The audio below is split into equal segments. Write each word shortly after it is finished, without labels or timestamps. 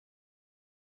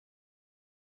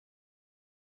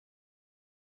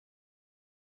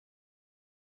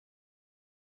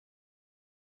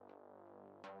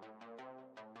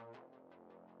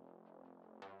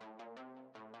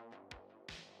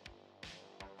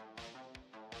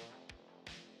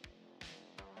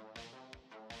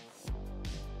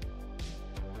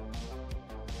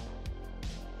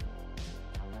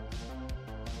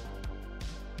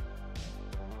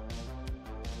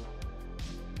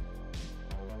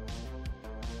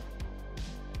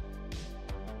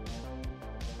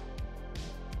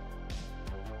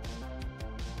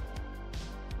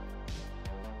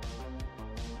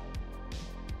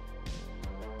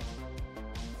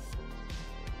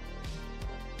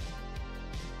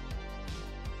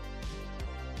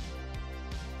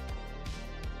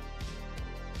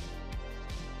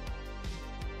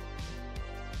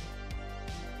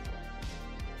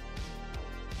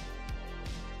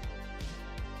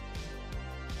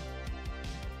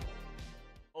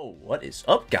Oh, what is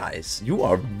up, guys? You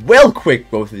are well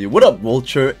quick, both of you. What up,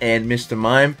 Vulture and Mr.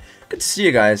 Mime? Good to see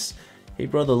you guys. Hey,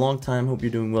 brother, long time. Hope you're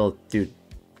doing well. Dude,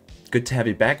 good to have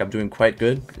you back. I'm doing quite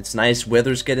good. It's nice.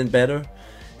 Weather's getting better.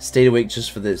 Stayed awake just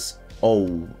for this.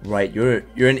 Oh, right. You're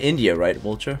in India, right,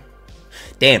 Vulture?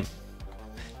 Damn.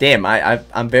 Damn,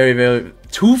 I'm very, very...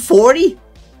 2:40?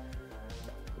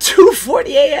 2:40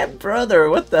 a.m., brother.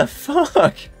 What the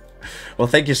fuck? Well,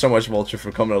 thank you so much, Vulture,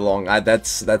 for coming along.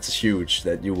 That's huge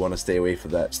that you want to stay awake for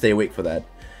that. Stay awake for that.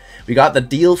 We got the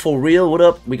deal for real. What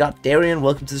up? We got Darian.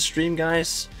 Welcome to the stream,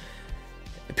 guys.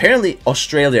 Apparently,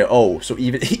 Australia. Oh, so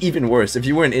even worse. If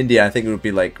you were in India, I think it would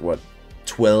be like what,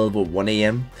 12 or 1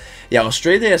 a.m. Yeah,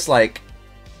 Australia is like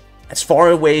as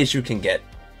far away as you can get,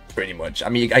 pretty much. I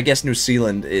mean, I guess New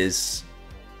Zealand is,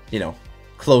 you know,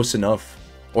 close enough,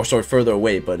 or sort of further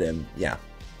away. But yeah.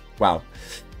 Wow.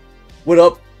 What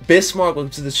up? Bismarck,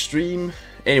 welcome to the stream.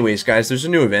 Anyways, guys, there's a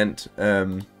new event,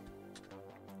 and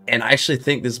I actually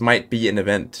think this might be an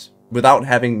event, without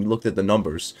having looked at the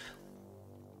numbers,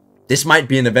 this might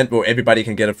be an event where everybody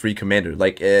can get a free commander,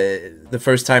 like, the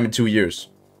first time in 2 years.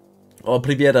 Oh,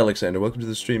 Privyet, Alexander, welcome to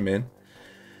the stream, man.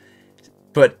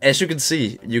 But, as you can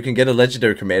see, you can get a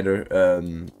legendary commander,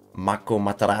 Mako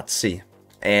Matarazzi,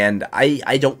 and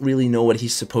I don't really know what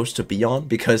he's supposed to be on,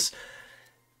 because...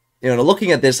 you know,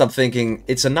 looking at this, I'm thinking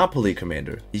it's a Napoli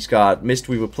commander. He's got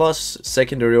Mistweaver Plus,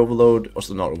 Secondary Overload,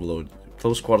 also not Overload,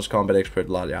 Close Quarters Combat Expert,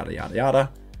 yada yada yada.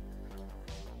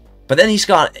 But then he's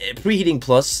got Preheating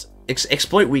Plus,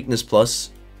 Exploit Weakness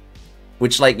Plus,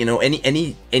 which, like, you know,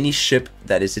 any ship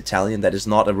that is Italian that is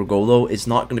not a Regolo is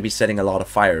not going to be setting a lot of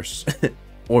fires,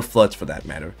 or floods for that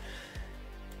matter.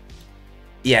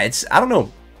 Yeah, I don't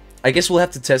know. I guess we'll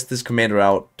have to test this commander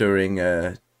out during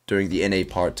the NA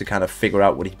part to kind of figure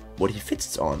out what he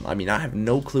fits on. I mean, I have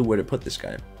no clue where to put this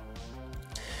guy.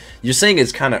 You're saying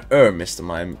it's kind of Mr.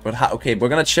 Mime, but how, okay, we're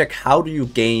gonna check how do you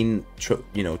gain,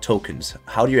 you know, tokens.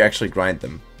 How do you actually grind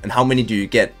them, and how many do you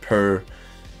get per,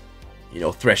 you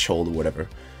know, threshold or whatever.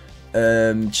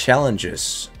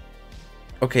 Challenges.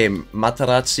 Okay,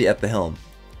 Matarazzi at the helm.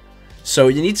 So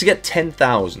you need to get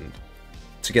 10,000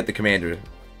 to get the commander.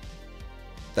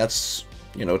 That's,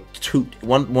 you know,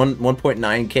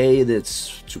 1.9k,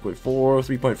 that's 2.4,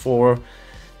 3.4,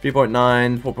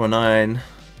 3.9, 4.9,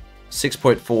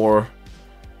 6.4,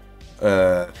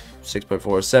 6.4,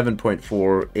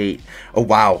 7.4, 8. Oh,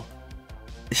 wow.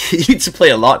 You need to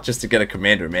play a lot just to get a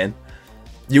commander, man.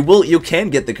 You can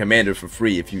get the commander for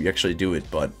free if you actually do it,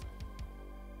 but...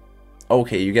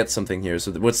 okay, you get something here.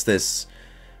 So what's this?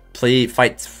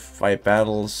 Fight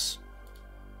battles.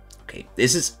 Okay,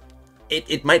 this is...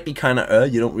 It might be kind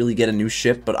of, you don't really get a new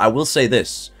ship, but I will say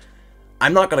this.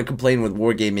 I'm not going to complain when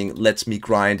Wargaming lets me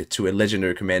grind to a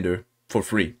legendary commander for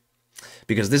free.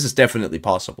 Because this is definitely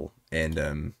possible.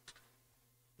 And,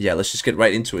 yeah, let's just get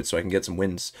right into it so I can get some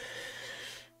wins.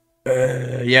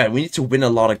 Yeah, we need to win a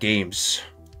lot of games.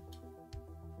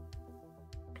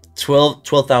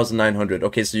 12,900.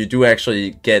 Okay, so you do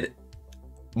actually get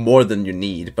more than you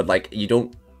need, but, like, you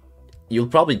don't... you'll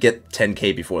probably get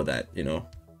 10k before that, you know?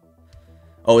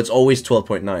 Oh, it's always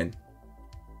 12.9.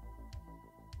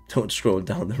 Don't scroll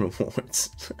down the rewards.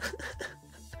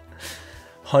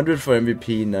 100 for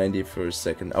MVP, 90 for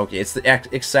second. Okay, it's the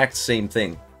exact same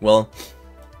thing. Well,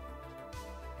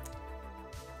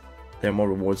 there are more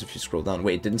rewards if you scroll down.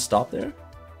 Wait, it didn't stop there?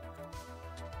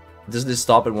 Doesn't this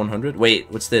stop at 100? Wait,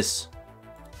 what's this?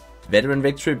 Veteran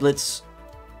Victory Blitz?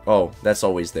 Oh, that's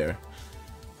always there.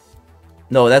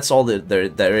 No, that's all that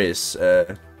there is.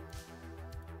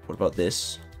 What about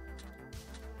this?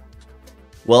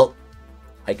 Well,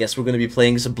 I guess we're going to be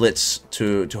playing some Blitz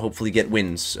to hopefully get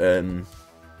wins.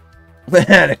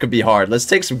 That could be hard. Let's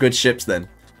take some good ships then.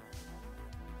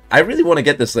 I really want to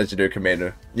get this legendary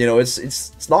commander. You know,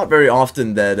 it's not very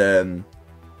often that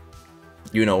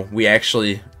you know, we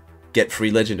actually get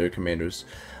free legendary commanders.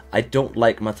 I don't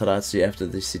like Materazzi after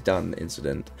the Zidane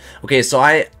incident. Okay, so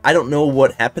I don't know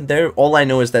what happened there. All I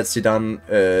know is that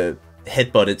Zidane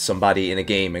headbutted somebody in a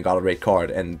game and got a red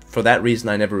card, and for that reason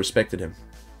I never respected him.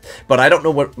 But I don't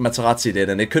know what Materazzi did,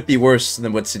 and it could be worse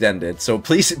than what Zidane did. So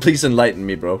please enlighten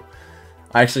me, bro.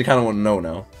 I actually kind of want to know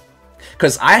now.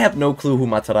 Because I have no clue who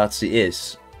Materazzi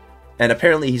is. And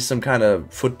apparently he's some kind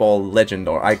of football legend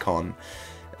or icon.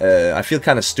 I feel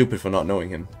kind of stupid for not knowing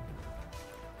him.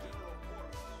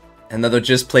 And they'll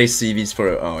just play CVs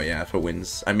for, oh yeah, for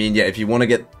wins. I mean, yeah, if you want to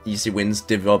get easy wins,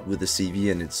 div up with the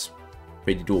CV and it's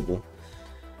pretty doable.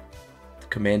 The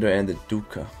Commander and the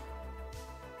Duca.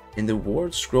 In the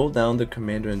ward, scroll down the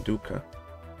Commander and Duca.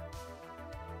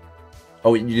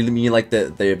 Oh, you mean like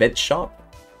the event shop?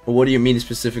 Or what do you mean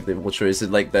specifically, Vulture? Is it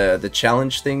like the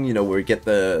challenge thing, you know, where you get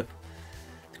the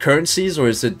currencies, or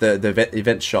is it the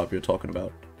event shop you're talking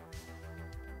about?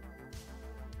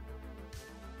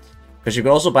 Because you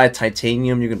can also buy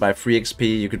titanium, you can buy free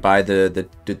XP, you could buy the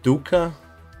Duca.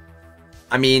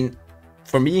 I mean,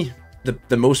 for me,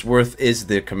 the most worth is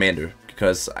the Commander,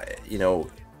 because, you know,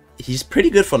 he's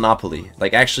pretty good for Napoli.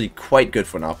 Like, actually quite good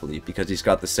for Napoli, because he's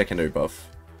got the secondary buff.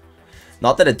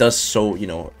 Not that it does so, you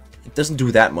know, it doesn't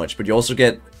do that much, but you also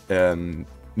get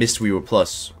Mistweaver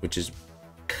Plus, which is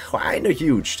kind of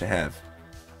huge to have.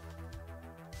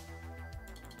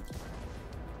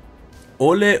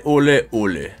 Ole, ole,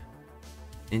 ole.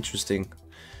 Interesting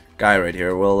guy right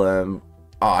here. Well, oh,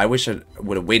 I wish I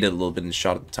would have waited a little bit and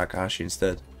shot at Takahashi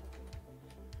instead.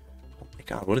 Oh my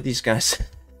god, what are these guys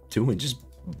doing? Just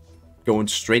going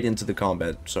straight into the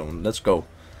combat zone. Let's go.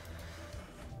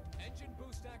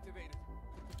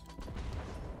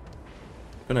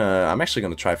 I'm actually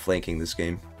gonna try flanking this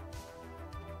game.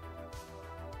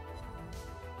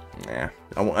 Nah,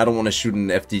 I don't want to shoot an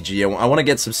FDG. I want to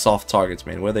get some soft targets,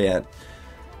 man. Where are they at?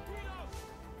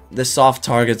 The soft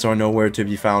targets are nowhere to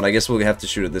be found. I guess we'll have to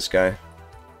shoot at this guy.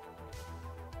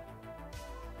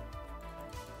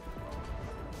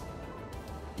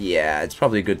 Yeah, it's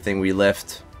probably a good thing we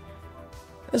left.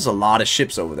 There's a lot of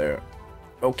ships over there.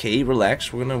 Okay,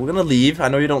 relax. We're gonna leave. I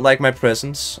know you don't like my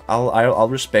presence. I'll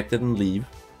respect it and leave.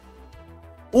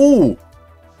 Ooh!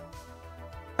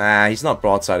 Ah, he's not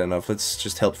broadside enough. Let's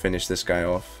just help finish this guy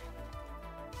off.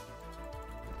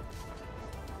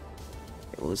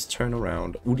 Okay, let's turn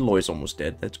around. Udaloy's almost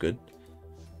dead. That's good.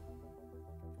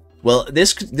 Well,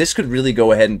 this could really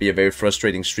go ahead and be a very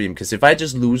frustrating stream, because if I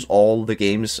just lose all the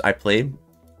games I play,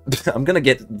 I'm gonna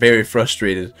get very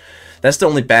frustrated. That's the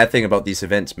only bad thing about these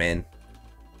events, man.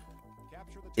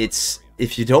 It's,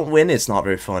 if you don't win, it's not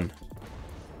very fun.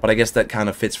 But I guess that kind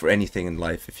of fits for anything in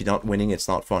life. If you're not winning, it's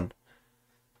not fun.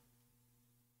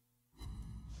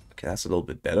 Okay, that's a little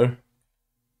bit better.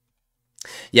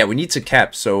 Yeah, we need to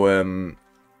cap, so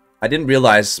I didn't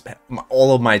realize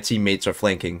all of my teammates are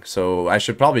flanking, so I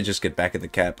should probably just get back in the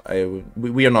cap.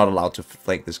 We are not allowed to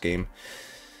flank this game.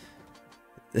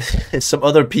 Some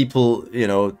other people, you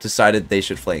know, decided they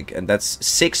should flank, and that's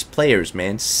 6 players,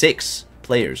 man. 6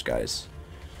 players, guys.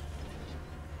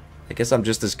 I guess I'm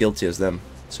just as guilty as them,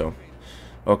 so.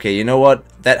 Okay, you know what?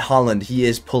 That Holland, he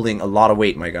is pulling a lot of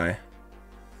weight, my guy.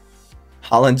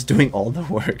 Holland's doing all the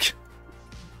work.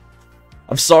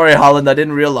 I'm sorry, Holland, I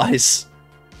didn't realize.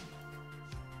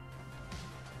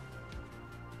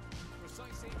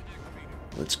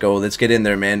 Let's go, let's get in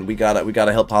there, man. We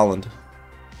gotta help Holland.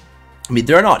 I mean,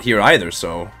 they're not here either,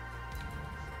 so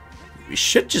we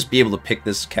should just be able to pick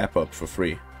this cap up for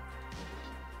free.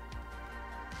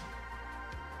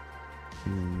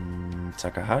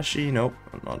 Takahashi, nope,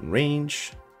 not in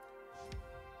range.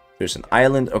 There's an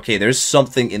island. Okay, there's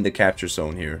something in the capture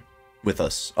zone here with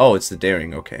us. Oh, it's the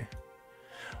daring, okay.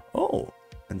 Oh,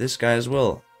 and this guy as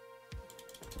well.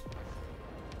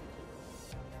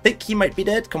 Think he might be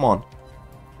dead? Come on.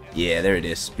 Yeah, there it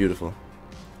is. Beautiful.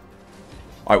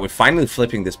 Alright, we're finally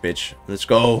flipping this bitch. Let's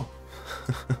go.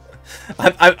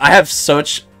 I have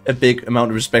such a big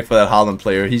amount of respect for that Holland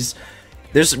player.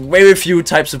 There's very few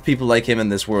types of people like him in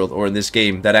this world, or in this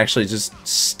game, that actually just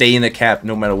stay in a cap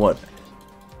no matter what.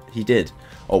 He did.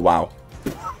 Oh, wow.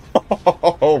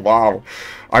 Oh, wow.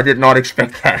 I did not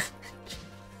expect that.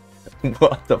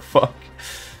 What the fuck?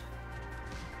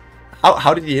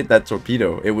 How did he hit that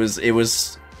torpedo? It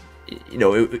was you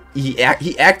know, he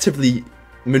actively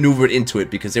maneuvered into it,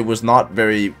 because it was not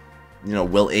very, you know,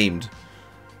 well aimed.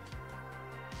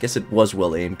 I guess it was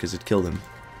well aimed because it killed him.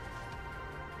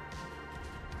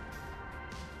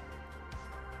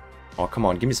 Oh, come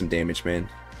on, give me some damage, man.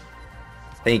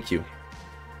 Thank you.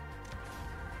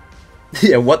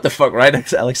 Yeah, what the fuck,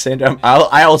 right, Alexander?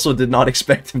 I also did not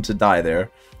expect him to die there.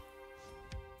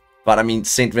 But I mean,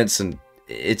 St. Vincent,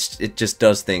 it just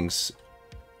does things.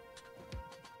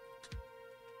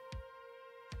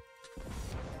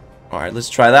 Alright, let's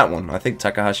try that one. I think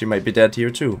Takahashi might be dead here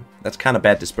too. That's kind of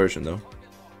bad dispersion though.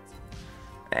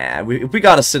 We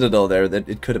got a Citadel there, that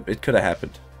it could have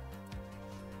happened.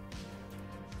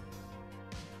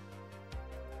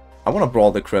 I want to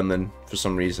brawl the Kremlin for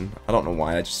some reason. I don't know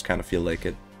why, I just kind of feel like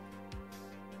it.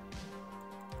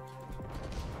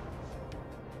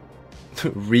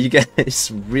 Riga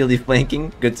is really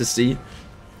flanking. Good to see.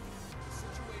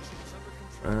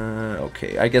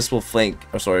 Okay, I guess we'll flank.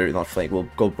 Oh, sorry, not flank. We'll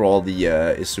go brawl the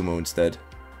Izumo instead.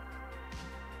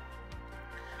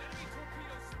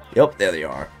 Yep, there they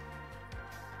are.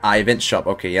 Event shop.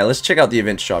 Okay, yeah, let's check out the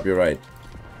event shop. You're right.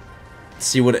 Let's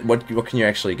see what can you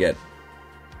actually get.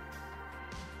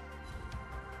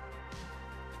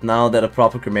 Now that a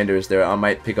proper commander is there, I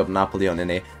might pick up Napoli on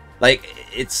NA. Like,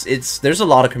 there's a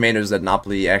lot of commanders that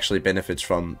Napoli actually benefits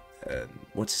from.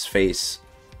 What's his face?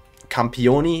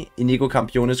 Campione, Inigo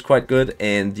Campione is quite good,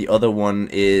 and the other one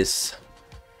is...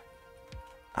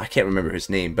 I can't remember his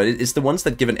name, but it's the ones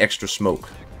that give an extra smoke.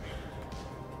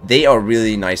 They are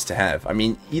really nice to have. I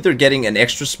mean, either getting an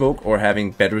extra smoke or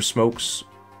having better smokes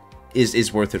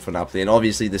is worth it for Napoli, and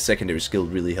obviously the secondary skill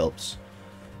really helps.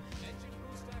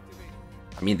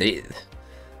 I mean,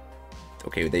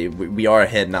 we are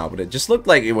ahead now, but it just looked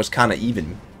like it was kind of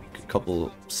even a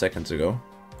couple seconds ago.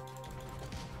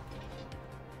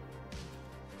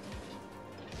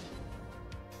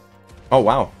 Oh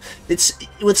wow, it's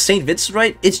with St. Vincent,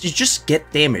 right? You just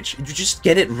get damage. You just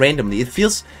get it randomly. It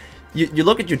feels, you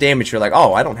look at your damage, you're like,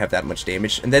 oh, I don't have that much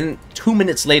damage, and then 2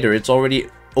 minutes later, it's already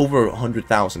over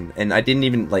 100,000, and I didn't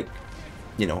even like,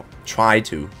 you know, try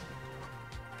to.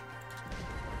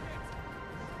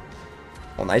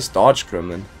 Oh, nice dodge,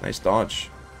 Kremlin. Nice dodge.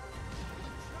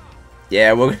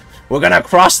 Yeah, we're gonna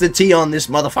cross the T on this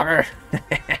motherfucker.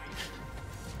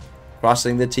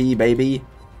 Crossing the T, baby.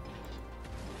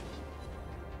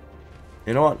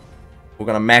 You know what? We're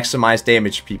gonna maximize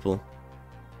damage, people.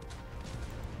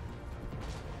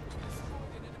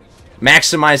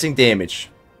 Maximizing damage.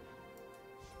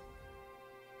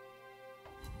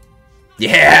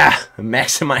 Yeah!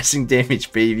 Maximizing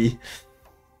damage, baby.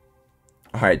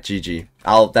 Alright, GG.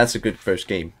 That's a good first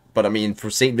game. But I mean, for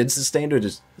St. Vincent standard,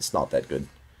 it's not that good.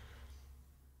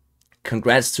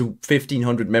 Congrats to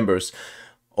 1,500 members.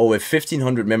 Oh, if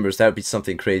 1,500 members, that would be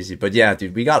something crazy. But yeah,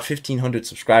 dude, we got 1,500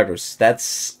 subscribers.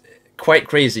 That's quite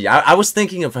crazy. I was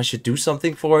thinking if I should do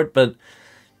something for it, but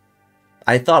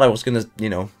I thought I was gonna, you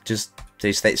know, just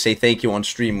say thank you on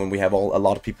stream when we have a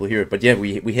lot of people here. But yeah,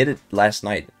 we hit it last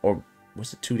night, or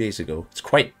was it 2 days ago? It's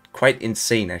quite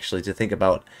insane actually to think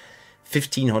about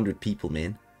 1,500 people,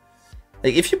 man.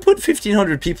 Like, if you put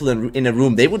 1,500 people in a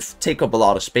room, they would take up a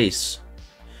lot of space.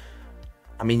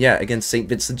 I mean, yeah, again, St.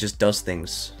 Vincent just does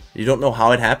things. You don't know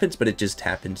how it happens, but it just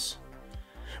happens.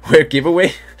 Where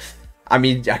giveaway? I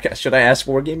mean, should I ask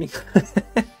Wargaming?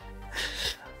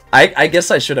 I guess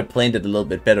I should have planned it a little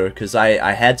bit better, because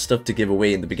I had stuff to give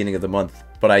away in the beginning of the month,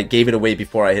 but I gave it away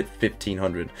before I hit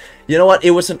 1,500. You know what?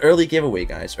 It was an early giveaway,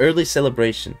 guys. Early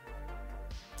celebration.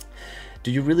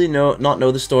 Do you really not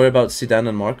know the story about Zidane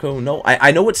and Marco? No,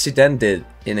 I know what Zidane did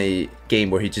in a game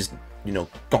where he just, you know,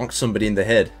 gonked somebody in the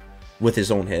head with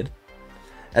his own head.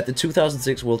 At the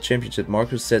 2006 World Championship,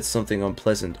 Marco said something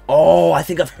unpleasant. Oh, I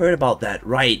think I've heard about that,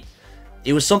 right.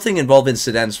 It was something involving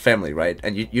Zidane's family, right?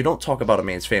 And you don't talk about a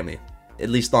man's family, at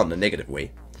least not in a negative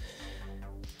way.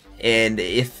 And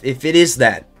if it is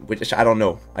that, which I don't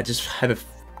know, I just have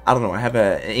I don't know, I have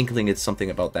an inkling it's something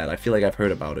about that. I feel like I've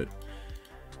heard about it.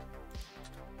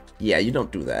 Yeah, you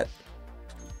don't do that.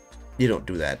 You don't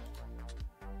do that.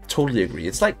 Totally agree.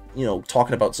 It's like, you know,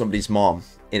 talking about somebody's mom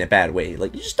in a bad way.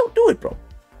 Like, you just don't do it, bro.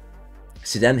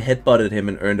 Zidane headbutted him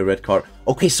and earned a red card.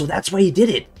 Okay, so that's why he did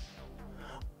it.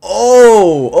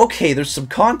 Oh, okay, there's some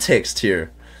context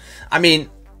here. I mean,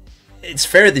 it's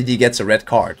fair that he gets a red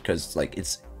card, because, like,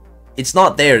 it's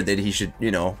not there that he should,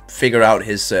 you know, figure out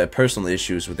his personal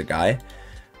issues with the guy.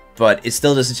 But it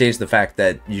still doesn't change the fact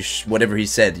that whatever he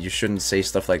said, you shouldn't say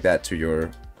stuff like that to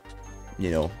your,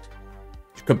 you know,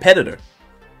 competitor.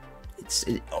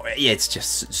 Yeah, it's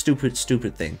just stupid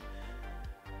thing.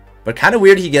 But kind of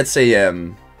weird he gets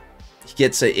a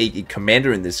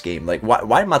commander in this game. Like,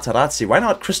 why Materazzi? Why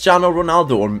not Cristiano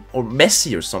Ronaldo or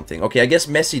Messi or something? Okay, I guess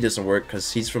Messi doesn't work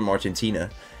because he's from Argentina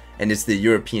and it's the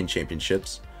European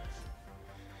Championships.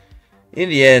 In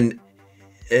the end,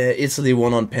 Italy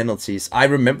won on penalties. I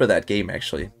remember that game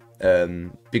actually,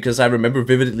 because I remember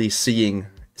vividly seeing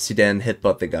Zidane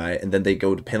headbutt the guy, and then they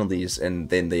go to penalties, and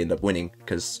then they end up winning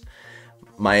because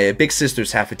my big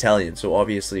sister's half Italian, so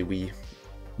obviously we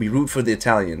root for the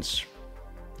Italians.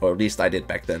 Or at least I did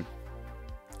back then.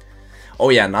 Oh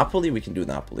yeah, Napoli, we can do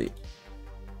Napoli.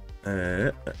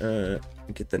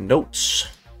 Get the notes.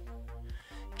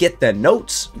 Get the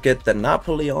notes. Get the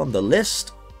Napoli on the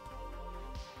list.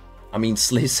 I mean,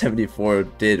 Slay 74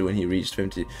 did when he reached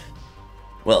 50.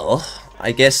 Well,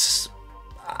 I guess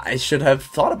I should have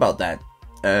thought about that.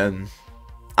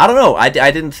 I don't know. I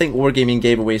didn't think Wargaming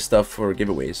gave away stuff for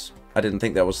giveaways. I didn't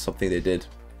think that was something they did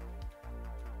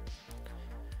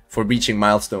for reaching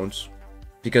milestones,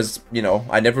 because you know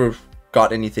I never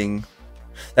got anything.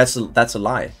 That's a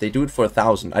lie. They do it for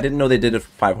 1,000. I didn't know they did it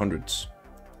for 500s.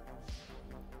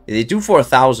 They do for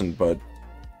 1,000, but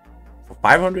for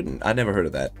 500, I never heard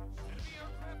of that.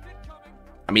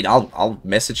 I mean, I'll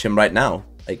message him right now,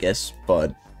 I guess,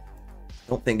 but I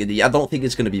don't think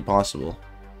it's gonna be possible.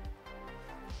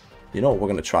 You know what, we're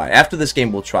gonna try. After this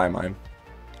game, we'll try mine.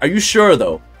 Are you sure,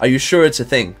 though? Are you sure it's a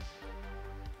thing?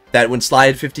 That when Sly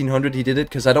had 1,500, he did it?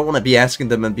 Because I don't want to be asking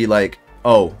them and be like,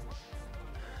 oh,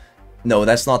 no,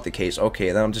 that's not the case.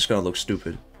 Okay, then I'm just gonna look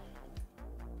stupid.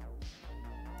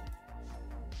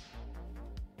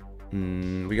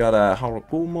 We got a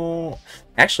Harugumo.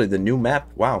 Actually, the new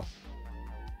map. Wow.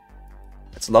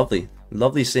 That's lovely.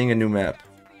 Lovely seeing a new map.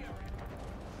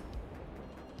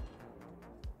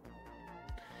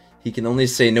 He can only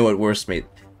say no at worst, mate.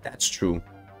 That's true.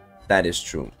 That is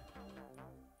true.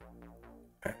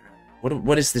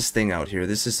 What is this thing out here?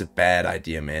 This is a bad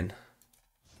idea, man.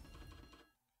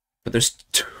 But there's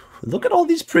look at all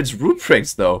these Prince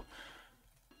Ruprechts, though.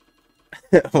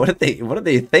 What are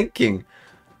they thinking?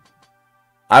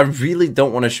 I really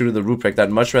don't want to shoot the Ruprecht. I'd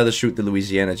much rather shoot the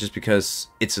Louisiana just because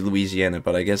it's a Louisiana,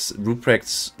 but I guess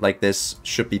Ruprechts like this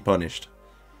should be punished.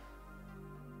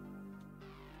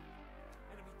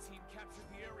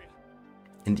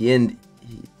 In the end,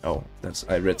 oh,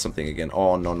 I read something again.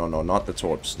 Oh, no, not the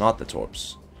Torps. Not the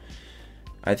Torps.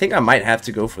 I think I might have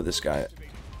to go for this guy,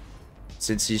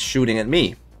 since he's shooting at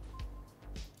me.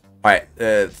 Alright,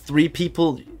 3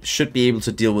 people should be able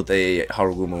to deal with a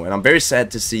Harugumo, and I'm very sad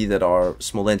to see that our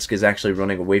Smolensk is actually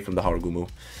running away from the Harugumo.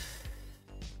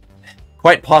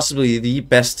 Quite possibly the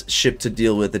best ship to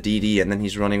deal with, the DD, and then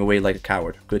he's running away like a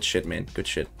coward. Good shit, man. Good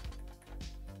shit.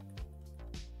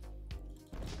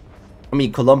 I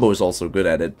mean, Colombo is also good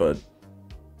at it, but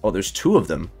oh, there's 2 of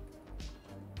them.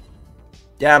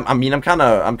 Yeah, I mean, I'm kind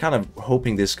of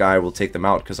hoping this guy will take them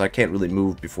out because I can't really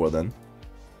move before then.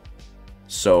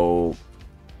 So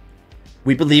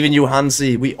we believe in you,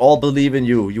 Hansi. We all believe in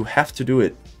you. You have to do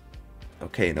it.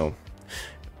 Okay, no.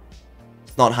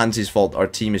 It's not Hansi's fault. Our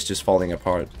team is just falling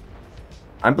apart.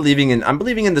 I'm believing in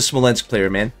the Smolensk player,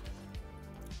 man.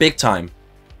 Big time.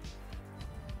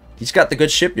 He's got the good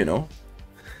ship, you know.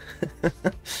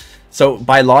 So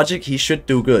by logic, he should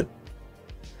do good.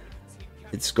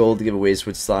 It's gold giveaways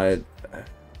which side.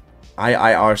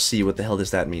 IIRC, what the hell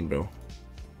does that mean, bro?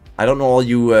 I don't know all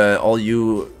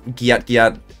you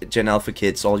Giat Gen Alpha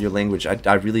kids, all your language.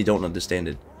 I really don't understand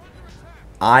it.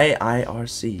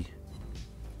 IIRC.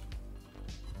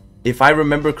 If I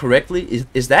remember correctly,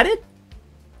 is that it?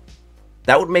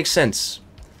 That would make sense.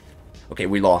 Okay,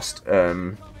 we lost.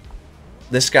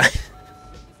 This guy.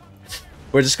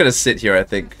 We're just gonna sit here, I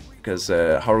think, because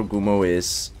Harugumo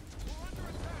is...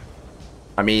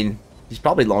 I mean, he's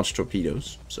probably launched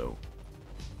torpedoes, so...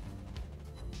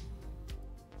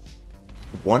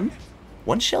 One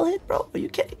shell hit, bro? Are you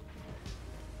kidding?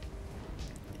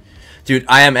 Dude,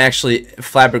 I am actually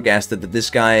flabbergasted that this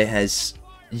guy has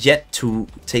yet to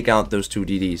take out those 2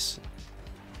 DDs.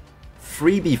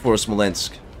 Freebie for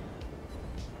Smolensk.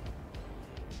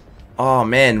 Oh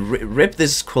man, rip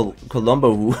this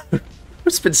Colombo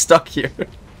who's been stuck here.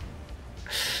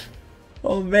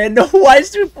 Oh man, no, why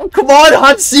is there... Come on,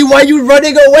 Hansi, why are you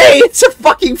running away? It's a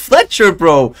fucking Fletcher,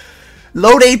 bro.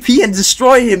 Load AP and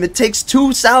destroy him. It takes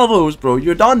 2 salvos, bro.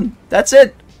 You're done. That's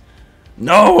it.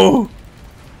 No.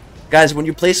 Guys, when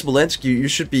you play Smolensk, you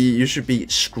should be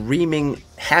screaming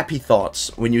happy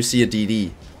thoughts when you see a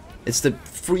DD. It's the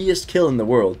freest kill in the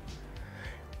world.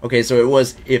 Okay, so it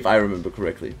was, if I remember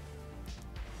correctly.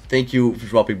 Thank you for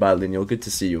dropping by, Lineal. Good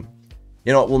to see you.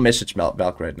 You know what? We'll message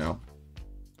Valk right now.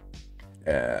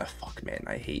 Fuck, man.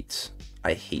 I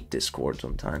hate Discord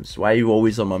sometimes. Why are you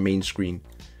always on my main screen?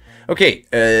 Okay,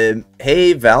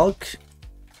 hey Valk,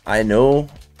 I know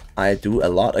I do a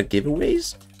lot of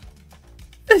giveaways,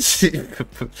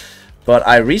 but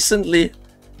I recently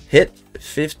hit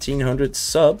 1,500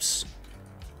 subs.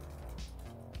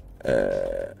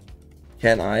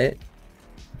 Can I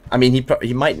mean,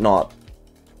 he might not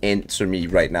answer me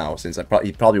right now since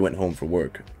he probably went home for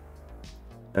work.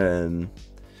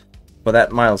 for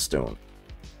that milestone.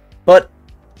 But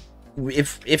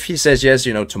if he says yes,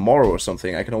 you know, tomorrow or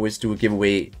something, I can always do a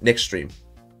giveaway next stream.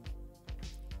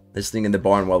 Listening in the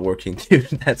barn while working, dude,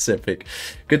 that's epic.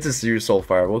 Good to see you,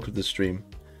 Soulfire. Welcome to the stream.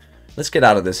 Let's get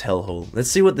out of this hellhole. Let's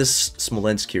see what this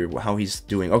Smolensk here, how he's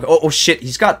doing. Okay. Oh shit,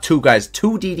 he's got two guys,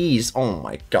 2 DDs. Oh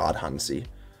my god, Hansi.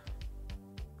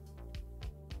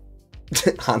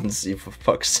 Hansi, for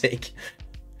fuck's sake.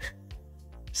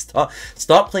 Stop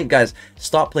playing, guys.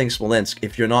 Stop playing Smolensk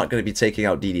if you're not going to be taking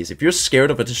out DDs. If you're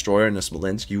scared of a destroyer in a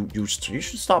Smolensk, you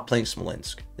should stop playing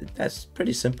Smolensk. That's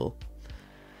pretty simple.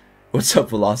 What's up,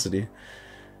 Velocity?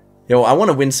 Yo, I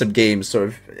want to win some games, so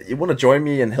if you want to join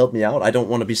me and help me out, I don't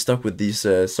want to be stuck with these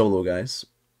solo guys.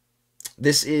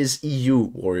 This is EU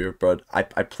Warrior, but I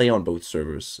play on both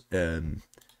servers.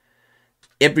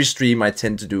 Every stream I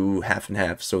tend to do half and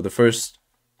half, so the first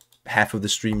half of the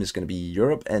stream is going to be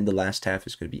Europe, and the last half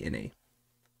is going to be NA.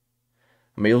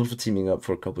 I'm able for teaming up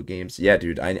for a couple of games. Yeah,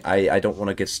 dude, I don't want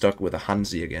to get stuck with a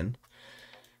Hansi again.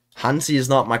 Hansi is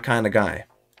not my kind of guy.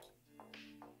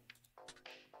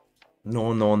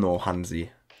 No, Hansi.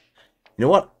 You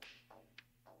know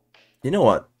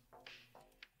what?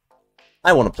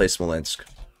 I want to play Smolensk.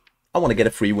 I want to get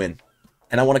a free win.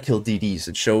 And I want to kill DDs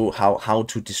and show how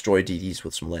to destroy DDs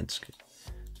with Smolensk.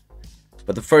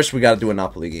 But the first we gotta do a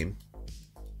Napoli game.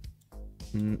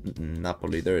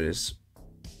 Napoli, there it is.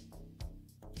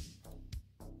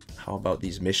 How about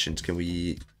these missions? Can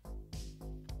we...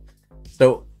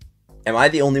 So... Am I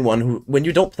the only one who, when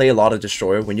you don't play a lot of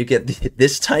Destroyer, when you get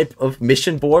this type of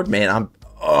mission board, man, I'm,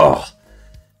 oh,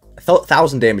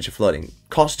 1,000 damage of flooding.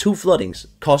 Cost 2 floodings.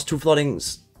 Cost 2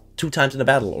 floodings 2 times in a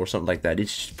battle or something like that.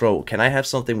 It's, bro, can I have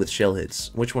something with shell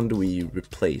hits? Which one do we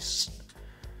replace?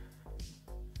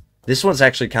 This one's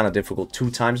actually kind of difficult. 2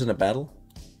 times in a battle?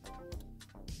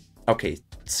 Okay,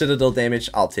 Citadel damage,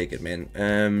 I'll take it,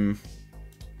 man.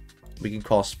 We can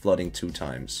cost flooding 2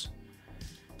 times.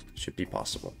 Should be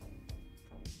possible.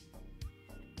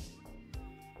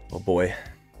 Oh boy.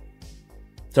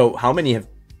 So, how many have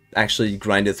actually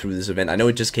grinded through this event? I know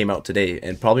it just came out today,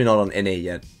 and probably not on NA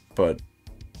yet, but...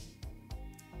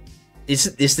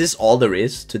 Is this all there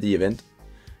is to the event?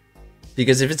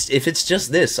 Because if it's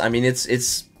just this, I mean,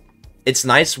 it's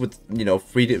nice with, you know,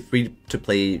 free to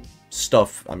play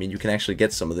stuff. I mean, you can actually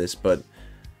get some of this, but...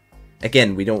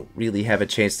 Again, we don't really have a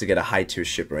chance to get a high tier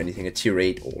ship or anything, a tier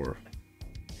 8 or...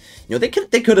 You know, they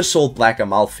could have sold Black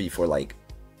Amalfi for like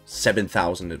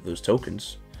 7,000 of those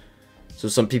tokens. So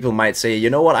some people might say, you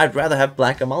know what, I'd rather have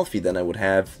Black Amalfi than I would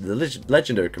have the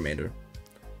Legendary Commander.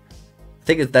 I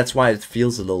think that's why it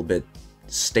feels a little bit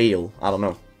stale. I don't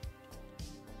know.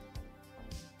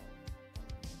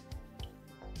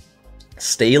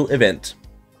 Stale event.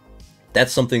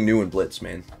 That's something new in Blitz,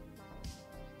 man.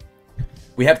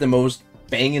 We have the most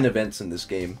banging events in this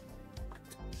game.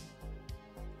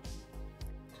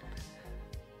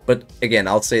 But again,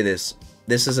 I'll say this.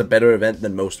 This is a better event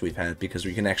than most we've had because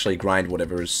we can actually grind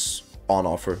whatever is on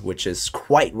offer, which is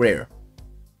quite rare.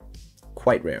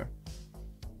 Quite rare.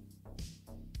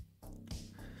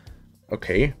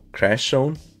 Okay, Crash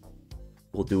Zone.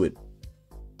 We'll do it.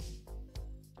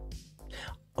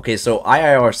 Okay, so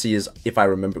IIRC is, if I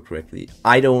remember correctly,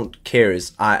 I don't care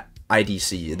is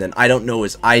IDC, and then I don't know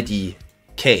is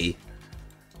IDK.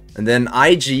 And then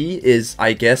IG is,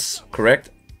 I guess,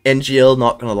 correct? NGL,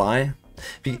 not gonna lie.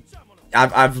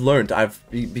 I've learned,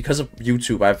 because of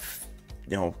YouTube, I've,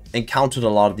 you know, encountered a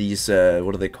lot of these,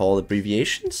 what do they call,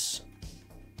 abbreviations?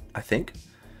 I think.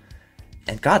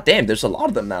 And goddamn, there's a lot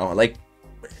of them now. Like,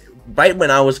 right when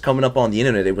I was coming up on the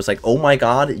internet, it was like, oh my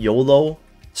god, YOLO,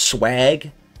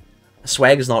 swag.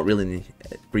 Swag is not really an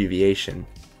abbreviation.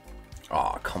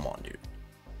 Oh, come on, dude.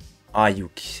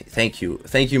 Thank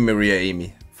you, Maria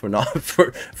Amy, for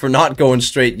not going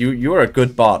straight. You're a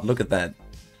good bot. Look at that.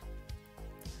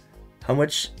 How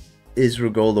much is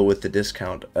Rugolo with the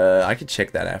discount? I could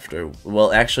check that after.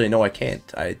 Well, actually, no, I can't.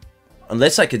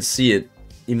 Unless I can see it,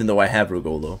 even though I have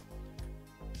Rugolo.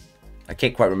 I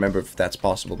can't quite remember if that's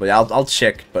possible, but I'll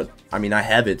check. But I mean, I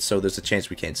have it, so there's a chance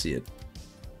we can't see it.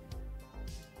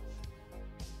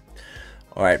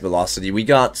 All right, Velocity. We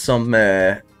got some.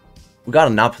 We got a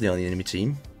Napoli on the enemy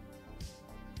team,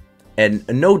 and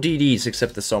no DDs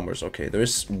except the Summers. Okay,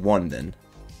 there's one then.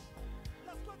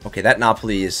 Okay, that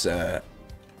Napoli is,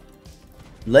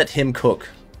 let him cook.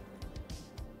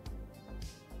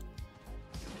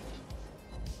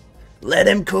 Let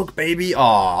him cook, baby!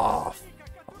 Aww.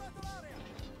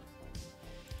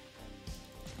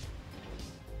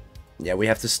 Yeah, we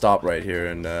have to stop right here,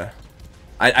 and,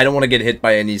 I don't want to get hit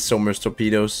by any Somers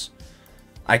torpedoes.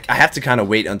 I have to kind of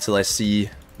wait until I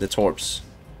see the torps.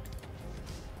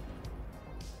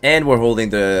 And we're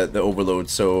holding the overload,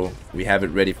 so we have it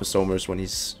ready for Somers when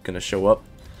he's gonna show up.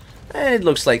 And it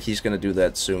looks like he's gonna do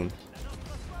that soon.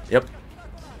 Yep.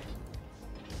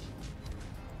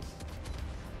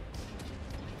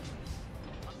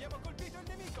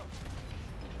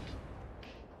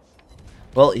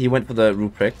 Well, he went for the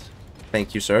Ruprecht.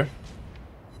 Thank you, sir.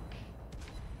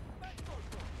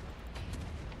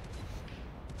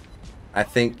 I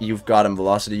think you've got him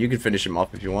velocity. You can finish him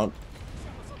off if you want.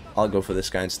 I'll go for this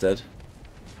guy instead.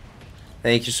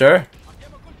 Thank you, sir.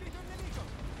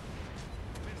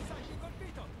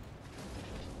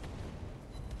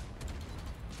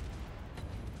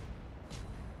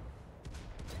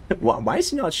 Why is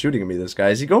he not shooting at me, this guy?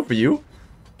 Is he going for you?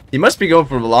 He must be going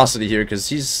for velocity here, because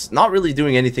he's not really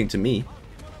doing anything to me.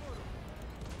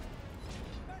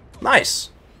 Nice.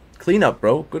 Clean up,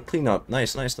 bro. Good clean up.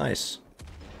 Nice, nice, nice.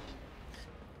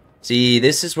 See,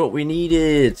 this is what we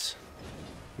needed.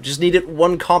 We just needed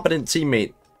one competent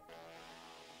teammate.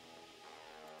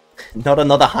 Not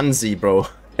another Hansi, bro.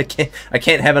 I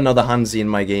can't have another Hansi in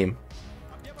my game.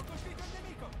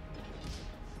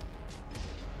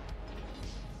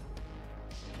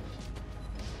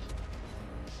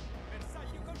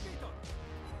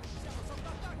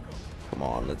 Come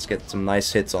on, let's get some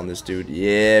nice hits on this dude.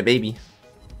 Yeah, baby.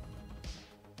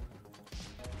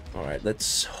 Alright,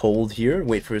 let's hold here,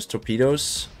 wait for his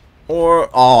torpedoes. Or,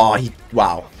 oh,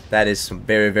 wow. That is some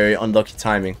very, very unlucky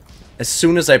timing. As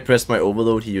soon as I pressed my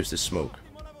overload, he used his smoke.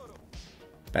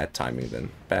 Bad timing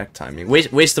then. Bad timing.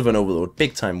 Waste of an overload.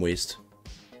 Big time waste.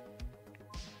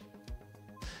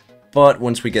 But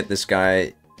once we get this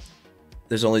guy,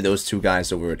 there's only those two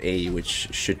guys over at A,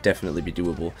 which should definitely be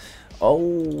doable.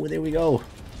 Oh, there we go.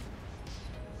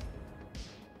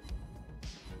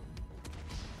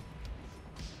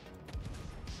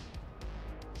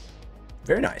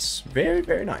 Very nice. Very,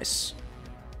 very nice.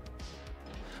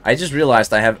 I just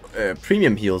realized I have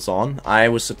premium heals on. I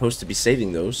was supposed to be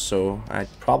saving those, so I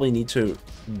probably need to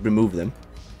remove them.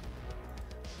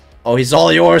 Oh, he's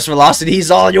all yours, Velocity.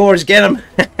 He's all yours. Get him.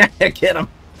 Get him.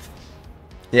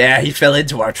 Yeah, he fell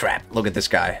into our trap. Look at this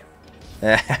guy.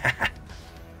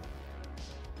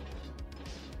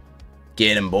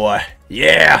 Get him, boy.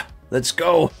 Yeah, let's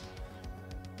go.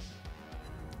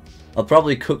 I'll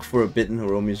probably cook for a bit in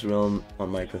Hiromi's Realm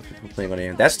on Minecraft if we're playing on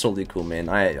AM. That's totally cool, man.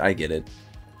 I get it.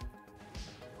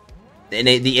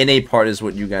 The NA part is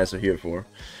what you guys are here for.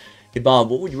 Hey Bob,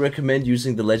 what would you recommend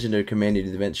using the legendary commander in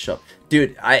the event shop?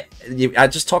 Dude, I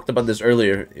just talked about this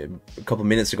earlier, a couple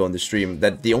minutes ago in the stream,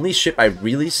 that the only ship I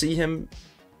really see him,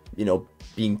 you know,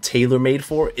 being tailor-made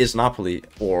for is Napoli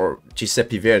or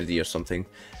Giuseppe Verdi or something.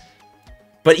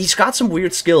 But he's got some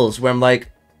weird skills where I'm like,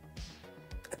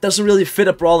 it doesn't really fit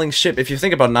a brawling ship. If you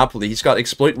think about Napoli, he's got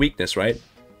exploit weakness, right?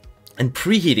 And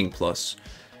preheating plus.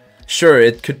 Sure,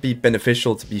 it could be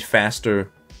beneficial to be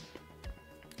faster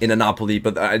in a Napoli,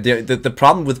 but the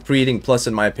problem with preheating plus,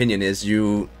 in my opinion, is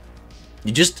you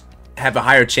just have a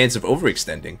higher chance of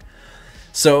overextending.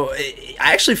 So I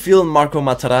actually feel Marco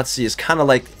Materazzi is kind of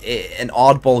like an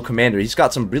oddball commander. He's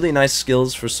got some really nice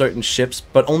skills for certain ships,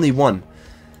 but only one.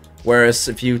 Whereas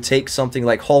if you take something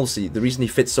like Halsey, the reason he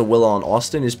fits so well on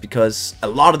Austin is because a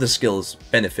lot of the skills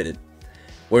benefited.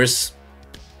 Whereas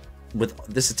with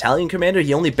this Italian commander,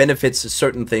 he only benefits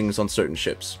certain things on certain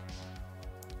ships.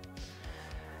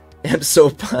 I'm so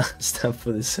pumped up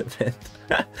for this event.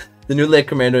 The new leg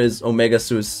commander is Omega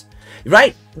Zeus.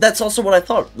 Right, that's also what I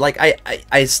thought. Like,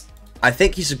 I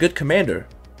think he's a good commander,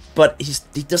 but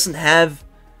he doesn't have,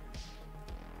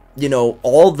 you know,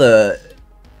 all the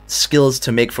skills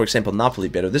to make, for example, Napoli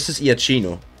better. This is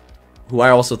Iachino, who I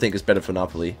also think is better for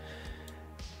Napoli.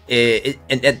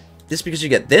 And this because you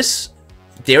get this.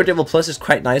 Daredevil Plus is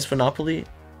quite nice for Napoli,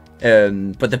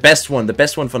 but the best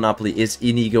one for Napoli is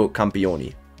Inigo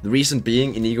Campioni. The reason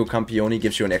being, Inigo Campioni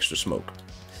gives you an extra smoke,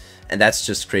 and that's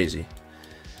just crazy.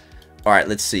 All right,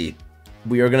 let's see.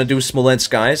 We are gonna do Smolensk,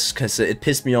 guys, because it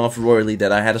pissed me off royally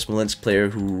that I had a Smolensk player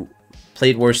who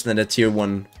played worse than a tier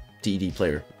 1 DD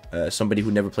player. Somebody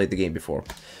who never played the game before.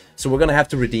 So we're gonna have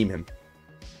to redeem him.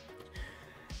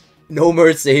 No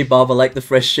mercy, hey Bob, I like the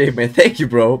fresh shave, man. Thank you,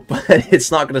 bro, but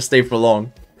it's not gonna stay for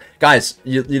long. Guys,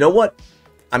 you know what?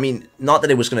 I mean, not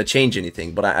that it was gonna change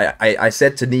anything, but I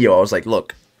said to Neo, I was like,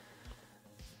 look,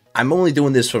 I'm only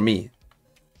doing this for me,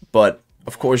 but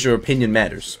of course your opinion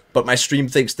matters. But my stream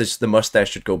thinks the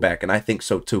mustache should go back, and I think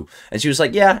so too. And she was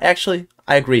like, yeah, actually,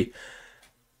 I agree.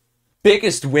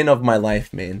 Biggest win of my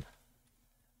life, man.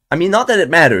 I mean, not that it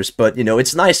matters, but, you know,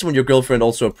 it's nice when your girlfriend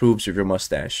also approves of your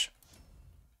mustache.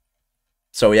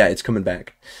 So, yeah, it's coming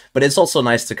back. But it's also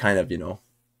nice to kind of, you know,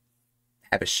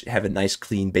 have a nice,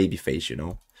 clean baby face, you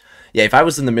know. Yeah, if I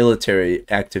was in the military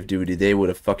active duty, they would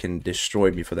have fucking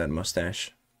destroyed me for that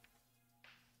mustache.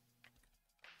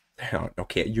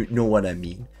 Okay, you know what I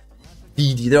mean.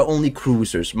 DD, they're only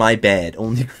cruisers. My bad,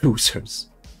 only cruisers.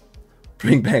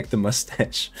 Bring back the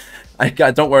mustache.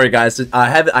 Don't worry, guys. I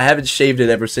haven't shaved it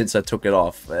ever since I took it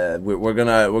off. We're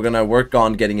gonna work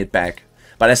on getting it back.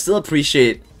 But I still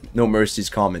appreciate No Mercy's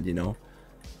comment, you know.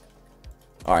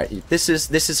 All right, this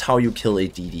is how you kill a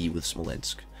DD with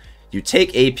Smolensk. You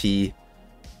take AP,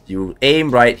 you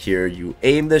aim right here, you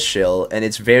aim the shell, and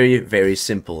it's very, very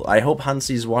simple. I hope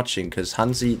Hansi's watching, because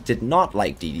Hansi did not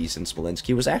like DDs in Smolensk.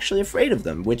 He was actually afraid of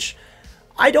them, which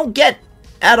I don't get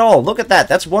at all. Look at that.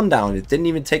 That's one down. It didn't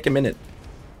even take a minute.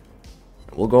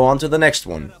 We'll go on to the next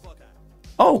one.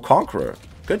 Oh, Conqueror.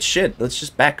 Good shit. Let's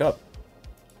just back up.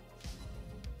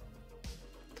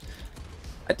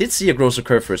 I did see a Grosser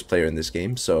Curve first player in this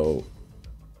game, so,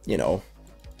 you know,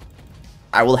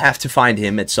 I will have to find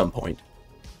him at some point.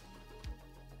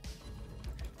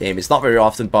 Damn, it's not very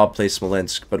often Bob plays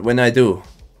Smolensk, but when I do,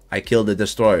 I kill the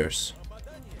destroyers.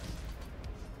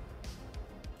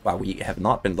 Wow, we have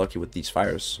not been lucky with these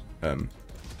fires.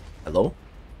 Hello?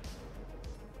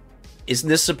 Isn't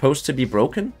this supposed to be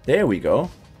broken? There we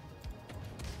go.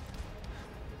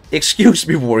 Excuse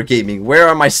me, Wargaming. Where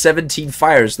are my 17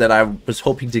 fires that I was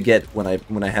hoping to get when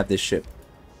I have this ship?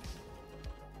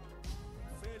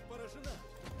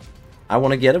 I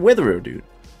want to get a Witherer, dude.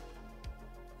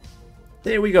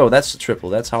 There we go. That's the triple.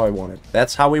 That's how I want it.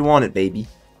 That's how we want it, baby.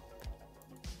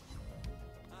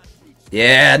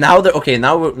 Yeah, now they're okay.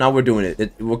 Now we're doing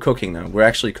it. We're cooking now. We're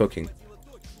actually cooking.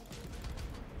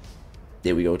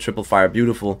 There we go. Triple fire.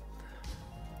 Beautiful.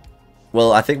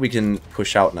 Well, I think we can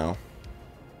push out now.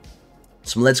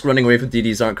 Smolensk running away from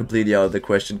DDs aren't completely out of the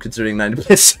question, considering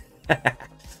 90%.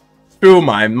 True,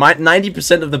 my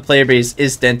 90% of the player base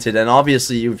is dented, and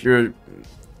obviously, if you're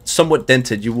somewhat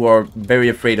dented, you are very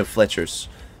afraid of Fletchers.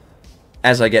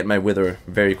 As I get my Wither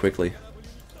very quickly.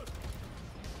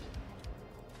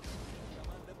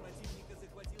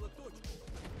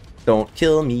 Don't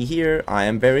kill me here. I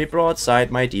am very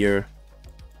broadside, my dear.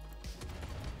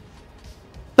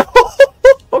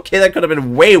 Okay, that could have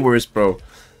been way worse, bro.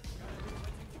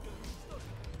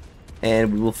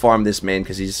 And we will farm this man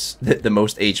because he's the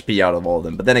most HP out of all of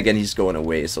them. But then again, he's going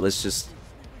away, so let's just...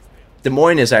 Des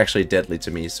Moines is actually deadly to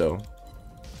me, so...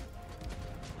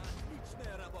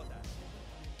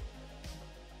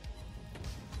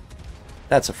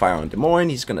 That's a fire on Des Moines.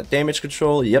 He's gonna damage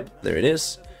control. Yep, there it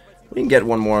is. We can get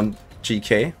one more on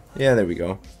GK. Yeah, there we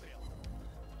go.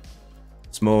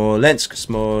 Smolensk,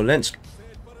 Smolensk.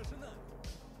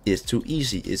 It's too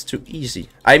easy. It's too easy.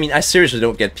 I mean, I seriously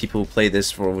don't get people who play this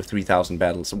for over 3,000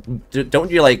 battles. Don't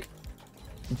you, like,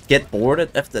 get bored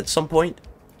at some point?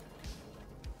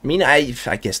 I mean, I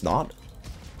guess not.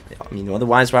 I mean,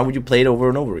 otherwise, why would you play it over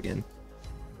and over again?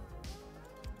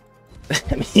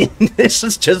 I mean, this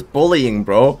is just bullying,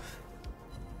 bro.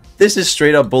 This is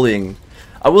straight up bullying.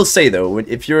 I will say though,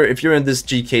 if you're in this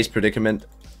GK's predicament,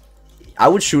 I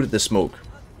would shoot at the smoke.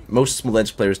 Most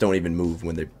Smolensk players don't even move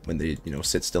when they you know,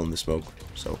 sit still in the smoke.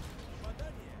 So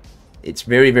it's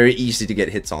very, very easy to get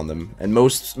hits on them, and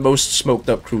most smoked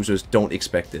up cruisers don't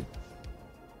expect it.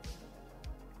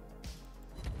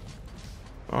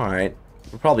 All right,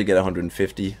 we'll probably get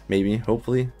 150, maybe,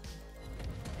 hopefully.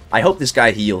 I hope this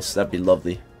guy heals. That'd be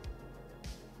lovely.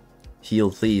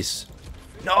 Heal, please.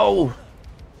 No!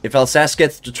 If Alsace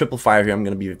gets the triple fire here, I'm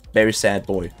gonna be a very sad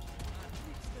boy.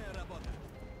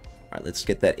 Alright, let's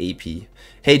get that AP.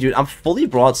 Hey, dude, I'm fully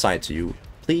broadside to you.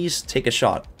 Please take a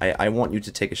shot. I want you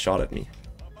to take a shot at me.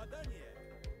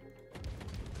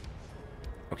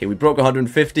 Okay, we broke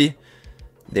 150.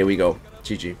 There we go.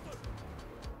 GG.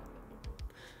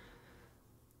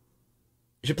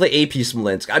 You should play AP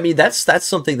Smolensk. I mean, that's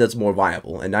something that's more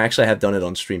viable, and I actually have done it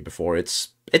on stream before.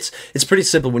 It's pretty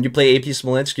simple. When you play AP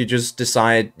Smolensk, you just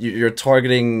decide your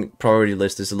targeting priority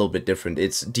list is a little bit different.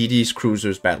 It's DDs,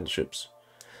 cruisers, battleships.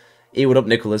 Hey, what up,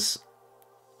 Nicholas?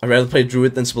 I'd rather play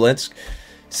Druid than Smolensk.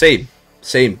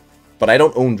 Same. But I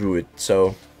don't own Druid,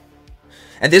 so...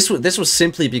 And this was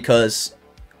simply because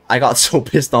I got so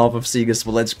pissed off of seeing a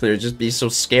Smolensk player just be so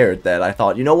scared that I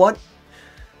thought, you know what?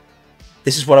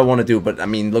 This is what I want to do, but I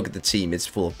mean, look at the team. It's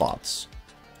full of bots.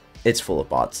 It's full of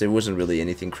bots. There wasn't really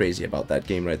anything crazy about that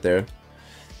game right there.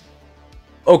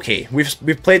 Okay,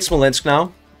 we've played Smolensk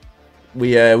now.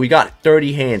 We got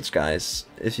 30 hands, guys.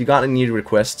 If you got any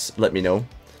requests, let me know.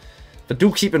 But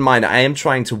do keep in mind, I am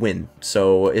trying to win.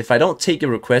 So if I don't take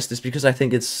your request, it's because I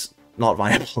think it's not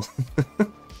viable.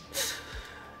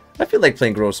 I feel like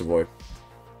playing Grosser.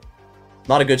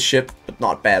 Not a good ship, but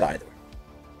not bad either.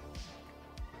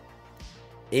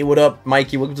 Hey, what up,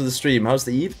 Mikey? Welcome to the stream. How's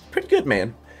the eve? Pretty good,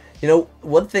 man. You know,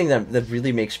 one thing that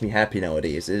really makes me happy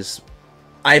nowadays is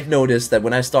I've noticed that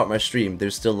when I start my stream,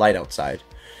 there's still light outside.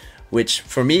 Which,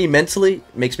 for me, mentally,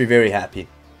 makes me very happy.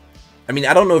 I mean,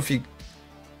 I don't know if you...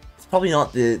 It's probably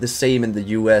not the same in the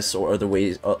US or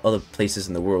other places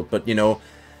in the world, but, you know,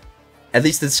 at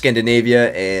least in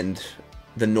Scandinavia and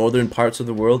the northern parts of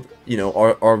the world, you know,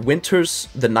 our winters,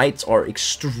 the nights are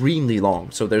extremely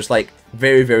long. So there's, like,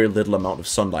 very, very little amount of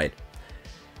sunlight.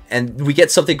 And we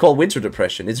get something called winter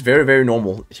depression. It's very, very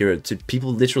normal here.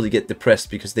 People literally get depressed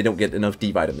because they don't get enough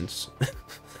D vitamins.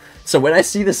 So when I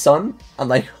see the sun, I'm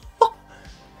like, oh,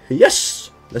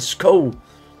 yes, let's go.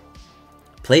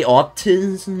 Play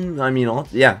autism. I mean,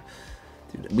 yeah.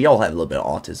 Dude, we all have a little bit of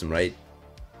autism, right?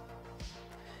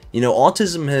 You know,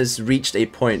 autism has reached a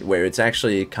point where it's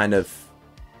actually kind of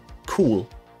cool.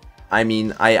 I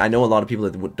mean, I know a lot of people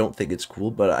that don't think it's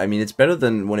cool, but I mean, it's better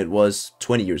than when it was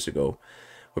 20 years ago,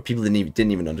 where people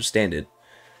didn't even understand it.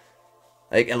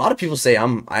 Like, a lot of people say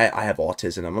I have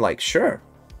autism. I'm like, sure.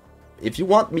 If you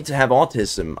want me to have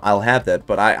autism, I'll have that.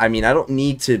 But I mean, I don't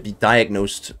need to be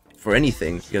diagnosed for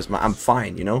anything because I'm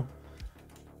fine, you know?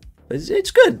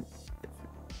 It's good.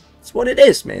 It's what it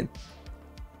is, man.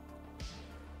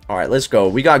 Alright, let's go.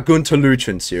 We got Gunter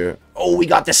Luchens here. Oh, we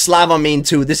got the Slava main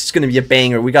too. This is going to be a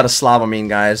banger. We got a Slava main,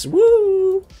 guys.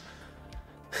 Woo!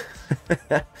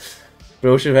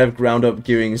 Bro should have ground up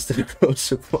gearing instead of road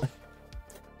supply.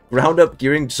 Ground up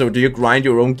gearing? So do you grind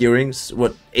your own gearings?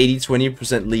 What,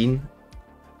 80-20% lean?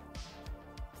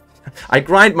 I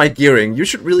grind my gearing. You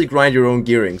should really grind your own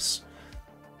gearings.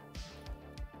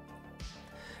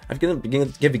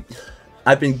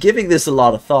 I've been giving this a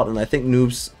lot of thought, and I think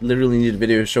noobs literally need a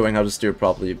video showing how to steer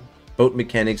properly. Boat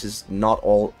mechanics is not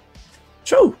all...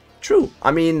 True, true. I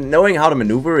mean, knowing how to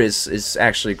maneuver is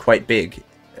actually quite big.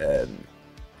 Yeah,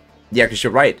 because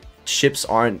you're right. Ships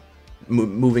aren't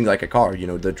moving like a car, you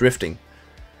know, they're drifting.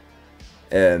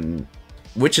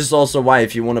 Which is also why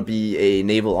if you want to be a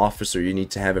naval officer, you need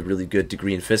to have a really good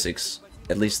degree in physics.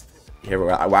 At least here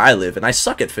where I live, and I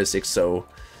suck at physics, so...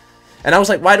 And I was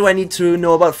like, why do I need to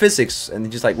know about physics? And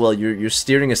he's just like, well, you're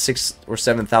steering a 6,000 or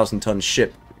 7,000 ton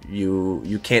ship.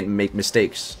 You can't make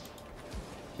mistakes.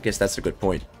 I guess that's a good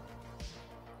point.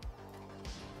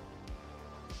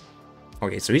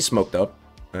 Okay, so he's smoked up.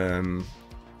 I'm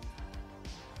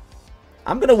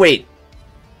gonna wait.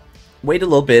 Wait a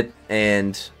little bit,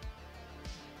 and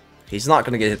he's not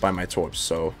gonna get hit by my torps,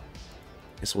 so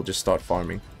I guess we'll just start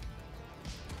farming.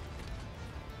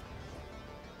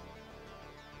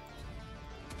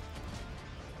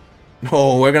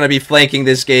 Oh, we're gonna be flanking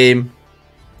this game.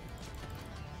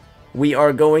 We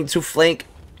are going to flank.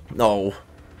 No.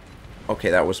 Okay,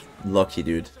 that was lucky,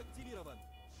 dude.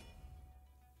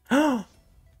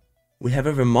 We have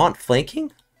a Vermont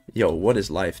flanking? Yo, what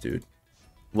is life, dude?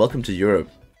 Welcome to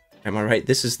Europe. Am I right?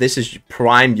 This is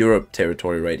prime Europe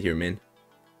territory right here, man.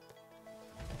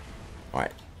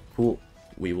 Alright, cool.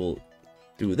 We will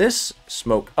do this,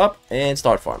 smoke up, and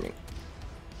start farming.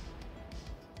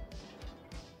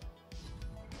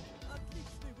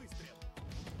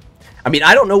 I mean,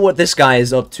 I don't know what this guy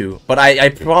is up to, but I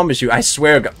promise you, I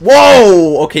swear...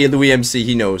 Whoa! Okay, Louis MC,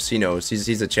 he knows.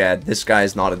 He's a Chad. This guy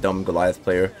is not a dumb Goliath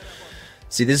player.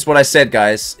 See, this is what I said,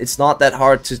 guys. It's not that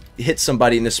hard to hit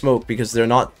somebody in the smoke because they're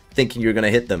not thinking you're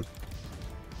gonna hit them.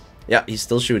 Yeah, he's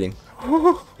still shooting.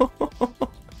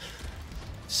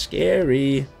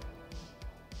 Scary.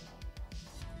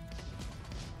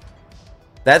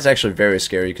 That's actually very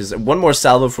scary because one more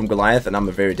salvo from Goliath and I'm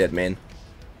a very dead man.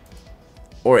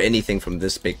 Or anything from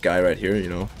this big guy right here, you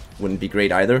know. Wouldn't be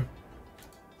great either.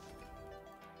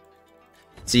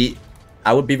 See,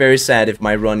 I would be very sad if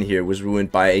my run here was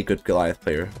ruined by a good Goliath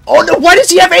player. Oh no, why does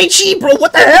he have HE, bro?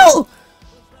 What the hell?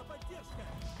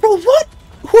 Bro, what?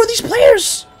 Who are these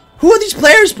players? Who are these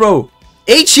players, bro?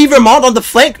 HE Vermont on the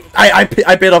flank? I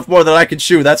bit off more than I could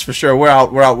chew, that's for sure. We're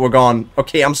out, we're gone.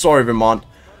 Okay, I'm sorry, Vermont.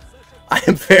 I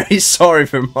am very sorry,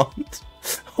 Vermont.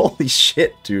 Holy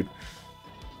shit, dude.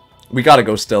 We gotta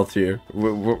go stealth here.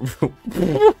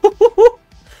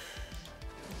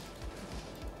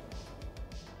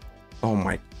 Oh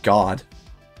my god.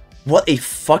 What a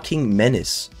fucking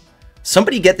menace.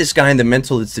 Somebody get this guy in the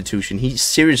mental institution. He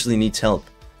seriously needs help.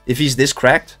 If he's this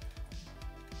cracked.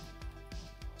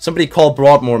 Somebody call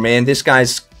Broadmoor, man. This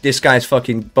guy's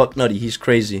fucking buck nutty. He's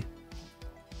crazy.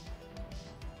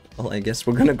 Well, I guess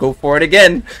we're gonna go for it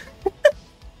again.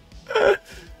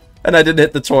 And I didn't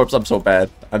hit the torps. I'm so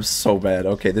bad. I'm so bad.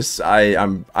 Okay, this I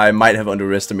might have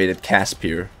underestimated Casp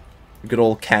here. Good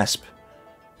old Casp.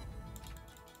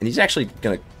 And he's actually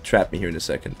gonna trap me here in a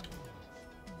second.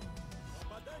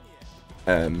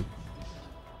 Oh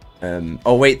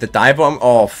wait, the dive bomb?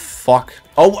 Oh fuck.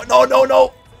 Oh no no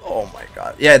no! Oh my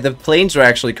god. Yeah, the planes are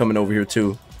actually coming over here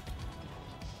too.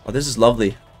 Oh, this is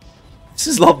lovely. This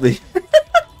is lovely.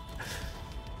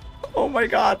 Oh my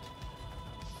god.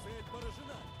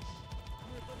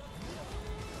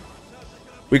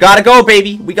 We gotta go,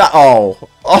 baby. We got. Oh.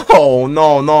 Oh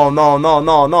no no no no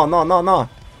no no no no no.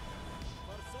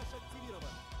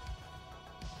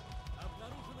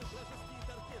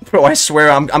 Bro, I swear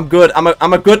I'm good.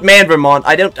 I'm a good man, Vermont.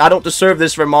 I don't deserve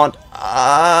this, Vermont.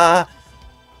 How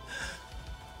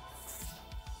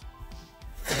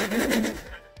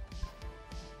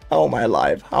am I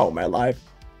alive? How am I alive?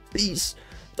 Please,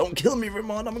 don't kill me,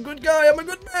 Vermont. I'm a good guy. I'm a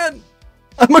good man.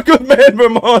 I'm a good man,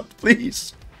 Vermont.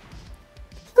 Please.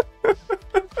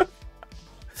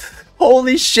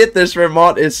 Holy shit, this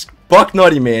Vermont is buck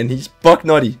nutty, man. He's buck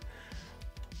nutty.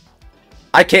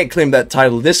 I can't claim that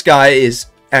title. This guy is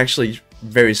actually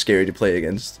very scary to play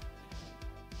against.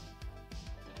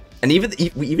 And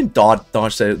we even dodged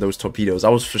those torpedoes. I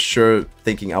was for sure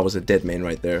thinking I was a dead man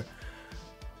right there.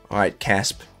 Alright,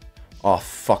 Casp. Oh,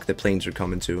 fuck, the planes are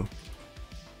coming too.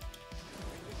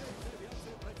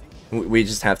 We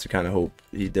just have to kind of hope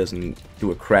he doesn't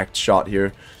do a cracked shot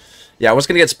here. Yeah, I was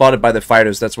going to get spotted by the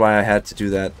fighters. That's why I had to do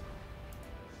that.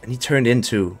 And he turned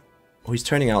into... Oh, he's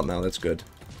turning out now. That's good.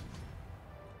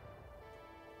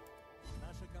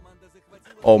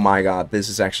 Oh my god, this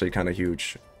is actually kind of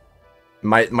huge.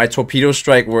 My torpedo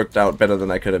strike worked out better than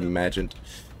I could have imagined.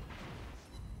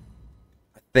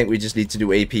 I think we just need to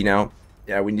do AP now.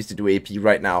 Yeah, we need to do AP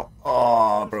right now.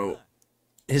 Oh, bro.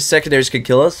 His secondaries can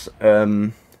kill us.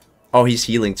 Oh, he's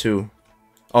healing too.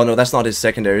 Oh no, that's not his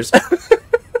secondaries.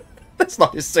 That's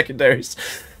not his secondaries.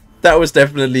 That was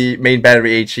definitely main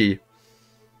battery HE.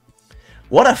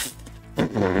 What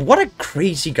a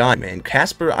crazy guy, man.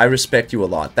 Casper, I respect you a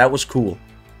lot. That was cool.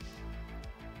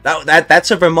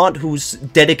 That's a Vermont who's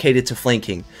dedicated to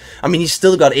flanking. I mean, he's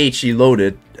still got HE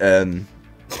loaded. There's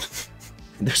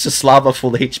a Slava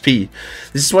full HP.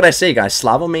 This is what I say, guys.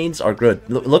 Slava mains are good.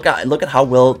 Look at how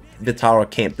well Vitara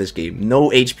camped this game. No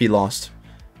HP lost.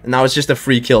 And now it's just a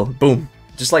free kill. Boom.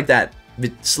 Just like that.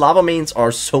 Slava mains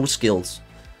are so skilled.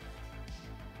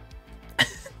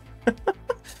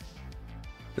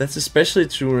 That's especially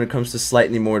true when it comes to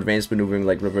slightly more advanced maneuvering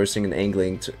like reversing and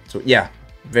angling. Yeah,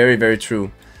 very, very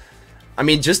true. I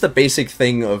mean, just the basic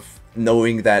thing of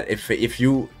knowing that if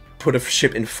you put a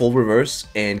ship in full reverse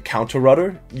and counter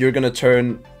rudder, you're gonna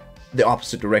turn the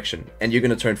opposite direction and you're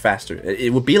gonna turn faster.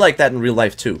 It would be like that in real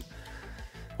life too.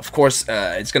 Of course,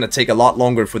 it's gonna take a lot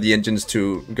longer for the engines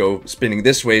to go spinning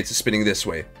this way to spinning this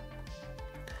way.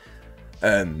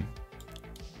 But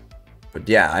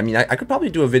yeah, I mean, I could probably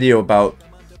do a video about...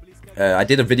 I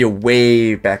did a video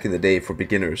way back in the day for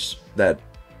beginners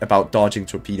about dodging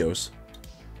torpedoes.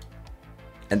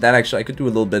 And that actually, I could do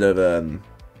a little bit of,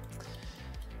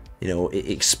 you know,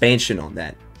 expansion on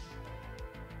that.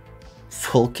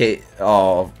 Full K...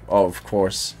 Oh, of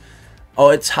course. Oh,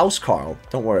 it's House Carl.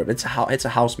 Don't worry, it's a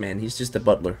house man. He's just a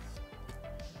butler.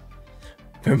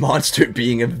 Vermonster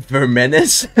being a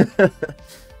Vermenace?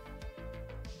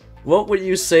 What would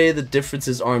you say the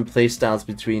differences are in playstyles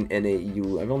between NA and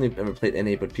EU? I've only ever played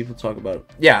NA, but people talk about...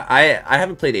 Yeah, I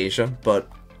haven't played Asia, but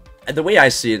the way I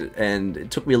see it, and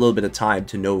it took me a little bit of time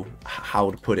to know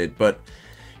how to put it, but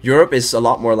Europe is a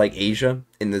lot more like Asia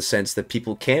in the sense that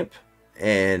people camp,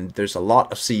 and there's a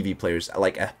lot of CV players,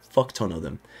 like a fuck ton of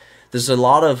them. There's a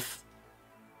lot of...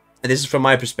 And this is from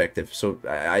my perspective, so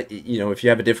you know, if you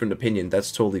have a different opinion,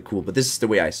 that's totally cool, but this is the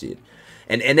way I see it.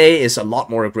 And NA is a lot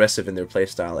more aggressive in their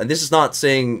playstyle. And this is not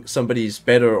saying somebody's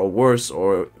better or worse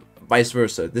or vice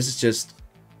versa. This is just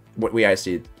what way I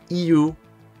see it. EU,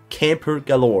 camper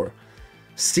galore.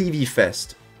 CV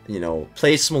fest. You know,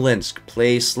 play Smolensk,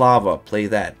 play Slava, play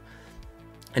that.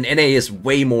 And NA is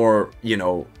way more, you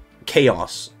know,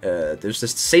 chaos. There's the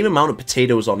same amount of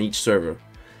potatoes on each server.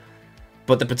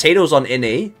 But the potatoes on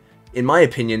NA, in my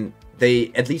opinion,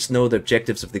 they at least know the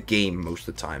objectives of the game most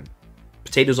of the time.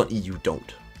 Potatoes on EU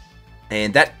don't.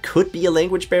 And that could be a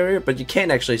language barrier, but you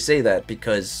can't actually say that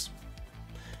because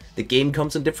the game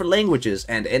comes in different languages,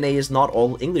 and NA is not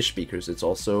all English speakers, it's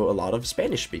also a lot of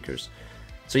Spanish speakers.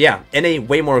 So yeah, NA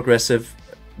way more aggressive,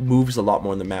 moves a lot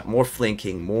more on the map, more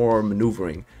flanking, more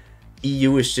maneuvering.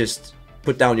 EU is just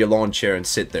put down your lawn chair and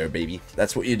sit there, baby.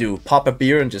 That's what you do. Pop a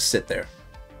beer and just sit there.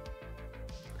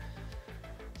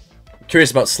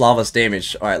 Curious about Slava's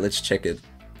damage. Alright, let's check it.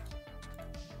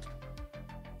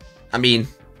 I mean,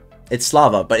 it's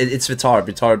Slava, but it's Vitara.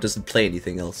 Vitara doesn't play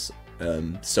anything else.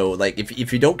 So, like,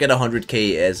 if you don't get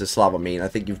 100k as a Slava main, I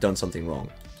think you've done something wrong.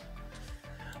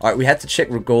 Alright, we had to check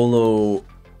Rugolo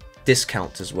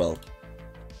discount as well.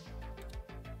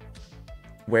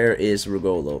 Where is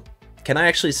Rugolo? Can I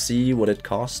actually see what it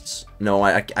costs? No,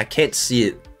 I can't see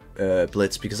it,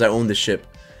 Blitz, because I own the ship.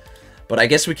 But I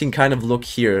guess we can kind of look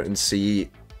here and see...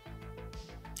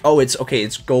 Oh, it's okay,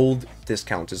 it's gold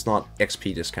discount, it's not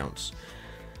XP discounts.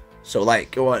 So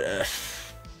like, what,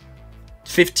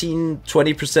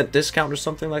 15-20% discount or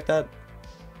something like that?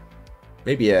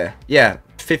 Maybe, yeah,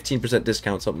 15%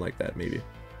 discount, something like that, maybe.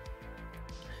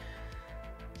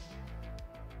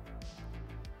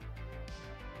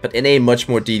 But NA much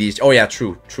more DDs. Oh yeah,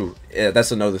 true.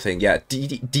 That's another thing. Yeah,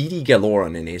 DD galore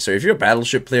on NA. So if you're a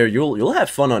Battleship player, you'll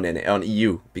have fun on NA, on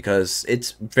EU, because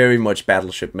it's very much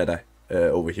Battleship meta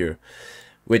over here.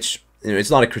 Which, you know,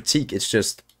 it's not a critique. It's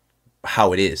just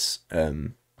how it is.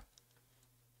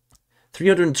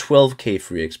 312k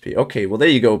free XP. Okay, well there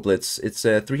you go, Blitz. It's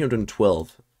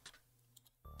 312.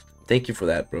 Thank you for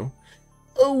that, bro.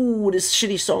 Oh, this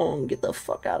shitty song. Get the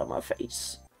fuck out of my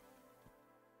face.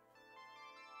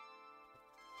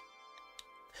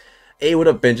 Hey, what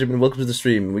up, Benjamin? Welcome to the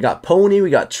stream. We got Pony,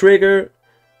 we got Trigger.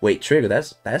 Wait, Trigger,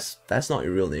 that's not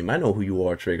your real name. I know who you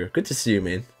are, Trigger. Good to see you,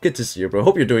 man. Good to see you, bro.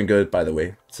 Hope you're doing good, by the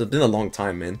way. It's been a long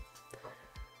time, man.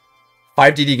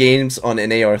 5 DD games on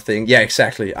an AR thing. Yeah,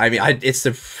 exactly. I mean, it's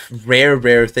the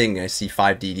rare thing I see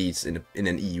 5 DDs in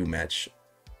an EU match.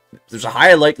 There's a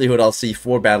higher likelihood I'll see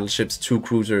 4 battleships, 2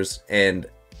 cruisers, and,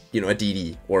 you know, a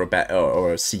DD or a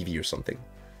CV or something.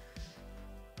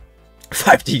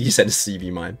 5 DDs and a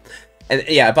CV, mine. And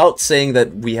yeah, about saying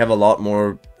that we have a lot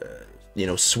more, you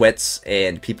know, sweats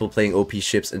and people playing OP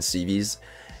ships and CVs.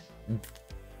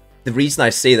 The reason I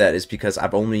say that is because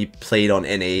I've only played on NA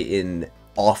in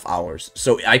off hours.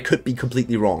 So I could be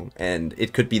completely wrong. And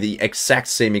it could be the exact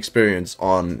same experience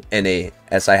on NA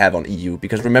as I have on EU.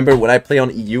 Because remember, when I play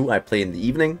on EU, I play in the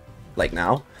evening, like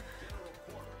now.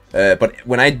 But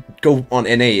when I go on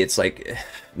NA, it's like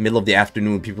middle of the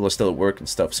afternoon, people are still at work and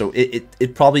stuff. So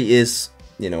it probably is,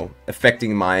 you know,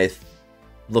 affecting my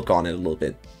look on it a little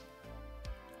bit.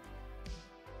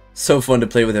 So fun to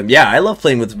play with him. Yeah, I love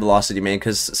playing with Velocity, man,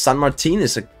 because San Martin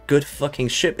is a good fucking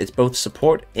ship. It's both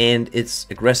support and it's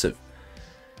aggressive.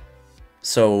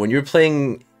 So when you're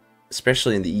playing,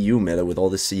 especially in the EU meta with all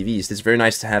the CVs, it's very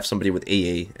nice to have somebody with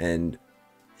AA, and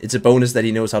it's a bonus that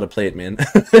he knows how to play it, man.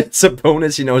 It's a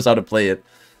bonus he knows how to play it.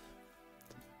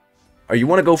 Or you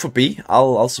want to go for B?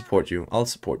 I'll support you. I'll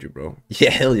support you, bro. Yeah,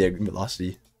 hell yeah,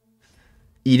 Velocity.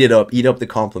 Eat it up. Eat up the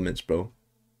compliments, bro.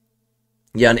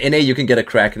 Yeah, on NA you can get a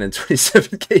Kraken and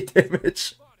 27k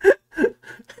damage.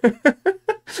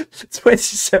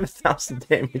 27,000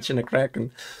 damage in a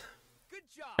Kraken.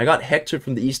 I got Hector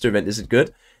from the Easter event. Is it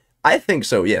good? I think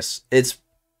so, yes. It's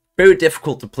very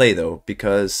difficult to play, though,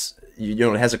 because, you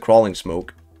know, it has a crawling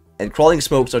smoke. And crawling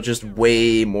smokes are just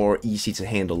way more easy to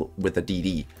handle with a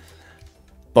DD.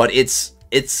 But it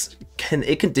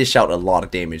can dish out a lot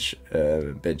of damage,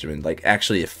 Benjamin. Like,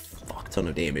 actually a fuck ton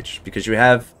of damage. Because you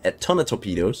have a ton of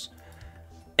torpedoes.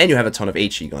 And you have a ton of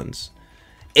HE guns.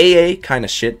 AA, kind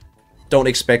of shit. Don't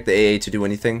expect the AA to do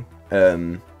anything.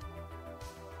 But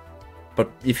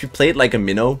if you play it like a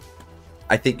minnow,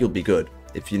 I think you'll be good.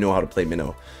 If you know how to play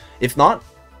minnow. If not,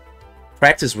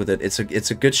 practice with it. It's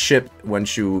a good ship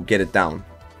once you get it down.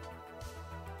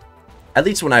 At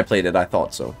least when I played it, I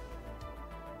thought so.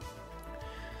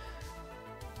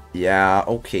 Yeah,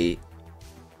 okay.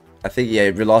 I think, yeah,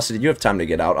 Velocity, you have time to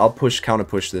get out. I'll counter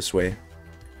push this way.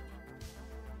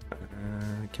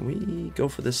 Can we go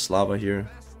for this Slava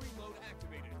here?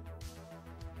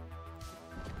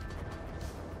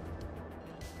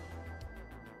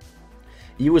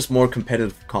 He was more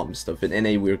competitive comp and stuff. In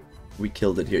NA, we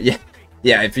killed it here. Yeah,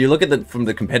 yeah. If you look at it from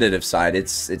the competitive side,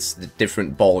 it's the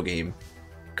different ball game,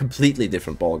 completely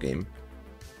different ball game.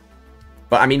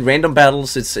 But I mean, random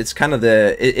battles, it's kind of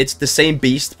it's the same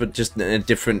beast, but just in a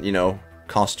different, you know,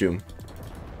 costume.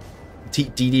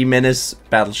 DD Menace,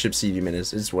 Battleship CV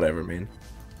Menace, it's whatever, man.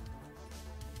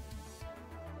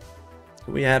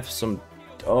 We have some.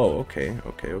 Oh, okay.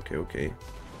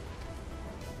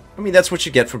 I mean, that's what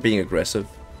you get for being aggressive.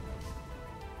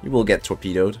 You will get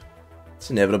torpedoed. It's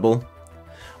inevitable.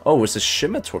 Oh, it's a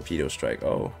Shimmer torpedo strike.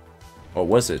 Oh. Or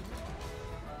was it?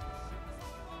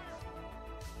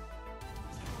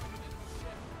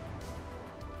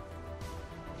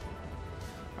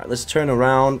 Alright, let's turn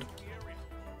around.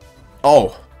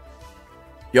 Oh.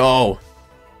 Yo.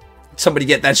 Somebody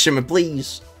get that Shimmer,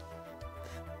 please.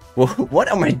 Well,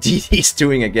 what are my DDs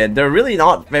doing again? They're really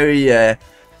not very, they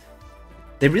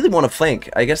really want to flank.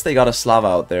 I guess they got a Slava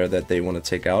out there that they want to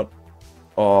take out.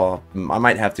 Oh, I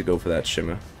might have to go for that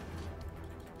Shimmer.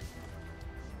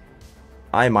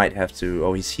 I might have to...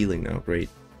 Oh, he's healing now. Great.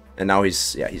 And now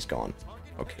he's... Yeah, he's gone.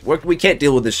 Okay. We can't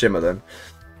deal with the Shimmer then.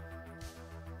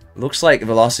 Looks like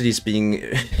Velocity's being...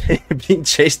 being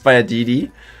chased by a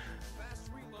DD.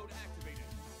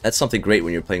 That's something great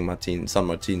when you're playing Martin, San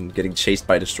Martin, getting chased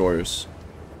by destroyers.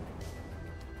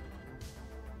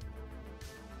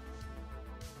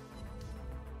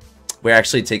 We're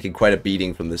actually taking quite a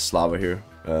beating from this Slava here.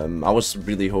 I was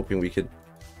really hoping we could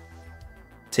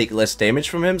take less damage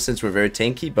from him since we're very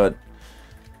tanky, but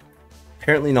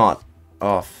apparently not.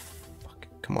 Oh, fuck.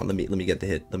 Come on, let me get the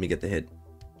hit. Let me get the hit.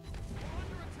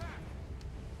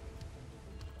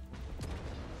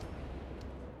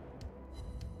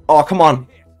 Oh, come on.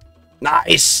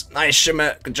 Nice! Nice,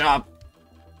 Shimmer. Good job.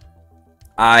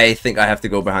 I think I have to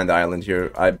go behind the island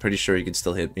here. I'm pretty sure he can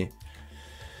still hit me.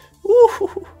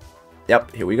 Woo!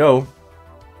 Yep, here we go.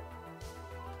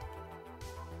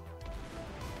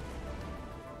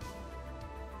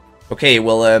 Okay,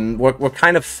 well, we're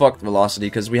kind of fucked, Velocity,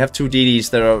 because we have two DDs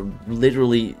that are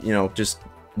literally, you know, just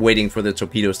waiting for the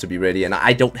torpedoes to be ready, and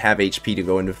I don't have HP to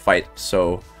go into fight,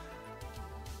 so...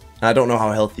 I don't know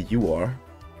how healthy you are.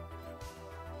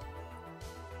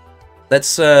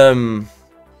 Let's, hope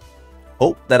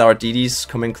that our DDs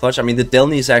come in clutch. I mean, the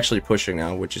Delny is actually pushing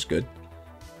now, which is good.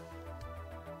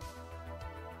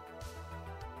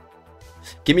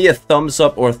 Give me a thumbs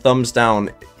up or a thumbs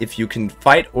down if you can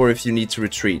fight or if you need to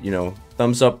retreat, you know.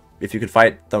 Thumbs up if you can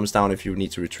fight, thumbs down if you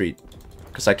need to retreat.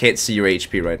 Because I can't see your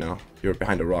HP right now. You're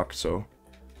behind a rock, so...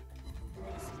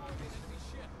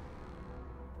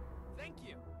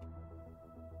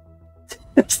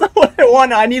 That's not what I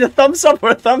want. I need a thumbs up or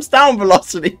a thumbs down,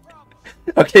 Velocity.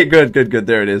 Okay, good.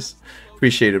 There it is.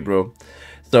 Appreciate it, bro.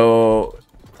 So,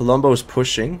 Columbo's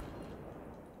pushing.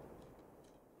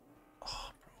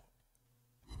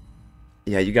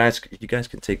 Yeah, you guys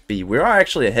can take B. We are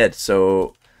actually ahead,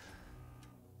 so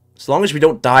as long as we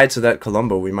don't die to that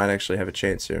Columbo, we might actually have a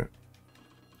chance here.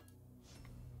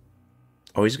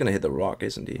 Oh, he's gonna hit the rock,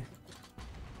 isn't he?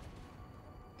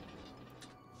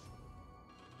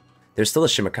 There's still a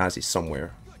Shimakaze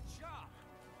somewhere.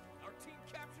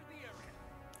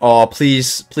 Oh,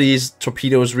 please,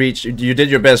 torpedoes reach. You did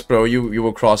your best, bro. You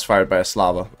were crossfired by a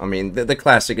Slava. I mean, the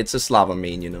classic. It's a Slava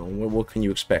main, you know. What can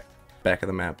you expect? Back of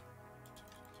the map.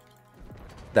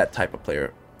 That type of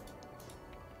player.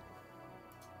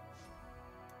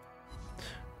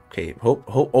 Okay,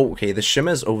 okay, the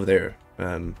Shima is over there.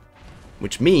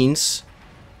 Which means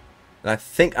I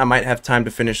think I might have time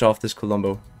to finish off this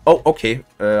Columbo. Oh, okay.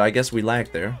 I guess we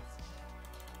lagged there.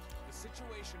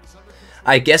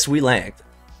 I guess we lagged.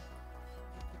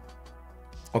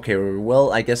 Okay,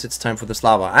 well, I guess it's time for the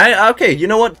Slava. Okay, you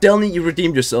know what, Delny, you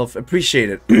redeemed yourself. Appreciate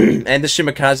it. And the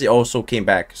Shimakaze also came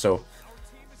back, so...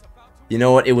 You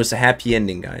know what? It was a happy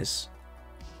ending, guys.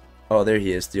 Oh, there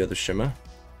he is, the other Shima.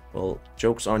 Well,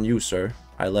 joke's on you, sir.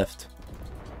 I left.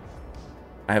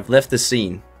 I have left the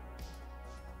scene.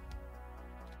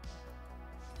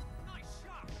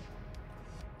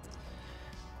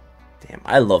 Damn,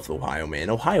 I love Ohio, man.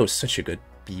 Ohio is such a good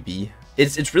BB.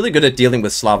 It's really good at dealing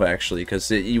with Slava, actually,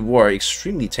 because you are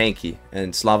extremely tanky,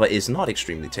 and Slava is not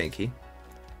extremely tanky.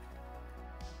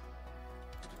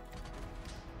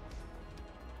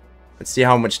 Let's see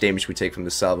how much damage we take from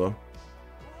this salvo.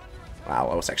 Wow,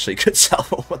 that was actually a good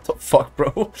salvo. What the fuck,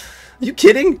 bro? Are you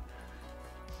kidding?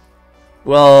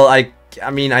 Well, I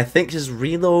mean, I think his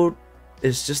reload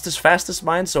is just as fast as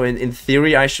mine, so in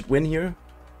theory, I should win here.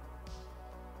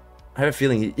 I have a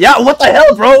feeling he... Yeah, what the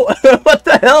hell, bro? What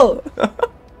the hell?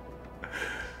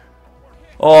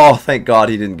 Oh, thank God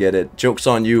he didn't get it. Joke's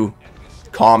on you,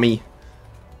 commie.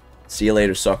 See you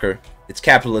later, sucker. It's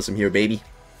capitalism here, baby.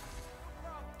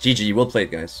 GG, well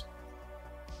played, guys.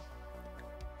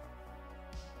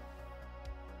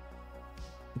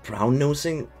 Brown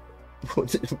nosing?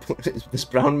 Does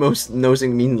brown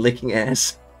nosing mean licking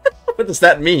ass? What does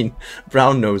that mean?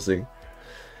 Brown nosing.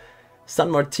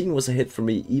 San Martin was a hit for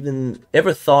me.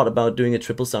 Ever thought about doing a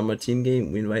triple San Martin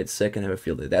game? We invite Sek and have a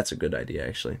field day. That's a good idea,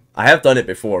 actually. I have done it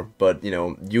before, but you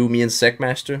know, you, me, and Sek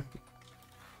Master.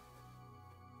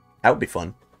 That would be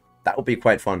fun. That would be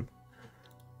quite fun.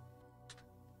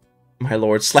 My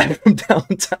lord, slap him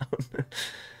downtown.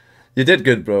 You did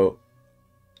good, bro.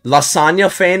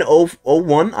 Lasagna Fan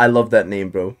 01? I love that name,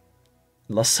 bro.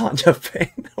 Lasagna Fan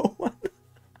 01.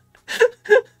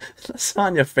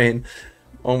 Lasagna Fan.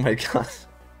 Oh my god.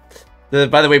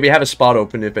 By the way, we have a spot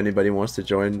open if anybody wants to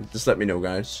join. Just let me know,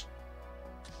 guys.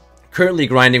 Currently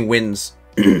grinding wins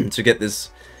to get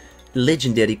this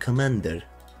legendary commander.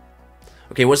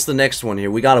 Okay, what's the next one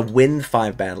here? We gotta win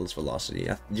 5 battles, Velocity.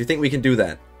 Do you think we can do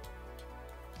that?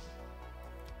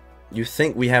 You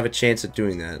think we have a chance at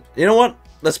doing that? You know what?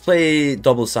 Let's play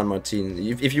double San Martin.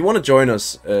 If you want to join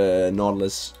us,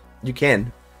 Nautilus, you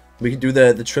can. We can do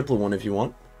the triple one if you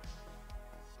want.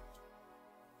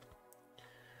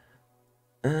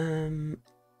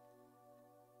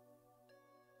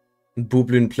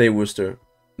 Bublin play Worcester.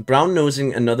 Brown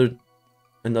nosing, another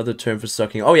term for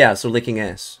sucking. Oh yeah, so licking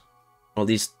ass. Well, at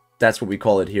least that's what we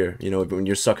call it here. You know, when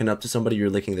you're sucking up to somebody, you're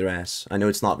licking their ass. I know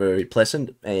it's not very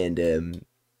pleasant, and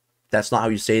that's not how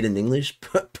you say it in English,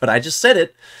 but I just said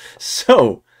it.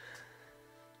 So,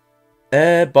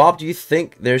 Bob, do you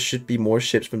think there should be more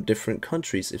ships from different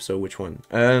countries? If so, which one?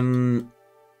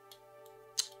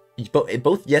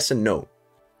 Both yes and no.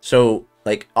 So,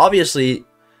 like, obviously,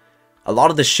 a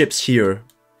lot of the ships here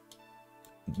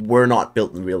were not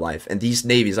built in real life. And these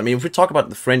navies, I mean, if we talk about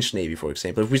the French Navy, for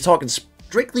example, if we're talking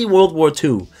strictly World War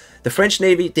II, the French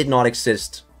Navy did not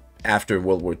exist after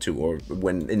World War II or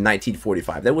when in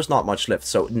 1945. There was not much left.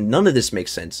 So none of this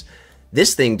makes sense.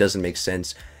 This thing doesn't make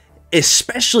sense.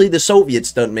 Especially the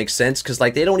Soviets don't make sense because,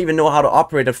 like, they don't even know how to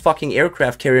operate a fucking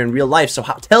aircraft carrier in real life. So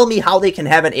tell me how they can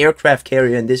have an aircraft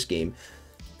carrier in this game.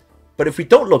 But if we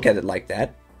don't look at it like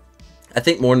that, I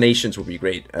think more nations would be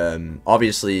great.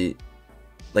 Obviously,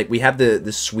 like, we have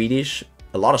the Swedish,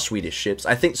 a lot of Swedish ships.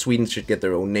 I think Sweden should get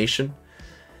their own nation.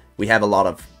 We have a lot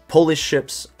of Polish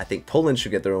ships. I think Poland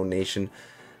should get their own nation.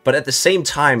 But at the same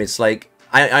time, it's like,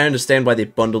 I understand why they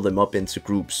bundle them up into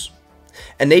groups.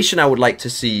 A nation I would like to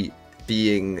see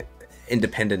being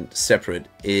independent, separate,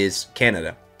 is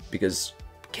Canada. Because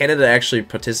Canada actually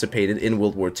participated in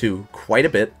World War II quite a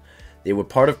bit. They were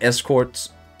part of escorts,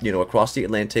 you know, across the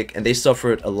Atlantic, and they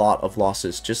suffered a lot of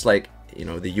losses, just like, you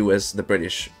know, the US, the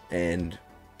British, and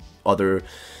other,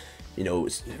 you know,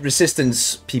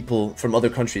 resistance people from other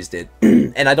countries did.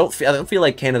 And I don't feel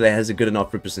like Canada has a good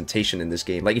enough representation in this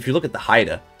game. Like, if you look at the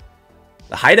Haida,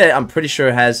 I'm pretty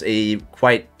sure has a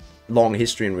quite long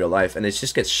history in real life, and it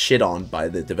just gets shit on by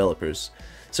the developers.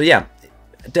 So yeah,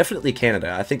 definitely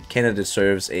Canada. I think Canada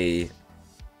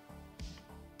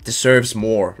deserves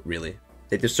more, really.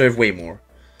 They deserve way more.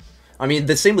 I mean,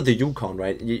 the same with the Yukon,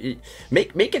 right? You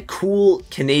make a cool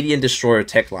Canadian destroyer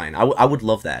tech line. I would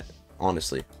love that,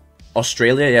 honestly.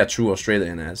 Australia, yeah, true,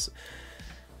 Australian has.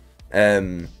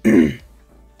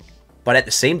 But at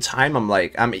the same time,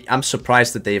 I'm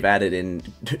surprised that they've added in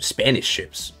Spanish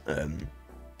ships.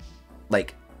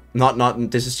 Like,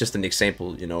 this is just an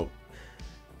example, you know.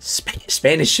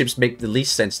 Spanish ships make the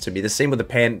least sense to me. The same with the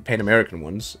Pan-American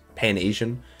ones,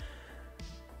 Pan-Asian.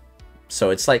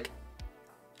 So it's like,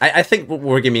 I think what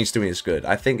Wargaming is doing is good.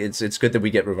 I think it's good that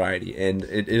we get variety, and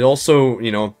it also,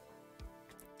 you know,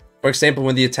 for example,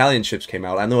 when the Italian ships came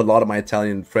out, I know a lot of my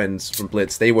Italian friends from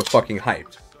Blitz, they were fucking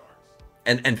hyped.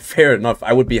 And fair enough,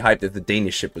 I would be hyped if the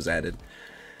Danish ship was added.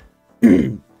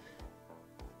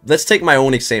 Let's take my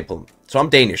own example. So I'm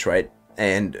Danish, right?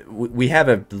 And we have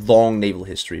a long naval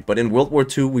history, but in World War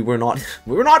II we were not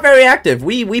very active.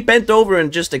 We bent over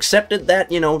and just accepted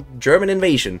that, you know, German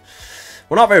invasion.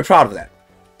 We're not very proud of that.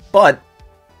 But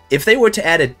if they were to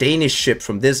add a Danish ship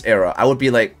from this era, I would be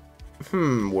like,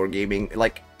 Wargaming,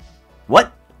 like,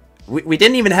 what? We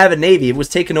didn't even have a navy. It was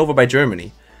taken over by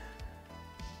Germany.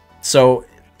 So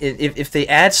if they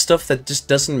add stuff that just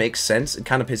doesn't make sense, it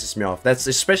kind of pisses me off. That's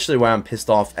especially why I'm pissed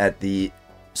off at the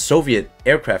Soviet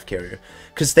aircraft carrier,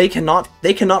 because they cannot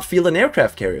field an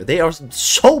aircraft carrier. They are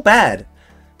so bad,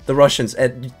 the Russians,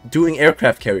 at doing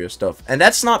aircraft carrier stuff, and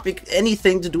that's not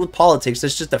anything to do with politics.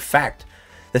 That's just a fact.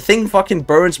 The thing fucking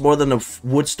burns more than a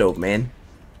wood stove, man.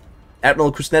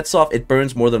 Admiral Kuznetsov, it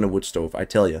burns more than a wood stove, I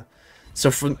tell you.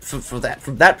 So from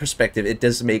that perspective, it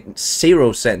does make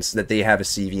zero sense that they have a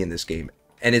CV in this game,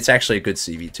 and it's actually a good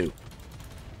CV too.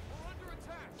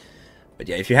 But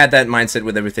yeah, if you had that mindset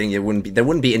with everything, there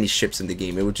wouldn't be any ships in the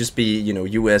game. It would just be, you know,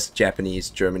 US, Japanese,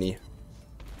 Germany.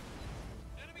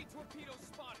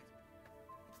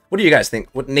 What do you guys think?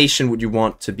 What nation would you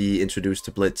want to be introduced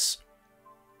to Blitz?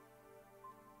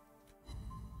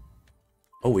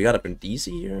 Oh, we got a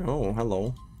Brindisi here? Oh,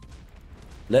 hello.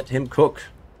 Let him cook.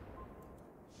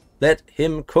 Let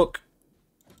him cook.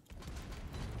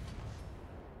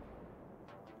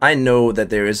 I know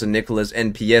that there is a Nicholas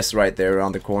NPS right there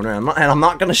around the corner, and I'm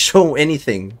not gonna show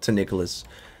anything to Nicholas.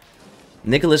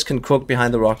 Nicholas can cook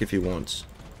behind the rock if he wants.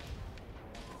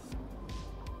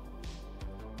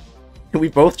 We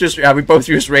both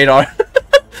use radar.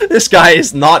 This guy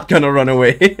is not gonna run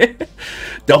away.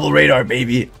 Double radar,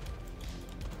 baby.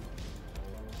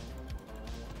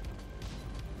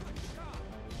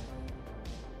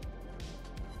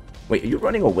 Wait, are you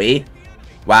running away?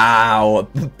 Wow,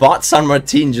 bot San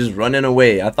Martin just running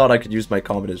away. I thought I could use my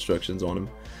combat instructions on him.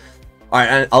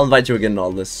 Alright, I'll invite you again in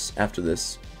all this after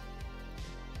this.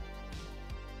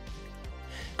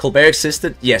 Colbert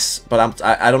existed? Yes, but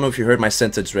I don't know if you heard my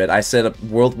sentence read. I said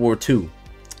World War II.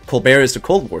 Colbert is the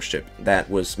Cold War ship that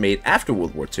was made after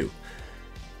World War II.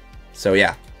 So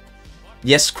yeah.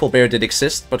 Yes, Colbert did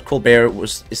exist, but Colbert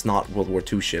is not World War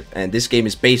II ship. And this game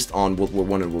is based on World War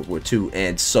I and World War II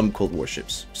and some Cold War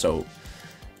ships. So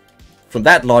from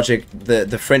that logic,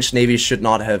 the French Navy should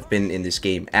not have been in this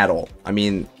game at all. I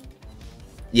mean,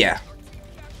 yeah.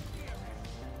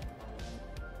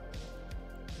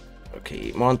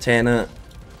 Okay, Montana.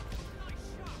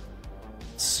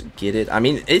 Let's get it. I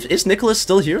mean, is Nicholas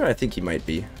still here? I think he might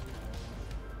be.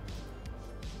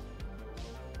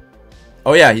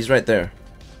 Oh yeah, he's right there.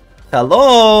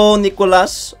 Hello,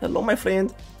 Nicholas. Hello, my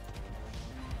friend.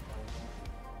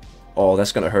 Oh,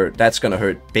 that's gonna hurt. That's gonna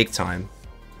hurt big time.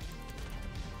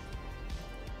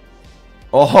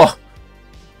 Oh.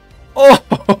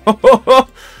 Oh.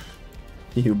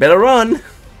 You better run.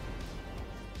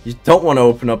 You don't want to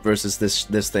open up versus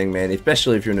this thing, man.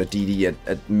 Especially if you're in a DD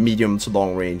at medium to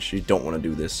long range. You don't want to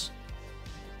do this.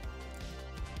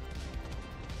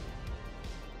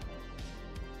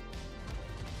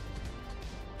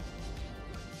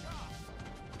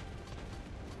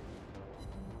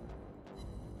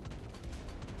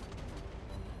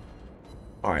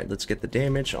 Alright, let's get the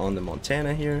damage on the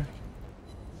Montana here.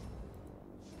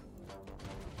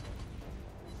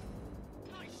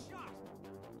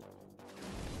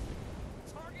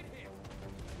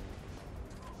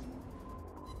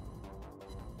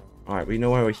 Alright, we know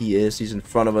where he is. He's in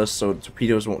front of us, so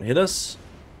torpedoes won't hit us.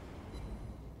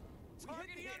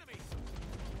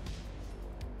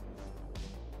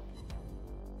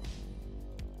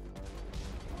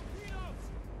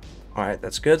 Alright,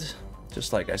 that's good.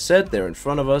 Just like I said, they're in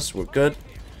front of us. We're good.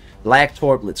 Lag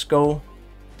Torp, let's go.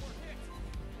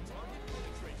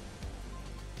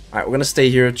 Alright, we're gonna stay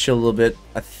here, chill a little bit.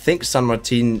 I think San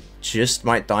Martin just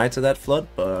might die to that flood,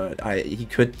 but he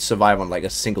could survive on like a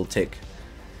single tick.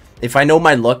 If I know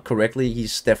my luck correctly,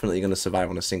 he's definitely gonna survive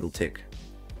on a single tick.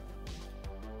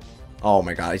 Oh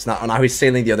my god, he's not. Now he's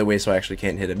sailing the other way, so I actually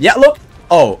can't hit him. Yeah, look!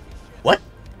 Oh, what?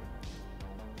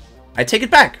 I take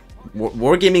it back.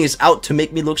 Wargaming is out to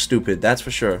make me look stupid, that's for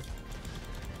sure.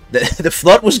 The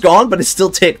flood was gone, but it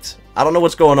still ticked. I don't know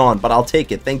what's going on, but I'll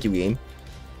take it. Thank you, game.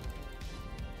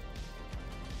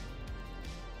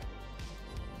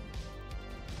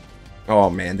 Oh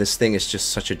man, this thing is just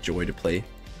such a joy to play.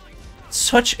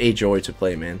 Such a joy to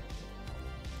play, man.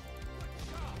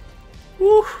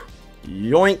 Woo!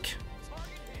 Yoink!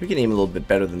 We can aim a little bit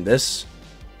better than this.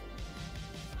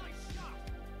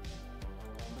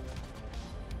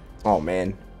 Oh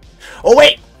man. Oh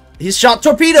wait! He's shot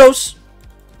torpedoes!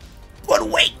 But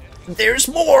wait! There's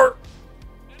more!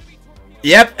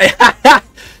 Yep!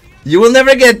 You will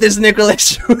never get this,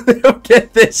 Nicholas! You will never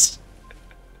get this!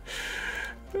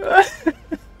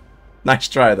 Nice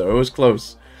try though, it was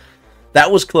close. That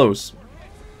was close.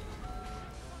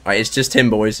 Alright, it's just him,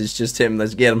 boys. It's just him.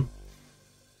 Let's get him.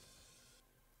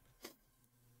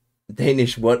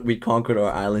 Danish, what? We conquered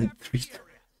our island 3 times.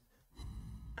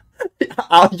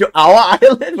 Our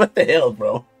island? What the hell,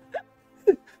 bro?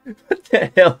 What the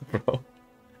hell, bro?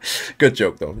 Good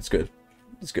joke, though. It's good.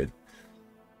 It's good.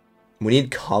 We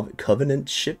need covenant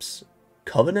ships?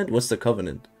 Covenant? What's the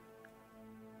covenant?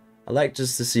 I like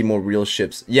just to see more real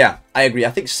ships. Yeah, I agree. I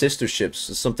think sister ships,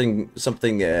 something,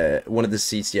 one of the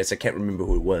CCS, I can't remember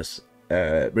who it was,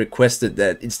 requested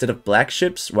that instead of black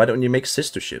ships, why don't you make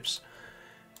sister ships?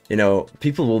 You know,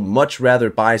 people will much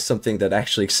rather buy something that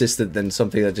actually existed than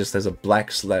something that just has a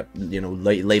black slap, you know,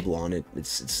 label on it.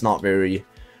 It's not very...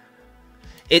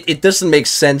 It doesn't make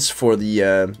sense for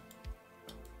the...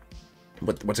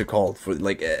 what's it called? For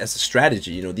like as a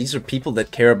strategy, you know, these are people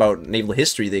that care about naval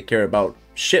history. They care about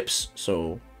ships.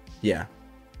 So, yeah.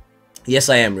 Yes,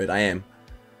 I am, Rid. I am.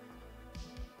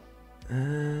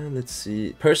 Let's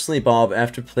see. Personally, Bob,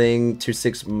 after playing Tier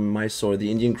 6 Mysore,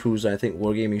 the Indian cruiser, I think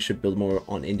Wargaming should build more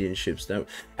on Indian ships. Now,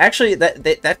 actually,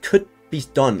 that could be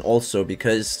done also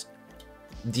because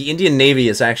the Indian Navy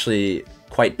is actually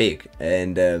quite big,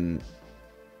 and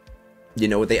you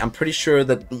know, I'm pretty sure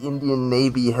that the Indian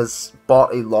Navy has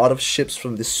bought a lot of ships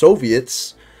from the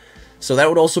Soviets, so that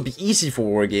would also be easy for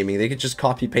Wargaming. They could just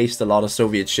copy-paste a lot of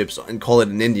Soviet ships and call it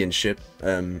an Indian ship.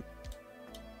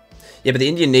 Yeah, but the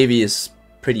Indian Navy is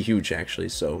pretty huge, actually,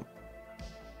 so...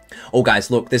 Oh,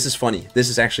 guys, look, this is funny. This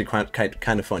is actually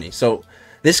kind of funny. So,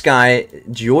 this guy,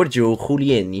 Giorgio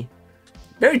Giuliani,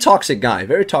 very toxic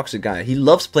guy. He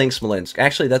loves playing Smolensk.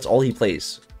 Actually, that's all he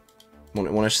plays. You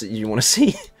want to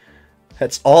see?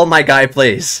 That's all my guy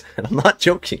plays. And I'm not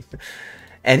joking.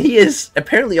 And he is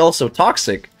apparently also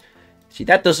toxic. See,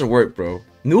 that doesn't work, bro.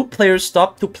 New players,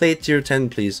 stop to play tier 10,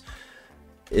 please.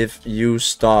 If you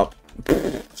stop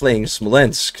playing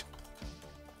Smolensk.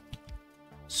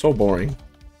 So boring.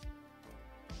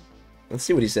 Let's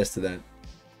see what he says to that.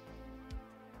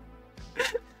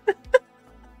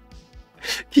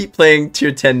 Keep playing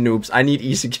tier 10 noobs. I need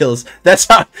easy kills. That's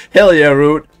how. Hell yeah,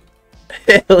 Root.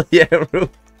 Hell yeah,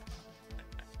 Root.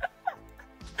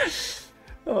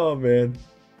 Oh man.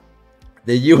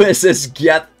 The USS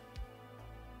Gyat.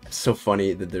 It's so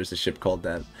funny that there's a ship called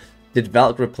that. Did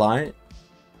Valk reply?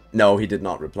 No, he did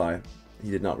not reply.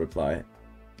 He did not reply.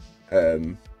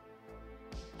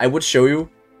 I would show you,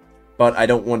 but I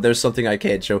don't want. There's something I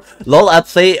can't show. Lol, I'll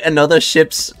play another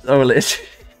ship's. Oh,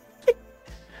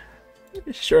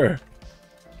 sure.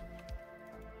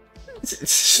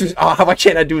 Oh, why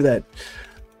can't I do that?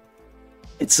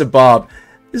 It's a Bob.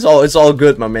 It's all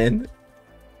good, my man.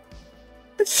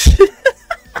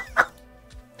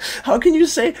 How can you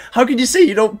say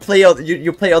you don't play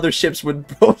you play other ships when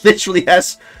bro literally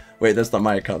has, wait, that's not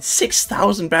my account,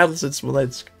 6,000 battles in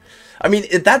Smolensk. I mean,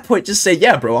 at that point, just say,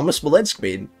 yeah, bro, I'm a Smolensk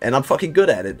main, and I'm fucking good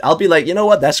at it. I'll be like, you know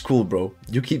what, that's cool, bro.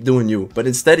 You keep doing you. But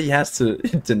instead, he has to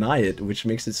deny it, which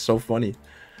makes it so funny.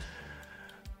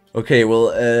 Okay, well,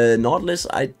 Nautilus,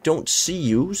 I don't see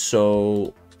you,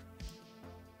 so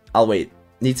I'll wait.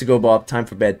 Need to go, Bob. Time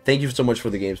for bed. Thank you so much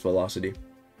for the game's velocity.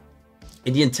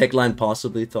 Indian tech line,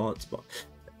 possibly thoughts, but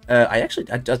I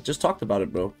just talked about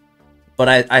it, bro.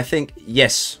 But I think,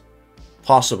 yes,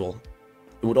 possible.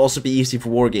 It would also be easy for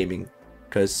wargaming,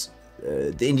 because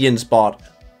the Indians bought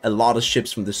a lot of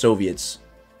ships from the Soviets,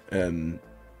 so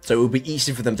it would be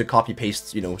easy for them to copy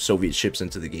paste, you know, Soviet ships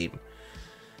into the game.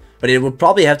 But it would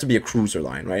probably have to be a cruiser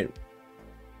line, right?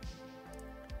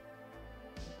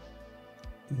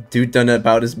 Dude done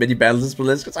about as many battles as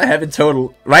Smolensk as I have in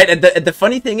total, right? And the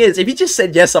funny thing is, if he just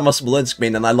said, yes, I'm a Smolensk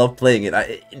main and I love playing it,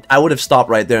 I would have stopped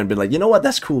right there and been like, you know what,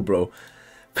 that's cool, bro.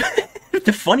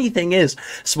 The funny thing is,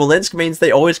 Smolensk mains,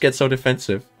 they always get so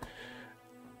defensive.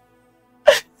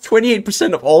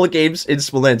 28% of all games in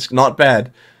Smolensk, not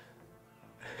bad.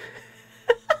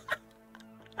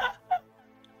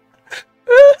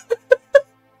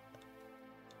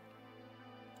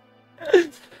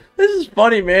 This is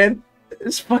funny, man.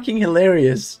 It's fucking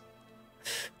hilarious.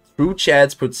 True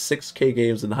Chads put 6k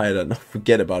games in hideout. No,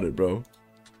 forget about it, bro.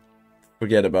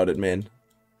 Forget about it, man.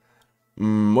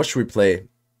 What should we play?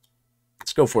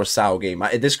 Let's go for a Sao game.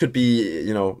 This could be,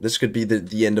 you know, this could be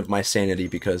the end of my sanity,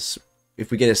 because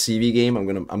if we get a CV game,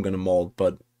 I'm gonna maul.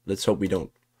 But let's hope we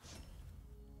don't.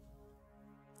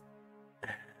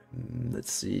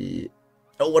 Let's see.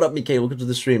 Oh, what up, Mikhail? Welcome to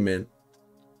the stream, man.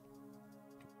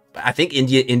 I think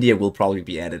India will probably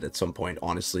be added at some point,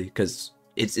 honestly, because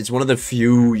it's one of the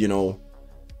few, you know,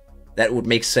 that would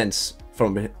make sense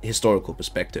from a historical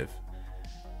perspective.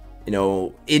 You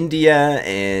know, India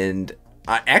and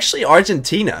actually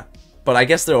Argentina, but I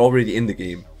guess they're already in the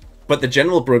game. But the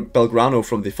General Belgrano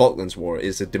from the Falklands War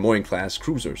is a Des Moines class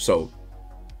cruiser, so,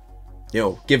 you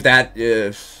know, give that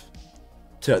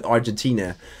to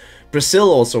Argentina.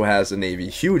 Brazil also has a navy,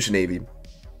 huge navy,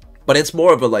 but it's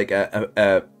more of a like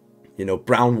a you know,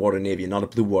 brown water navy, not a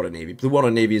blue water navy. Blue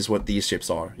water navy is what these ships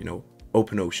are, you know,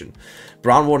 open ocean.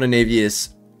 Brown water navy is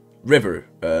river,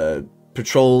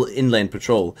 patrol, inland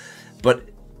patrol. But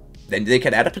then they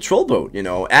can add a patrol boat, you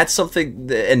know, add something,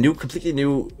 a new, completely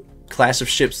new class of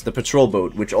ships, the patrol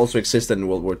boat, which also existed in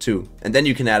World War II. And then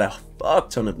you can add a fuck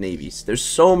ton of navies. There's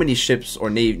so many ships or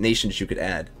nations you could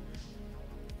add.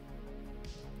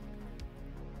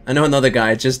 I know another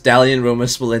guy, just Dalian, Roma,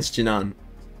 Smolensk, Jinan.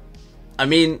 I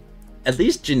mean, at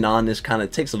least Jinan is kind of,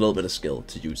 takes a little bit of skill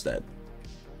to use that.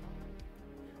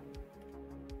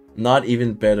 Not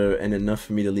even better and enough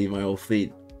for me to leave my old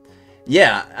fleet.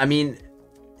 Yeah, I mean,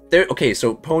 there. Okay,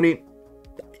 so Pony,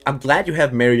 I'm glad you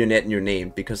have Marionette in your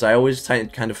name, because I always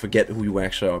kind of forget who you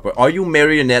actually are. But are you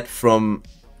Marionette from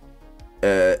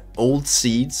Old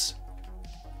Seeds,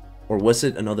 or was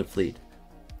it another fleet?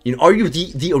 You know, are you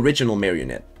the original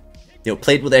Marionette? You know,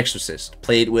 played with Exorcist,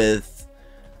 played with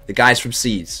the guys from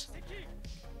Seeds.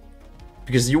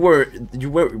 Because you were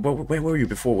where were you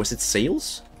before? Was it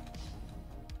Sales?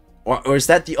 Or is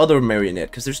that the other Marionette?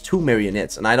 Because there's two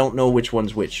Marionettes, and I don't know which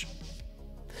one's which.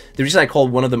 The reason I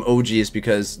called one of them OG is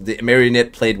because the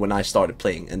Marionette played when I started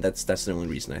playing, and that's the only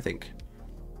reason, I think.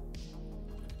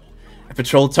 A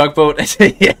patrol tugboat?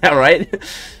 Yeah, right?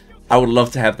 I would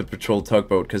love to have the patrol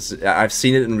tugboat, because I've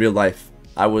seen it in real life.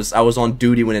 I was on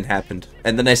duty when it happened,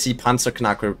 and then I see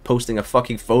Panzerknacker posting a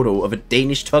fucking photo of a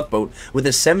Danish tugboat with a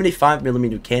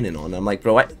 75mm cannon on. I'm like,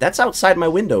 bro, that's outside my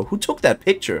window. Who took that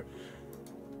picture?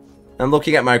 I'm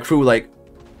looking at my crew like,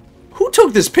 who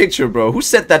took this picture, bro? Who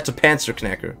sent that to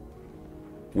Panzerknacker?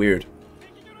 Weird.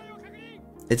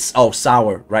 It's, oh,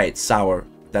 Sour. Right, Sour.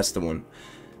 That's the one.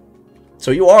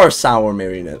 So you are Sour,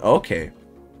 Marionette. Okay.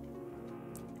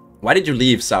 Why did you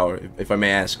leave, Sour, if I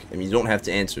may ask? I mean, you don't have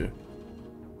to answer.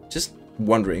 Just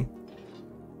wondering.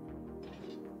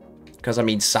 Because, I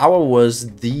mean, Sour was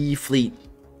the fleet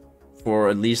for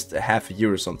at least a half a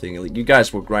year or something. Like, you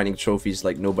guys were grinding trophies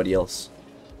like nobody else.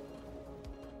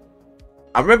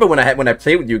 I remember when I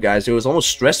played with you guys, it was almost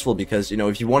stressful because, you know,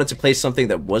 if you wanted to play something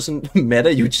that wasn't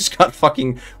meta, you just got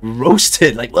fucking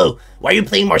roasted. Like, whoa, why are you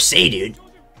playing Marseille, dude?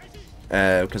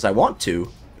 Because I want to.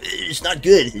 It's not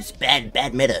good. It's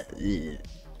bad meta.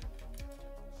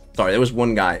 Sorry, there was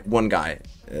one guy.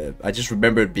 I just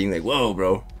remembered being like, whoa,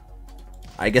 bro.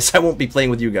 I guess I won't be playing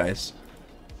with you guys.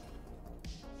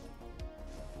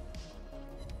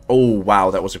 Oh,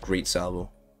 wow, that was a great salvo.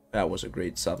 That was a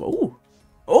great salvo. Ooh.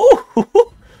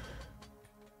 Oh!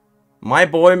 My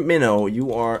boy Minnow,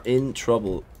 you are in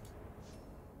trouble.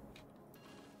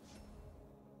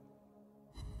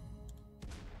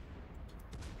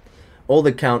 All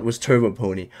the count was Turbo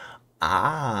Pony.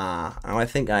 Ah, I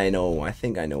think I know. I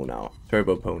think I know now.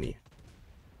 Turbo Pony.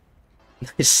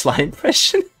 Nice slime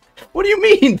impression? What do you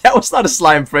mean? That was not a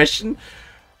slime impression.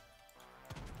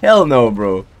 Hell no,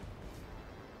 bro.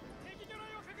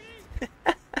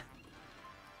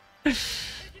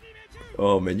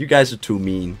 Oh man, you guys are too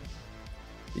mean.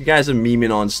 You guys are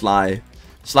memeing on Sly.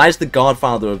 Sly's the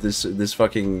godfather of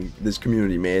this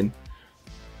community, man.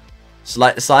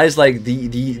 Sly's like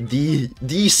the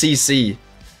CC.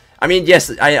 I mean,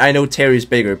 yes, I know Terry's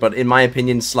bigger, but in my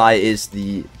opinion, Sly is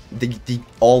the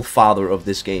all father of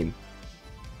this game.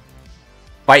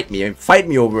 Fight me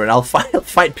over it. I'll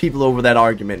fight people over that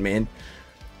argument, man.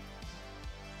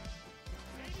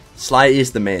 Sly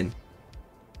is the man.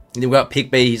 And then we got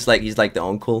Pigbay, he's like the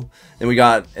uncle. Then we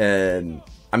got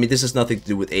I mean, this has nothing to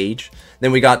do with age.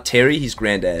 Then we got Terry, he's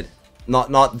granddad.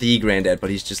 Not the granddad, but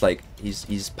he's just like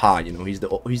he's pa, you know. He's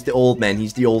the old man,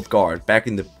 he's the old guard back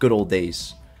in the good old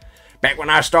days. Back when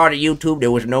I started YouTube,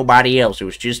 there was nobody else. It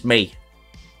was just me.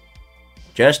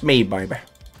 Just me, baby.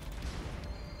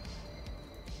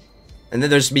 And then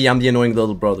there's me, I'm the annoying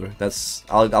little brother.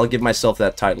 I'll give myself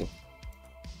that title.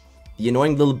 The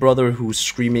annoying little brother who's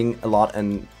screaming a lot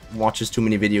and watches too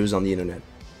many videos on the internet.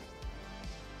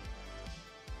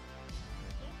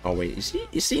 Oh wait,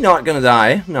 is he not gonna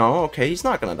die? No, okay, he's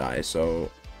not gonna die, so...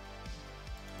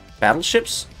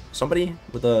 Battleships? Somebody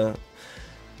with a...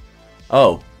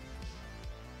 Oh.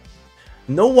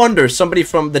 No wonder somebody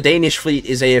from the Danish fleet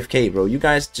is AFK, bro. You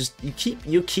guys just...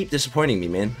 You keep disappointing me,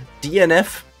 man.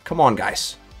 DNF? Come on,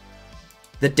 guys.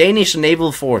 The Danish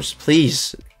Naval Force,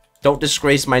 please. Don't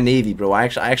disgrace my navy, bro. I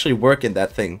actually work in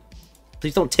that thing.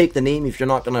 Please don't take the name if you're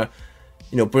not gonna,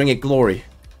 you know, bring it glory.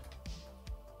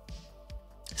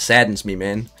 Saddens me,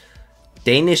 man.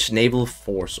 Danish Naval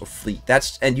Force or Fleet.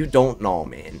 That's, and you don't know,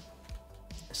 man.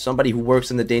 Somebody who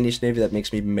works in the Danish Navy, that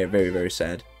makes me very, very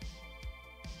sad.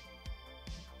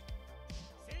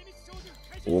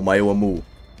 Omae mu.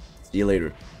 See you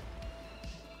later.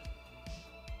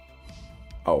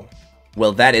 Oh.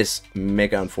 Well, that is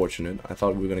mega unfortunate. I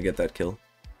thought we were gonna get that kill.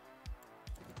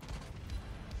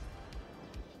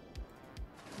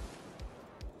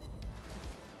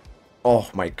 Oh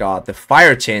my god, the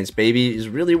fire chance, baby, is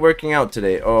really working out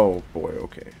today. Oh boy,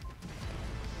 okay.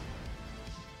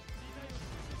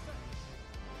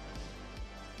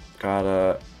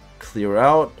 Gotta clear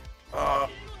out.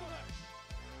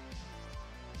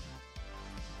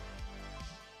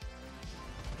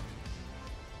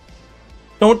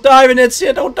 Don't die,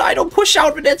 Venezia! Don't die! Don't push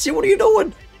out, Venezia! What are you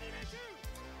doing?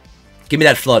 Give me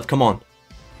that flood, come on.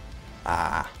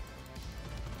 Ah.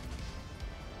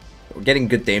 We're getting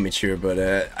good damage here, but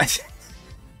I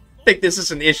think this is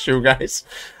an issue, guys.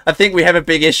 I think we have a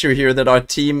big issue here that our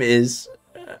team is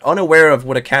unaware of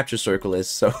what a capture circle is,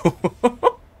 so...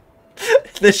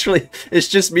 Literally, it's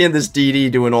just me and this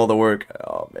DD doing all the work.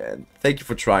 Oh, man. Thank you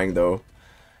for trying, though.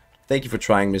 Thank you for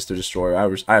trying, Mr. Destroyer.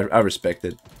 I respect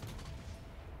it.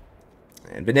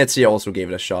 And Venezia also gave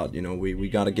it a shot, you know, we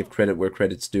gotta give credit where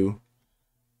credit's due.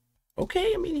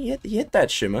 Okay, I mean, he hit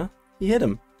that shimmer. He hit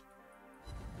him.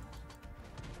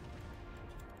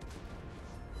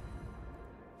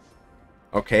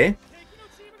 Okay.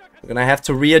 We're gonna have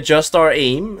to readjust our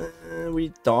aim.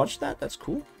 We dodged that, that's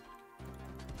cool.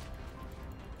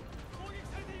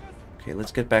 Okay,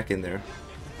 let's get back in there.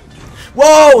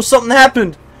 Whoa, something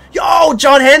happened! Yo,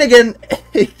 John Hannigan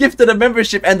gifted a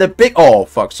membership and the big... Oh,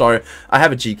 fuck, sorry. I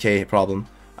have a GK problem.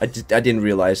 I didn't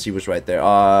realize he was right there.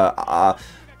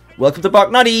 Welcome to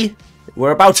Buck Nutty.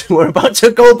 We're about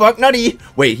to go buck nutty.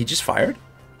 Wait, he just fired?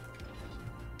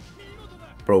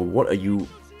 Bro, what are you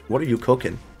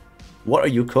cooking? What are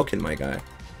you cooking, my guy?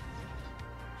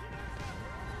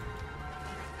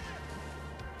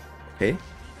 Okay.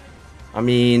 I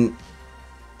mean,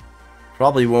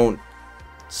 probably won't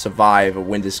survive or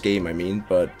win this game, I mean,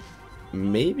 but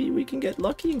maybe we can get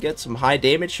lucky and get some high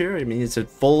damage here. I mean, it's a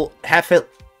full half hit.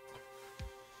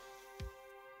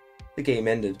 The game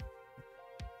ended.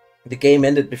 The game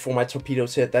ended before my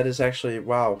torpedoes hit. That is actually,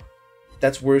 wow.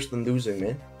 That's worse than losing,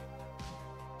 man.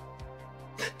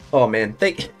 Oh man,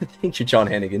 thank you, John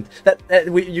Hannigan.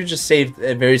 You just saved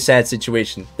a very sad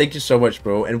situation. Thank you so much,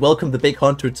 bro, and welcome the Big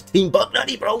Hunter to Team Buck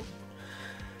Nutty, bro.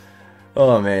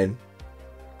 Oh man,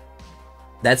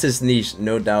 that's his niche,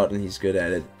 no doubt, and he's good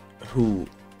at it. Who?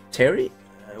 Terry?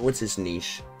 What's his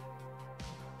niche?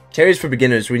 Terry's for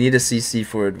beginners. We need a CC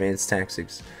for advanced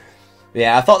tactics.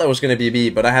 Yeah, I thought that was gonna be me,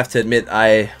 but I have to admit,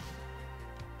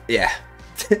 yeah,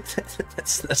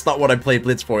 that's not what I play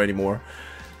Blitz for anymore.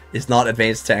 It's not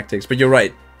advanced tactics, but you're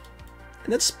right.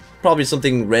 And that's probably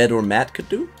something Red or Matt could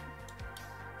do.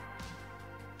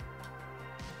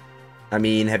 I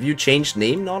mean, have you changed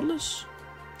name, Nautilus?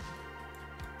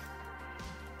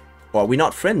 Well, are we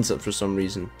not friends for some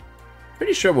reason?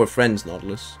 Pretty sure we're friends,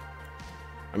 Nautilus.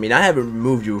 I mean, I haven't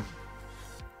removed you.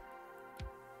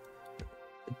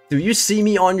 Do you see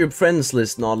me on your friends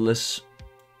list, Nautilus?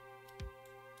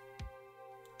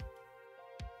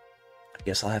 I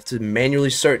guess I'll have to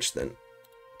manually search then.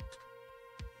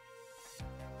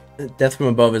 Death from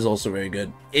Above is also very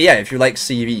good. Yeah, if you like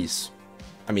CVs.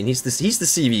 I mean, he's the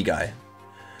CV guy.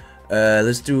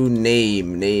 Let's do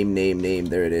name.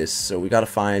 There it is. So we gotta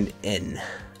find N.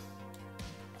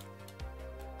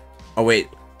 Oh wait,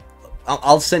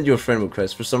 I'll send you a friend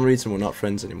request. For some reason, we're not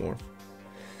friends anymore.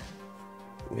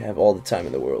 We have all the time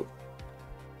in the world.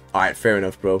 All right, fair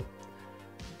enough, bro.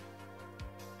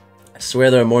 I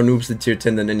swear there are more noobs in tier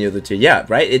 10 than any other tier. Yeah,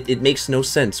 right? It makes no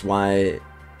sense why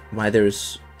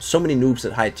there's so many noobs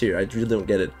at high tier. I really don't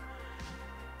get it.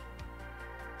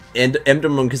 And Emder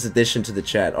Monkey's addition to the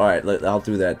chat. Alright, I'll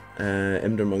do that.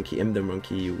 Emder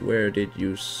Monkey, where did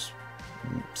you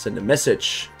send a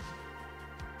message?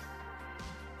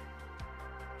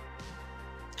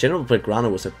 General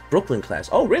Belgrano was a Brooklyn class.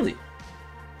 Oh, really?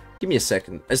 Give me a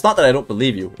second. It's not that I don't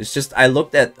believe you. It's just I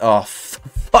looked at... Oh, for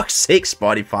fuck's sake,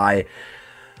 Spotify.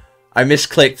 I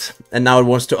misclicked, and now it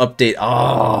wants to update.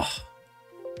 Oh,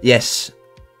 yes.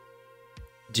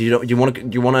 Do you want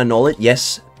to annul it?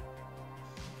 Yes.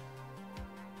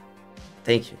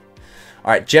 Thank you.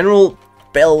 All right, General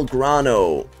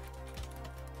Belgrano.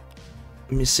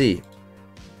 Let me see.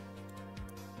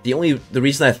 The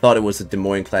reason I thought it was a Des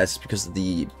Moines class is because of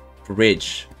the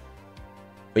bridge.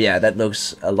 But yeah, that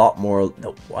looks a lot more...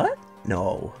 No, what?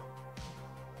 No.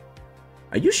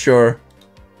 Are you sure?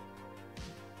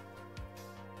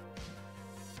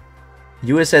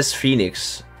 USS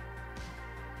Phoenix.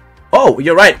 Oh,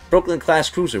 you're right. Brooklyn class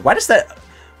cruiser.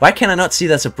 Why can't I not see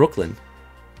that's a Brooklyn?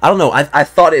 I don't know. I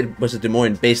thought it was a Des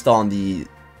Moines based on the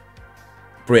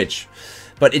bridge.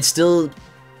 But it still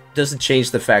doesn't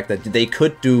change the fact that they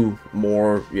could do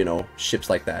more, you know, ships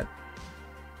like that.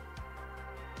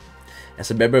 As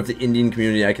a member of the Indian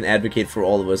community, I can advocate for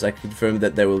all of us. I can confirm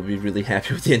that they will be really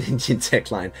happy with the Indian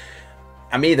tech line.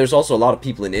 I mean, there's also a lot of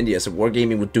people in India, so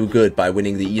Wargaming would do good by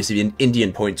winning the easy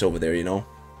Indian points over there, you know?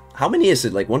 How many is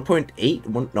it? Like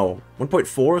 1.8? No,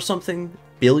 1.4 or something?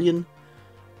 Billion?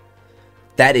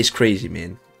 That is crazy,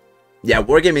 man. Yeah,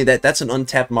 Wargaming, that's an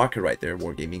untapped market right there,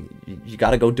 Wargaming. You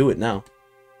gotta go do it now.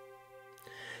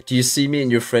 Do you see me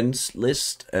in your friends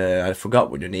list? I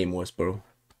forgot what your name was, bro.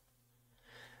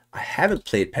 I haven't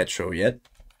played Petro yet.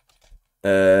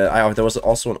 There was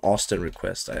also an Austin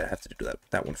request. I have to do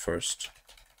that one first.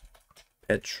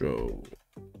 Petro.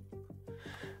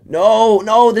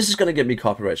 No, this is gonna get me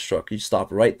copyright struck. You stop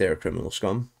right there, criminal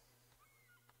scum.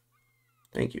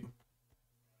 Thank you.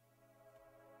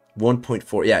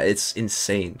 1.4. Yeah, it's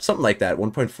insane. Something like that.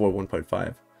 1.4,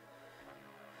 1.5.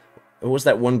 What was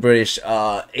that one British?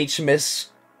 HMS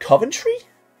Coventry?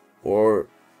 Or...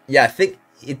 Yeah, I think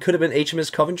it could have been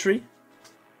HMS Coventry?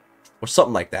 Or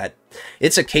something like that.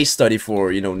 It's a case study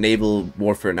for, you know, naval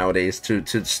warfare nowadays to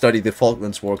study the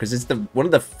Falklands War. Because it's one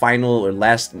of the final or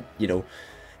last, you know,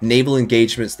 naval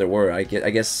engagements there were. I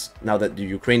guess now that the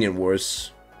Ukrainian war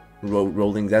is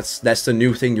rolling, that's the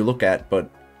new thing you look at. But...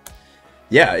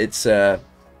 yeah, it's, oh,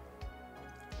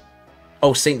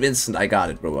 St. Vincent, I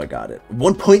got it, bro, I got it.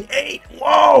 1.8!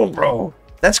 Whoa, bro!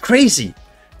 That's crazy!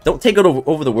 Don't take it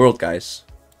over the world, guys.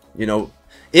 You know,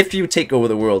 if you take over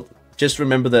the world, just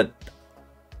remember that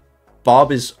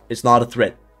Bob is not a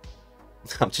threat.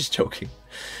 I'm just joking.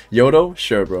 Yodo?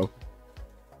 Sure, bro.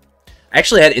 I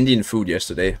actually had Indian food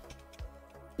yesterday.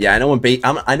 Yeah, I know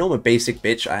I know I'm a basic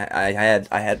bitch. I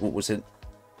had what was it?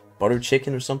 Butter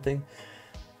chicken or something?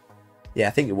 Yeah,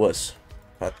 I think it was.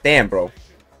 But damn, bro.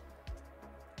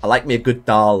 I like me a good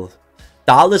dal.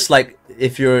 Dal is like,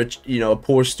 if you're, you know, a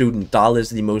poor student, dal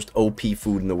is the most OP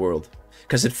food in the world.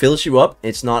 Because it fills you up,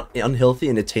 it's not unhealthy,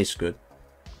 and it tastes good.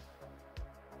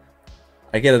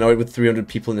 I get annoyed with 300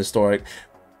 people in the store. Like,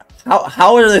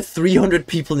 how are there 300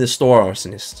 people in the store,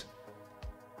 Arsonist?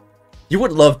 You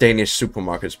would love Danish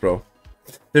supermarkets, bro.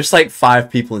 There's like 5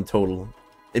 people in total.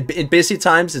 In busy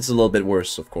times, it's a little bit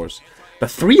worse, of course.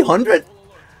 But 300?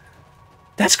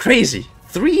 That's crazy.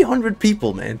 300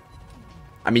 people, man.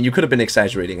 I mean, you could have been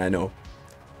exaggerating, I know.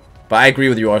 But I agree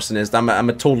with you, Arsonist. I'm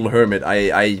a total hermit.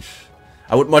 I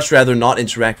would much rather not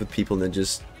interact with people than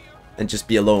just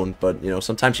be alone. But, you know,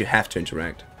 sometimes you have to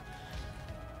interact.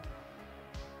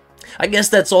 I guess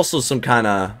that's also some kind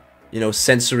of, you know,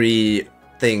 sensory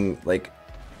thing. Like,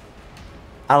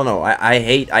 I don't know. I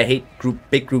hate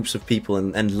big groups of people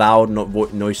and loud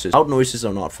noises. Loud noises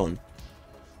are not fun.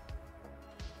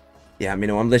 Yeah, I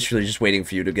mean, I'm literally just waiting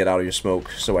for you to get out of your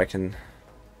smoke so I can...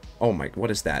 Oh my,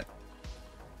 what is that?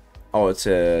 Oh, it's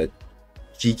a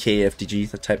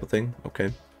GKFDG, that type of thing.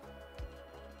 Okay.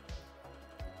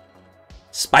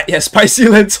 Yeah, spicy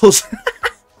lentils.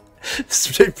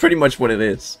 That's pretty much what it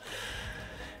is.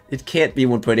 It can't be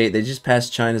 1.8. They just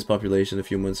passed China's population a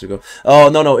few months ago. Oh,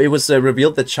 no. It was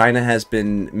revealed that China has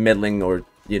been meddling or,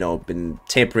 you know, been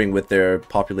tampering with their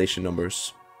population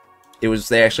numbers.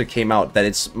 They actually came out that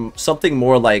it's something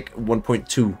more like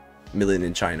 1.2 million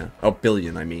in China. Oh,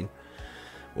 billion, I mean.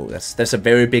 Well, that's a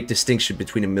very big distinction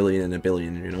between a million and a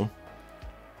billion, you know?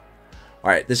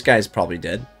 Alright, this guy's probably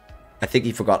dead. I think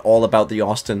he forgot all about the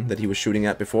Austin that he was shooting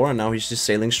at before, and now he's just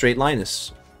sailing straight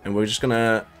Linus. And we're just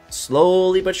gonna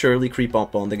slowly but surely creep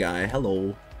up on the guy.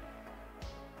 Hello.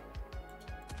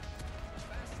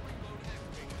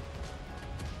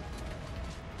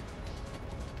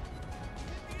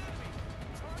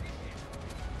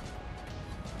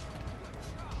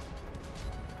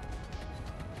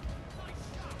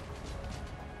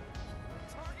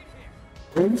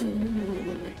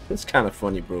 That's kind of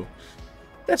funny, bro.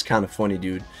 That's kind of funny,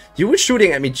 dude. You were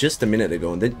shooting at me just a minute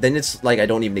ago, and then it's like I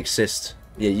don't even exist.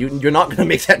 Yeah, you're not gonna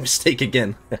make that mistake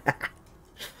again.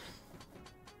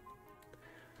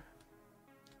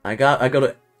 I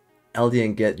gotta LD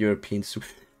and get European soup.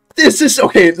 This is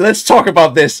okay. Let's talk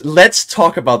about this. Let's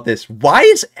talk about this. Why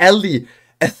is LD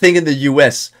a thing in the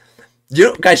US? You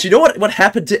know, guys, you know what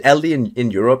happened to LD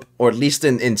in Europe, or at least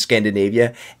in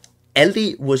Scandinavia?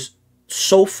 LD was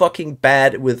so fucking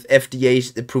bad with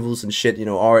FDA approvals and shit, you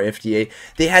know, our FDA.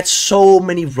 They had so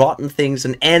many rotten things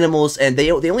and animals, and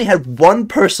they only had one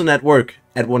person at work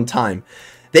at one time.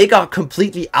 They got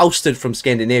completely ousted from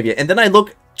Scandinavia. And then I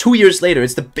look 2 years later,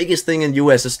 it's the biggest thing in the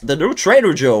US. It's the new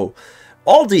Trader Joe.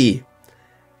 Aldi.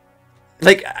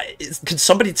 Like, could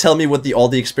somebody tell me what the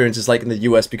Aldi experience is like in the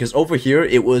US? Because over here,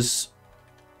 it was,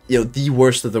 you know, the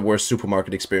worst of the worst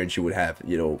supermarket experience you would have.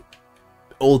 You know,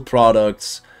 old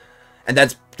products. And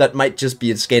that might just be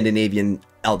a Scandinavian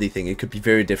Aldi thing. It could be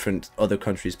very different other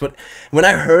countries. But when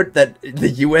I heard that the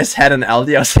US had an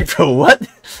Aldi, I was like, bro, what?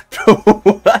 Bro,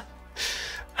 what?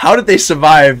 How did they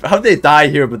survive? How did they die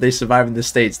here, but they survive in the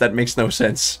States? That makes no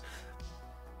sense.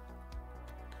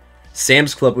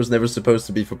 Sam's Club was never supposed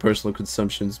to be for personal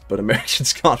consumptions, but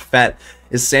Americans got fat.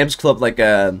 Is Sam's Club like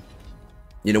a,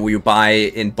 you know, where you buy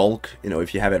in bulk? You know,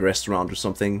 if you have at a restaurant or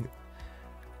something.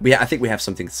 I think we have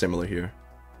something similar here.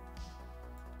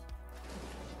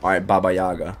 Alright, Baba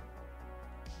Yaga.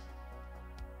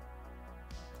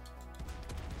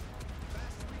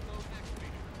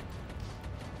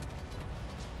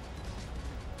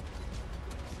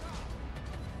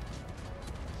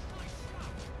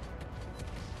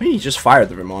 He just fired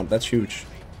the Vermont. That's huge.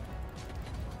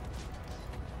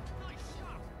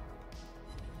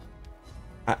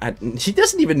 He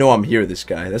doesn't even know I'm here, this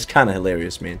guy. That's kind of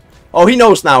hilarious, man. Oh, he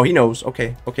knows now. He knows.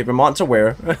 Okay. Okay, Vermont's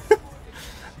aware.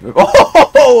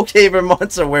 Oh, okay,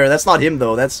 Vermont's aware. That's not him,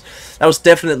 though. That was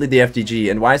definitely the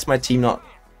FDG. And why is my team not...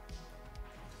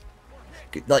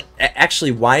 Like,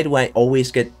 actually, why do I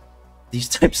always get these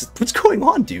types of... What's going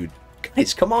on, dude?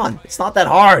 Guys, come on. It's not that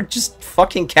hard. Just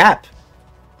fucking cap.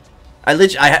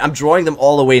 I'm drawing them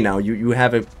all away now. You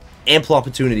have an ample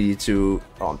opportunity to...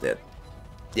 Oh, I'm dead.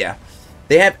 Yeah.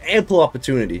 They have ample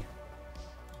opportunity.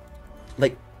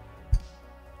 Like...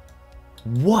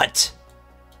 What?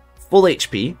 Full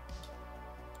HP.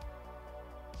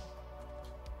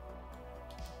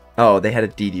 Oh, they had a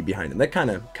DD behind them. That kind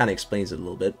of explains it a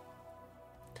little bit.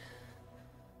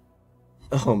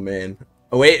 Oh man.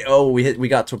 Oh wait. Oh, we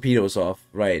got torpedoes off.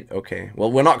 Right. Okay.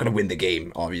 Well, we're not gonna win the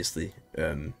game, obviously.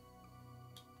 Fuck.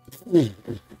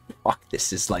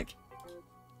 This is like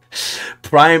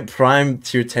prime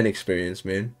tier 10 experience,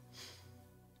 man.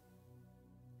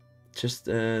 Just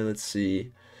let's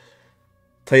see.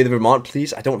 Play the Vermont,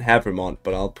 please. I don't have Vermont,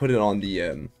 but I'll put it on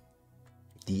the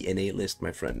NA list,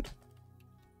 my friend.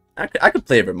 I could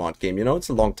play a Vermont game, you know? It's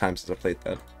a long time since I played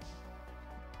that.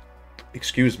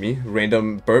 Excuse me,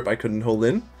 random burp I couldn't hold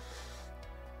in.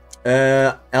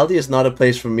 Aldi is not a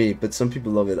place for me, but some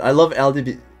people love it. I love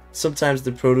Aldi. Sometimes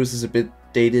the produce is a bit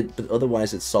dated, but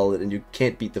otherwise it's solid, and you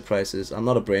can't beat the prices. I'm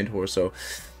not a brand whore, so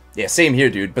yeah, same here,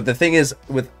 dude. But the thing is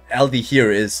with Aldi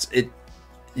here is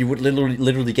you would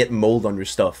literally get mold on your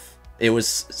stuff. It was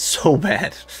so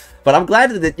bad. But I'm glad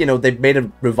that, you know, they've made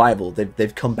a revival.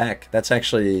 They've come back. That's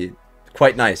actually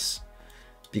quite nice,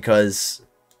 because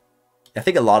I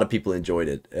think a lot of people enjoyed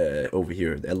it over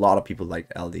here. A lot of people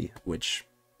liked Aldi, which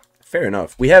fair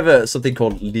enough. We have something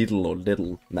called Lidl or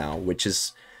Lidl now, which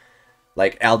is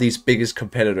like Aldi's biggest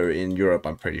competitor in Europe,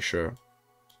 I'm pretty sure.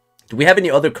 Do we have any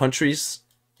other countries,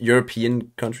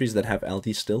 European countries, that have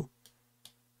Aldi still?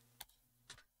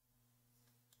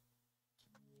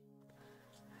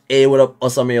 Hey, what up,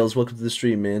 awesome males? Welcome to the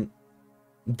stream, man.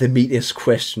 The meat is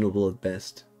questionable at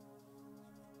best.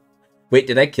 Wait,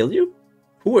 did I kill you?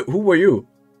 Who were you?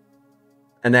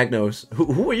 Anagnos.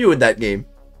 Who were you in that game?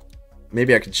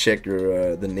 Maybe I could check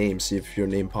your the name, see if your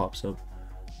name pops up.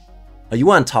 Are you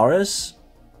on Taurus?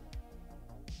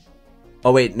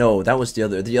 Oh wait, no, that was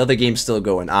the other game's still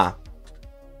going. Ah.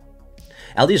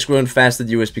 Aldi is growing fast in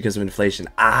the US because of inflation.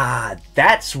 Ah,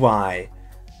 that's why.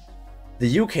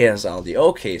 The UK has Aldi.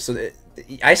 Okay, so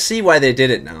I see why they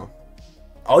did it now.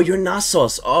 Oh, you're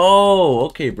Nasos. Oh,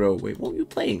 okay, bro. Wait, what were you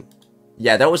playing?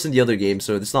 Yeah, that was in the other game,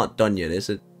 so it's not done yet, is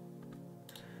it?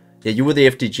 Yeah, you were the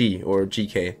FDG or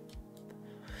GK.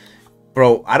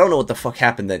 Bro, I don't know what the fuck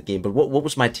happened that game, but what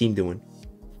was my team doing?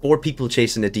 4 people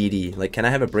chasing a DD. Like, can I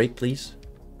have a break, please?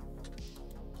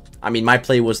 I mean, my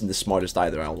play wasn't the smartest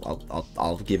either.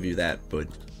 I'll give you that, but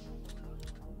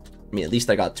I mean, at least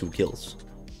I got 2 kills.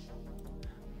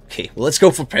 Okay, well, let's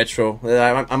go for Petro.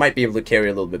 I might be able to carry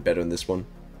a little bit better in this one.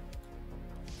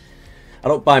 I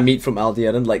don't buy meat from Aldi.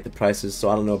 I don't like the prices, so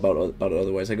I don't know about it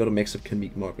otherwise. I go to Mexican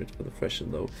meat markets for the fresh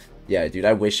and low. Yeah, dude,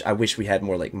 I wish we had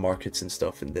more like markets and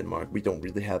stuff in Denmark. We don't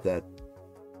really have that.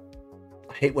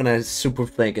 I hate when I super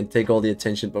flank and take all the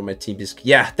attention, but my team is...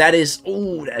 Yeah, that is...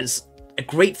 Oh, that is a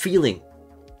great feeling.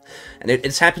 And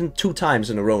it's happened 2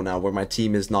 times in a row now where my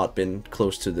team has not been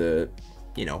close to the,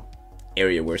 you know,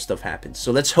 area where stuff happens.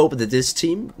 So let's hope that this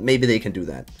team, maybe they can do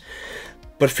that.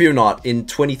 But fear not, in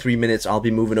 23 minutes I'll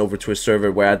be moving over to a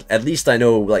server where at least I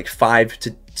know like 5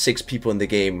 to 6 people in the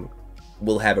game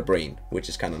will have a brain, which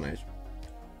is kind of nice.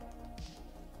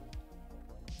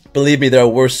 Believe me, there are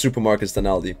worse supermarkets than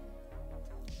Aldi.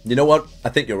 You know what? I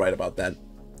think you're right about that.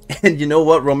 And you know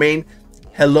what, Romain?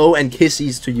 Hello and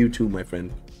kissies to you too, my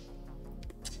friend.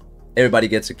 Everybody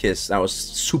gets a kiss. That was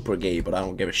super gay, but I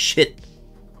don't give a shit.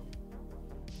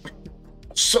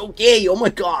 So gay, oh my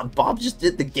god, Bob just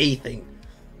did the gay thing.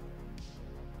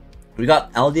 We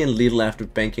got Aldi and Lidl after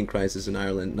banking crisis in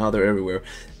Ireland. Now they're everywhere.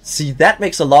 See, that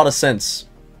makes a lot of sense.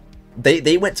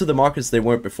 They went to the markets they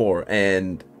weren't before,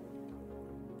 and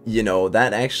you know,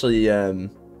 that actually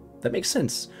that makes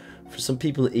sense. For some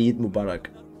people, Eid Mubarak.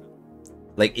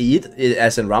 Like Eid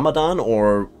as in Ramadan,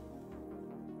 or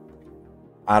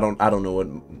I don't know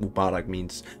what Mubarak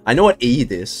means. I know what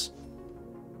Eid is.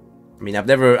 I mean, I've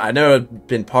never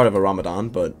been part of a Ramadan,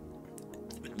 but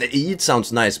the Eid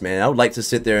sounds nice, man. I would like to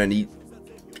sit there and eat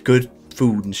good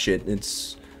food and shit. It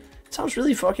sounds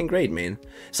really fucking great, man.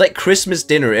 It's like Christmas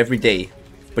dinner every day,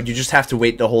 but you just have to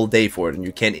wait the whole day for it, and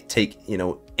you can't take, you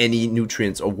know, any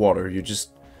nutrients or water. You're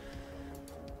just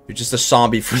a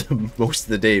zombie for most of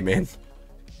the day, man.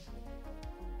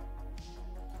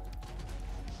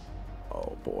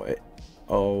 Oh boy,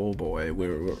 oh boy,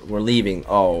 we're leaving.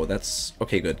 Oh, that's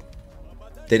okay. Good.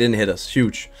 They didn't hit us.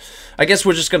 Huge. I guess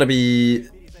we're just gonna be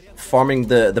farming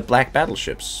the black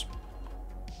battleships.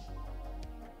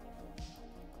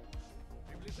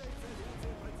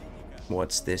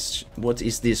 What's this? What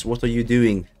is this? What are you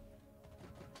doing?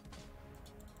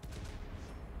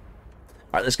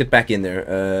 Alright, let's get back in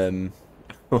there.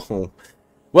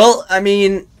 Well, I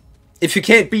mean, if you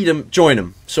can't beat them, join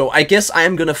them. So I guess I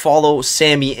am gonna follow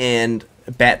Sammy and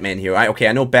Batman here. Okay,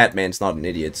 I know Batman's not an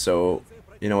idiot, so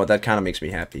you know what? That kind of makes me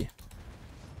happy.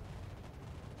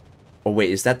 Oh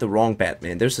wait, is that the wrong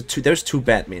Batman? There's two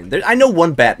Batman. I know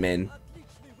one Batman.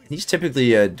 He's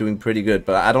typically doing pretty good,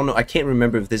 but I don't know. I can't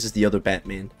remember if this is the other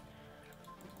Batman.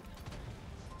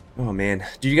 Oh man,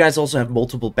 do you guys also have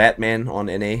multiple Batman on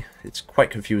NA? It's quite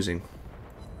confusing.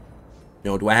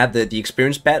 You know, do I have the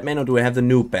experienced Batman or do I have the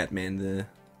new Batman,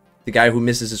 the guy who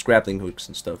misses his grappling hooks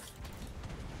and stuff?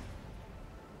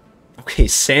 Okay,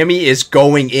 Sammy is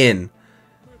going in,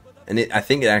 and I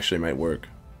think it actually might work.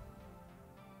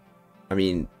 I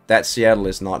mean, that Seattle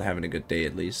is not having a good day,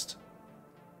 at least.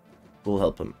 We'll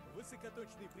help him.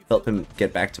 Help him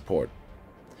get back to port.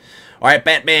 Alright,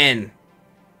 Batman!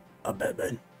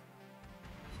 Batman.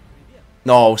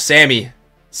 No, Sammy.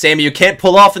 Sammy, you can't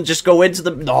pull off and just go into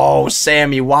the... No,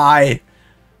 Sammy, why?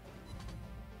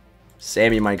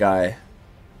 Sammy, my guy.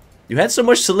 You had so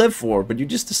much to live for, but you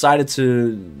just decided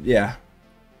to... Yeah.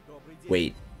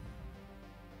 Wait.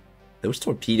 Those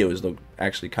torpedoes look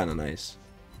actually kind of nice.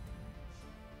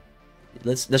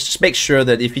 Let's just make sure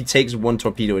that if he takes one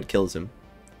torpedo, it kills him.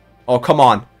 Oh, come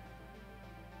on.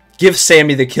 Give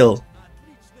Sammy the kill.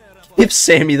 Give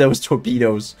Sammy those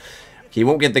torpedoes. He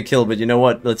won't get the kill, but you know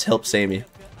what? Let's help Sammy.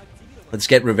 Let's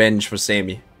get revenge for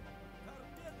Sammy.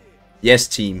 Yes,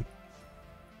 team.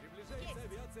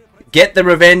 Get the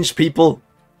revenge, people.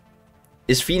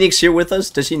 Is Phoenix here with us?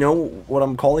 Does he know what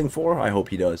I'm calling for? I hope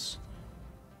he does.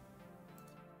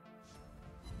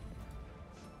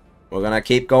 We're gonna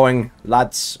keep going,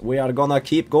 lads. We are gonna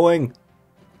keep going.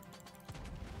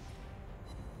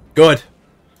 Good.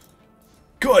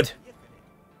 Good.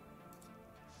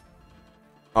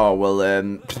 Oh well,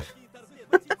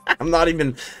 I'm not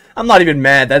even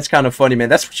mad. That's kind of funny, man.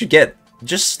 That's what you get.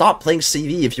 Just stop playing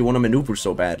CV if you want to maneuver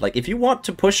so bad. Like, if you want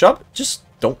to push up, just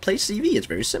don't play CV. It's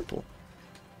very simple.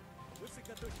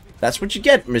 That's what you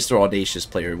get, Mr. Audacious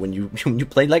Player, when you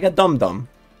play like a dum-dum.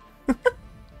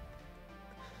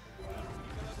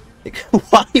 Like,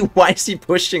 why is he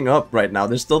pushing up right now?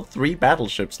 There's still 3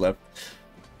 battleships left.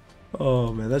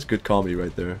 Oh man, that's good comedy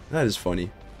right there. That is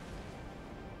funny.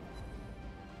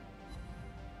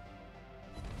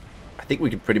 I think we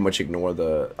can pretty much ignore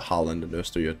the Holland and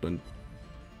Östergötland.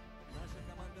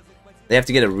 They have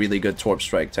to get a really good torp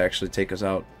strike to actually take us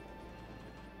out.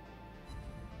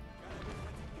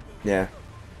 Yeah.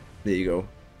 There you go.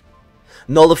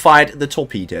 Nullified the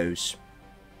torpedoes.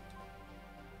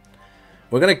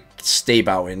 We're gonna stay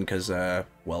bow in because,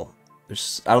 well,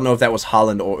 I don't know if that was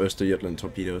Holland or Östergötland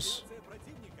torpedoes.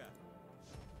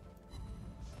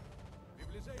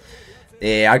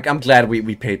 Yeah, I'm glad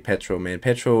we paid Petro, man.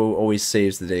 Petro always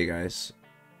saves the day, guys.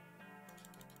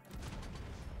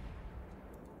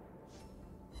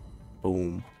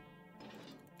 Boom.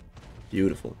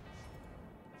 Beautiful.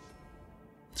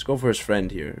 Let's go for his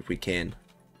friend here, if we can.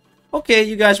 Okay,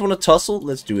 you guys want to tussle?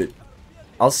 Let's do it.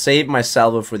 I'll save my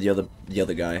salvo for the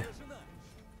other guy.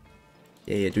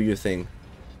 Yeah, do your thing.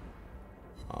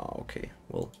 Oh, okay.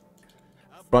 Well,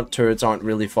 front turrets aren't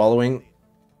really following.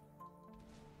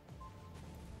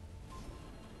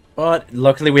 But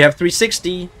luckily we have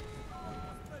 360.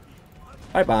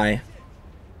 Bye-bye.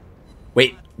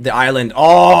 Wait, the island.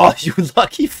 Oh, you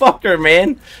lucky fucker,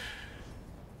 man.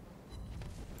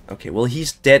 Okay, well,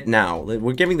 he's dead now.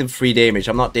 We're giving them free damage.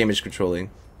 I'm not damage controlling.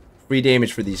 Free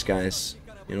damage for these guys.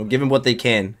 You know, give them what they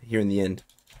can here in the end.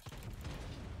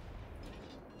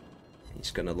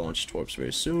 He's gonna launch torps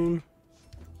very soon.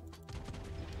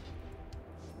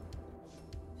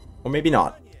 Or maybe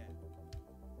not.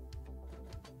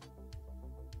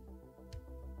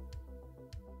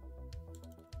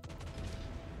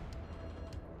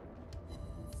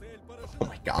 Oh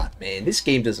my god, man. This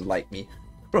game doesn't like me.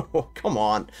 Bro, come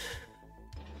on.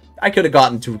 I could have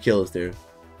gotten 2 kills there.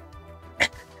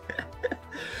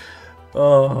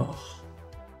 Oh.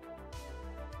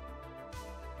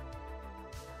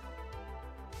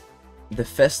 The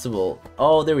festival.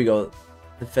 Oh, there we go.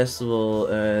 The festival.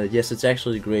 Yes, it's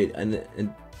actually great. And it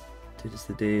is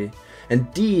the day.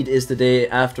 Indeed, is the day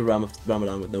after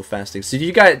Ramadan with no fasting. So do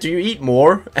you eat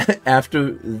more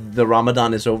after the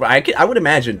Ramadan is over? I would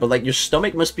imagine, but like your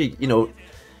stomach must be, you know,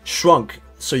 shrunk,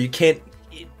 so you can't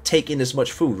take in as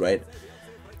much food, right?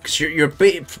 Because you're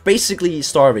basically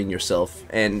starving yourself,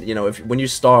 and you know, when you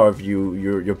starve,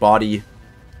 your body, you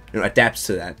know, adapts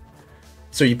to that.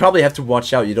 So you probably have to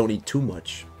watch out you don't eat too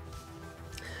much.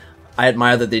 I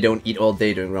admire that they don't eat all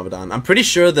day during Ramadan. I'm pretty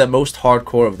sure that most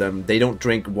hardcore of them, they don't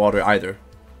drink water either.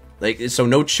 Like, so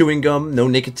no chewing gum, no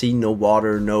nicotine, no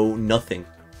water, no nothing.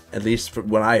 At least from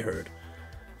what I heard.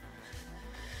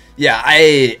 Yeah,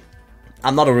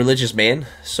 I'm not a religious man,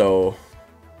 so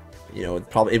you know,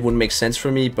 it wouldn't make sense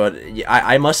for me, but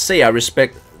I must say I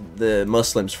respect the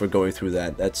Muslims for going through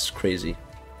that. That's crazy.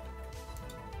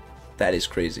 That is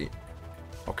crazy.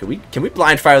 Okay, can we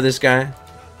blind fire this guy?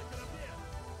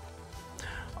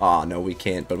 Oh, no, we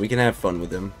can't, but we can have fun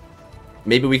with him.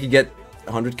 Maybe we could get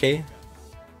 100k?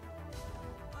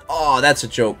 Oh, that's a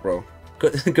joke, bro.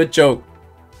 Good, good joke.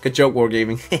 Good joke,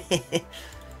 Wargaming.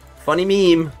 Funny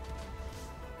meme.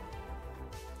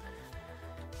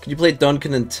 Can you play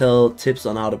Duncan and tell tips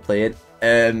on how to play it?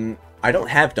 I don't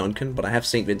have Duncan, but I have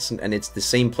St. Vincent, and it's the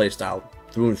same playstyle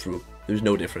through and through. There's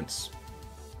no difference.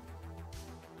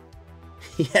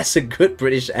 He has a good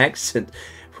British accent.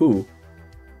 Who?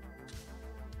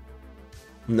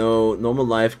 No, normal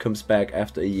life comes back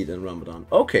after Eid and Ramadan.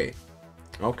 Okay.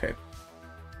 Okay.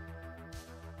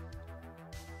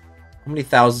 How many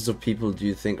thousands of people do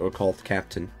you think are called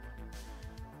captain?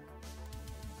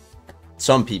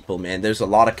 Some people, man. There's a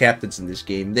lot of captains in this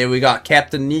game. There we got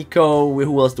Captain Nico.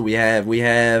 Who else do we have? We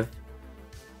have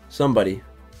somebody.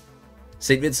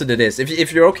 St. Vincent it is.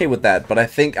 If you're okay with that. But I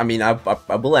think, I mean, I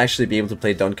will actually be able to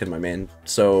play Duncan, my man.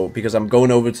 So, because I'm going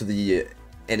over to the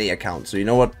NA account. So, you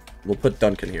know what? We'll put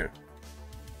Duncan here.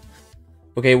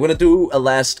 Okay, we're gonna do a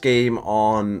last game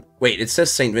on... Wait, it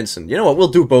says St. Vincent. You know what? We'll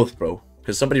do both, bro.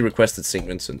 Because somebody requested St.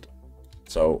 Vincent.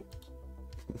 So,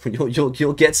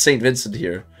 you'll get St. Vincent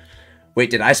here. Wait,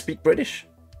 did I speak British?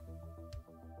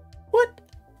 What?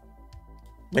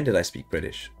 When did I speak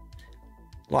British?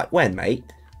 Like when, mate?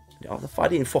 Oh, if I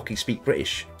didn't fucking speak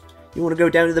British. You want to go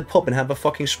down to the pub and have a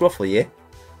fucking scruffle, yeah?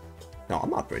 No, I'm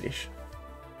not British.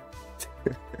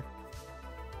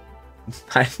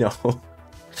 I know.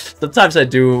 Sometimes I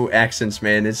do accents,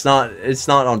 man. It's not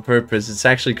on purpose. It's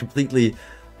actually completely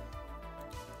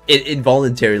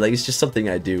involuntary. Like, it's just something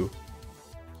I do.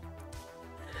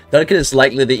 Duncan is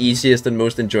likely the easiest and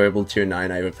most enjoyable tier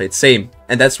 9 I ever played. Same.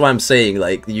 And that's why I'm saying,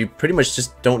 like, you pretty much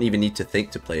just don't even need to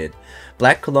think to play it.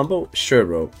 Black Columbo? Sure,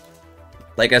 bro.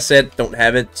 Like I said, don't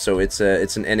have it, so it's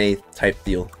an NA type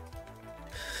deal.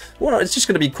 Well, no, it's just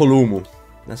gonna be Columu.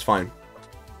 That's fine.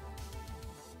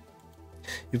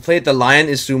 You played the Lion,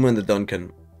 Izuma, and the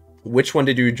Duncan. Which one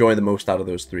did you enjoy the most out of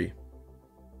those three?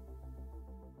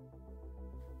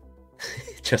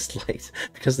 Just liked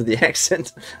because of the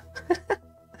accent.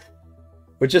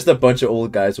 We're just a bunch of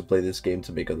old guys who play this game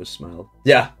to make others smile.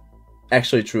 Yeah,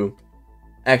 actually true.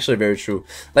 Actually very true.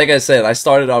 Like I said, I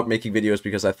started out making videos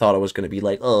because I thought I was going to be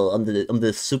like, oh, I'm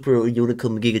the super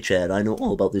unicorn Giga Chad. I know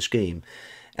all about this game.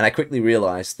 And I quickly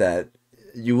realized that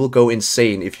you will go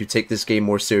insane if you take this game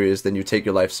more serious than you take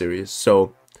your life serious.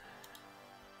 So,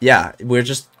 yeah, we're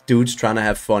just dudes trying to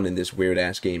have fun in this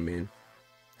weird-ass game, man.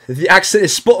 The accent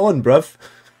is spot on, bruv.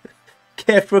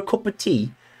 Care for a cup of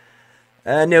tea?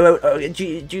 No, do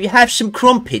you have some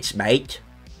crumpets, mate?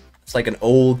 It's like an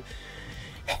old...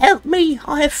 Help me!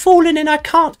 I have fallen and I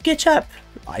can't get up.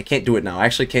 I can't do it now. I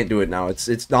actually can't do it now.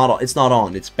 It's not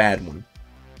on. It's bad one.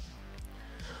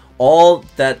 All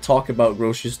that talk about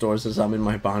grocery stores as I'm in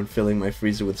my barn filling my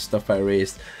freezer with stuff I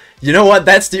raised. You know what?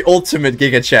 That's the ultimate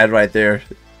Giga Chad right there.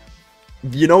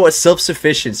 You know what?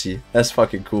 Self-sufficiency. That's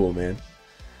fucking cool, man.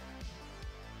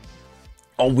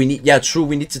 Oh, we need... Yeah, true.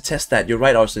 We need to test that. You're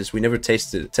right, Arsis. We never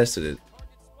tested it.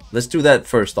 Let's do that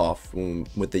first off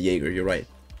with the Jaeger. You're right.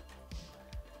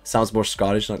 Sounds more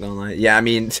Scottish, not gonna lie. Yeah, I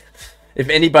mean, if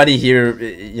anybody here,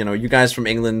 you know, you guys from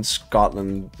England,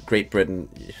 Scotland, Great Britain,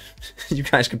 you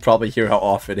guys could probably hear how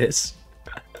off it is.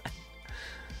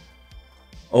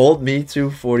 Old me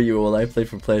too, 40-year-old. I play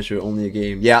for pleasure, only a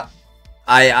game. Yeah,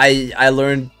 I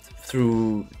learned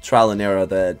through trial and error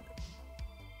that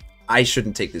I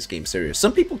shouldn't take this game serious.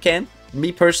 Some people can.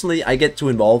 Me personally, I get too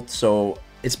involved, so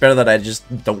it's better that I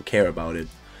just don't care about it.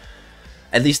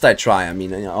 At least I try. I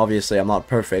mean, obviously I'm not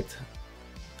perfect.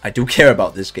 I do care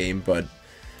about this game, but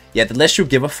yeah, the less you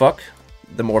give a fuck,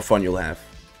 the more fun you'll have.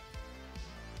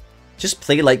 Just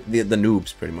play like the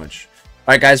noobs, pretty much.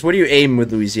 All right, guys, what do you aim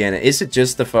with Louisiana? Is it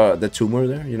just the tumor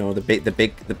there? You know, the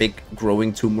big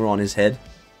growing tumor on his head.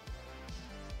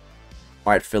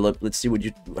 All right, Philip. Let's see what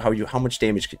how much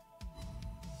damage.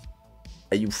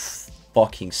 Are you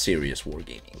fucking serious,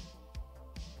 Wargaming?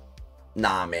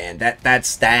 Nah, man,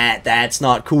 that's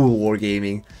not cool,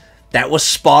 Wargaming. That was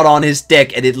spot on his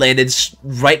deck, and it landed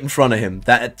right in front of him.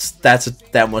 That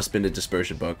must have been a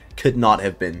dispersion bug. Could not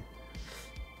have been.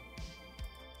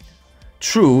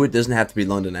 True, it doesn't have to be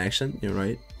London accent. You're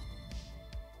right.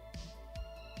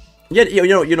 Yeah,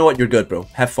 you know what? You're good, bro.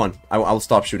 Have fun. I'll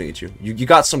stop shooting at you. You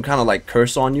got some kind of like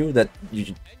curse on you that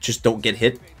you just don't get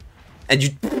hit, and you.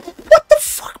 What the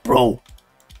fuck, bro?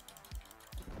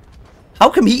 How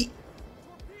come he?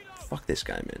 Fuck this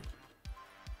guy, man.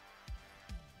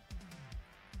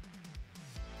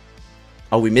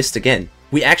 Oh, we missed again.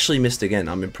 We actually missed again.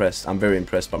 I'm impressed. I'm very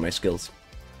impressed by my skills.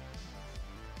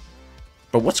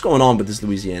 But what's going on with this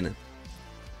Louisiana?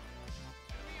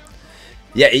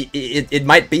 Yeah, it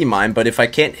might be mine, but if I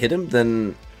can't hit him,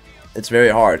 then It's very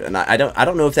hard, and I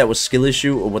don't know if that was skill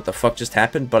issue or what the fuck just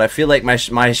happened, but I feel like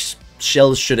my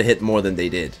shells should have hit more than they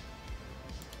did.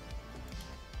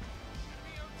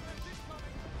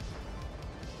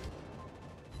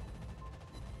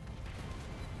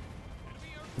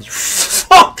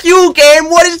 Fuck you, game!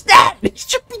 What is that? It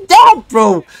should be dead,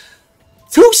 bro!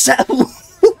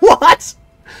 2-7. What?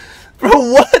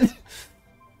 Bro, what?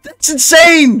 That's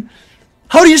insane!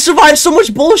 How do you survive so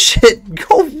much bullshit?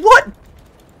 Go, what?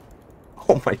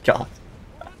 Oh my god.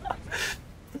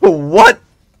 What?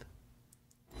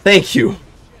 Thank you.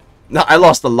 No, I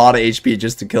lost a lot of HP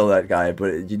just to kill that guy,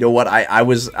 but you know what? I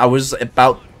was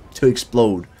about to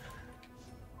explode.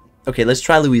 Okay, let's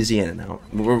try Louisiana now.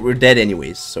 We're dead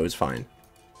anyways, so it's fine.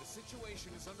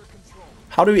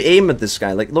 How do we aim at this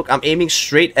guy? Like, look, I'm aiming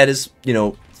straight at his, you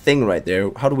know, thing right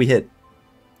there. How do we hit?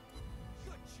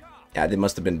 Yeah, there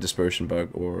must have been a dispersion bug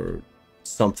or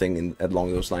something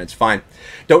along those lines. Fine.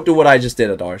 Don't do what I just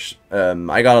did, Adarsh.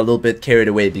 I got a little bit carried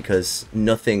away because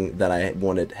nothing that I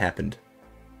wanted happened.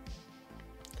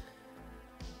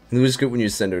 It was good when you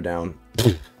send her down.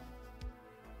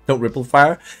 Don't ripple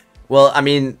fire. Well, I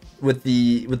mean, with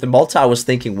the Malta, I was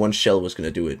thinking one shell was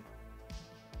gonna do it.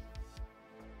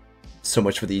 So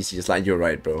much for the easiest line. You're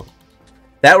right, bro.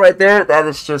 That right there, that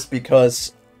is just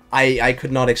because I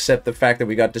could not accept the fact that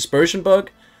we got dispersion bug.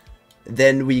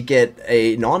 Then we get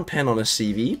a non-pen on a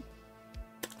CV.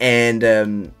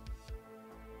 And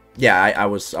yeah, I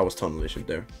was tunnel vision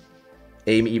there.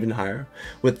 Aim even higher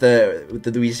with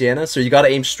the Louisiana. So you gotta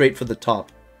aim straight for the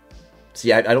top.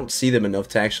 See, I don't see them enough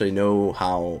to actually know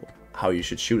how you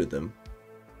should shoot at them.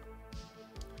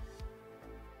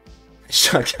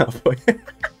 Shot cowboy.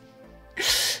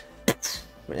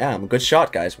 Yeah, I'm a good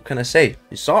shot, guys. What can I say?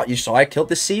 You saw I killed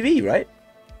the CV, right?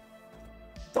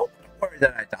 Don't worry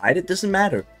that I died. It doesn't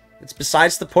matter. It's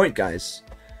besides the point, guys.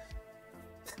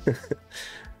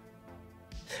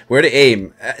 Where to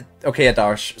aim? Okay,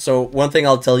 Adarsh. So one thing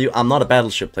I'll tell you, I'm not a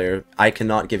Battleship player. I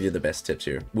cannot give you the best tips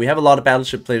here. We have a lot of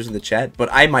Battleship players in the chat, but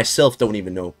I myself don't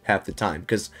even know half the time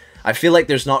because I feel like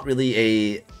there's not really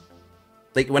a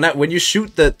like when you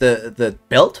shoot the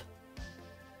belt,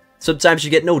 sometimes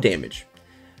you get no damage.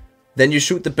 Then you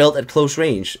shoot the belt at close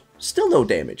range, still no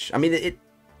damage. I mean,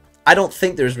 I don't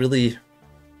think there's really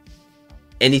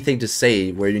anything to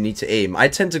say where you need to aim. I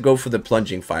tend to go for the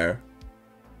plunging fire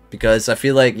because I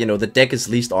feel like, you know, the deck is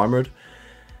least armored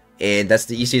and that's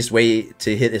the easiest way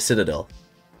to hit a citadel.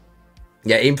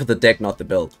 Yeah, aim for the deck, not the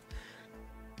belt.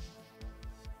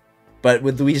 But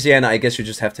with Louisiana, I guess you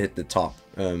just have to hit the top.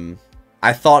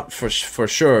 I thought for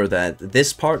sure that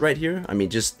this part right here, I mean,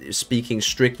 just speaking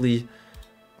strictly,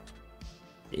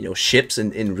 you know, ships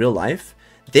in real life,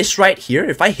 this right here,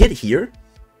 if I hit here,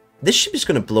 this ship is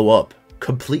going to blow up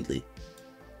completely.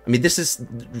 I mean, this is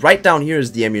right down here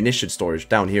is the ammunition storage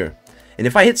down here. And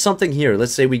if I hit something here,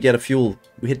 let's say we get we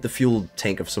hit the fuel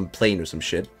tank of some plane or some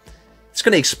shit, it's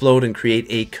going to explode and create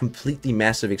a completely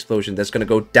massive explosion that's going to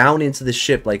go down into the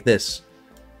ship like this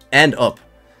and up.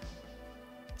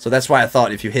 So that's why I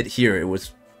thought if you hit here, it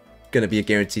was going to be a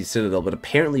guaranteed citadel, but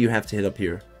apparently you have to hit up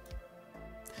here.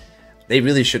 They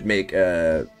really should make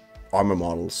armor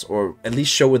models, or at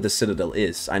least show what the citadel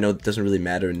is. I know it doesn't really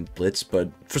matter in Blitz, but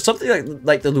for something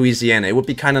like the Louisiana, it would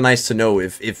be kind of nice to know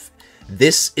if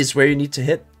this is where you need to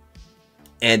hit,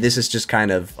 and this is just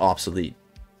kind of obsolete.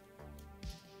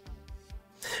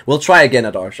 We'll try again,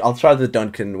 Adarsh. I'll try the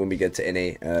Duncan when we get to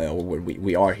NA, or when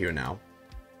we are here now.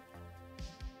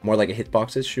 More like a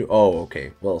hitbox issue? Oh,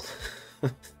 okay. Well,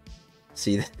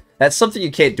 see, that's something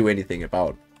you can't do anything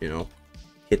about, you know?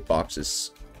 Hitboxes.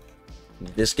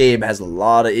 This game has a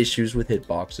lot of issues with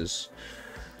hitboxes.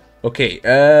 Okay,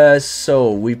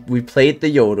 so we played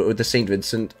the Yoda, or the St.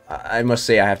 Vincent. I must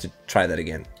say I have to try that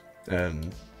again.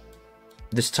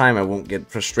 This time I won't get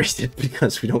frustrated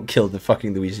because we don't kill the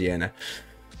fucking Louisiana.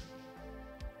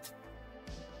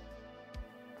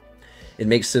 It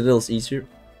makes citadels easier.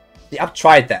 Yeah, I've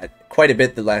tried that quite a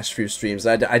bit the last few streams.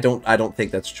 I don't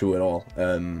think that's true at all.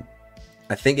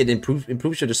 I think it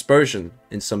improves your dispersion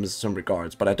in some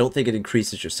regards, but I don't think it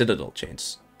increases your citadel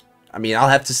chance. I mean, I'll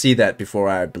have to see that before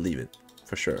I believe it,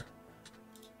 for sure.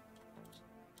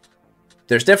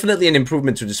 There's definitely an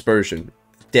improvement to dispersion,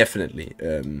 definitely.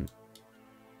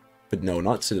 But no,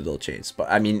 not citadel chance. But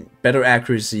I mean, better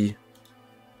accuracy,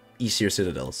 easier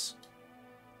citadels.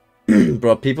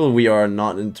 Bro, people, we are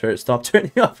not in stop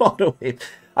turning off auto wave.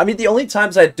 I mean, the only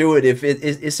times I do it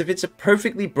is if it's a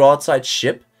perfectly broadside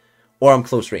ship, or I'm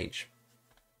close range.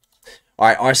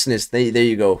 Alright, Arsonist, there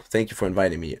you go. Thank you for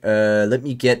inviting me. Let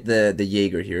me get the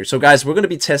Jaeger here. So guys, we're gonna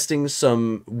be testing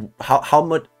some how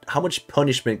much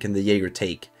punishment can the Jaeger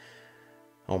take.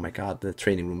 Oh my god, the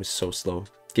training room is so slow.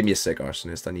 Give me a sec,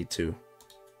 Arsonist. I need to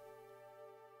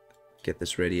get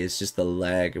this ready. It's just the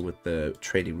lag with the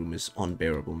training room is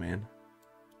unbearable, man.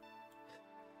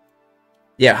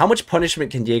 Yeah, how much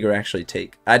punishment can Jaeger actually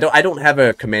take? I don't have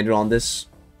a commander on this.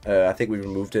 I think we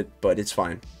removed it, but it's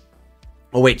fine.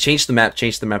 Oh wait, change the map,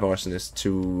 Arsonist,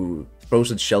 to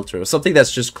Frozen Shelter, or something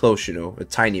that's just close, you know, a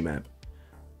tiny map.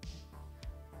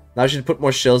 Now I should put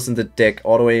more shells in the deck,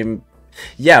 auto aim.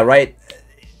 Yeah, right.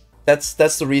 That's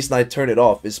the reason I turn it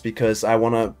off, is because I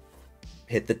want to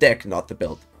hit the deck, not the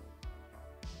belt.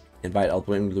 Invite, I'll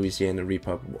bring Louisiana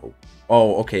Repub.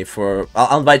 Oh, okay,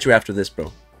 I'll invite you after this,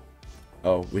 bro.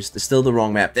 Oh, we're still the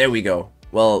wrong map. There we go.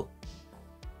 Well,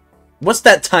 what's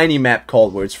that tiny map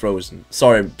called where it's frozen?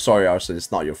 Sorry, Arson,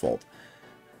 it's not your fault.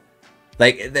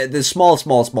 Like, the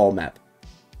small map.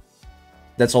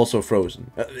 That's also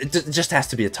frozen. It just has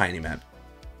to be a tiny map.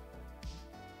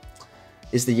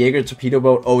 Is the Jaeger a torpedo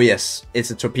boat? Oh yes,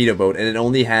 it's a torpedo boat, and it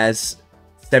only has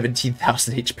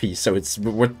 17,000 HP, so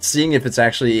we're seeing if it's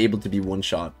actually able to be one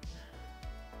shot.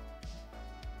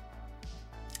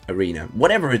 Arena,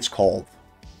 whatever it's called.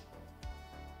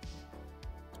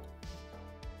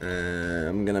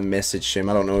 I'm gonna message him.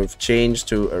 I don't know if change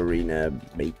to arena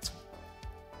mate.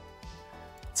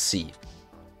 Let's see.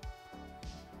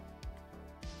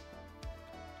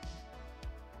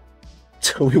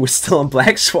 So we were still on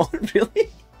Black Swan, really?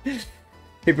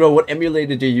 Hey bro, what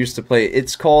emulator do you use to play?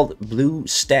 It's called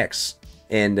BlueStacks,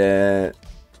 and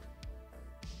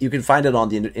you can find it on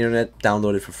the internet,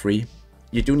 download it for free.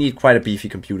 You do need quite a beefy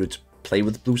computer to play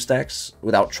with BlueStacks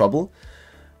without trouble,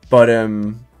 but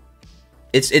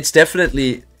it's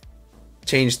definitely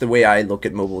changed the way I look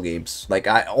at mobile games. Like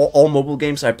all mobile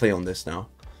games I play on this now,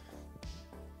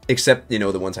 except, you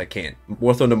know, the ones I can't.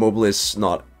 War Thunder Mobile is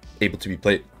not able to be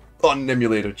played on an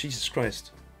emulator. Jesus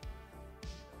Christ.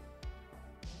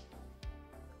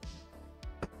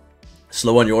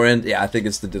 Slow on your end? Yeah, I think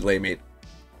it's the delay, mate.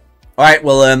 Alright,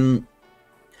 well,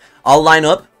 I'll line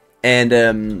up, and,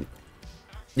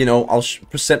 you know, I'll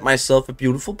present myself a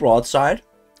beautiful broadside,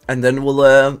 and then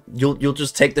we'll, you'll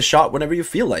just take the shot whenever you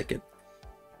feel like it.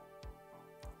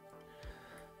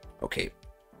 Okay.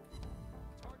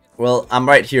 Well, I'm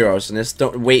right here, Arsonist.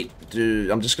 Don't wait,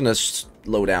 dude, I'm just gonna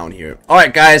slow down here.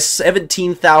 Alright, guys,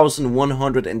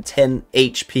 17,110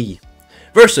 HP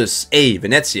versus a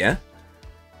Venezia.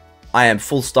 I am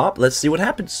full stop. Let's see what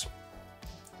happens.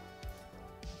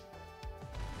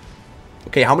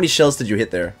 Okay, how many shells did you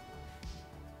hit there?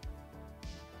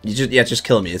 You just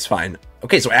kill me. It's fine.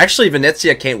 Okay, so actually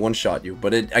Venezia can't one-shot you,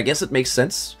 but I guess it makes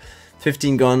sense.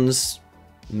 15 guns,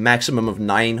 maximum of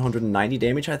 990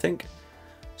 damage, I think.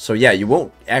 So yeah, you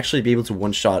won't actually be able to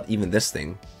one-shot even this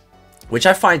thing, which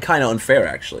I find kind of unfair,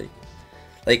 actually.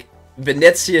 Like,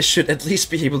 Venezia should at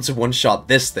least be able to one-shot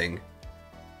this thing.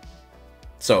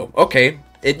 So, okay,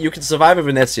 you can survive a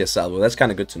Venezia salvo. That's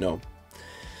kind of good to know.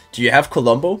 Do you have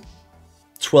Colombo?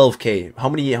 12k. How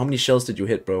many shells did you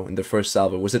hit, bro, in the first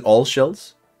salvo? Was it all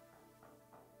shells?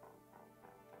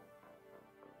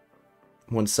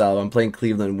 One salvo. I'm playing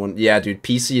Cleveland. One. Yeah, dude,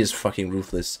 PC is fucking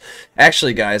ruthless.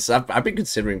 Actually, guys, I've been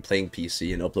considering playing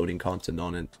PC and uploading content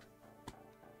on it.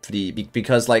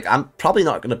 Because, like, I'm probably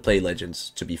not gonna play Legends,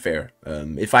 to be fair.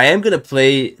 If I am gonna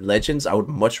play Legends, I would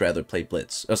much rather play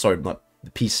Blitz. Oh, sorry, not the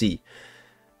PC.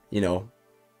 You know,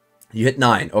 you hit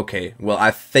 9. Okay, well, I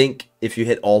think if you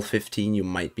hit all 15, you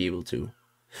might be able to.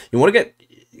 You want to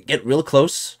get real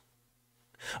close.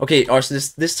 Okay, Arson,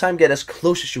 this time get as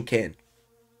close as you can.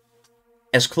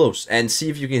 As close, and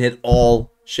see if you can hit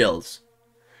all shells.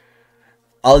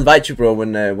 I'll invite you, bro,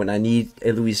 when I need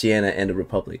a Louisiana and a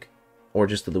Republic. Or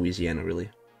just the Louisiana,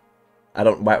 really. I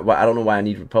don't know why I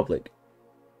need Republic.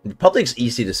 Republic's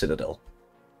easy to Citadel.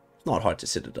 It's not hard to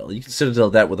Citadel. You can Citadel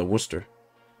that with a Worcester.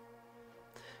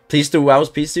 Please do WoW's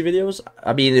PC videos.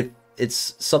 I mean,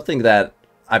 it's something that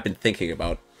I've been thinking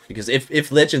about. Because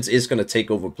if Legends is gonna take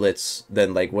over Blitz,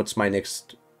 then like, what's my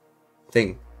next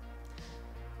thing?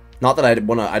 Not that I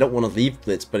don't wanna leave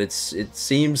Blitz, but it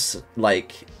seems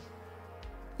like,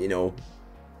 you know,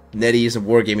 NetEase and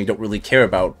Wargaming don't really care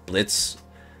about Blitz,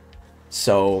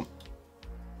 so,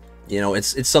 you know,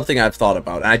 it's something I've thought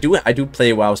about. And I do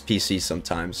play WoW's PC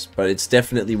sometimes, but it's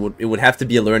definitely it would have to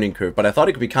be a learning curve. But I thought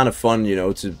it could be kind of fun, you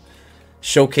know, to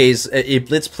showcase a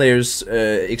Blitz player's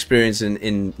experience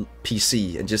in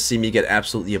PC and just see me get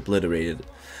absolutely obliterated.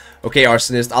 Okay,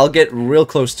 Arsonist, I'll get real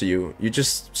close to you. You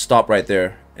just stop right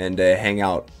there and hang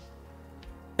out,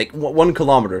 like 1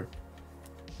 kilometer.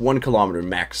 1 kilometer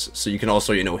max, so you can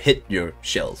also, you know, hit your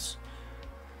shells.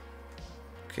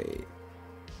 Okay,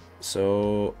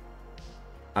 so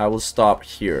I will stop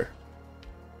here.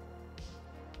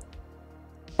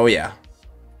 Oh yeah.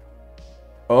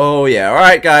 Oh yeah.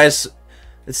 Alright guys.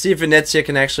 Let's see if Venezia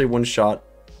can actually one-shot.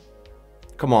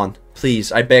 Come on.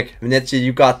 Please. I beg. Venezia,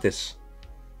 you got this.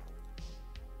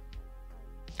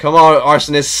 Come on,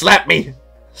 Arsonist. Slap me.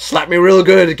 Slap me real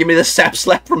good. Give me the sap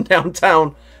slap from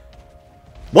downtown.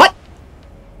 What?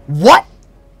 What?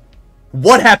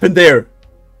 What happened there?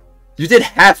 You did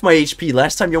half my HP.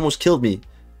 Last time you almost killed me.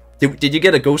 Did you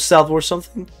get a ghost salvo or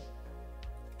something?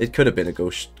 It could have been a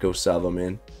ghost salvo,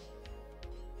 man.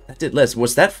 That did less.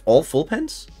 Was that all full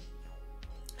pens?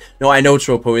 No, I know,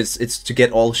 Tropo. It's to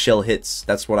get all shell hits.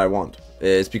 That's what I want.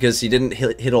 It's because he didn't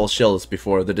hit all shells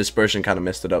before. The dispersion kind of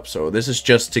messed it up. So this is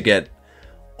just to get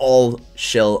all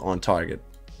shell on target.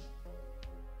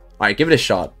 Alright, give it a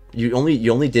shot. You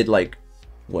only did like,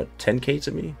 what, 10k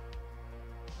to me?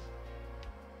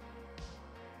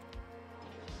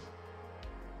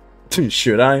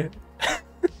 Should I?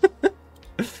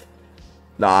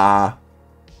 Nah.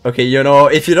 Okay, you know,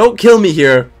 if you don't kill me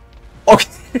here...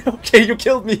 Okay, okay, you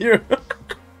killed me here.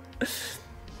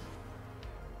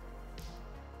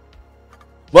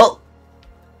 Well,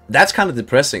 that's kind of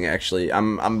depressing, actually.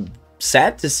 I'm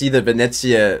sad to see that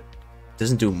Venezia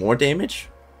doesn't do more damage.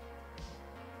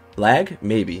 Lag?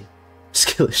 Maybe.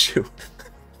 Skill issue.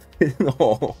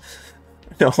 No.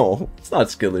 No, it's not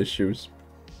skill issues.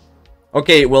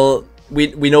 Okay, well,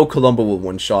 we know Columbo will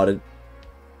one-shot it.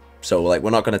 So, like, we're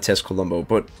not gonna test Columbo.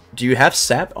 But do you have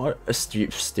Sap? Do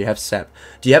you have Sap?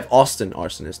 Do you have Austin,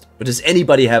 Arsonist? But does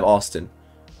anybody have Austin?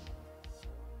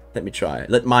 Let me try.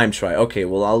 Let Mime try. Okay,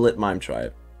 well, I'll let Mime try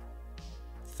it.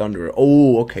 Thunderer.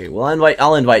 Oh, okay. Well,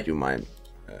 I'll invite you, Mime.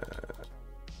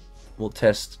 We'll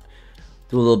test.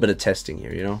 Do a little bit of testing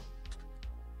here, you know?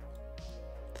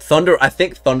 Thunder. I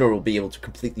think Thunder will be able to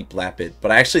completely blap it. But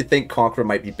I actually think Conqueror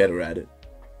might be better at it.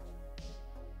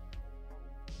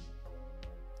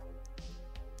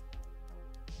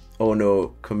 Oh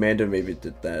no, Commander maybe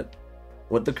did that.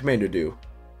 What'd the Commander do?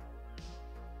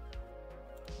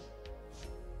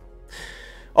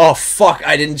 Oh fuck,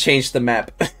 I didn't change the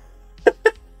map.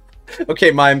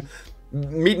 Okay, Mime.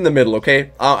 Meet in the middle,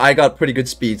 okay? I got pretty good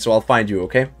speed, so I'll find you,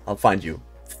 okay? I'll find you.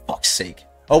 Fuck's sake.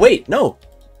 Oh wait, no!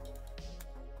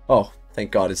 Oh,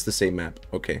 thank god, it's the same map.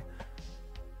 Okay.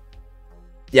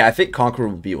 Yeah, I think Conqueror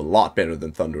will be a lot better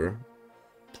than Thunderer.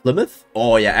 Plymouth?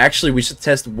 Oh yeah, actually we should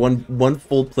test one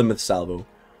full Plymouth salvo.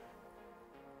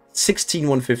 16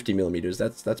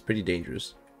 150mm, that's pretty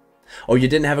dangerous. Oh, you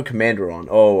didn't have a commander on.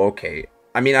 Oh, okay.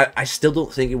 I mean, I still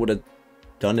don't think it would have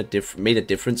done made a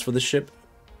difference for the ship.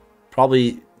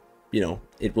 Probably, you know,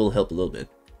 it will help a little bit.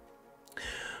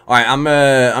 Alright,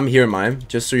 I'm here, Mime.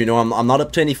 Just so you know, I'm not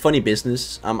up to any funny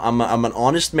business. I'm an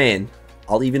honest man.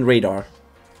 I'll even radar.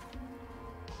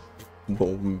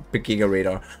 Whoa, big giga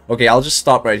radar. Okay, I'll just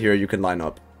stop right here. You can line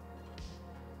up.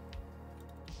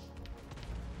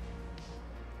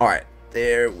 Alright,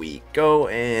 there we go.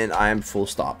 And I'm full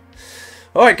stop.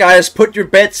 Alright, guys, put your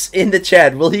bets in the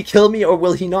chat. Will he kill me or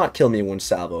will he not kill me in one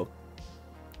salvo?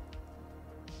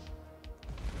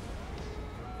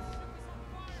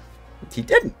 He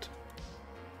didn't.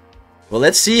 Well,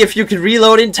 let's see if you can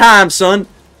reload in time, son.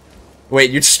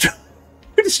 Wait, you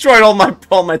destroyed all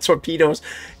my torpedoes.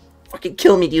 Fucking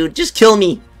kill me, dude. Just kill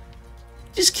me.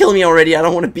 Just kill me already. I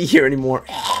don't want to be here anymore.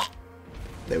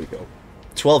 There we go.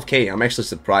 12k. I'm actually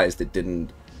surprised it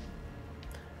didn't.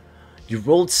 You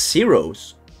rolled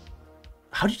zeros.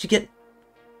 How did you get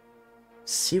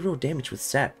 0 damage with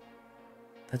sap?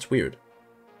 That's weird.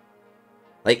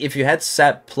 Like, if you had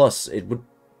sap plus, it would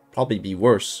probably be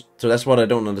worse. So that's what I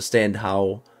don't understand.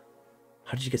 How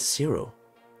did you get 0?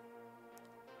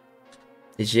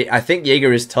 I think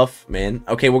Jaeger is tough, man.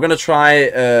 Okay, we're gonna try.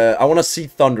 I want to see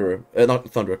Thunderer, not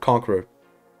Thunderer, Conqueror,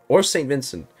 or Saint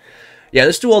Vincent. Yeah,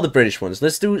 let's do all the British ones.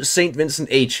 Let's do Saint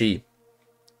Vincent HE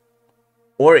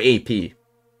or AP.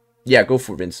 Yeah, go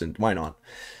for Vincent. Why not?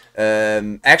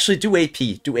 Actually, do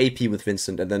AP. Do AP with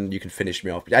Vincent, and then you can finish me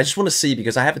off. I just want to see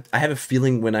because I have a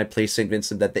feeling when I play Saint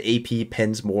Vincent that the AP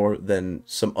pens more than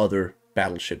some other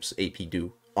battleships AP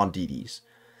do on DDs.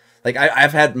 Like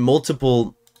I've had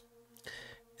multiple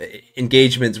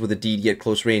engagements with a DD at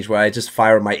close range where I just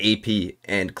fire my AP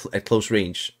and at close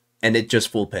range and it just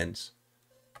full pens.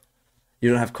 You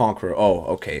don't have Conqueror. Oh,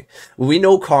 okay. Well, we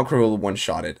know Conqueror will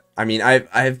one-shot it. I mean,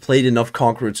 I've played enough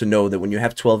Conqueror to know that when you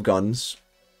have 12 guns,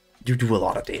 you do a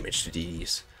lot of damage to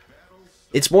DDs.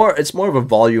 It's more of a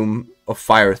volume of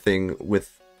fire thing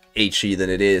with HE than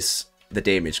it is the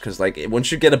damage, because like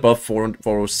once you get above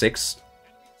 406,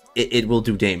 it will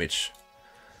do damage.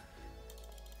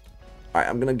 Alright,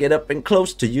 I'm gonna get up and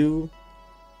close to you.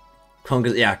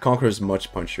 Conqueror is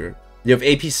much punchier. You have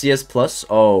APCS plus?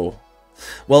 Oh.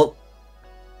 Well,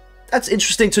 That's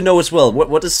interesting to know as well.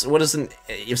 What does an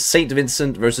if Saint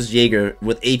Vincent versus Jaeger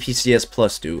with APCS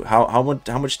plus do? How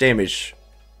much damage?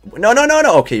 No.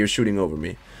 Okay, you're shooting over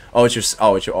me. Oh, it's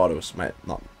your autos. My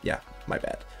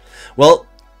bad. Well,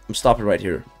 I'm stopping right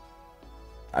here.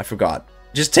 I forgot.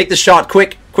 Just take the shot,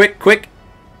 quick,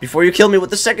 before you kill me with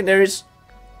the secondaries.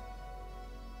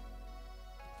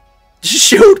 Just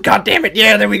shoot! God damn it!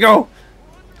 Yeah, there we go.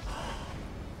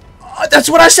 That's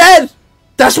what I said.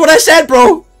 That's what I said,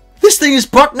 bro. This thing is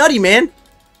buck nutty, man.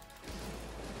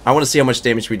 I want to see how much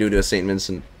damage we do to a Saint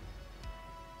Vincent.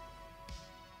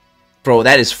 Bro,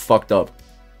 that is fucked up.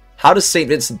 How does Saint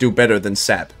Vincent do better than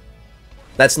Sap?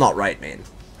 That's not right, man.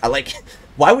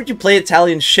 Why would you play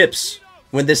Italian ships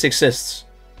when this exists?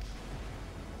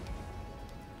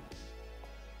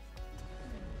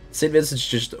 Saint Vincent's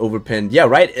just overpinned. Yeah,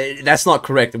 right? That's not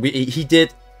correct. He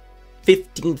did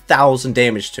 15,000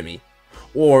 damage to me.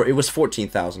 Or it was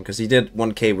 14,000 because he did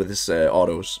 1k with his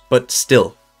autos. But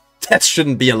still, that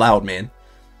shouldn't be allowed, man.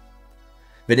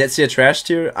 Venezia trash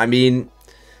tier? I mean,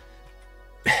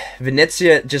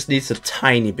 Venezia just needs a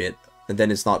tiny bit. And then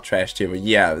it's not trash tier. But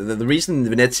yeah, the reason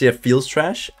Venezia feels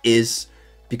trash is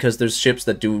because there's ships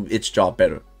that do its job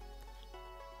better.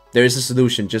 There is a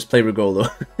solution. Just play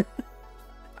Regolo.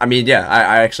 I mean, yeah,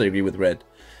 I actually agree with Red.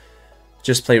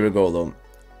 Just play Regolo.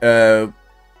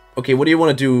 Okay, what do you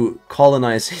want to do?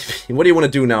 Colonize. What do you want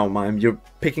to do now, Mime? You're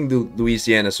picking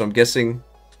Louisiana, so I'm guessing...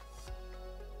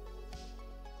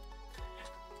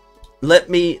 Let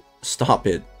me stop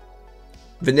it.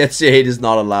 Venezia hate is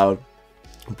not allowed.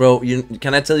 Bro,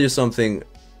 can I tell you something?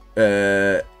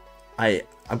 I'm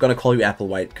gonna call you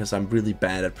Applewhite because I'm really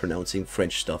bad at pronouncing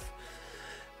French stuff.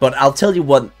 But I'll tell you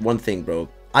one thing, bro.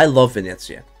 I love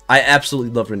Venezia. I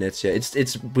absolutely love Venezia.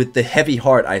 It's with the heavy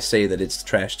heart I say that it's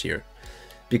trash tier.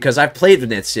 Because I've played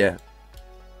Venezia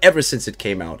ever since it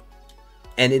came out.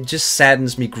 And it just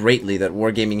saddens me greatly that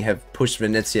Wargaming have pushed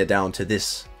Venezia down to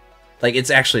this. Like, it's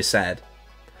actually sad.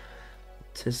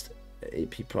 Test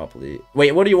AP properly.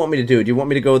 Wait, what do you want me to do? Do you want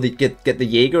me to go get the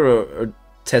Jaeger or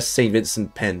test St.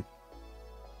 Vincent Pen?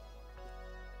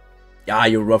 Ah,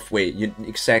 you're Roughway.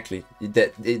 Exactly.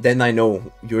 Then I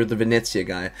know you're the Venezia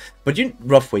guy. But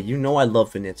Roughway, you know I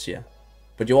love Venezia.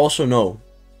 But you also know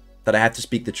that I have to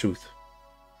speak the truth.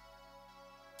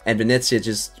 And Venezia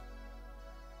just...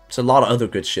 There's a lot of other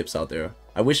good ships out there.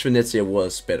 I wish Venezia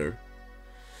was better.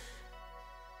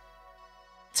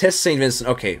 Test St. Vincent.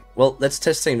 Okay, well, let's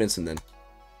test St. Vincent then.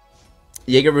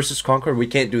 Jaeger versus Conqueror? We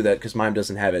can't do that because Mime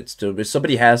doesn't have it. So if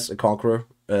somebody has a Conqueror,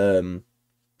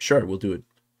 sure, we'll do it.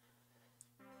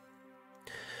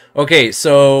 Okay,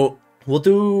 so we'll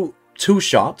do 2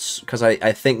 shots because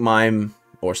I think Mime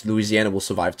or Louisiana will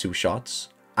survive 2 shots.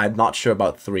 I'm not sure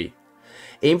about 3.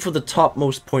 Aim for the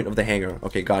topmost point of the hangar.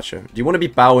 Okay, gotcha. Do you want to be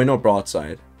bow in or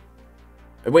broadside?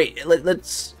 Wait,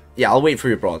 let's... Yeah, I'll wait for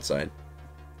your broadside.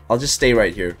 I'll just stay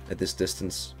right here at this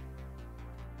distance.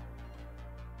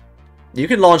 You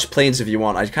can launch planes if you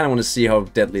want. I kind of want to see how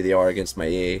deadly they are against my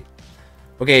AA.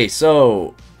 Okay,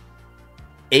 so...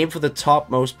 Aim for the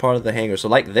topmost part of the hangar. So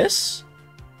like this?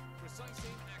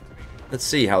 Let's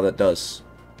see how that does.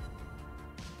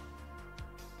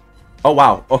 Oh,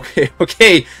 wow. Okay,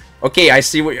 okay. Okay, I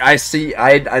see what I see.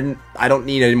 I don't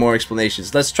need any more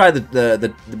explanations. Let's try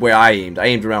the where I aimed. I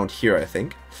aimed around here, I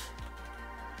think.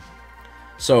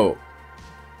 So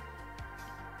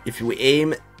if we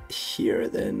aim here,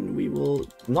 then we will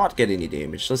not get any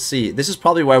damage. Let's see. This is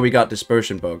probably why we got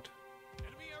dispersion bugged.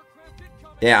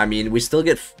 Yeah, I mean, we still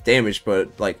get damage,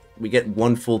 but like we get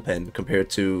 1 full pen compared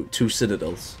to 2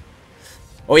 citadels.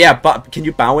 Oh yeah, but can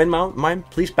you bow in, Mime?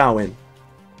 Please bow in.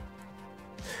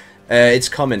 It's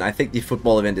coming. I think the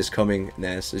football event is coming,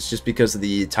 Nas. It's just because of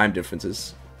the time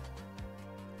differences.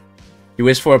 You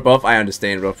wish for a buff? I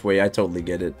understand, Roughway. I totally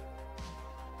get it.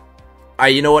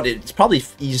 You know what? It's probably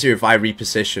easier if I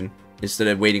reposition instead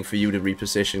of waiting for you to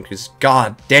reposition. Because,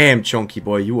 god damn, Chunky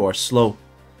boy, you are slow.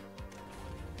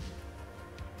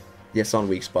 Yes, on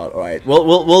weak spot. All right.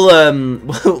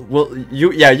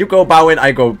 You go bow in.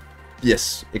 I go.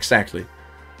 Yes, exactly.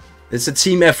 It's a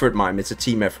team effort, Mime. It's a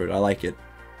team effort. I like it.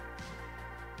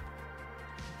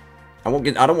 I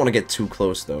don't want to get too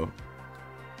close though.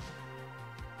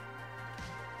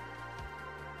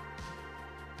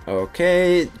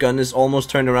 Okay, gun is almost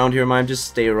turned around here, Mime. Just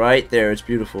stay right there. It's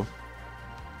beautiful.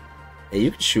 Hey,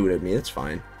 you can shoot at me. That's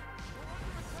fine.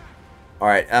 All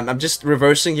right, I'm just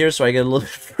reversing here so I get a little bit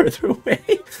further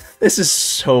away. This is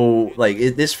so like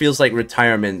this feels like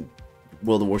retirement.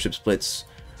 World of Warships Blitz.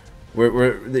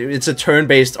 It's a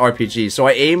turn-based RPG. So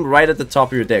I aim right at the top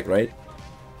of your deck, right?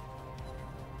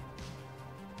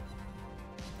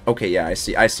 Okay, yeah, I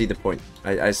see the point.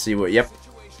 I see what, yep.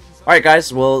 Alright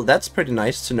guys, well that's pretty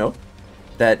nice to know.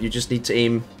 That you just need to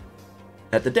aim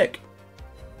at the deck.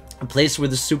 A place where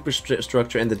the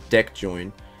superstructure and the deck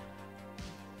join.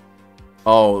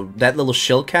 Oh, that little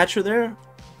shell catcher there?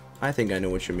 I think I know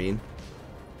what you mean.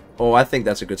 Oh, I think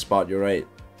that's a good spot, you're right.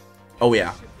 Oh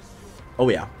yeah. Oh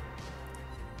yeah.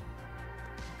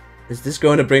 Is this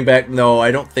going to bring back... No,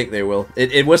 I don't think they will.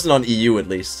 It wasn't on EU at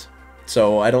least.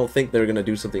 So I don't think they're going to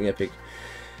do something epic.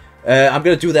 I'm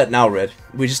going to do that now, Red.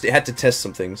 We just had to test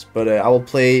some things. But I will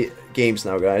play games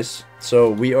now, guys. So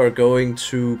we are going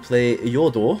to play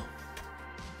Yodo.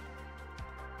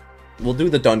 We'll do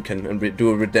the Duncan and do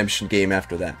a redemption game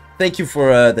after that. Thank you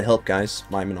for the help, guys.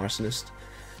 Mime and Arsonist.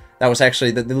 That was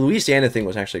actually... The Louisiana thing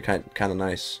was actually kind of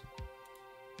nice.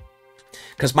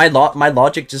 Because my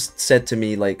logic just said to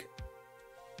me, like...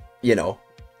 You know,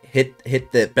 hit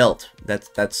the belt.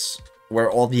 That's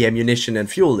where all the ammunition and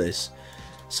fuel is.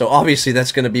 So obviously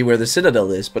that's going to be where the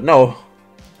Citadel is, but no.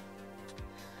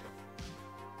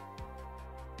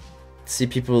 See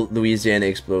people, Louisiana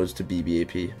explodes to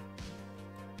BBAP.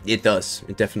 It does.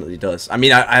 It definitely does. I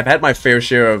mean, I've had my fair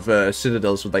share of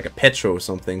Citadels with like a Petro or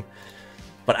something.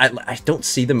 But I don't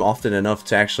see them often enough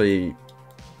to actually,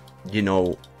 you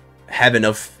know, have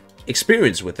enough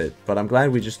experience with it. But I'm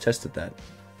glad we just tested that.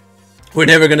 We're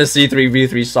never gonna see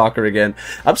 3v3 soccer again.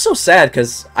 I'm so sad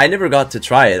because I never got to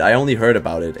try it. I only heard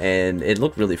about it and it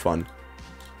looked really fun.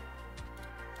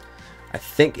 I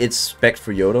think it's spec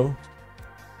for Yodo.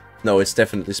 No, it's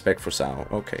definitely spec for Sao.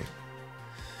 Okay.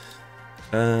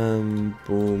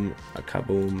 Boom, a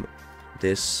kaboom,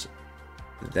 this,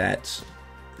 that,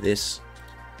 this.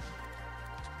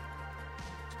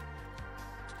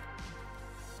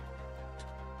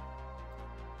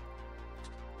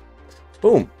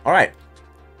 Boom. All right.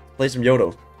 Play some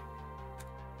Yodo.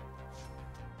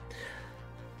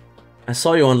 I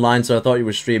saw you online, so I thought you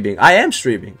were streaming. I am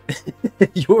streaming.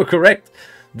 You were correct.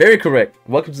 Very correct.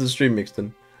 Welcome to the stream,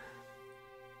 Mixton.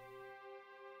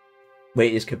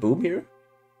 Wait, is Kaboom here?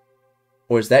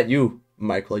 Or is that you,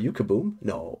 Michael? Are you Kaboom?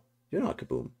 No, you're not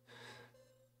Kaboom.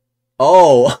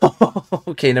 Oh,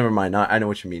 okay, never mind. I know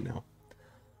what you mean now.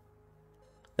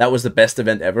 That was the best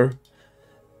event ever.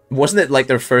 Wasn't it like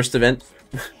their first event?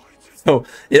 So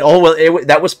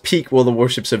that was peak World of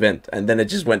Warships event, and then it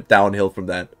just went downhill from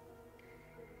that.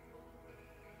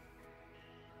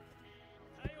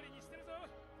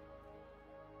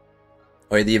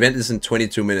 Alright, the event is in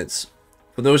 22 minutes.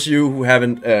 For those of you who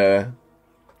haven't been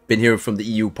here from the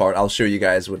EU part, I'll show you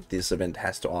guys what this event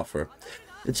has to offer.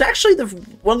 It's actually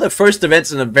one of the first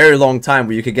events in a very long time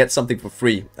where you could get something for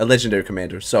free, a legendary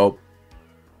commander. So,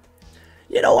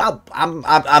 you know, I'm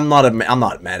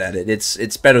not mad at it.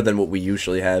 It's better than what we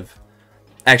usually have.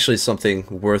 Actually, something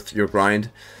worth your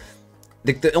grind.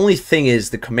 The only thing is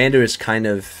the commander is kind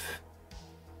of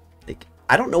like,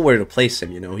 I don't know where to place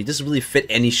him. You know, he doesn't really fit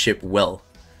any ship well.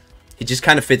 He just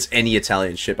kind of fits any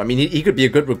Italian ship. I mean, he could be a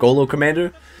good Regolo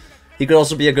commander. He could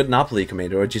also be a good Napoli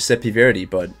commander or Giuseppe Verdi,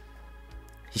 but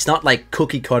he's not like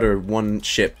cookie cutter one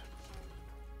ship.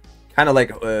 Kind of like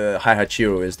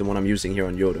Haihachiro is the one I'm using here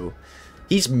on Yodo.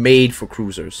 He's made for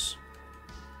cruisers.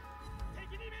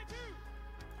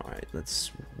 Alright,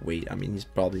 let's wait. I mean, he's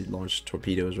probably launched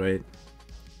torpedoes, right?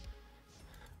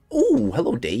 Ooh,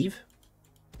 hello, Dave.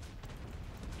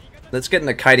 Let's get in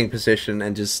a kiting position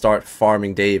and just start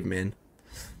farming Dave, man.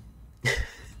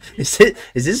 Is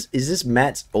this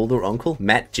Matt's older uncle?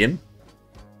 Matt Jim?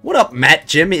 What up, Matt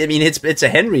Jim? I mean, it's a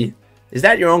Henry. Is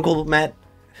that your uncle, Matt?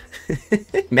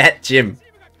 Matt Jim.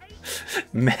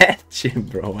 Matt Jim,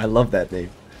 bro. I love that name.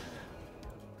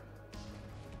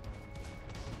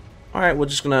 Alright, we're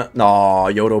just gonna... No,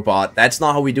 Yodo bot. That's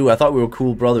not how we do. I thought we were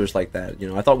cool brothers like that. You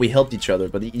know, I thought we helped each other,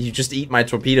 but you just eat my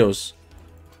torpedoes.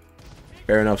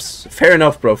 Fair enough. Fair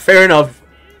enough, bro. Fair enough,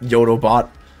 Yodo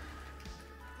bot.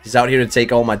 He's out here to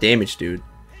take all my damage, dude.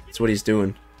 That's what he's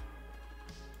doing.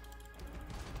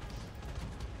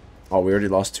 Oh, we already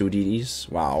lost 2 DDs?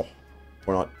 Wow.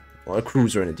 We're not... Well, a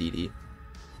cruiser and a DD.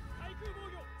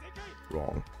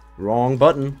 Wrong. Wrong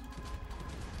button.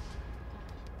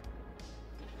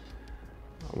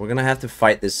 We're gonna have to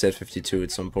fight this Z-52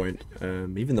 at some point.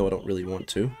 Even though I don't really want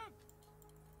to.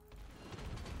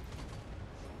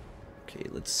 Okay,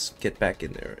 let's get back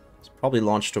in there. It's probably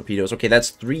launch torpedoes. Okay, that's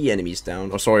 3 enemies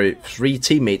down. Oh, sorry, 3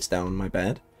 teammates down. My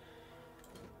bad.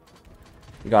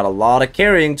 We got a lot of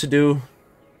carrying to do.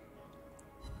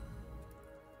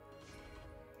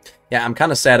 Yeah, I'm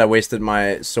kind of sad I wasted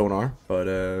my sonar,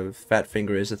 but fat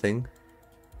finger is a thing.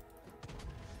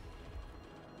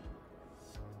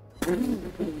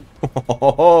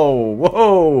 Whoa,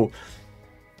 whoa!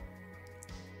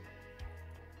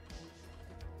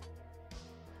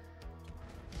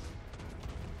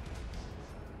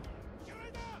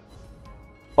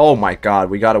 Oh my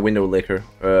god, we got a window licker.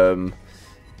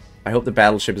 I hope the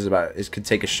battleship can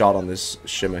take a shot on this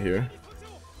shimmer here.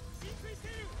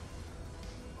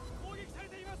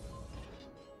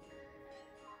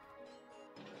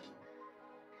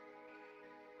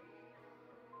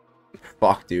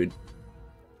 Fuck, dude.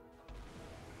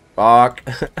 Fuck.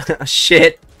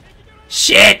 Shit.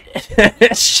 Shit.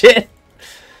 Shit.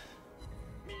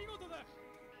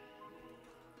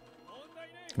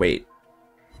 Wait.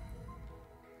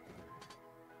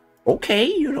 Okay,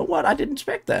 you know what? I didn't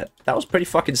expect that. That was pretty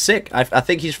fucking sick. I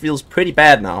think he feels pretty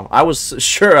bad now. I was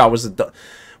sure I was...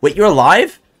 Wait, you're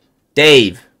alive?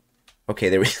 Dave. Okay,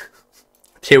 there we...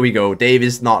 Here we go. Dave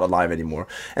is not alive anymore.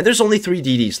 And there's only 3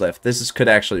 DDs left. Could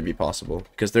actually be possible.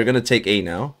 Because they're gonna take A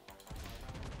now.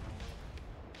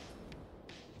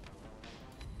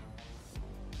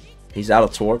 He's out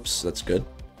of torps. That's good.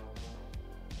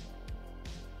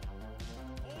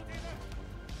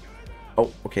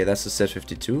 Oh, okay, that's the set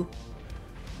 52.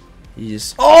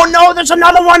 He's... Oh no, there's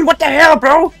another one! What the hell,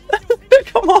 bro?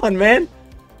 Come on, man.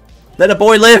 Let a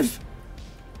boy live.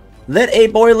 Let a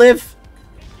boy live.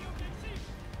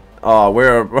 Oh,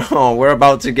 we're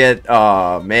about to get...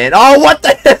 Oh, man. Oh, what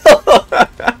the hell?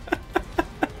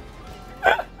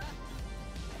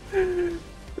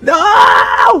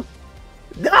 No!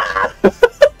 No!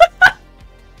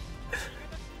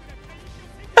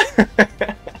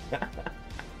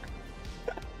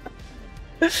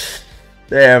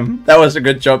 Damn, that was a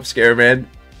good jump scare, man.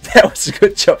 That was a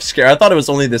good jump scare. I thought it was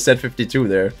only the set 52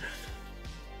 there.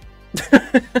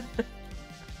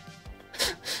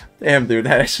 Damn, dude,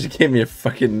 that actually gave me a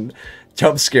fucking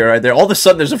jump scare right there. All of a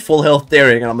sudden, there's a full health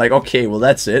daring, and I'm like, okay, well,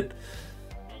 that's it.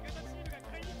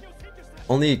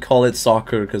 Only call it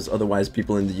soccer, because otherwise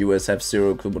people in the US have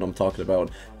zero clue what I'm talking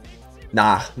about.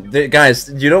 Nah,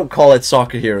 guys, you don't call it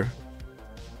soccer here.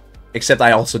 Except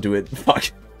I also do it.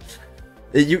 Fuck.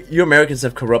 You Americans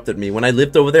have corrupted me. When I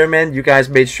lived over there, man, you guys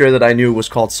made sure that I knew it was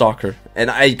called soccer. And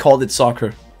I called it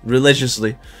soccer.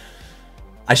 Religiously.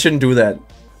 I shouldn't do that.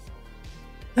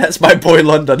 That's my boy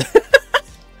London.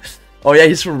 Oh yeah,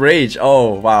 he's from Rage.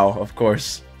 Oh, wow, of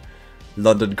course.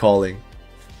 London calling.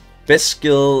 Best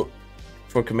skill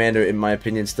for commander, in my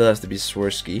opinion, still has to be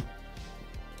Swirsky.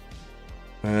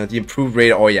 The improved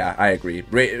rate. Oh yeah, I agree.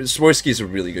 Swirsky is a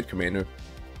really good commander.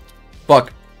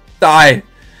 Fuck. Die.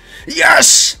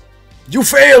 Yes! You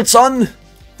failed, son!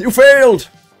 You failed!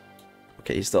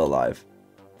 Okay, he's still alive.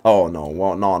 Oh no,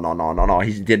 well, no.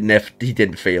 He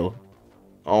didn't fail.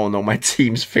 Oh no, my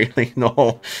team's failing.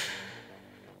 No.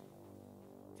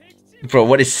 Bro,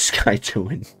 what is this guy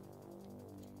doing?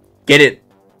 Get it!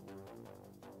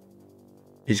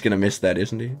 He's gonna miss that,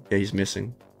 isn't he? Yeah, he's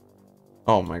missing.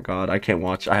 Oh my god, I can't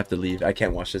watch. I have to leave. I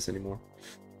can't watch this anymore.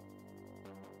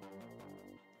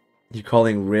 You're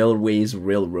calling railways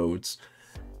railroads.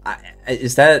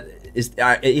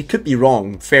 It could be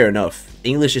wrong. Fair enough.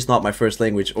 English is not my first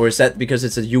language. Or is that because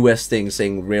it's a US thing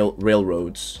saying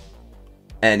railroads?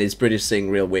 And it's British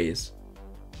saying railways?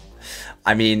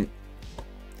 I mean,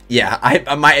 yeah,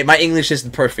 my English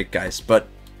isn't perfect, guys, but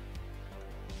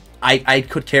I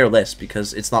could care less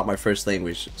because it's not my first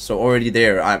language. So already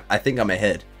there, I think I'm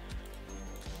ahead.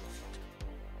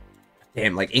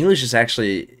 Damn, like English is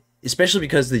actually, especially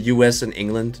because the US and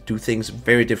England do things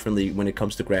very differently when it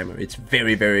comes to grammar. It's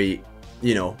very, very,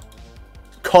 you know,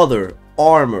 color,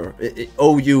 armor,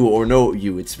 OU or no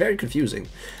U. It's very confusing.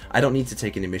 I don't need to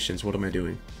take any missions. What am I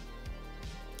doing?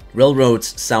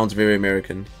 Railroads sounds very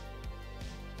American.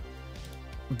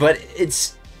 But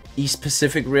it's East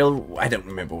Pacific Rail... I don't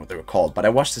remember what they were called, but I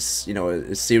watched this, you know,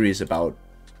 a series about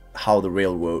how the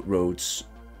railroads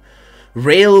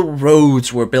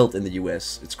were built in the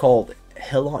US. It's called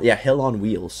Hell on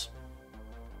Wheels.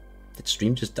 Did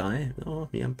stream just die? Oh,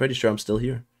 yeah, I'm pretty sure I'm still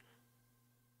here.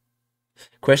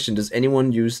 Question, does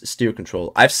anyone use steer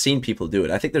control? I've seen people do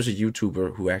it. I think there's a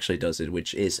YouTuber who actually does it,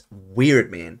 which is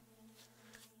weird, man.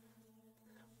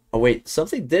 Oh, wait,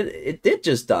 something did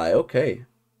just die. Okay.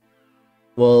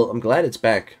 Well, I'm glad it's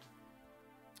back.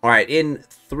 Alright, in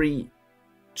 3,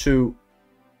 2,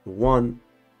 1.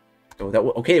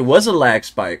 Oh, okay, it was a lag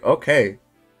spike. Okay.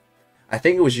 I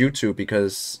think it was YouTube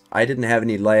because I didn't have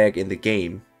any lag in the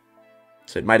game.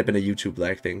 So it might have been a YouTube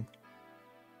lag thing.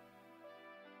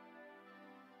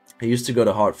 I used to go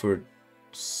to Hartford,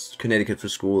 Connecticut for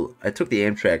school. I took the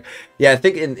Amtrak. Yeah, I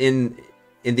think in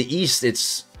the East,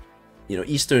 it's, you know,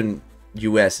 Eastern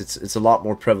US, it's a lot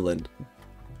more prevalent.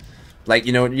 Like,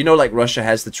 you know, like Russia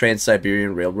has the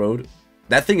Trans-Siberian Railroad.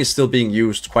 That thing is still being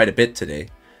used quite a bit today.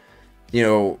 You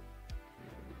know,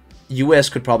 US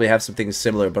could probably have something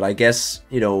similar, but I guess,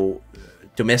 you know,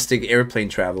 domestic airplane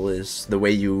travel is the way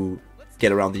you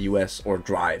get around the US or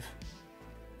drive.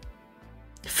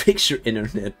 Fix your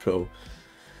internet, bro.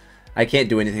 I can't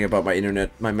do anything about my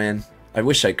internet, my man. I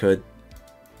wish I could.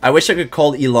 I wish I could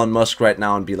call Elon Musk right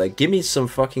now and be like, give me some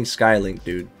fucking Skylink,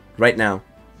 dude. Right now.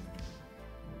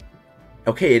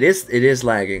 Okay, it is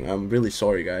lagging. I'm really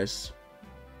sorry, guys.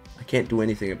 I can't do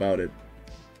anything about it.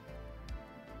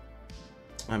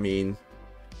 I mean,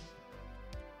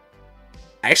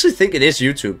 I actually think it is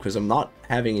YouTube because I'm not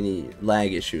having any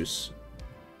lag issues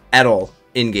at all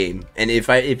in game. And if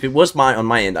it was on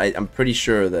my end, I'm pretty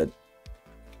sure that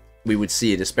we would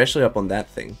see it, especially up on that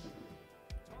thing.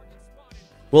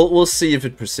 We'll see if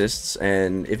it persists,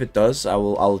 and if it does,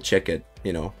 I'll check it.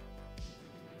 You know,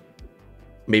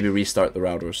 maybe restart the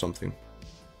router or something.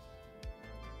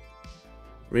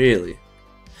 Really,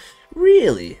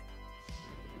 really.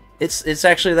 It's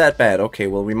actually that bad. Okay,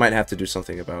 well, we might have to do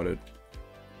something about it.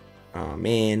 Oh,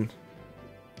 man.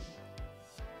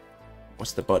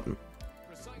 What's the button?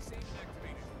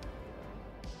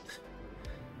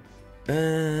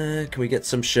 Can we get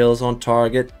some shells on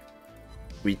target?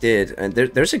 We did. And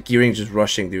there's a gearing just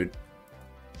rushing, dude.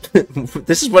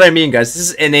 This is what I mean, guys. This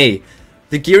is NA.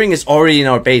 The gearing is already in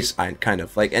our base, kind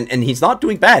of. Like, and he's not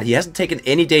doing bad. He hasn't taken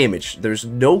any damage. There's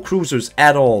no cruisers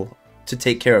at all to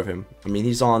take care of him. I mean,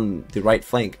 he's on the right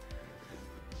flank.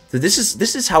 So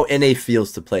this is how NA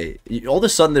feels to play. All of a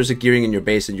sudden there's a gearing in your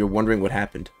base and you're wondering what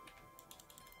happened.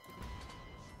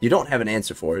 You don't have an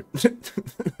answer for it.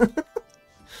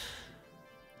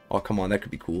 Oh, come on, that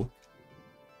could be cool.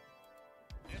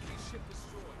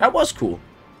 That was cool.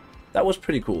 That was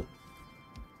pretty cool.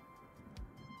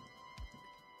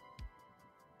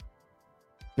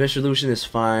 Resolution is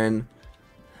fine.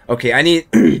 Okay, I need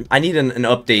I need an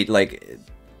update, like,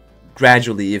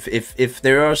 gradually. If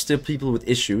there are still people with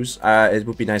issues, it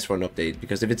would be nice for an update,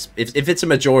 because if it's a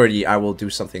majority, I will do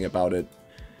something about it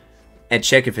and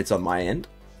check if it's on my end.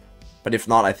 But if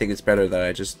not, I think it's better that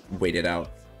I just wait it out.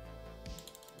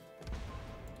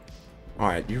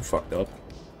 Alright, you fucked up.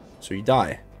 So you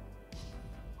die.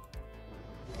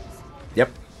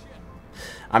 Yep.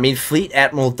 I mean, Fleet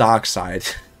Admiral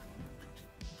Darkside.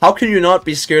 How can you not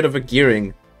be scared of a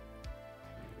gearing?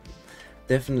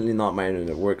 Definitely not my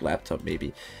internet work laptop,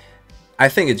 maybe. I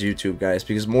think it's YouTube, guys,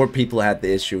 because more people had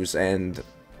the issues and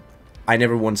I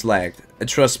never once lagged. And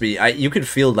trust me, you can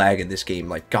feel lag in this game,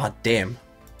 like, god damn.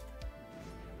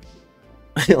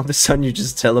 All of a sudden you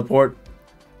just teleport.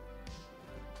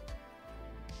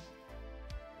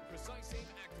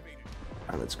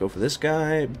 Alright, let's go for this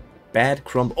guy. Bad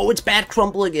Crumble. Oh, it's Bad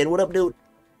Crumble again. What up, dude?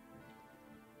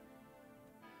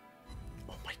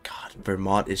 Oh my god,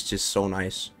 Vermont is just so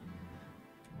nice.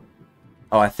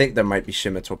 Oh, I think there might be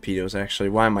Shimmer torpedoes, actually.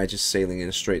 Why am I just sailing in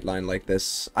a straight line like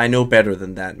this? I know better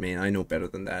than that, man. I know better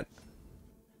than that.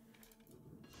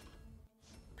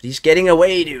 But he's getting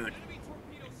away, dude.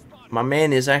 My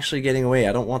man is actually getting away.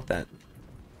 I don't want that.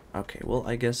 Okay, well,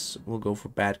 I guess we'll go for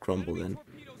Bad Crumble then.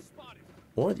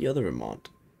 Or the other Vermont.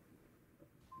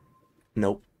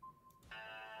 Nope.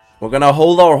 We're gonna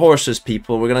hold our horses,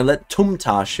 people. We're gonna let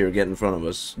Tumtash here get in front of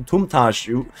us.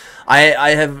 Tumtash, I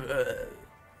have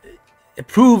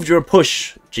approved your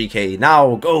push, GK.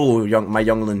 Now go, my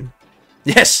youngling.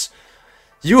 Yes,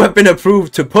 you have been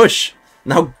approved to push.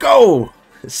 Now go,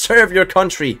 serve your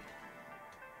country.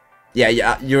 Yeah,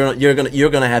 you're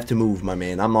gonna have to move, my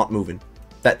man. I'm not moving.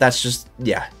 That's just,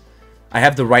 yeah. I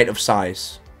have the right of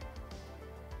size.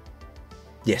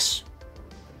 Yes.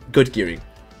 Good gearing.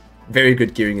 Very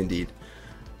good gearing indeed.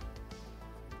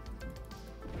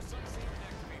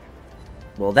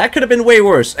 Well, that could have been way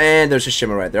worse. And there's a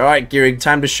Shimmer right there. Alright, gearing,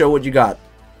 time to show what you got.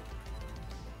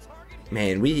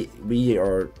 Man, we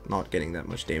are not getting that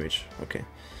much damage. Okay.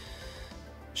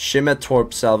 Shimmer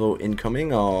Torp Salvo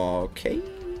incoming. Okay.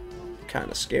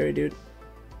 Kinda scary, dude.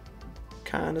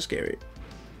 Kinda scary.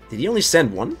 Did he only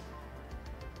send one?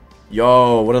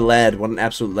 Yo, what a lad. What an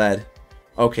absolute lad.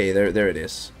 Okay, there it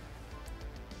is.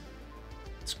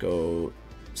 Let's go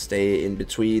stay in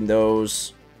between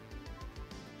those.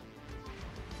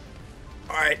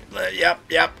 Alright,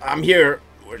 yep, I'm here.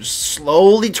 We're just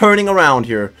slowly turning around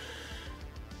here.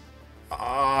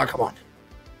 Ah, come on.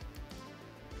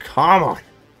 Come on.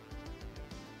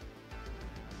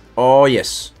 Oh,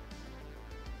 yes.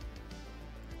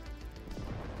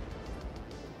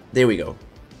 There we go.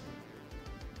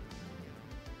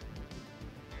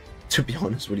 To be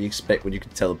honest, what do you expect when you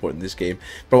can teleport in this game?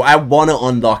 Bro, I want to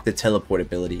unlock the teleport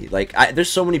ability. Like, there's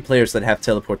so many players that have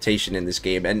teleportation in this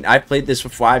game, and I've played this for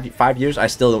five years. I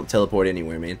still don't teleport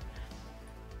anywhere, man.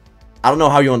 I don't know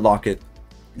how you unlock it.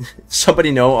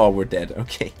 Somebody know? Oh, we're dead.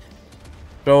 Okay.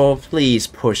 Bro, please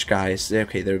push, guys.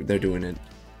 Okay, they're doing it.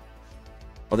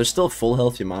 Oh, there's still full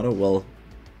health Yamato? Well...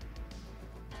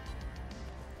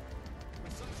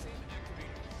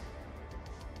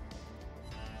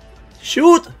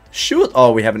 Shoot! Shoot!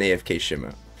 Oh, we have an AFK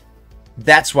Shimmer.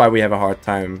 That's why we have a hard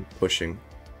time pushing.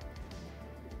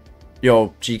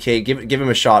 Yo, GK, give him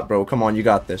a shot, bro. Come on, you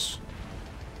got this.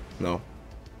 No.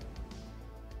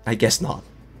 I guess not.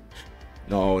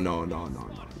 No, no, no, no,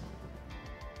 no.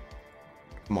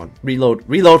 Come on, reload.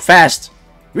 Reload fast!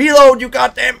 Reload, you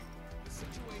goddamn!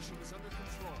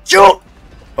 Shoot!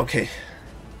 Okay.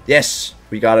 Yes,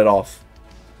 we got it off.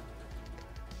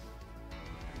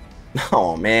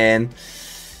 Oh, man.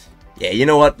 Yeah, you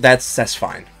know what? That's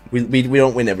fine. We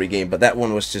don't win every game, but that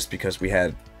one was just because we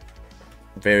had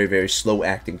a very, very slow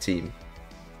acting team.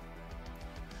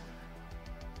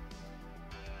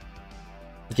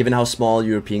 Given how small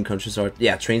European countries are,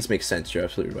 yeah, trains make sense. You're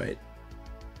absolutely right.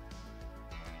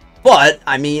 But,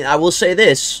 I mean, I will say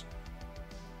this.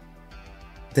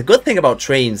 The good thing about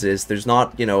trains is there's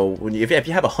not, you know, if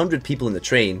you have 100 people in the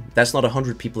train, that's not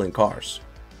 100 people in cars.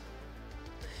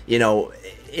 You know,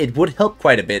 it would help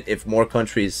quite a bit if more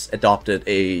countries adopted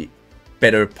a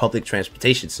better public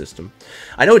transportation system.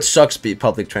 I know it sucks being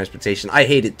public transportation. I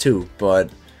hate it too, but,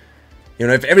 you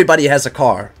know, if everybody has a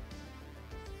car,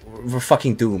 we're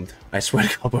fucking doomed. I swear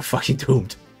to God, we're fucking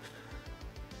doomed.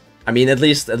 I mean, at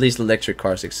least electric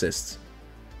cars exist.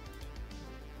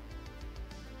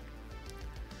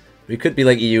 We could be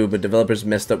like EU, but developers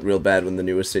messed up real bad when the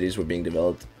newest cities were being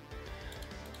developed.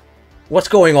 What's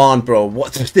going on, bro?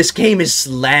 What? This game is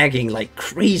lagging like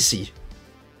crazy.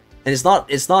 And it's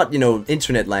not, you know,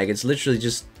 internet lag. It's literally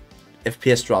just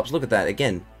FPS drops. Look at that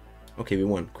again. Okay, we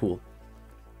won. Cool.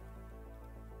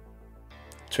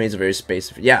 Trains are very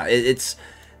space. Yeah, it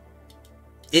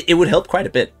would help quite a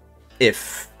bit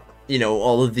if, you know,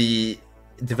 all of the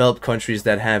developed countries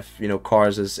that have, you know,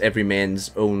 cars as every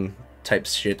man's own type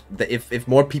shit. If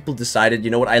more people decided,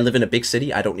 you know what, I live in a big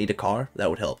city, I don't need a car, that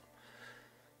would help.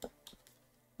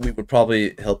 We would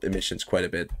probably help emissions quite a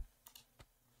bit.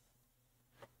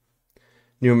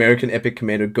 New American Epic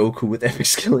Commander Goku with epic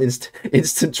skill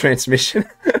instant transmission.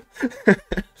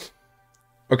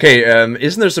 Okay,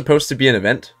 isn't there supposed to be an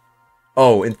event?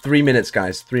 Oh, in 3 minutes,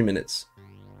 guys. 3 minutes.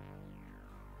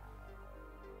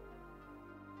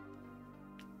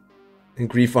 And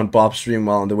grief on Bob's stream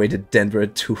while on the way to Denver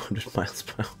at 200 miles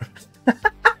per hour.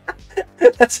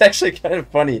 That's actually kind of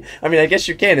funny. I mean, I guess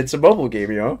you can. It's a mobile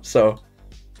game, you know? So...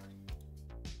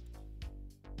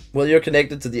 Well, you're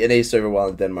connected to the NA server while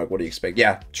in Denmark. What do you expect?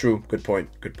 Yeah, true. Good point.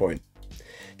 Good point.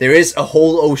 There is a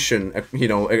whole ocean, you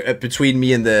know, between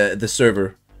me and the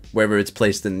server, wherever it's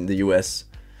placed in the US.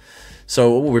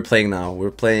 So what we're playing now?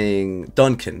 We're playing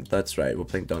Duncan. That's right. We're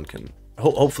playing Duncan.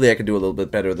 Hopefully I can do a little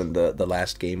bit better than the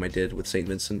last game I did with St.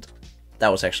 Vincent. That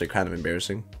was actually kind of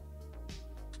embarrassing.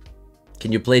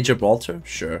 Can you play Gibraltar?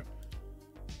 Sure.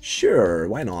 Sure,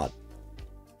 why not?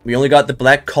 We only got the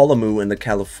Black Colomu and the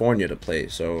California to play,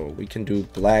 so we can do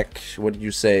Black... What did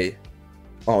you say?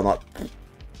 Oh, not...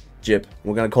 Gib.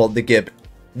 We're gonna call it the Gib.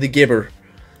 The Gibber.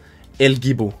 El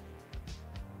Gibu.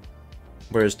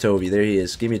 Where's Toby? There he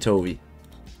is. Give me Toby.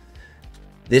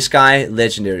 This guy,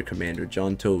 legendary commander,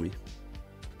 John Toby.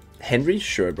 Henry?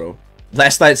 Sure, bro.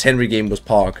 Last night's Henry game was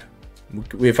Pog.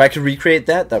 If I could recreate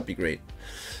that, that'd be great.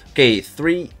 Okay,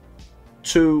 3,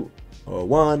 2,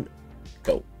 1,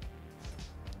 go.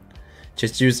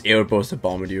 Just use Airboss to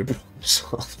bombardier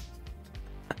yourself.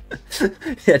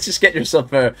 Yeah, just get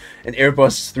yourself an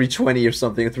Airbus 320 or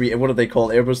something. What do they call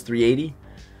it? Airbus 380?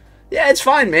 Yeah, it's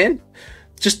fine, man.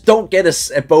 Just don't get a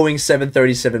Boeing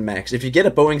 737 Max. If you get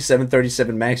a Boeing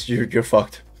 737 Max, you're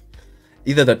fucked.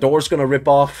 Either the door's gonna rip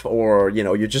off, or you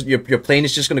know, your plane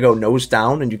is just gonna go nose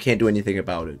down, and you can't do anything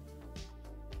about it.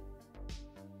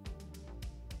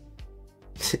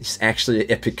 It's actually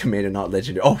an epic commander, not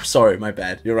legendary. Oh, sorry, my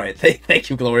bad. You're right. Thank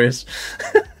you, Glorious.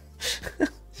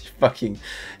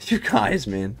 You guys,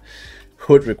 man.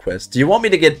 Hood request. Do you want me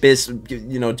to get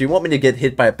you know, do you want me to get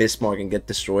hit by a Bismarck and get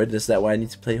destroyed? Is that why I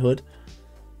need to play Hood?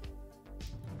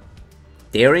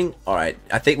 Daring? Alright.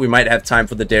 I think we might have time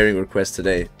for the daring request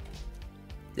today.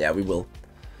 Yeah, we will.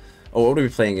 Oh, what are we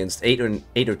playing against? 8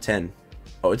 or 10?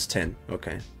 Oh, it's 10.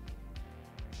 Okay.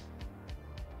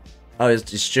 Oh,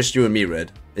 it's just you and me,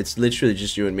 Red. It's literally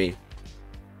just you and me.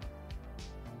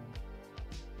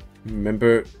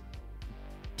 Remember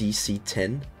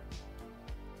DC-10?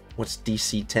 What's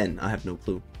DC-10? I have no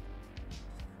clue.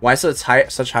 Why such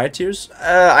high tiers?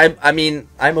 I mean,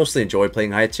 I mostly enjoy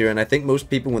playing high tier, and I think most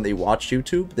people, when they watch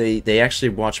YouTube, they actually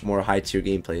watch more high tier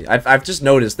gameplay. I've just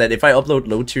noticed that if I upload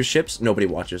low tier ships, nobody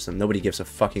watches them. Nobody gives a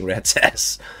fucking rat's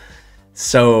ass.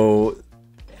 So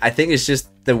I think it's just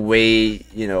the way,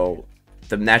 you know,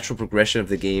 the natural progression of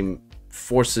the game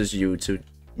forces you to,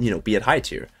 you know, be at high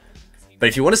tier. But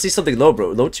if you want to see something low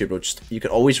tier, bro, just, you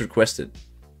can always request it.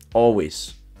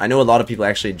 Always. I know a lot of people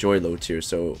actually enjoy low tier,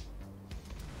 so...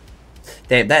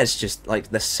 Damn, that is just, like,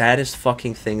 the saddest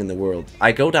fucking thing in the world.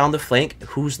 I go down the flank,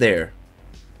 who's there?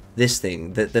 This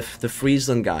thing, the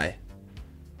Friesland guy.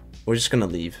 We're just gonna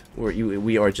leave.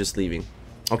 We are just leaving.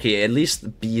 Okay, at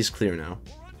least B is clear now.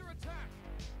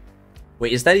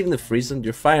 Wait, is that even the Friesland?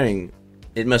 You're firing...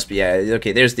 It must be, yeah.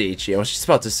 Okay, there's the HE. I was just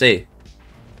about to say.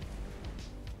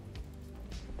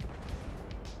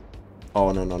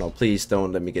 Oh, no, no, no. Please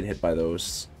don't let me get hit by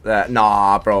those.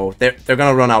 Nah, bro. They're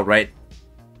gonna run out, right?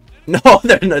 No,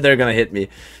 they're gonna hit me.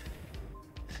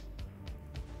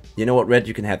 You know what, Red?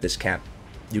 You can have this cap.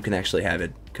 You can actually have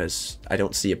it, because I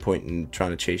don't see a point in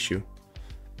trying to chase you.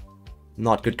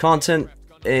 Not good content,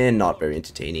 and not very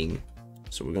entertaining.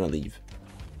 So we're gonna leave.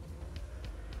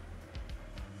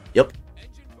 Yep.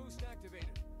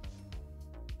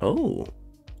 Oh.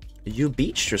 You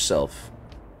beached yourself.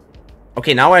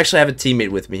 Okay, now I actually have a teammate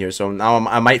with me here, so now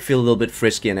I might feel a little bit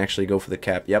frisky and actually go for the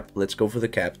cap. Yep, let's go for the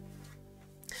cap.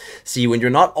 See, when you're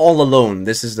not all alone,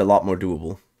 this is a lot more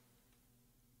doable.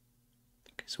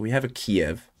 Okay, so we have a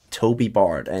Kiev, Toby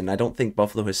Bard, and I don't think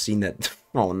Buffalo has seen that.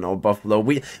 Oh no, Buffalo.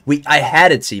 I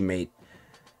had a teammate.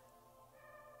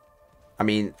 I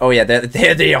mean, oh yeah,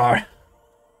 there they are.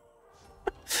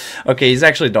 Okay, he's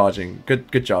actually dodging.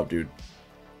 Good job, dude.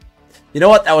 You know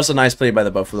what? That was a nice play by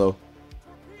the Buffalo.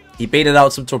 He baited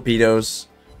out some torpedoes.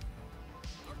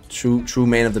 True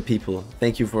man of the people.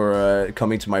 Thank you for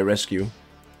coming to my rescue.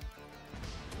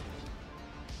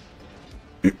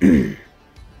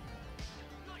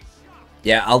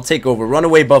 Yeah, I'll take over. Run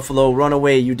away, Buffalo. Run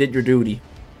away. You did your duty.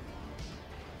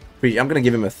 I'm gonna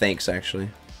give him a thanks, actually.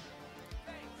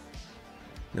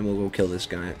 Then we'll go kill this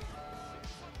guy.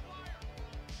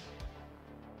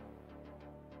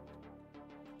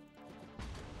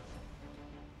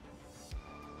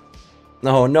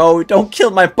 No, no, don't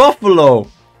kill my Buffalo!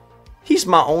 He's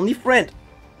my only friend.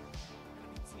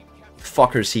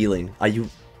 Fucker's healing. Are you...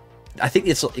 I think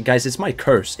it's... Guys, it's my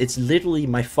curse. It's literally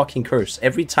my fucking curse.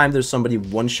 Every time there's somebody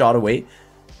one shot away,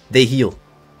 they heal.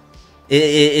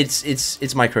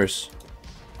 It's my curse.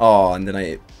 Oh, and then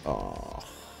I... Oh,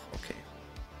 okay.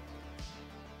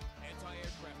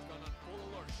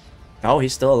 Oh,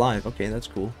 he's still alive. Okay, that's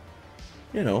cool.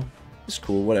 You know, it's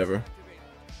cool, whatever.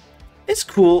 It's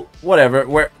cool, whatever.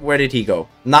 Where did he go?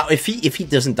 Now, if he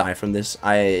doesn't die from this,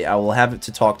 I will have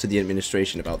to talk to the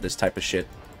administration about this type of shit.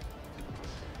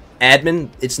 Admin,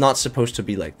 it's not supposed to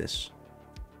be like this.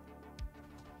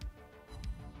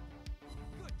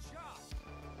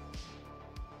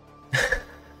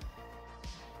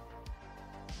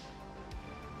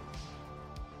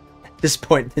 At this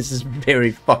point, this is very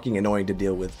fucking annoying to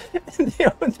deal with.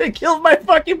 They killed my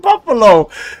fucking Buffalo!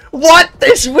 What?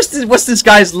 What's this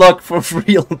guy's luck for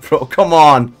real, bro? Come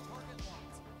on.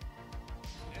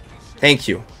 Thank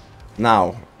you.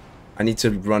 Now, I need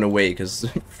to run away because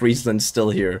Friesland's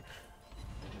still here.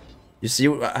 You see,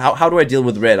 how do I deal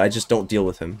with Red? I just don't deal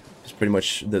with him. It's pretty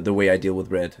much the way I deal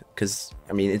with Red. Because,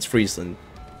 I mean, it's Friesland.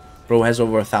 Bro has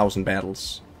over 1,000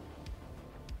 battles.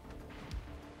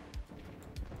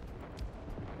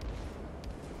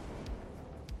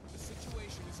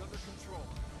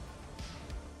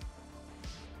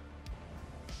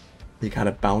 You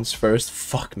gotta bounce first.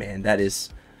 Fuck, man, that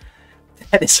is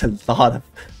a lot of...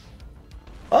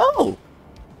 Oh!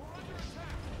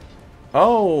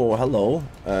 Oh, hello.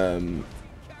 What are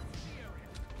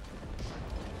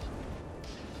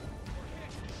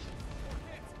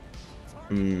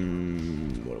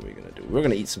we gonna do? We're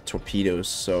gonna eat some torpedoes,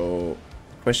 so...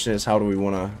 Question is, how do we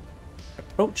wanna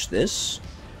approach this?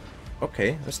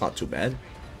 Okay, that's not too bad.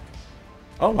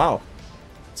 Oh, wow.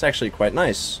 It's actually quite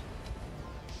nice.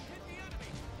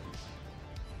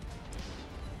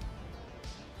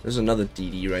 There's another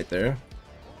DD right there.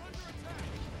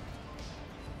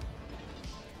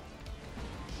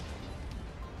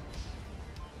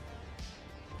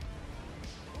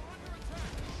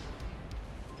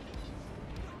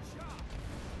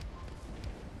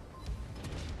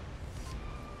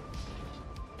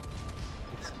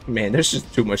 Man, there's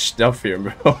just too much stuff here,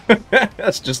 bro.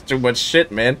 That's just too much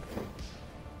shit, man.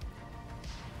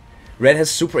 Red has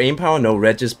super aim power? No,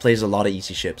 Red just plays a lot of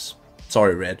easy ships.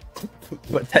 Sorry, Red.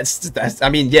 But that's I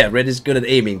mean, yeah, Red is good at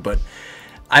aiming, but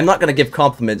I'm not gonna give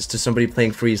compliments to somebody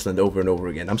playing Friesland over and over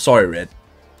again. I'm sorry, Red.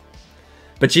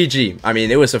 But GG. I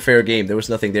mean, it was a fair game. There was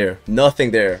nothing there.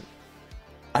 Nothing there.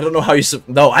 I don't know how you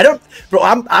no, I don't, bro.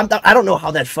 I don't know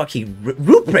how that fucking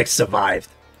rubric survived.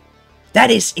 That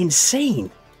is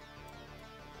insane.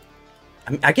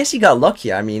 I guess he got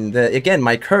lucky. I mean, again,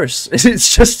 my curse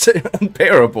is just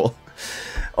unbearable.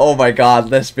 Oh my god,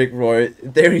 Les Big Roy.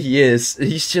 There he is.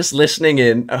 He's just listening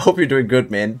in. I hope you're doing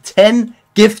good, man. 10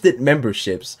 gifted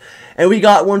memberships. And we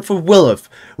got one for Willif.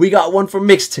 We got one for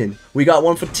Mixton. We got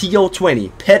one for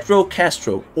TO20. Pedro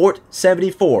Castro.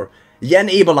 Ort74. Jan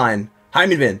Eberlein.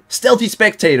 Heimenvin. Stealthy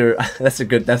Spectator. That's a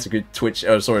good Twitch,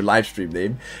 live stream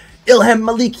name. Ilham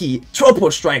Maliki,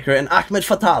 Tropo Striker, and Ahmed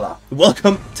Fatala.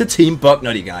 Welcome to Team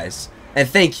Bucknutty, guys. And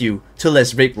thank you to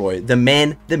Les Roy, the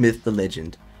man, the myth, the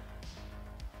legend.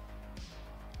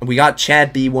 We got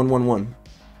Chad B111.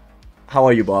 How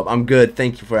are you, Bob? I'm good.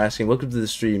 Thank you for asking. Welcome to the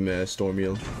stream,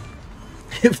 Stormeel.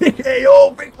 Hey, yo,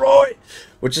 Big Roy!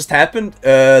 What just happened?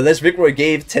 Les Roy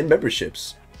gave 10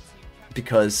 memberships.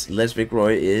 Because Les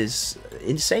Roy is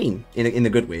insane in a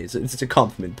good way. It's a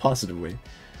compliment, positive way.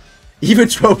 Even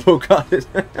Tropo got it.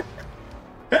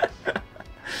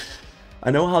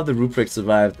 I know how the Ruprecht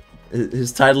survived.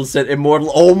 His title said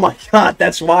immortal. Oh my god,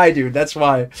 that's why, dude. That's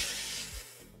why.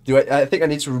 I think I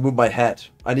need to remove my hat.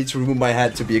 I need to remove my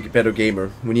hat to be a better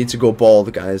gamer. We need to go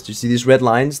bald, guys. Do you see these red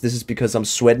lines? This is because I'm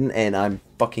sweating and I'm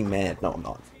fucking mad. No, I'm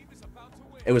not.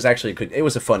 It was actually good. It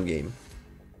was a fun game.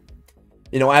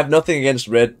 You know, I have nothing against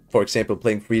Red, for example,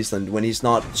 playing Friesland when he's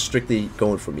not strictly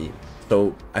going for me.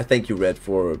 So I thank you, Red,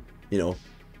 for, you know,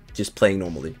 just playing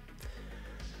normally.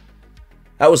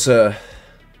 That was a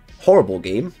horrible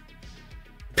game.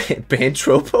 Ban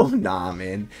Tropo? Nah,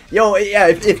 man. Yo, yeah,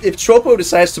 if Tropo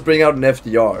decides to bring out an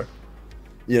FDR,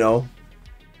 you know,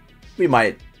 we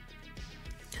might.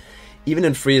 Even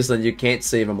in Friesland, you can't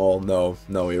save them all. No,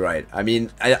 you're right. I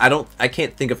mean, I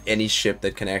can't think of any ship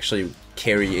that can actually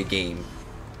carry a game.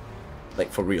 Like,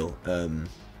 for real.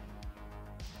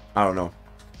 I don't know.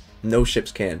 No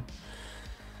ships can.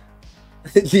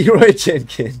 Leroy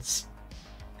Jenkins.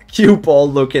 Cue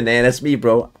ball looking, man. That's me,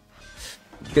 bro.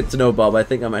 Good to know, Bob. I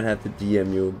think I might have to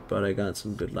DM you, but I got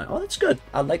some good line. Oh, that's good.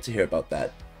 I'd like to hear about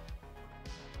that.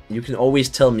 You can always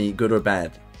tell me good or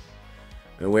bad.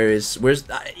 Where's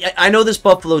I know this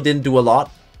Buffalo didn't do a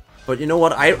lot, but you know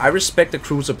what? I respect a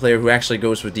cruiser player who actually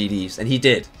goes for DDs, and he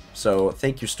did. So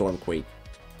thank you, Stormquake.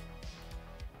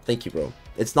 Thank you, bro.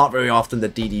 It's not very often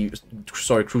that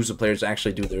cruiser players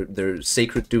actually do their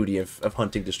sacred duty of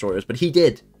hunting destroyers, but he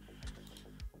did.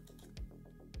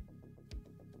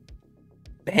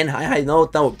 Ban Hi-Hi? No,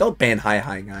 don't ban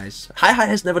Hi-Hi, guys. Hi-Hi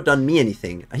has never done me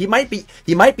anything. He might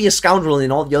be a scoundrel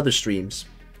in all the other streams.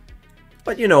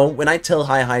 But you know, when I tell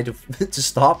Hi-Hi to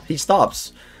stop, he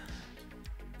stops.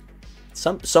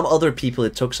 Some other people,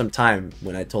 it took some time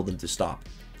when I told them to stop.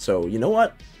 So, you know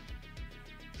what?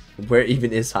 Where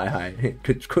even is Hi-Hi?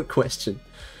 Good question.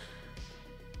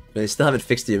 They still haven't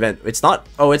fixed the event. It's not...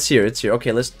 Oh, it's here. It's here.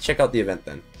 Okay, let's check out the event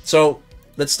then. So,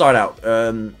 let's start out.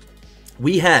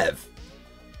 We have...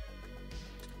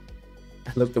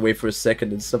 I looked away for a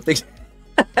second and something...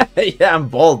 Yeah, I'm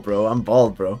bald, bro. I'm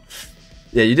bald, bro.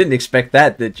 Yeah, you didn't expect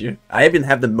that, did you? I even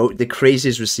have the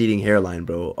craziest receding hairline,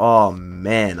 bro. Oh,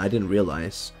 man. I didn't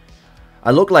realize.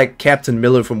 I look like Captain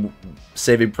Miller from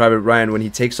Saving Private Ryan when he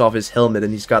takes off his helmet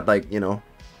and he's got, like, you know,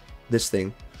 this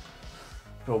thing.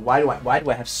 Bro, why do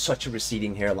I have such a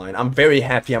receding hairline? I'm very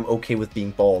happy I'm okay with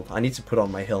being bald. I need to put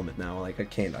on my helmet now. Like, I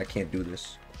can't do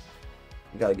this.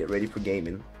 I gotta get ready for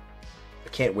gaming. I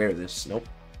can't wear this. Nope.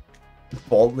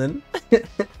 Baldman.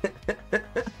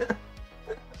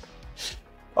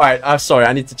 Alright, I'm sorry.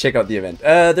 I need to check out the event.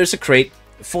 There's a crate.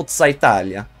 Forza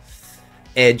Italia.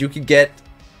 And you can get...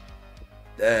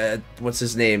 what's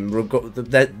his name?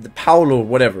 The Paolo,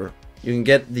 whatever. You can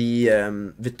get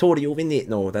the Vittorio Veneto.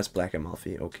 No, that's Black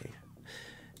Amalfi. Okay.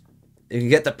 You can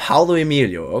get the Paolo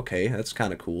Emilio. Okay, that's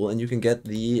kind of cool. And you can get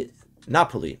the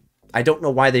Napoli. I don't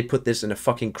know why they put this in a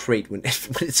fucking crate when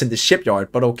it's in the shipyard,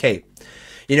 but okay.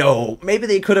 You know, maybe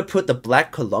they could have put the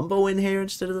Black Colombo in here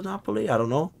instead of the Napoli. I don't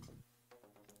know.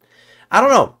 I don't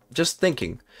know. Just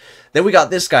thinking. Then we got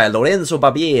this guy, Lorenzo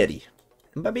Barbieri.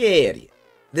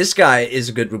 This guy is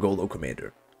a good Rigolo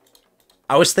commander.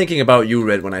 I was thinking about you,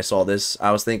 Red, when I saw this.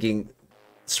 I was thinking,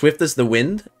 swift as the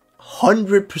wind,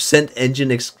 100%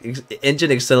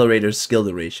 engine accelerator skill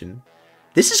duration.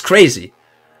 This is crazy.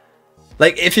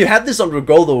 Like, if you had this on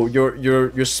Rigolo,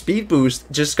 your speed boost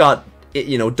just got,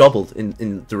 you know, doubled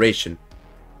in duration.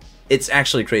 It's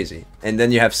actually crazy. And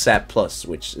then you have Sap Plus,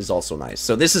 which is also nice.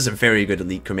 So this is a very good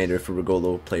elite commander for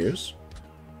Rigolo players.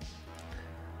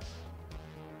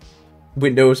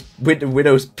 Windows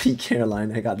peak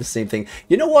hairline. I got the same thing.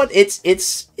 You know what?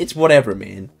 It's whatever,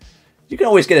 man. You can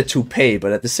always get a toupee,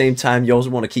 but at the same time, you also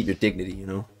want to keep your dignity, you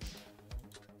know?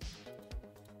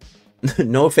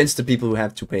 No offense to people who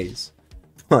have toupees.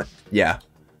 But, yeah.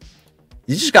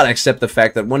 You just gotta accept the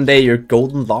fact that one day your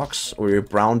golden locks or your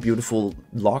brown beautiful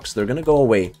locks, they're gonna go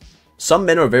away. Some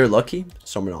men are very lucky,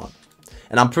 some are not.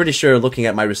 And I'm pretty sure, looking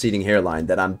at my receding hairline,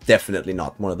 that I'm definitely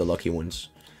not one of the lucky ones.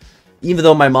 Even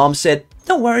though my mom said,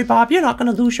 "Don't worry, Bob, you're not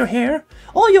gonna lose your hair.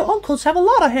 All your uncles have a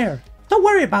lot of hair. Don't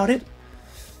worry about it."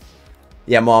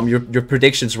 Yeah, Mom, your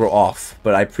predictions were off,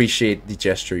 but I appreciate the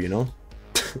gesture, you know?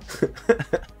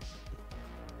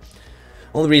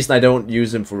 Only reason I don't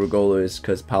use him for Regolo is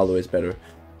because Paolo is better.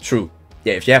 True.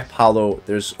 Yeah, if you have Paolo,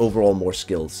 there's overall more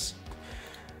skills.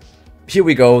 Here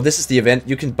we go. This is the event.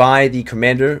 You can buy the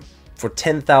commander for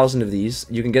 10,000 of these.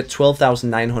 You can get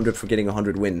 12,900 for getting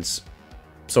 100 wins.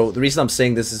 So the reason I'm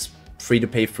saying this is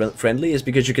free-to-pay friendly is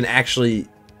because you can actually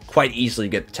quite easily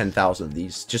get 10,000 of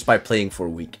these just by playing for a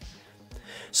week.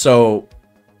 So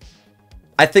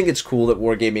I think it's cool that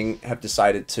Wargaming have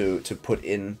decided to put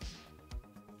in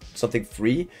something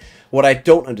free. What I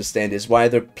don't understand is why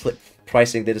they're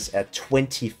pricing this at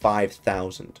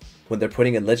 25,000 when they're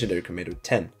putting a legendary commander at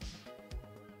 10.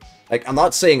 Like, I'm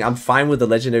not saying I'm fine with the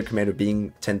legendary commander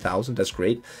being 10,000, that's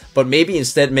great, but maybe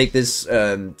instead make this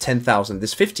 10,000,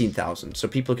 this 15,000, so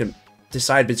people can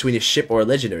decide between a ship or a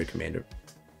legendary commander.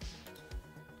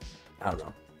 I don't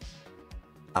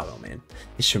know, man.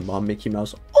 Is your mom Mickey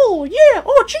Mouse? Oh yeah,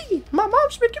 oh gee, my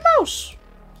mom's Mickey Mouse.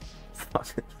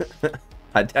 Fuck.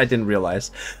 I didn't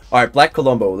realize. Alright, Black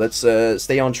Colombo. Let's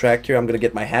stay on track here. I'm gonna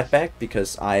get my hat back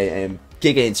because I am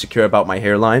giga insecure about my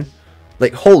hairline.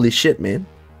 Like, holy shit, man.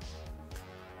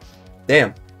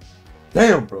 Damn.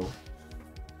 Damn, bro.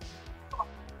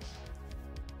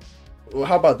 Well,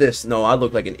 how about this? No, I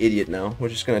look like an idiot now. We're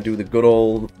just gonna do the good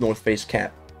old North Face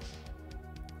cap.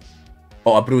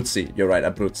 Oh, Abruzzi. You're right,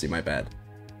 Abruzzi, my bad.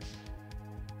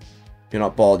 You're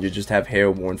not bald, you just have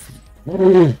hair worn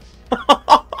from...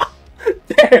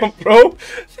 Damn, bro.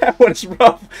 That was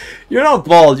rough. You're not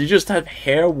bald, you just have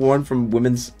hair worn from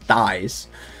women's thighs.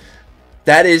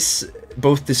 That is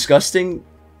both disgusting,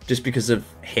 just because of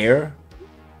hair,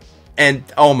 and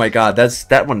oh my god,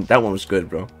 that one was good,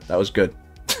 bro. That was good.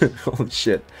 Holy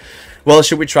shit. Well,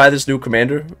 should we try this new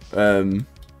commander?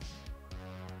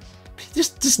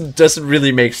 Just doesn't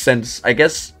really make sense. I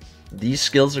guess these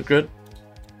skills are good.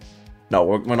 No,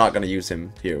 we're not gonna use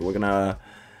him here. We're gonna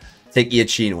take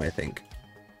Iachino, I think.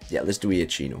 Yeah, let's do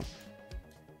Iachino.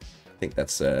 I think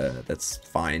that's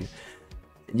fine.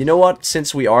 You know what?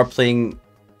 Since we are playing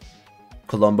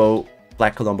Colombo,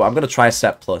 Black Colombo, I'm gonna try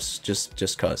Sap Plus,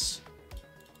 just cause.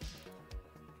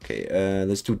 Okay,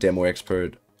 let's do Demo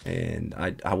Expert, and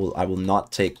I will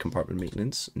not take Compartment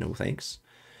Maintenance. No thanks.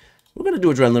 We're gonna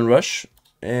do Adrenaline Rush,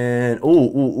 and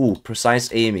ooh, Precise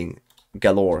Aiming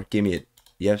galore. Give me it.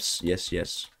 Yes.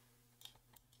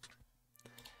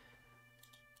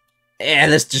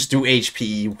 And let's just do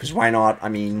HP, because why not? I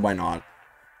mean, why not?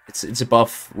 It's a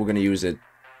buff. We're gonna use it.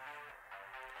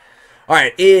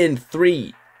 Alright, in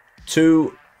 3,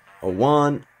 2,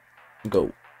 1,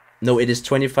 go. No, it is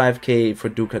 25k for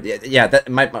Ducat. Yeah, that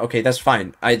might. Okay, that's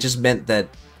fine. I just meant that,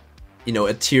 you know,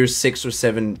 a tier 6 or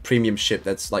 7 premium ship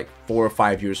that's like 4 or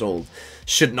 5 years old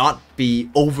should not be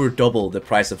over double the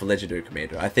price of a legendary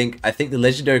commander. I think the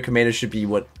legendary commander should be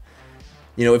what,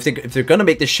 you know, if they're gonna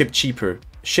make the ship cheaper,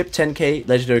 ship 10k,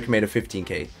 legendary commander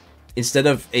 15k, instead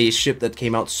of a ship that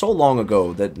came out so long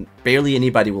ago that barely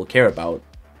anybody will care about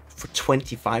for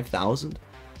 25,000.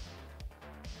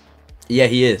 Yeah,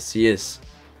 he is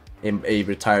a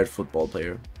retired football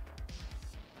player.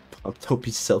 Don't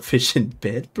be selfish in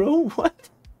bed, bro. What?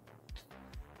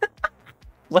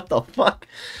 What the fuck?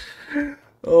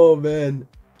 Oh man.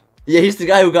 Yeah, he's the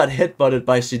guy who got headbutted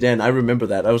by Zidane. I remember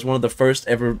that. That was one of the first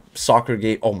ever soccer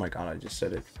game. Oh my god, I just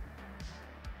said it.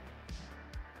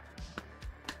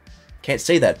 Can't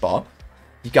say that, Bob.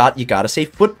 You gotta say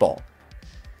football.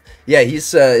 Yeah,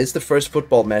 it's the first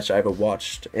football match I ever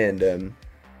watched, and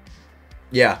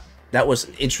yeah, that was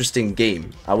an interesting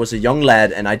game. I was a young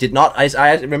lad, and I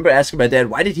remember asking my dad,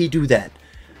 why did he do that?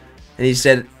 And he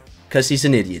said, because he's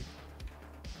an idiot.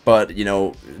 But, you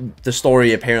know, the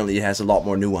story apparently has a lot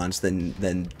more nuance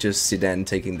than just Zidane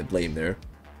taking the blame there.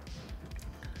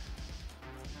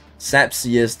 Sap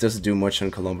CS doesn't do much on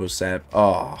Colombo Sap.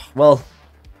 Oh, well.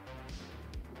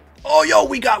 Oh, yo,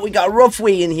 we got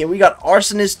Roughway in here. We got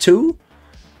Arsonist too.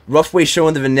 Roughway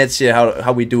showing the Venezia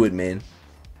how we do it, man.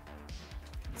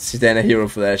 Zidane a hero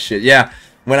for that shit. Yeah,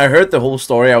 when I heard the whole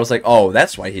story, I was like, oh,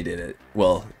 that's why he did it.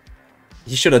 Well,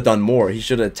 he should have done more. He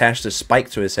should have attached a spike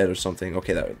to his head or something.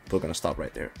 Okay, we're gonna stop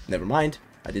right there. Never mind.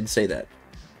 I didn't say that.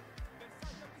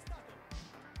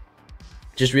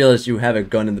 Just realized you have a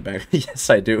gun in the back.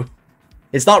 Yes, I do.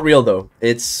 It's not real though.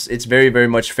 It's very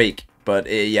much fake. But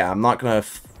yeah, I'm not gonna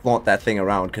flaunt that thing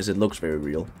around because it looks very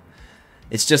real.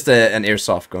 It's just an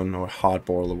airsoft gun or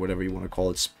hardball or whatever you want to call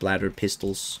it. Splatter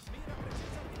pistols.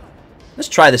 Let's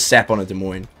try the sap on a Des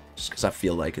Moines. Just because I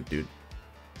feel like it, dude.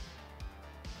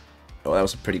 Oh, that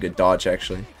was a pretty good dodge,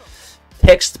 actually.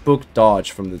 Textbook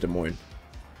dodge from the Des Moines.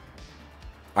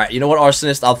 Alright, you know what,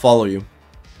 Arsonist? I'll follow you.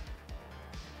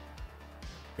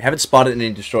 We haven't spotted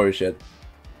any destroyers yet.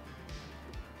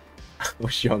 I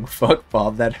was young. Fuck,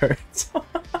 Bob. That hurts.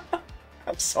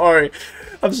 I'm sorry.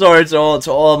 I'm sorry to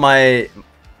all my,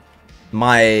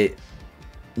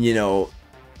 you know,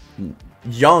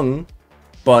 young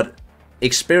but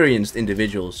experienced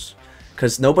individuals.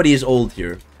 Because nobody is old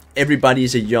here. Everybody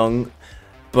is a young,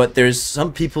 but there's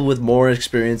some people with more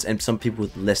experience and some people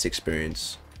with less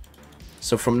experience.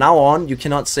 So from now on, you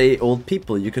cannot say old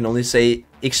people. You can only say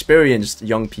experienced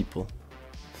young people.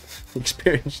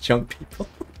 Experienced young people.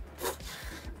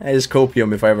 That is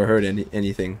copium if I ever heard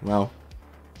anything. Wow.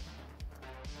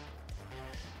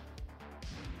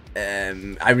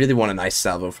 I really want a nice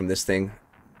salvo from this thing.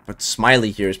 But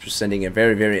Smiley here is presenting a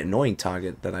very, very annoying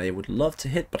target that I would love to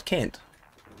hit, but can't.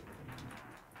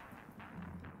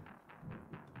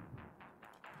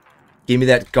 Give me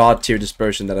that god tier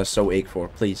dispersion that I so ache for,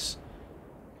 please.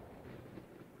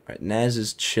 Alright, Naz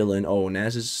is chilling. Oh,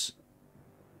 Naz is...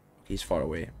 He's far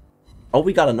away. Oh,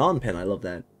 we got a non-pen. I love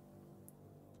that.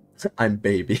 I'm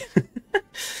baby.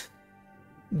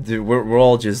 Dude, we're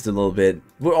all just a little bit...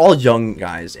 We're all young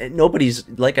guys. And nobody's...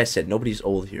 Like I said, nobody's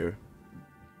old here.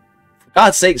 For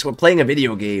God's sakes, we're playing a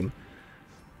video game.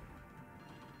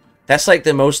 That's like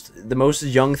the most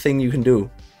young thing you can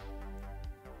do.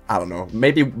 I don't know.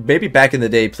 Maybe back in the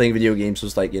day, playing video games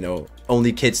was like, you know,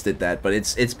 only kids did that. But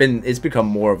it's become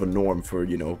more of a norm for,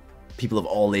 you know, people of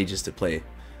all ages to play.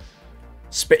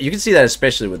 You can see that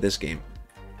especially with this game.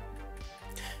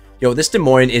 Yo, this Des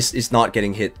Moines is not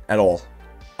getting hit at all.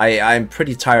 I'm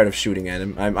pretty tired of shooting at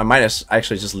him. I might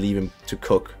actually just leave him to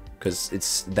cook because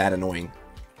it's that annoying.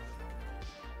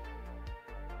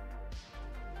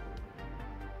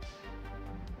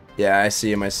 Yeah, I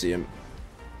see him. I see him.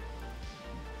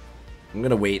 I'm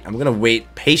gonna wait. I'm gonna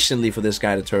wait patiently for this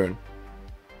guy to turn.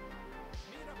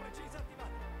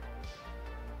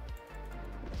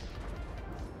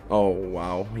 Oh,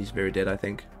 wow. He's very dead, I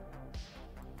think.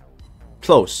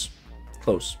 Close.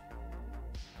 Close.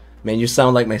 Man, you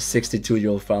sound like my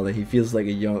 62-year-old father. He feels like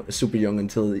super young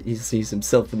until he sees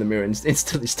himself in the mirror and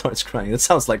instantly starts crying. That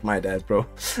sounds like my dad, bro.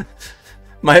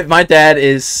 My dad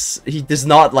is... He does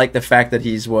not like the fact that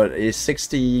he's, what, is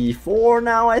 64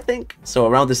 now, I think? So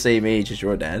around the same age as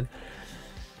your dad.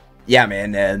 Yeah,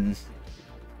 man,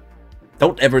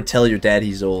 don't ever tell your dad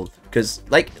he's old. Because,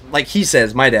 like he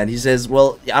says, my dad, he says,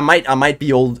 well, I might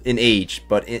be old in age,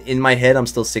 but in my head, I'm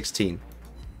still 16.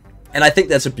 And I think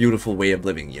that's a beautiful way of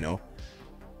living, you know?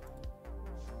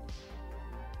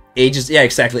 Age is... Yeah,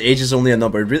 exactly. Age is only a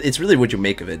number. It's really what you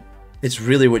make of it. It's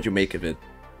really what you make of it.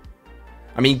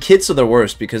 I mean, kids are the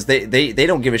worst because they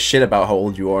don't give a shit about how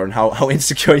old you are and how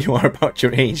insecure you are about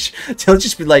your age. They'll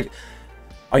just be like,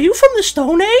 are you from the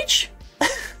Stone Age?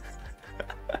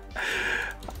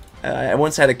 I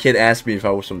once had a kid ask me if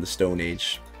I was from the Stone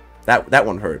Age. That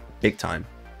one hurt. Big time.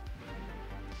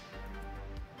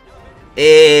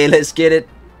 Hey, let's get it.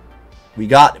 We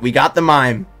got the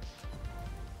mime.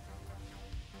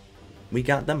 We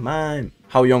got the mime.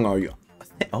 How young are you?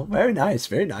 Oh, very nice,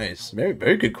 very nice.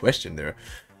 Very good question there.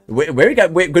 Very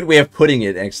good way of putting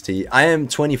it, XT. I am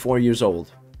 24 years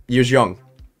old. Years young.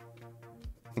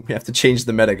 We have to change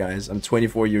the meta, guys. I'm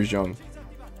 24 years young.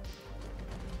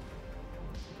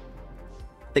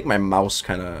 I think my mouse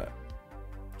kind of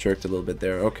jerked a little bit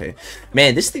there. Okay.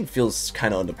 Man, this thing feels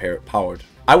kind of underpowered.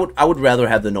 I would rather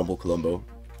have the normal Columbo.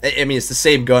 I mean, it's the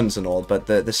same guns and all, but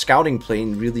the scouting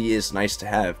plane really is nice to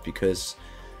have because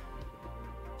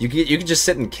you can just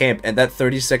sit in camp and that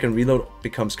 30-second reload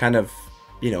becomes kind of,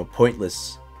 you know,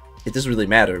 pointless. It doesn't really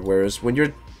matter. Whereas when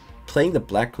you're playing the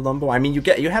Black Columbo, I mean,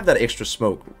 you have that extra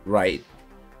smoke, right?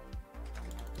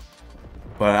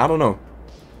 But I don't know.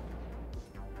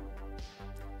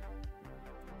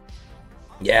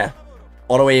 Yeah,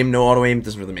 auto aim, no auto aim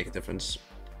doesn't really make a difference.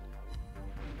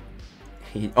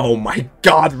 Oh my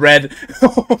god, Red!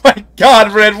 Oh my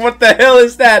god, Red! What the hell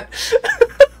is that?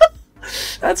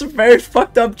 That's a very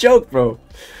fucked up joke, bro.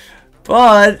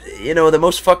 But you know, the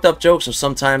most fucked up jokes are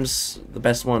sometimes the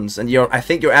best ones, and I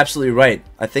think you're absolutely right.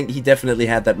 I think he definitely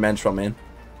had that mantra, man.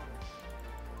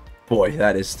 Boy,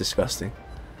 that is disgusting.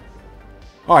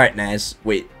 All right, Naz.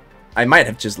 Wait, I might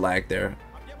have just lagged there.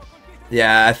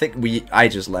 Yeah, I think I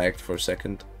just lagged for a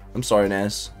second. I'm sorry,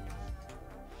 Naz.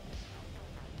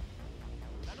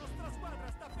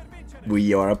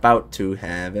 We are about to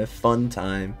have a fun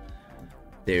time.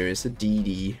 There is a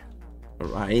DD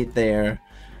right there.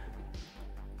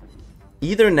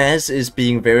 Either Naz is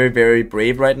being very, very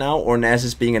brave right now, or Naz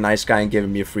is being a nice guy and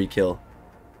giving me a free kill.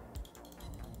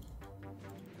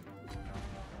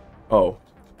 Oh.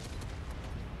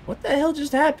 What the hell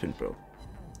just happened, bro?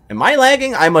 Am I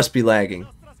lagging? I must be lagging.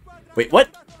 Wait, what?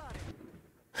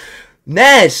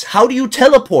 Naz, how do you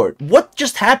teleport? What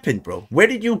just happened, bro? Where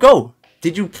did you go?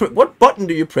 Did you what button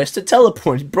do you press to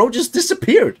teleport? Bro just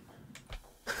disappeared.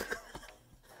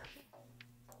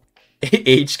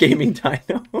 Age gaming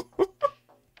dino.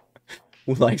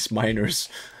 Who likes minors?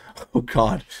 Oh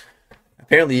god.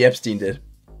 Apparently Epstein did.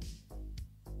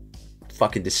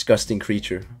 Fucking disgusting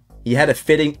creature. He had a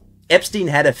fitting... Epstein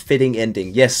had a fitting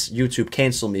ending. Yes, YouTube,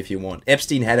 cancel me if you want.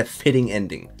 Epstein had a fitting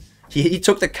ending. He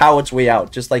took the coward's way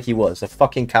out, just like he was. A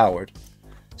fucking coward.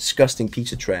 Disgusting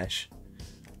piece of trash.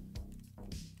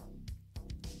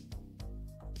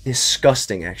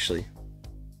 Disgusting, actually.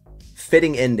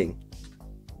 Fitting ending.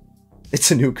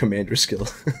 It's a new commander skill.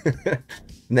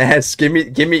 Naz, give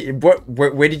me,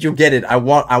 where did you get it? I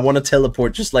want to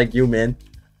teleport just like you, man.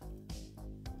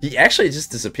 He actually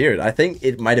just disappeared. I think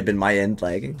it might have been my end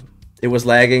lagging. It was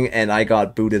lagging and I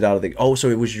got booted out of the... Oh, so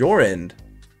it was your end.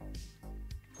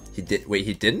 He did... Wait,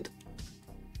 he didn't?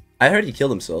 I heard he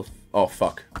killed himself. Oh,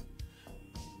 fuck.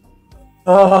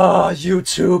 Oh,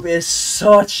 YouTube is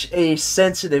such a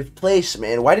sensitive place,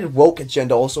 man. Why did woke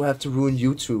agenda also have to ruin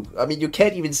YouTube? I mean, you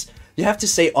can't even... You have to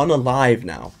say unalive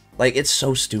now. Like, it's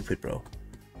so stupid, bro.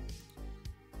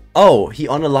 Oh, he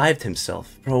unalived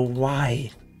himself. Bro,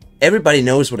 why? Everybody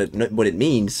knows what it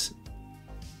means.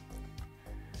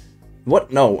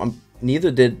 What? No,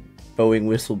 neither did Boeing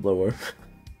Whistleblower.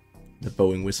 The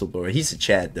Boeing Whistleblower. He's a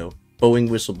Chad, though. Boeing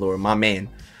Whistleblower, my man.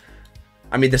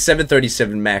 I mean, the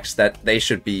 737 Max, that they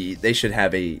should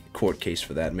have a court case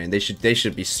for that, man. They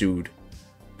should be sued,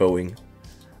 Boeing.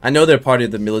 I know they're part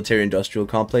of the military-industrial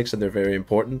complex and they're very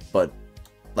important, but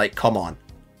like, come on.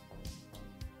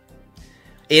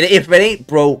 If it ain't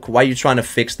broke, why are you trying to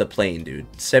fix the plane, dude?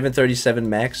 737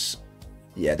 Max,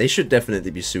 yeah, they should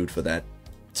definitely be sued for that.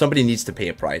 Somebody needs to pay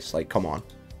a price. Like, come on.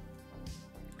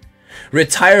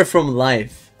 Retire from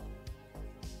life.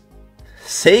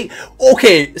 Say,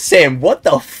 okay, Sam, what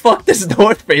the fuck does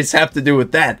North Face have to do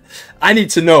with that? I need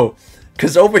to know.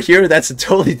 Because over here, that's a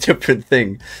totally different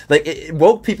thing. Like,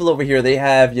 woke people over here, they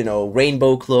have, you know,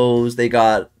 rainbow clothes. They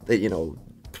got, you know,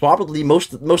 probably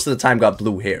most of the time got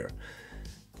blue hair.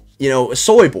 You know,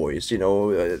 soy boys, you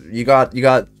know, you got,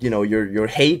 you know, your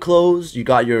hay clothes. You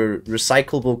got your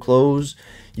recyclable clothes.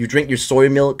 You drink your soy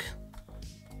milk.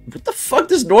 What the fuck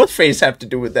does North Face have to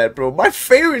do with that, bro? My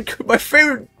favorite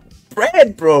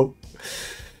brand, bro.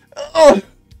 Oh.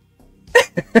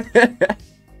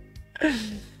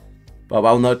 Bob,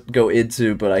 I'll not go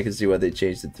into, but I can see why they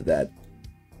changed it to that.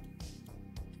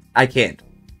 I can't.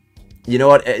 You know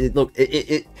what? Look,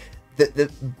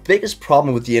 the biggest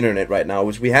problem with the internet right now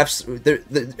is we have...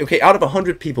 okay, out of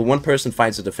 100 people, one person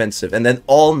finds it offensive, and then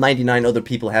all 99 other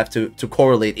people have to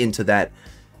correlate into that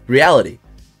reality.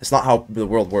 It's not how the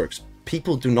world works.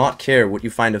 People do not care what you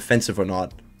find offensive or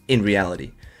not in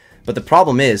reality. But the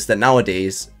problem is that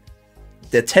nowadays,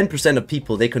 the 10% of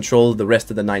people, they control the rest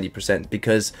of the 90%,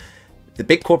 because the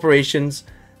big corporations,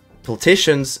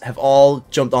 politicians have all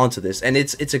jumped onto this, and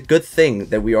it's a good thing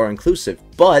that we are inclusive,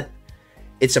 but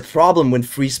it's a problem when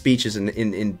free speech is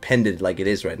impeded like it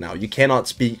is right now. You cannot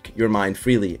speak your mind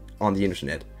freely on the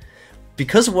internet.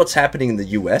 Because of what's happening in the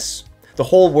US, the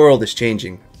whole world is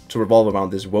changing to revolve around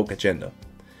this woke agenda.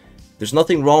 There's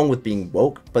nothing wrong with being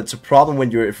woke, but it's a problem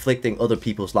when you're inflicting other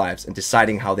people's lives and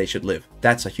deciding how they should live.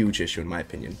 That's a huge issue in my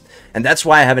opinion. And that's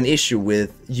why I have an issue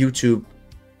with YouTube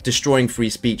destroying free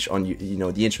speech on you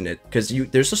know, the internet, because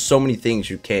there's just so many things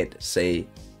you can't say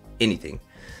anything.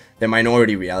 The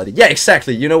minority reality. Yeah,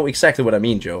 exactly. You know exactly what I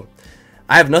mean, Joe.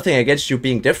 I have nothing against you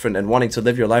being different and wanting to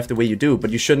live your life the way you do,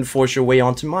 but you shouldn't force your way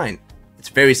onto mine. It's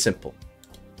very simple.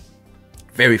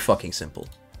 Very fucking simple.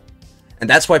 And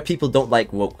that's why people don't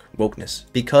like wokeness,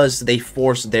 because they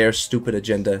force their stupid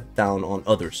agenda down on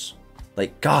others.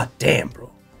 Like, god damn,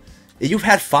 bro. You've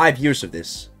had 5 years of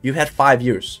this. You've had 5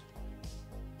 years.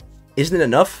 Isn't it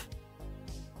enough?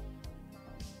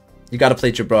 You gotta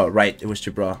play Jabra. Right, it was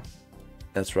Jabra.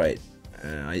 That's right.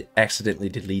 I accidentally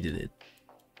deleted it.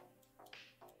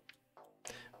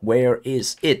 Where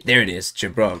is it? There it is,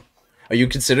 Jabra. Are you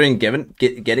considering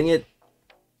getting it?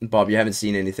 Bob, you haven't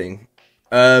seen anything.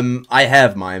 I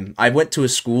have mine. I went to a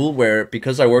school where,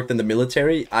 because I worked in the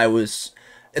military, I was...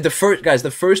 the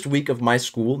first week of my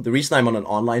school, the reason I'm on an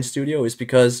online studio is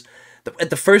because at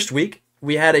the first week,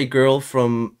 we had a girl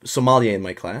from Somalia in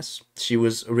my class. She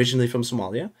was originally from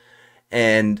Somalia.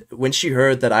 And when she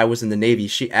heard that I was in the Navy,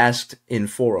 she asked in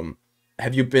forum,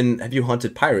 have you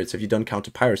hunted pirates? Have you done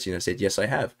counter piracy? And I said, yes, I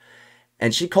have.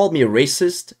 And she called me a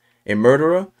racist, a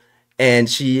murderer, and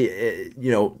she,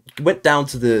 went down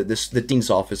to the dean's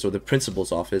office or the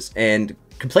principal's office and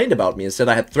complained about me and said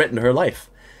I had threatened her life.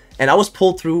 And I was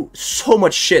pulled through so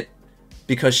much shit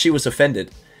because she was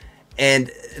offended.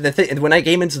 And the thing, and when I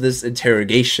came into this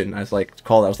interrogation, I was like,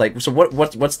 so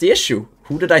what's the issue?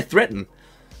 Who did I threaten?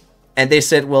 And they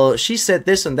said, well, she said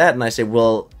this and that. And I said,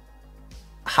 well,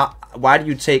 why do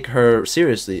you take her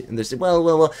seriously? And they said,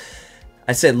 well.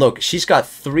 I said, look, she's got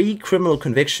 3 criminal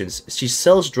convictions. She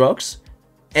sells drugs,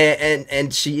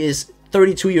 and she is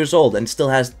 32 years old and still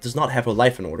does not have her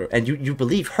life in order. And you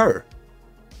believe her?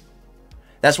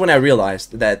 That's when I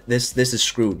realized that this is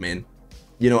screwed, man.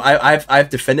 You know, I've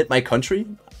defended my country.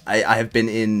 I have been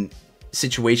in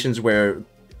situations where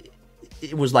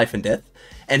it was life and death,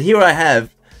 and here I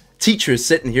have teachers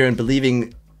sitting here and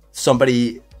believing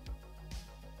somebody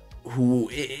who,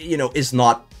 is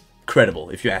not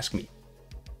credible, if you ask me.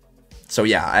 So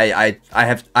yeah, I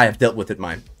have dealt with it,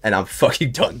 mine, and I'm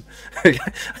fucking done. I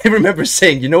remember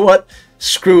saying, you know what?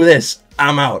 Screw this,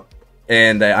 I'm out.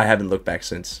 And I haven't looked back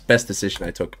since. Best decision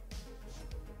I took.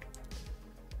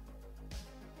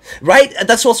 Right?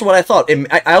 That's also what I thought.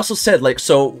 I also said, like,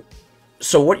 so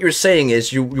what you're saying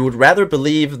is you would rather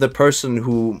believe the person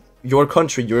who your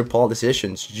country, your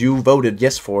politicians, you voted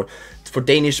yes for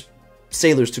Danish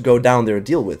sailors to go down there and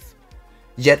deal with.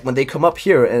 Yet when they come up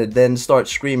here and then start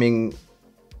screaming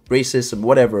racism,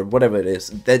 whatever it is,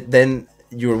 then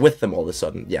you're with them all of a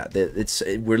sudden. Yeah,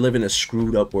 we're living a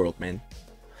screwed up world, man.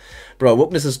 Bro,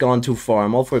 wokeness has gone too far.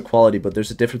 I'm all for equality, but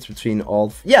there's a difference between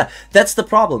all... Yeah, that's the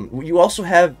problem. You also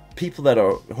have people that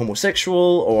are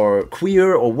homosexual or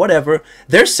queer or whatever.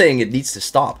 They're saying it needs to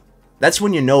stop. That's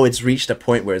when you know it's reached a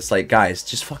point where it's like, guys,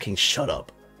 just fucking shut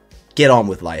up. Get on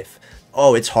with life.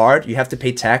 Oh, it's hard? You have to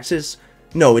pay taxes?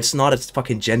 No, it's not a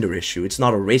fucking gender issue. It's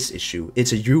not a race issue.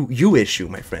 It's a you issue,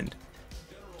 my friend.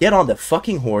 Get on the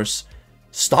fucking horse,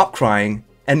 stop crying,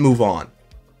 and move on.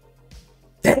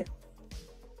 Damn.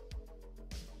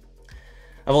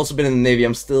 I've also been in the Navy.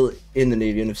 I'm still in the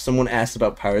Navy, and if someone asks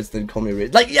about pirates, then call me a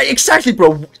racist. Like, yeah, exactly,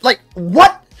 bro. Like,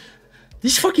 what?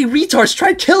 These fucking retards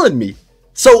tried killing me.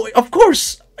 So, of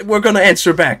course, we're gonna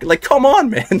answer back. Like, come on,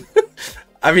 man.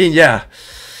 I mean, yeah.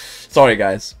 Sorry,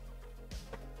 guys.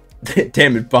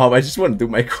 Damn it, Bob. I just want to do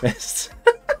my quest.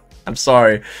 I'm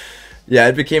sorry. Yeah,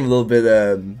 it became a little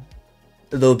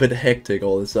bit hectic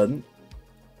all of a sudden.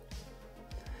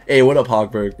 Hey, what up,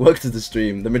 Hogberg? Welcome to the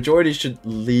stream. The majority should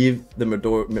leave the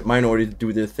minority to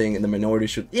do their thing, and the minority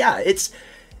should... Yeah, it's...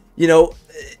 a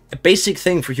basic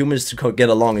thing for humans to get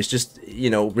along is just,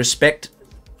 respect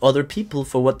other people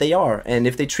for what they are. And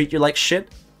if they treat you like shit,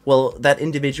 well, that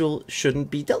individual shouldn't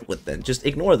be dealt with then. Just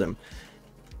ignore them.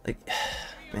 Like...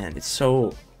 Man, it's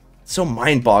so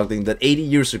mind-boggling that 80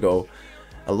 years ago,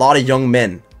 a lot of young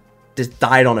men just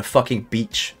died on a fucking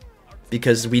beach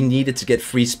because we needed to get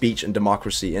free speech and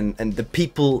democracy, and the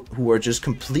people who are just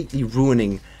completely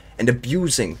ruining and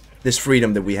abusing this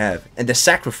freedom that we have, and the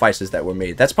sacrifices that were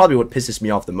made. That's probably what pisses me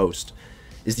off the most,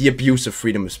 is the abuse of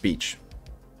freedom of speech.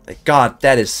 Like, God,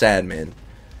 that is sad, man.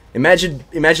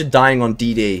 Imagine dying on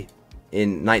D-Day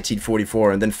in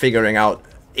 1944 and then figuring out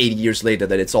 80 years later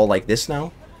that it's all like this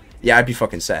now. Yeah, I'd be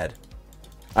fucking sad.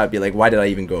 I'd be like, why did I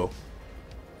even go?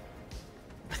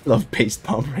 I love based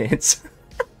bomb rants.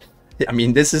 I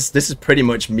mean, this is pretty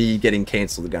much me getting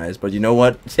cancelled, guys. But you know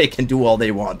what? They can do all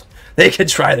they want. They can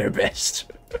try their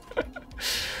best.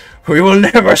 We will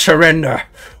never surrender.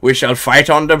 We shall fight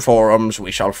on the forums.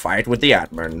 We shall fight with the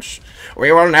admins.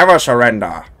 We will never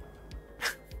surrender.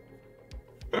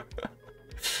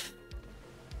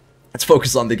 Let's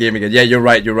focus on the game again. Yeah, you're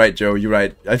right, Joe. You're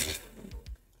right.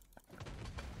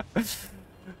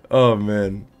 Oh,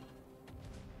 man.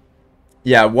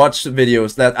 Yeah, watch the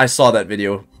videos. I saw that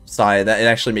video. Sigh, that it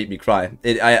actually made me cry.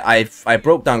 I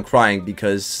broke down crying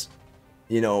because,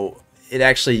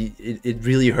 it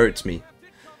really hurts me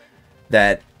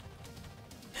that,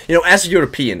 as a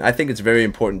European, I think it's very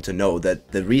important to know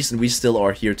that the reason we still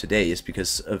are here today is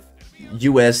because of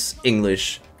US,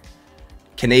 English,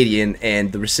 Canadian,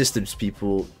 and the resistance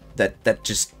people that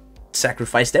just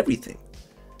sacrificed everything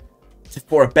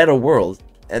for a better world.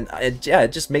 And yeah,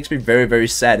 it just makes me very, very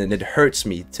sad, and it hurts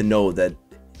me to know that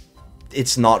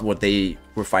it's not what they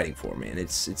were fighting for, man.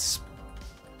 It's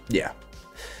yeah.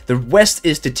 The West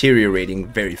is deteriorating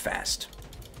very fast.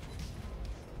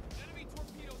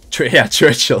 Yeah,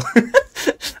 Churchill.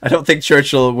 I don't think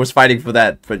Churchill was fighting for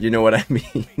that, but you know what I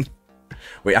mean.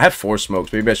 Wait, I have 4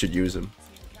 smokes. Maybe I should use them.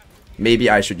 Maybe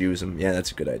I should use them. Yeah,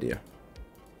 that's a good idea.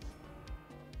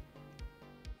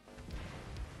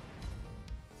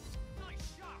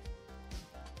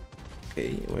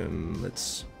 Okay,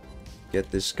 let's get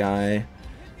this guy.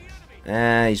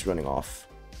 Ah, he's running off.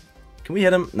 Can we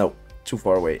hit him? No, too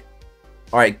far away.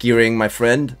 Alright, gearing, my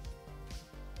friend.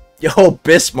 Yo,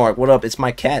 Bismarck, what up? It's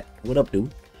my cat. What up,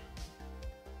 dude?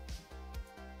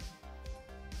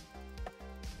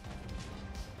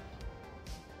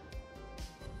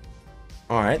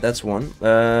 Alright, that's one.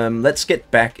 Let's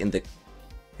get back in the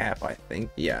cap, I think.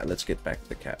 Yeah, let's get back to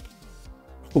the cap.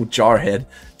 Oh, Jarhead.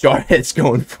 Jarhead's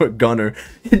going for Gunner.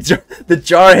 The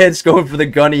Jarhead's going for the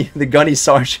gunny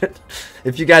sergeant.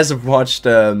 If you guys have watched,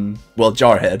 well,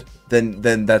 Jarhead, then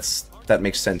that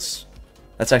makes sense.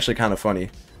 That's actually kind of funny.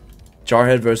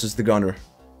 Jarhead versus the Gunner.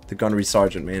 The gunnery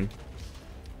sergeant, man.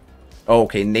 Oh,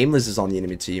 okay, Nameless is on the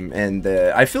enemy team, and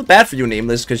I feel bad for you,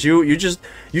 Nameless, because you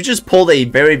just pulled a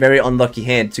very, very unlucky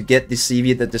hand to get the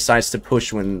CV that decides to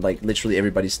push when, like, literally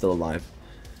everybody's still alive.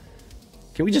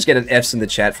 Can we just get an F's in the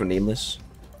chat for Nameless?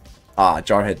 Ah,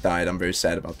 Jarhead died. I'm very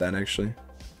sad about that, actually.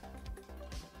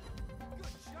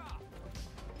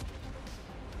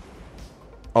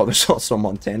 Oh, there's also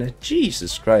Montana.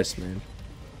 Jesus Christ, man.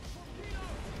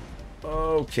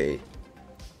 Okay.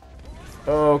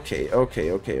 Okay.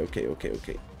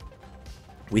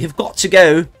 We have got to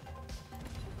go.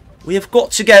 We have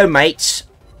got to go, mates.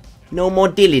 No more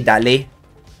dilly-dally.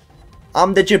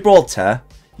 I'm the Gibraltar.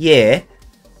 Yeah.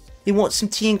 You want some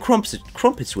tea and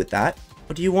crumpets with that?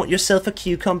 Or do you want yourself a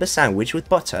cucumber sandwich with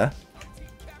butter?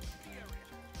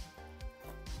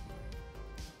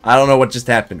 I don't know what just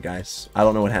happened, guys. I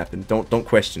don't know what happened. Don't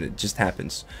question it. It just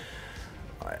happens.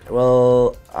 Alright,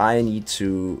 well, I need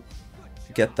to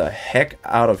get the heck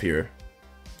out of here.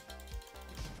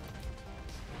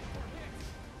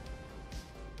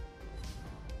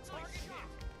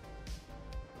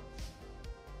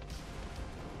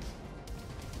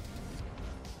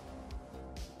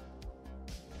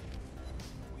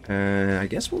 I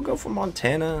guess we'll go for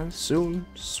Montana sooner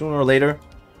or later.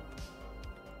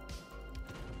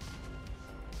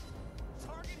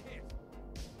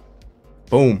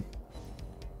 Boom.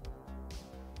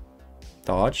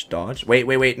 Dodge.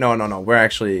 Wait. No. We're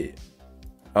actually...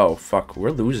 Oh, fuck.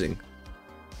 We're losing.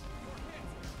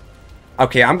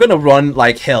 Okay, I'm gonna run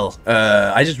like hell.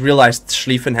 I just realized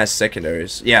Schlieffen has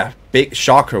secondaries. Yeah, big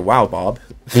shocker. Wow, Bob.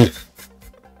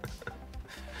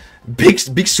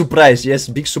 Big surprise. Yes,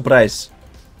 big surprise.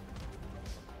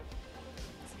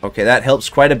 Okay, that helps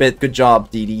quite a bit. Good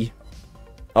job, DD.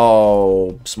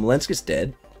 Oh, Smolensk is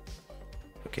dead.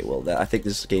 Okay, well, I think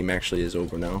this game actually is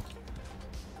over now.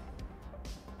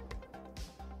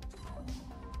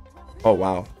 Oh,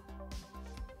 wow.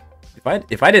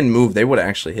 If I didn't move, they would have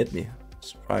actually hit me.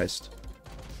 Surprised.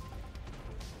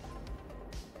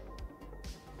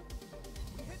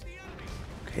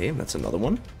 Okay, that's another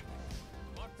one.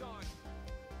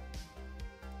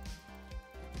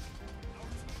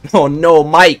 Oh no,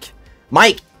 Mike!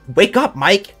 Mike! Wake up,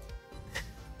 Mike!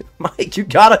 Mike, you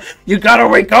gotta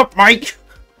wake up, Mike!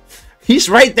 He's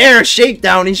right there,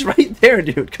 Shakedown, he's right there,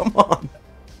 dude, come on.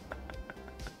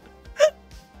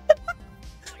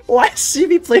 Why is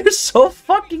CV players so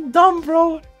fucking dumb,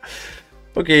 bro?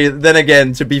 Okay, then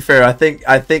again, to be fair, I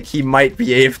think he might be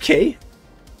AFK.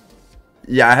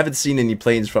 Yeah, I haven't seen any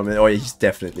planes from it. Oh, yeah, he's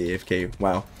definitely AFK.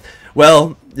 Wow.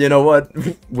 Well, you know what?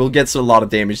 We'll get a lot of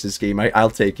damage this game. I'll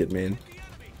take it, man.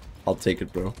 I'll take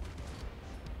it, bro.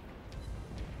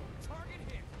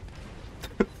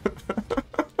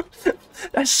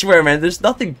 I swear, man, there's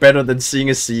nothing better than seeing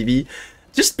a CV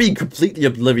just being completely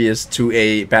oblivious to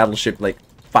a battleship like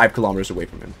 5 kilometers away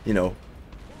from him, you know.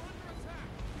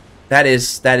 That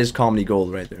is comedy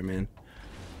gold right there, man.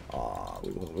 Aw,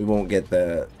 we won't get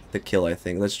the kill, I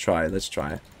think. Let's try.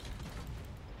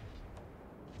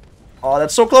 Oh,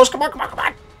 that's so close. Come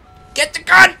on. Get the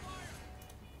gun.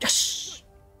 Yes.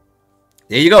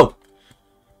 There you go.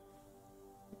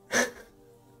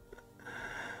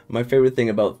 My favorite thing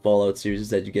about Fallout series is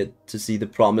that you get to see the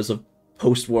promise of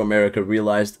post-war America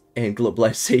realized and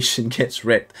globalization gets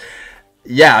wrecked.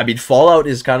 Yeah, I mean, Fallout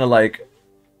is kind of like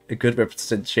a good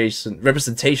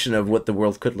representation of what the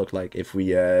world could look like if we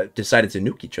decided to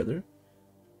nuke each other.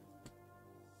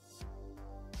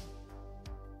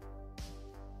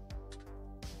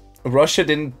 Russia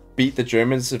didn't beat the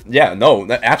Germans. Yeah, no,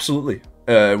 absolutely.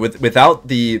 Without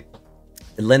the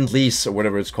Lend-Lease or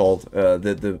whatever it's called,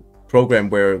 the program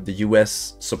where the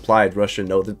US supplied Russia,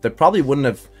 no, they probably wouldn't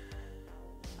have.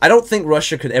 I don't think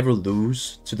Russia could ever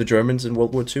lose to the Germans in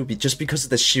World War II, just because of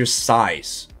the sheer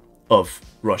size of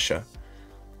Russia.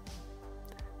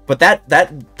 But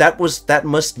that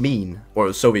must mean, or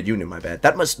the Soviet Union, my bad.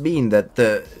 That must mean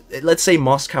that let's say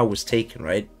Moscow was taken,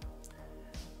 right?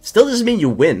 Still doesn't mean you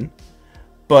win.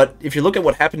 But if you look at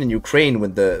what happened in Ukraine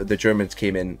when the Germans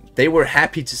came in, they were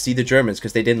happy to see the Germans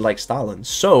because they didn't like Stalin.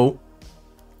 So,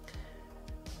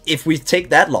 if we take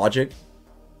that logic,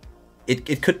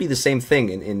 it could be the same thing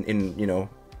in you know,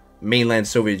 mainland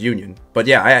Soviet Union. But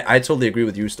yeah, I totally agree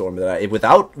with you, Storm, that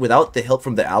without the help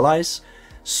from the Allies,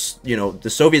 you know, the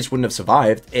Soviets wouldn't have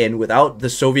survived, and without the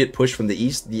Soviet push from the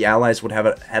East, the Allies would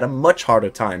have had a much harder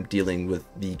time dealing with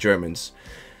the Germans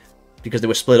because they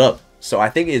were split up. So I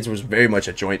think it was very much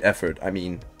a joint effort. I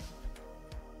mean,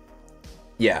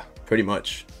 yeah, pretty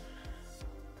much.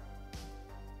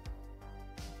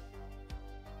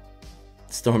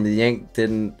 Storm, the Yank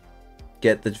didn't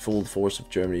get the full force of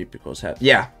Germany because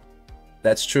yeah,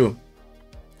 that's true.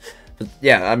 But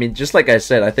yeah, I mean, just like I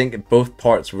said, I think both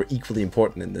parts were equally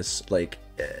important in this. Like,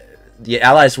 the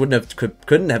Allies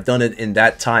couldn't have done it in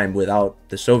that time without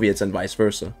the Soviets and vice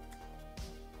versa.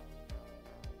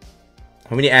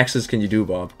 How many axes can you do,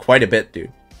 Bob? Quite a bit,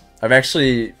 dude. I've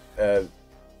actually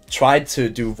tried to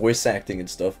do voice acting and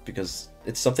stuff because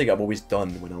it's something I've always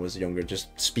done when I was younger, just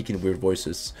speaking weird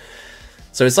voices.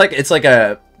 So it's like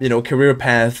a, you know, career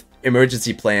path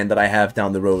emergency plan that I have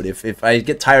down the road. If I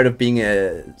get tired of being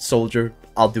a soldier,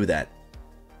 I'll do that.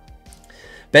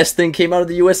 Best thing came out of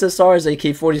the USSR is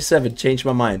AK-47. Changed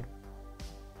my mind.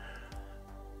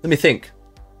 Let me think.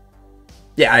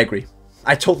 Yeah, I agree.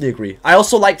 I totally agree. I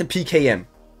also like the PKM.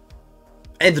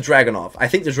 And the Dragunov. I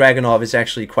think the Dragunov is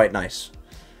actually quite nice.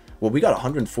 Well, we got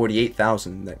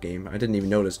 148,000 in that game. I didn't even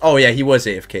notice. Oh yeah, he was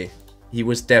AFK. He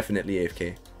was definitely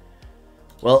AFK.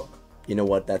 Well, you know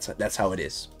what? That's how it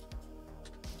is.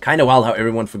 Kind of wild how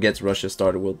everyone forgets Russia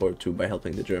started World War II by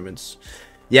helping the Germans.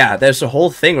 Yeah, there's a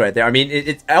whole thing right there. I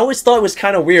mean, I always thought it was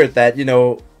kind of weird that, you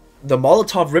know, the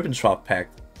Molotov-Ribbentrop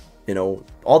Pact, you know,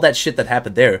 all that shit that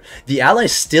happened there, the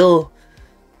Allies still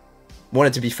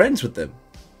wanted to be friends with them.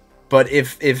 But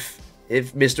if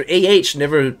Mr. AH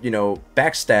never, you know,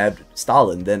 backstabbed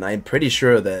Stalin, then I'm pretty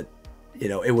sure that, you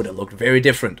know, it would have looked very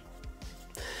different.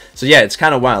 So yeah, it's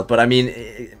kind of wild. But I mean,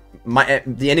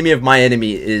 the enemy of my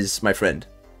enemy is my friend.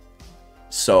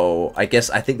 So I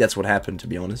think that's what happened, to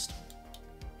be honest.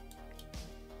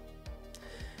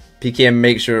 PKM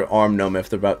makes your arm numb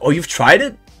after about. Oh, you've tried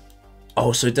it?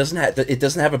 Oh, so it doesn't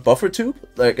have a buffer tube,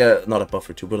 like not a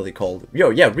buffer tube. What are they called?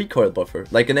 Yeah, recoil buffer,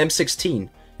 like an M16.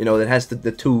 You know, that has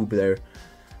the tube there.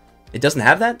 It doesn't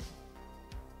have that.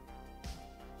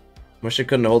 Russia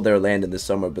couldn't hold their land in the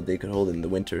summer, but they could hold it in the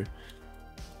winter.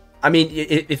 I mean,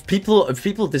 if people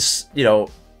you know,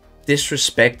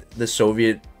 disrespect the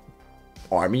Soviet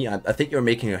army, I think you're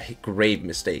making a grave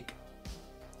mistake.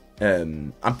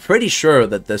 I'm pretty sure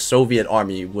that the Soviet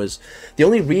army was... The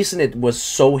only reason it was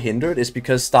so hindered is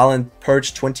because Stalin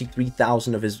purged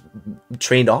 23,000 of his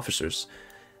trained officers.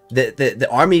 The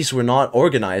armies were not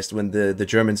organized when the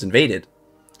Germans invaded.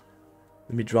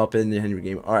 Let me drop in the Henry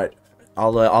game. Alright,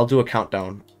 I'll do a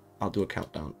countdown. Let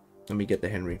me get the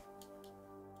Henry.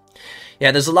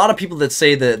 Yeah, there's a lot of people that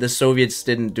say that the Soviets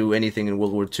didn't do anything in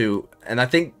World War II. And I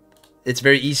think it's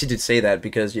very easy to say that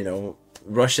because, you know,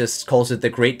 Russia calls it the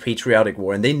Great Patriotic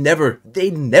War, and they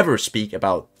never speak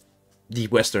about the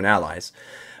Western Allies.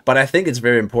 But I think it's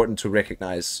very important to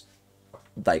recognize,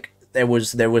 like, there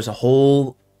was a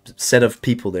whole set of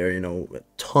people there, you know, a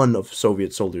ton of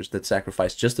Soviet soldiers that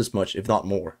sacrificed just as much, if not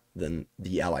more, than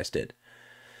the Allies did.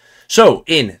 So,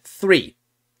 in 3,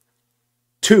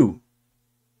 2,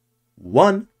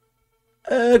 1,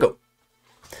 go.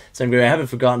 So I haven't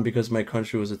forgotten because my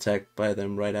country was attacked by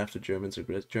them right after Germany's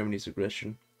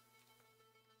aggression.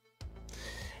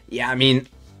 Yeah, I mean,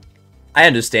 I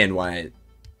understand why,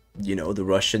 you know, the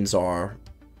Russians are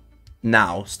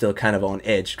now still kind of on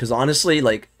edge. Because honestly,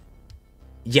 like,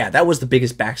 yeah, that was the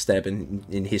biggest backstab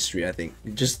in history, I think.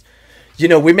 Just, you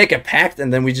know, we make a pact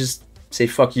and then we just say,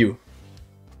 fuck you.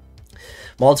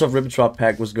 Molotov-Ribbentrop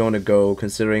Pact was going to go,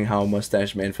 considering how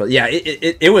Mustache Man felt. Yeah,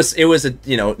 it was a,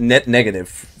 you know, net negative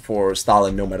for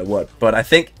Stalin no matter what. But I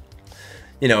think,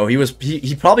 you know,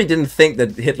 he probably didn't think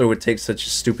that Hitler would take such a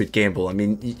stupid gamble. I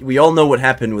mean, we all know what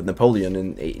happened with Napoleon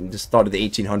in the start of the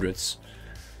 1800s.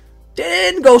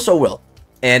 Didn't go so well.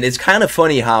 And it's kind of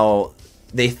funny how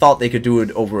they thought they could do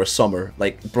it over a summer.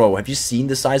 Like, bro, have you seen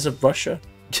the size of Russia?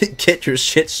 Get your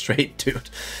shit straight, dude.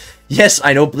 Yes,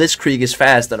 I know Blitzkrieg is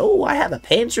fast, and oh, I have a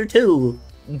Panzer too.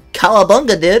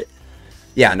 Cowabunga, dude.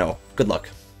 Yeah, no. Good luck.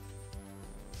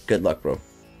 Good luck, bro.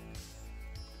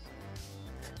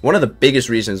 One of the biggest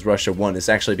reasons Russia won is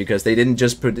actually because they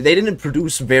didn't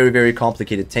produce very, very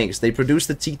complicated tanks. They produced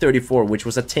the T-34, which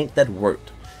was a tank that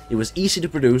worked. It was easy to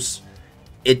produce.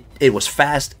 It was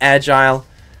fast, agile.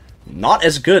 Not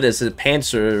as good as a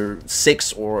Panzer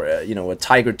 6 or you know, a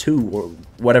Tiger 2 or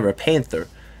whatever, a Panther.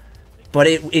 But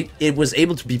it was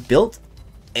able to be built,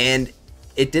 and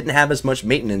it didn't have as much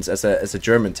maintenance as a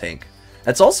German tank.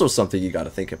 That's also something you got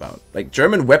to think about. Like,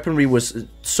 German weaponry was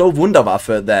so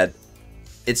Wunderwaffe that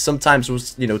it sometimes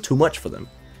was, you know, too much for them.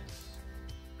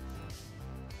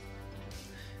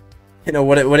 You know,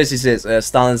 what is he says?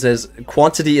 Stalin says,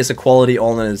 quantity is a quality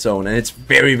all on its own. And it's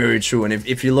very, very true. And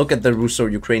if you look at the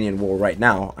Russo-Ukrainian war right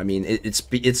now, I mean,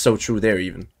 it's so true there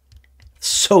even.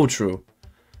 So true.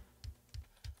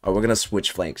 Oh, we're going to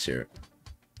switch flanks here.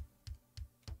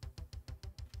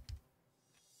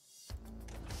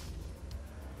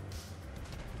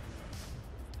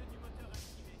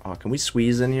 Oh, can we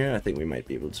squeeze in here? I think we might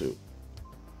be able to.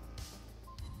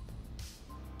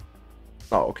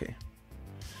 Oh, okay.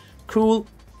 Cool.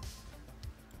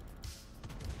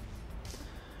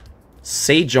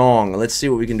 Sejong. Let's see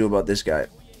what we can do about this guy.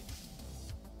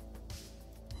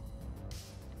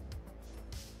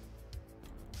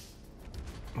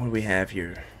 What do we have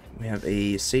here? We have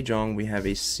a Sejong. We have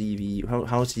a CV.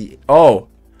 How is he? Oh!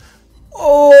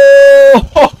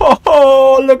 Oh!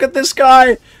 Look at this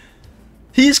guy!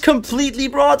 He's completely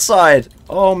broadside!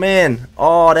 Oh, man.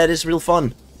 Oh, that is real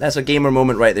fun. That's a gamer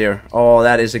moment right there. Oh,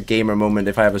 that is a gamer moment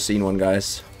if I ever seen one,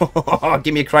 guys.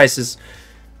 Give me a crisis.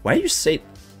 Why are you saying...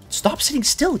 Stop sitting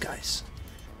still, guys.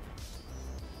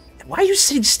 Why are you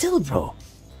sitting still, bro?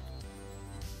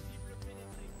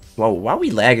 Whoa, why are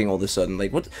we lagging all of a sudden?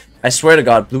 Like, what? I swear to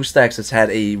God, BlueStacks has had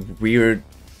a weird...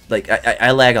 Like,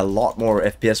 I lag a lot more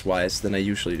FPS-wise than I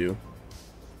usually do.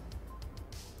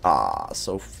 Ah,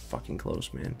 so fucking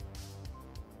close, man.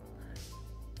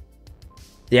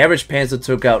 The average Panzer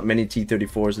took out many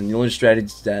T-34s, and the only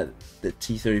strategy that the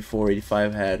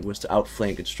T-34-85 had was to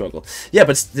outflank and struggle. Yeah,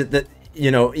 but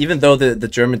you know, even though the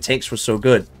German tanks were so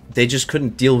good, they just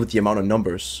couldn't deal with the amount of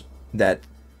numbers that,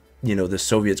 you know, the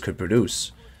Soviets could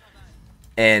produce.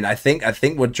 And I think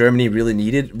what Germany really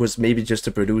needed was maybe just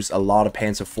to produce a lot of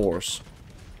Panzer IVs,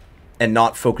 and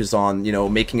not focus on, you know,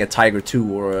 making a Tiger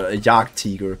 2 or a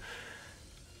Jagdtiger.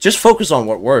 Just focus on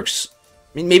what works.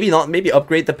 I mean, maybe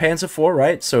upgrade the Panzer IV,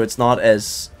 right? So it's not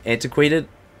as antiquated.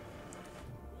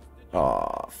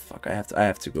 Oh fuck! I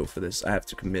have to go for this. I have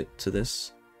to commit to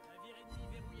this.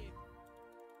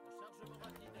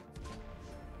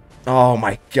 Oh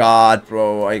my god,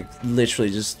 bro! I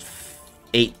literally just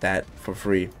ate that for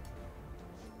free.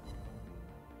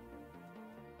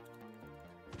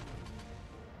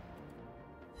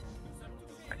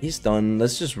 He's done.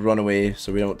 Let's just run away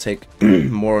so we don't take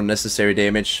more unnecessary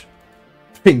damage.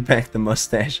 Bring back the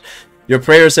mustache. Your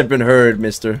prayers have been heard,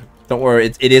 mister. Don't worry,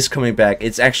 it is coming back.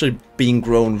 It's actually being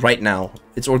grown right now.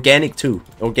 It's organic too.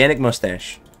 Organic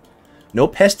mustache. No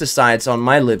pesticides on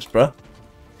my lips, bruh.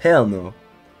 Hell no.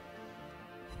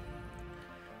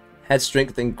 Had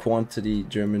strength and quantity,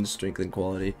 German strength and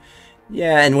quality.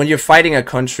 Yeah, and when you're fighting a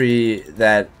country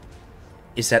that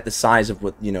is at the size of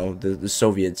what, you know, the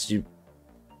Soviets, you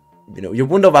know, your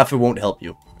Wunderwaffe won't help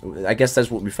you. I guess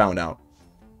that's what we found out.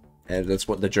 And that's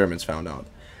what the Germans found out.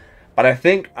 But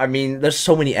I mean, there's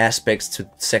so many aspects to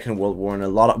Second World War, and a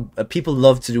lot of people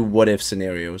love to do what-if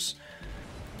scenarios.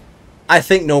 I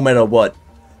think no matter what,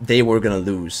 they were gonna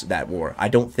lose that war. I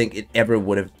don't think it ever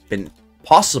would have been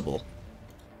possible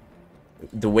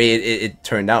the way it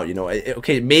turned out, you know.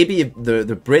 Okay, maybe if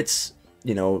the Brits,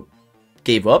 you know,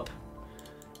 gave up.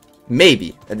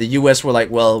 Maybe. And the US were like,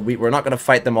 well, we're not gonna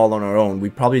fight them all on our own. We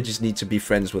probably just need to be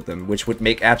friends with them, which would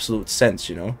make absolute sense,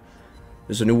 you know.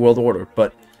 There's a new world order,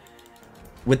 but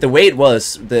with the way it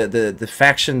was, the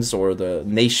factions or the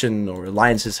nation or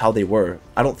alliances, how they were,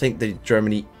 I don't think that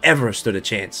Germany ever stood a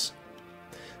chance.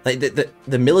 Like,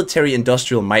 the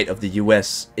military-industrial might of the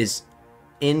US is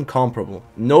incomparable.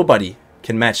 Nobody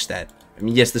can match that. I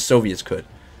mean, yes, the Soviets could.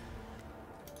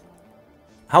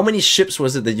 How many ships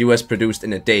was it the US produced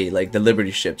in a day? Like, the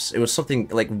Liberty ships. It was something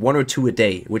like 1 or 2 a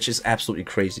day, which is absolutely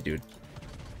crazy, dude.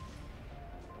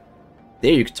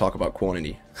 There you can talk about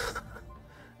quantity.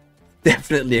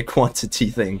 Definitely a quantity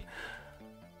thing.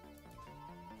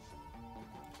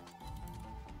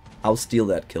 I'll steal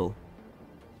that kill.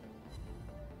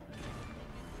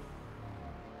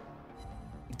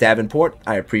 Davenport,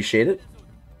 I appreciate it.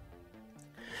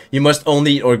 You must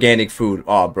only eat organic food.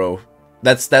 Aw, bro.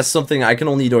 That's something. I can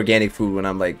only eat organic food when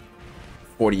I'm like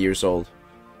 40 years old.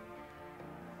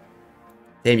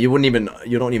 Damn, you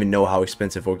don't even know how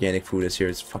expensive organic food is here.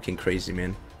 It's fucking crazy,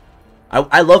 man.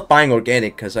 I love buying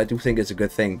organic because I do think it's a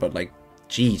good thing, but like,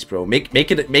 jeez, bro, make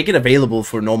it available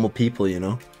for normal people, you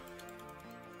know.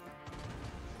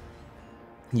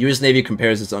 U.S. Navy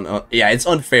compares it's yeah, it's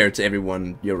unfair to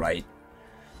everyone. You're right.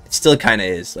 It still kind of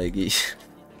is. Like,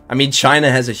 I mean,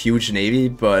 China has a huge navy,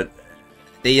 but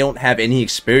they don't have any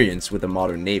experience with a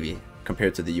modern navy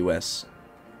compared to the U.S.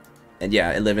 And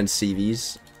yeah, 11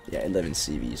 CVs. Yeah, 11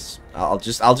 CVs. I'll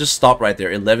just stop right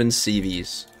there. 11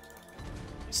 CVs.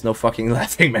 It's no fucking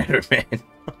laughing matter, man.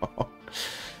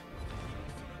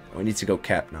 We need to go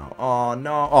cap now. Oh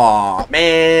no. Oh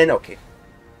man. Okay.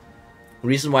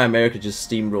 Reason why America just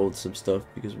steamrolled some stuff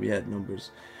because we had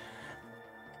numbers.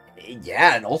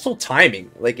 Yeah, and also timing.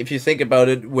 Like, if you think about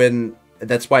it, when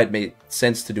that's why it made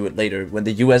sense to do it later. When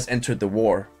the U.S. entered the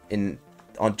war on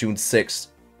June 6th,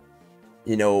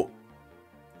 you know,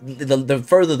 the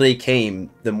further they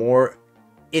came, the more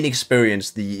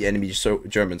inexperienced the enemy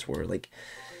Germans were. Like,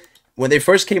 when they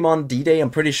first came on D-Day, I'm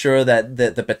pretty sure that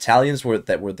the battalions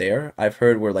that were there, I've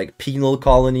heard, were like penal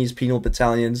colonies, penal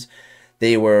battalions.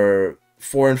 They were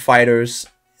foreign fighters,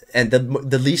 and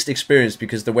the least experienced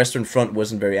because the Western Front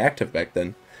wasn't very active back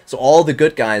then. So all the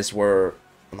good guys were,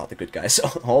 well, not the good guys,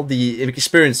 all the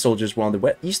experienced soldiers were on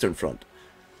the Eastern Front.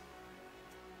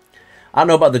 I don't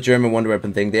know about the German wonder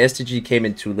weapon thing. The STG came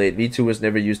in too late. V2 was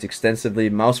never used extensively.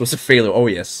 Mouse was a failure. Oh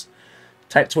yes.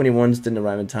 Type 21s didn't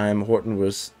arrive in time. Horton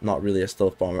was not really a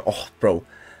stealth bomber. Oh, bro,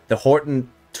 the Horton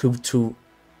 2.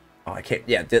 Oh, I can't.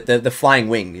 Yeah, the flying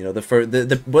wing. You know,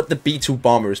 what the B2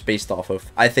 bomber is based off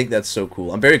of. I think that's so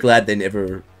cool. I'm very glad they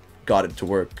never got it to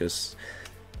work because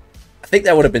I think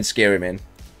that would have been scary, man.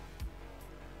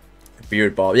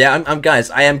 Beard ball. Yeah, I'm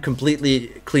guys. I am completely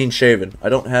clean shaven. I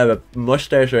don't have a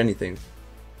mustache or anything.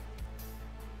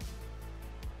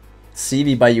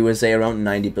 CV by USA around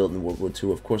 90 built in World War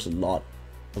II. Of course, a lot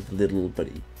of little, but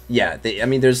yeah. I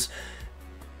mean, there's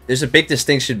a big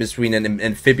distinction between an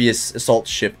amphibious assault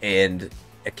ship and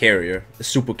a carrier, a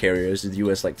super carrier, as the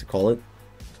US like to call it.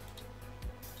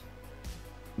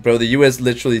 Bro, the US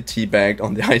literally teabagged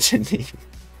on the IGN.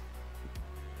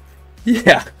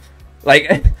 Yeah,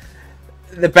 like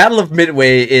the Battle of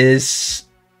Midway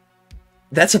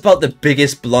that's about the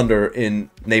biggest blunder in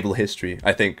naval history,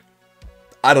 I think.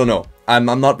 I don't know. I'm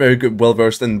not very well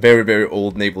versed in very, very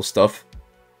old naval stuff.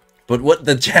 But what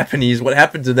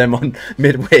happened to them on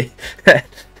Midway?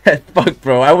 Fuck,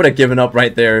 bro, I would have given up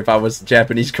right there if I was a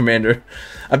Japanese commander.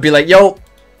 I'd be like, yo,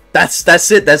 that's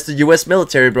it. That's the U.S.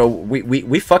 military, bro.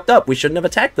 We fucked up. We shouldn't have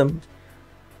attacked them.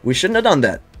 We shouldn't have done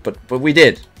that. But we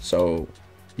did. So,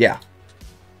 yeah.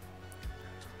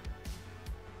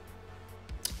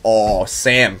 Oh,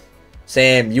 Sam,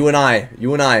 you and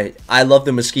I. I love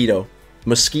the Mosquito.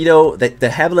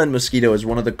 The Havilland Mosquito is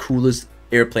one of the coolest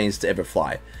airplanes to ever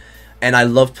fly. And I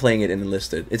love playing it in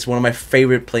Enlisted. It's one of my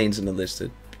favorite planes in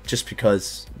Enlisted, just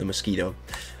because the Mosquito.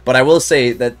 But I will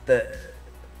say that the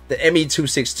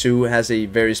ME-262 has a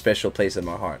very special place in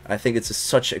my heart. I think it's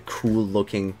such a cool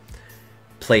looking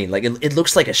plane. Like, it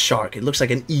looks like a shark. It looks like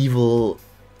an evil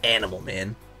animal,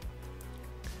 man.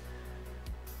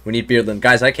 We need beardland.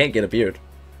 Guys, I can't get a beard.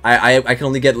 I can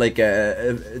only get like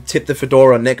a tip the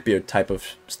fedora neck beard type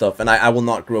of stuff. And I will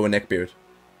not grow a neck beard.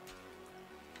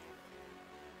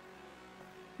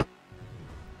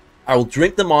 I will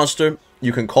drink the monster.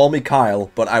 You can call me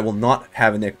Kyle, but I will not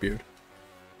have a neckbeard.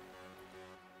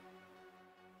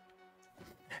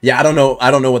 Yeah, I don't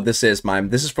know what this is, Mime.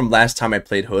 This is from last time I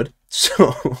played Hood.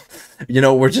 So, you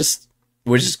know, we're just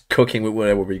cooking with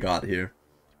whatever we got here.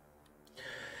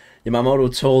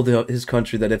 Yamamoto told his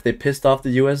country that if they pissed off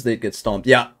the US, they'd get stomped.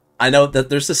 Yeah, I know that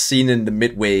there's a scene in the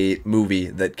Midway movie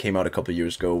that came out a couple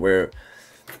years ago where,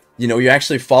 you know, you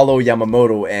actually follow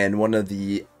Yamamoto and one of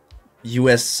the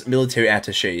U.S. military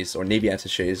attaches or Navy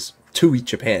attaches to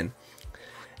Japan.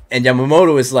 And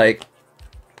Yamamoto is like,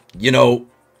 you know,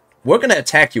 we're going to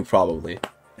attack you probably.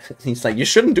 He's like, you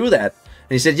shouldn't do that.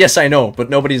 And he said, yes, I know,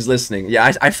 but nobody's listening.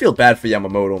 Yeah, I feel bad for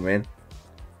Yamamoto, man.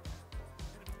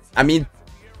 I mean,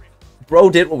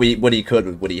 bro did what he could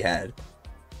with what he had.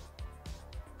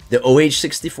 The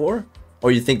OH-64?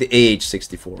 Or you think the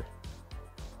AH-64?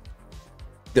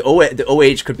 The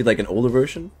OH could be like an older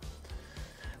version?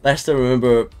 Last I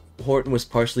remember, Horton was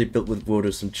partially built with wood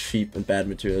or some cheap and bad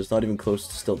materials, not even close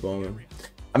to stealth bomber.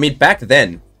 I mean, back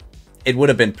then, it would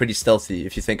have been pretty stealthy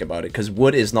if you think about it, because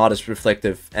wood is not as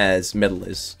reflective as metal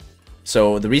is.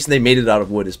 So the reason they made it out of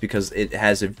wood is because it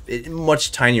has a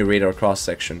much tinier radar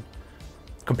cross-section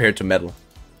compared to metal.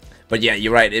 But yeah,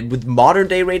 you're right. With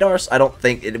modern-day radars, I don't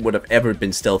think it would have ever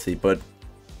been stealthy, but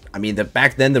I mean,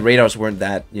 back then the radars weren't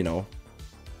that, you know,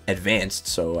 advanced,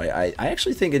 so I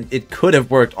actually think it could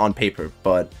have worked on paper,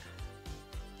 but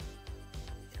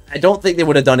I don't think they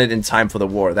would have done it in time for the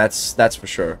war. That's for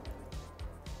sure.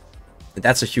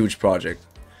 That's a huge project.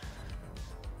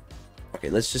 Okay,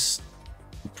 let's just...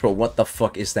 Bro, what the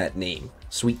fuck is that name?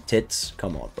 Sweet Tits?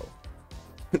 Come on, bro.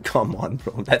 Come on,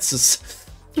 bro. That's just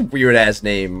a weird-ass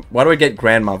name. Why do I get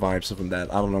grandma vibes from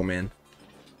that? I don't know, man.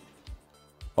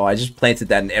 Oh, I just planted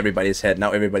that in everybody's head. Now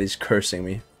everybody's cursing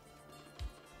me.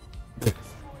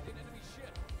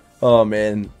 Oh,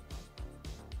 man.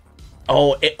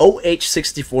 Oh,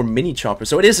 OH64 mini chopper.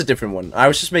 So it is a different one. I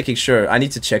was just making sure. I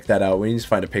need to check that out. We need to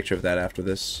find a picture of that after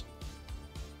this.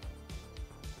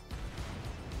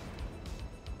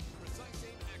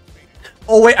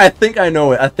 Oh, wait. I think I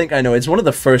know it. I think I know it. It's one of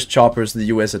the first choppers the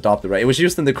US adopted, right? It was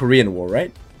used in the Korean War,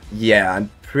 right? Yeah,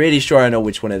 I'm pretty sure I know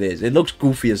which one it is. It looks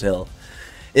goofy as hell.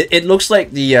 It looks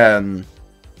like the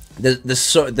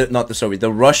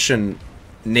Russian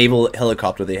naval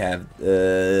helicopter they have.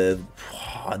 The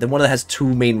one that has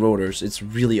 2 main rotors. It's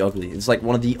really ugly. It's like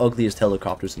one of the ugliest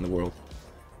helicopters in the world.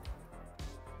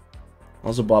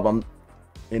 Also, Bob,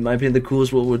 in my opinion, the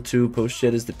coolest World War II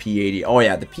post-jet is the P-80. Oh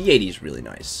yeah, the P-80 is really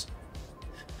nice.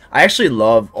 I actually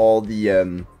love all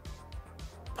the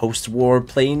post-war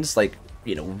planes, like,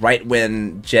 you know, right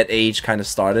when jet age kind of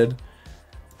started.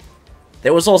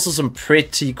 There was also some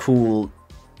pretty cool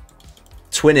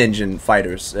twin-engine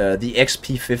fighters. The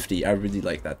XP-50, I really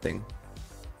like that thing.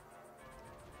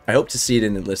 I hope to see it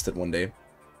in Enlisted one day.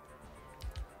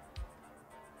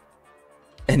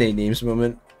 NA names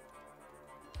moment.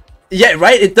 Yeah,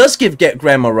 right? It does give Get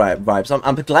Grandma vibes.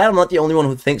 I'm glad I'm not the only one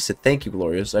who thinks it. Thank you,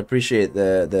 Glorious. I appreciate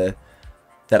that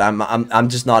I'm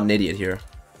just not an idiot here.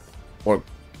 Or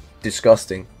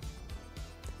disgusting.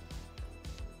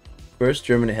 First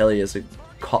German heli is a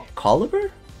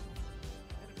Caliber?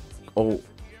 Oh,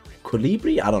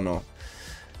 Colibri? I don't know.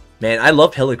 Man, I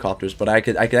love helicopters, but I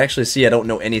could actually see I don't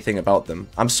know anything about them.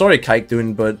 I'm sorry,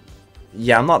 Kikedoon, but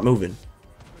yeah, I'm not moving.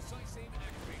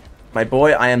 My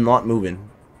boy, I am not moving.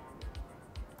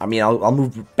 I mean, I'll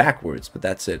move backwards, but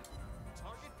that's it.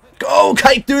 Go,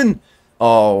 Kikedoon!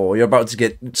 Oh, you're about to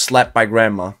get slapped by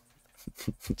Grandma.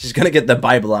 She's gonna get the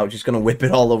Bible out. She's gonna whip it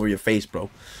all over your face,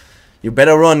 bro. You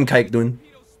better run, Kikedoon.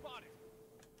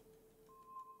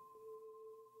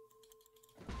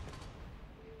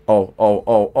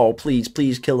 Oh, please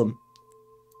kill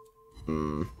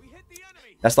him.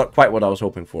 That's not quite what I was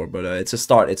hoping for, but it's a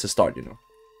start, you know.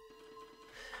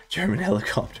 German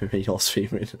helicopter, y'all's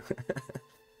favorite.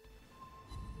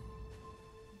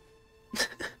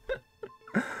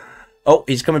 Oh,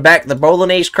 he's coming back. The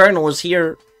Bolognese Colonel is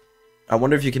here. I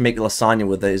wonder if you can make lasagna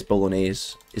with his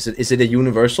Bolognese. Is it a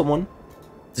universal one?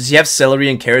 Does he have celery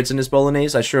and carrots in his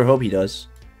Bolognese? I sure hope he does.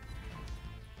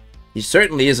 He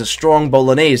certainly is a strong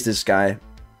Bolognese, this guy.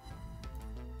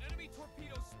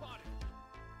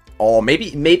 Oh, maybe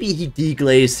he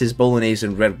deglazed his Bolognese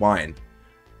in red wine.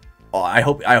 Oh, I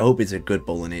hope it's a good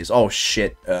Bolognese. Oh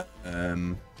shit.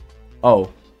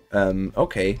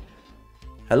 Okay.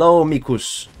 Hello,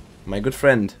 Mikus, my good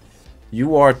friend.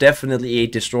 You are definitely a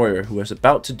destroyer who is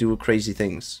about to do crazy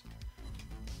things.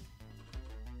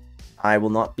 I will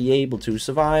not be able to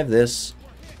survive this.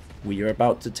 We are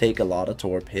about to take a lot of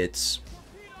torp hits.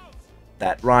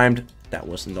 That rhymed. That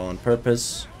wasn't on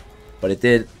purpose, but it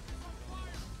did.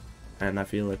 And I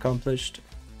feel accomplished.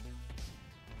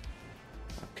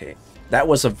 Okay. That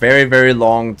was a very, very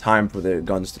long time for the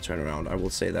guns to turn around. I will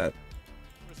say that.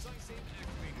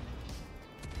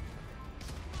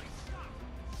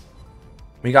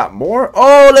 We got more?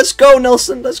 Oh, let's go,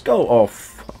 Nelson. Let's go. Oh,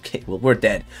 okay. Well, we're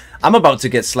dead. I'm about to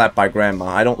get slapped by Grandma.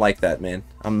 I don't like that, man.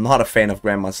 I'm not a fan of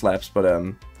Grandma slaps, but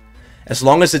as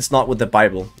long as it's not with the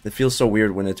Bible. It feels so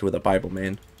weird when it's with a Bible,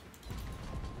 man.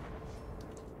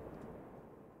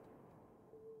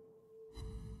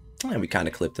 And we kind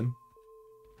of clipped him.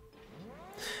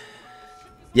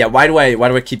 Yeah, why do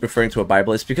I keep referring to a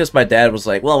Bible? It's because my dad was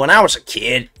like, well, when I was a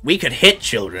kid, we could hit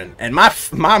children, and my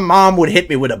mom would hit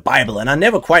me with a Bible, and I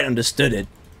never quite understood it.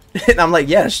 And I'm like,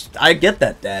 yes, I get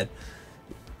that, Dad.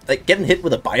 Like, getting hit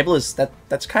with a Bible is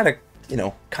that's kind of, you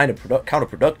know,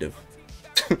 counterproductive.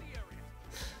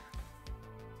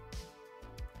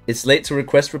 It's late to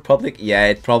request Republic? Yeah,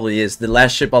 it probably is. The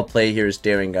last ship I'll play here is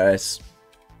Daring, guys.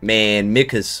 Man,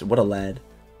 Mikas, what a lad.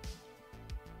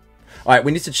 Alright,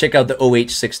 we need to check out the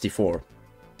OH64.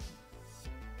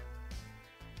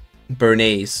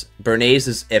 Bernaise. Bernaise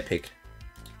is epic.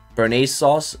 Bernaise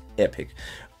sauce, epic.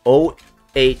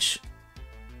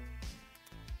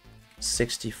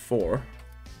 OH64.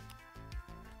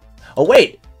 Oh,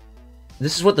 wait!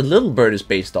 This is what the little bird is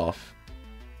based off.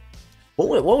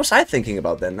 What was I thinking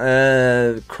about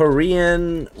then?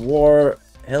 Korean War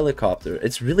helicopter.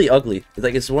 It's really ugly.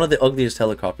 It's one of the ugliest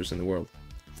helicopters in the world.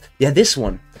 Yeah, this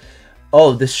one.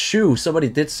 Oh, the shoe. Somebody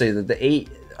did say that the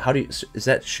how do you, is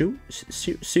that shoe?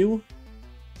 Shoe?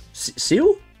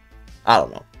 Seal? I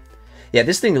don't know. Yeah,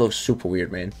 this thing looks super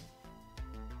weird, man.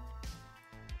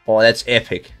 Oh, that's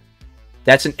epic.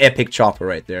 That's an epic chopper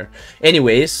right there.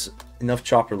 Anyways, enough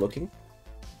chopper looking.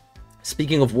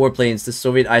 Speaking of warplanes, the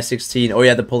Soviet I-16. Oh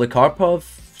yeah, the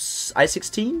Polikarpov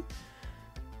I-16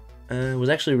 was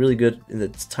actually really good in the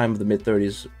time of the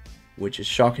mid-30s, which is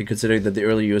shocking considering that the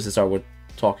early USSR we're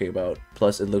talking about.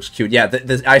 Plus, it looks cute. Yeah,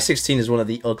 the I-16 is one of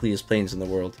the ugliest planes in the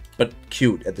world, but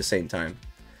cute at the same time.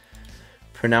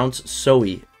 Pronounce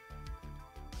Soe.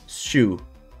 Shoe.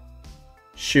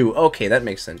 Shoe. Okay, that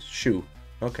makes sense. Shoe.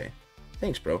 Okay.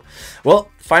 Thanks, bro.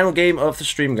 Well, final game of the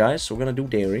stream, guys. So we're gonna do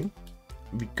daring.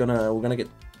 We're gonna get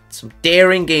some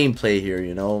daring gameplay here,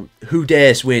 you know. Who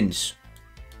dares wins.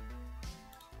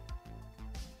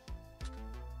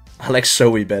 I like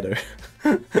Zoe better.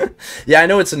 Yeah, I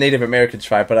know it's a Native American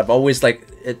tribe, but I've always like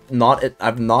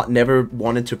I've never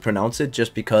wanted to pronounce it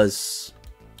just because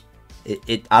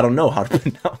I don't know how to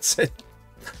pronounce it.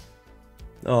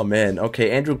 Oh man. Okay,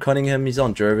 Andrew Cunningham, he's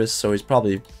on Jervis, so he's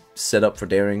probably set up for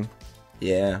daring.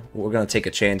 Yeah, we're gonna take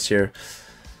a chance here.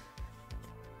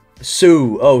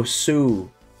 Sue. Oh,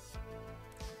 Sue.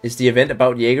 Is the event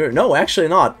about Jaeger? No, actually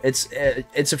not. It's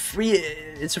a free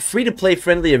to play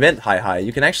friendly event. Hi.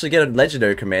 You can actually get a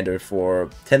legendary commander for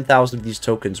 10,000 of these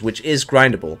tokens, which is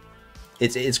grindable.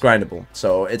 It's grindable,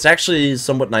 so it's actually a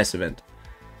somewhat nice event.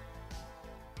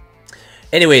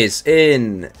 Anyways,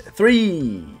 in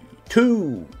 3,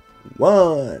 2,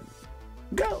 1,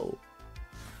 go.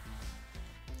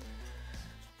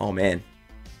 Oh man.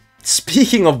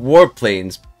 Speaking of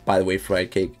warplanes, by the way, Fried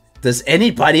Cake, does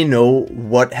anybody know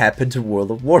what happened to World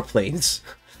of Warplanes?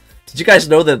 Did you guys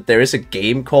know that there is a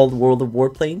game called World of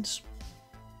Warplanes?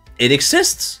 It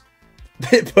exists,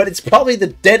 but it's probably the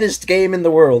deadest game in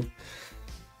the world.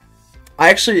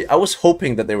 I was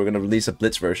hoping that they were gonna release a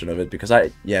Blitz version of it because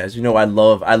as you know, I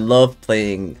love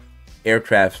playing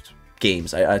aircraft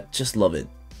games. I just love it.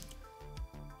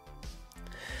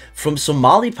 From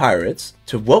Somali pirates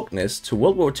to wokeness to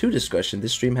World War II discussion,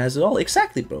 this stream has it all.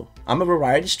 Exactly, bro. I'm a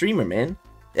variety streamer, man.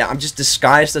 Yeah, I'm just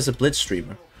disguised as a Blitz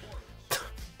streamer.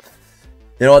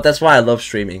 You know what? That's why I love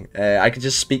streaming. I can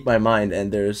just speak my mind,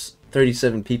 and there's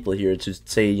 37 people here to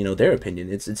say, you know, their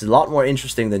opinion. It's a lot more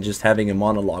interesting than just having a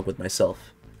monologue with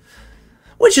myself,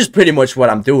 which is pretty much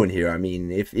what I'm doing here. I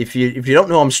mean, if you don't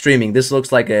know I'm streaming, this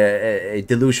looks like a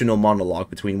delusional monologue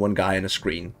between one guy and a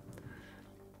screen.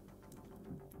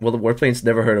 Well, the Warplanes,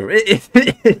 never heard of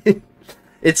it.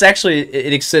 It's actually,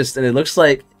 it exists, and it looks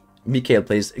like Mikhail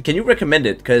plays. Can you recommend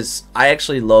it? Because I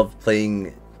actually love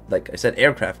playing, like I said,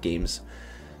 aircraft games.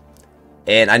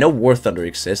 And I know War Thunder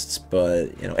exists,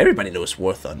 but, you know, everybody knows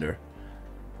War Thunder.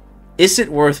 Is it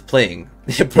worth playing?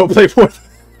 Pro play War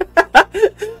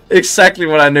Thunder. Exactly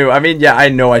what I knew. I mean, yeah, I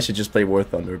know I should just play War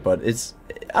Thunder, but it's,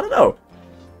 I don't know.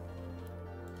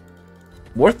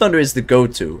 War Thunder is the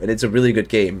go-to, and it's a really good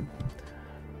game.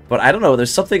 But I don't know,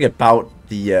 there's something about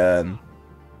the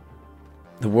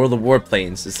World of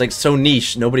Warplanes. It's like so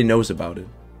niche, nobody knows about it.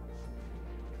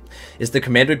 Is the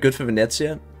commander good for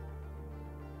Venezia?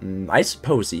 I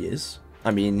suppose he is.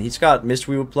 I mean, he's got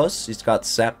Mystery Weaver Plus, he's got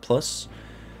Sap Plus.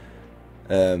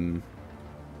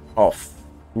 Oh,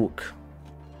 fuck.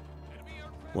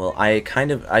 Well,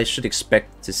 I should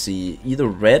expect to see either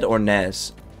Red or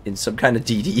Naz in some kind of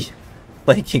DD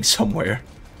playing somewhere.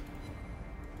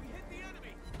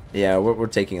 Yeah, we're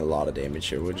taking a lot of damage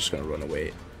here. We're just gonna run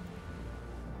away.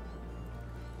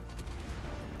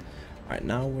 Alright,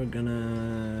 now we're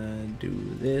gonna do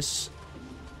this.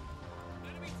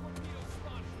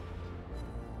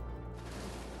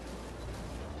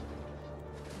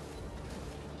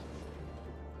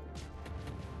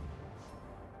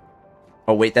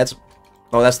 Oh wait, that's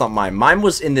not mine. Mine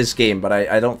was in this game, but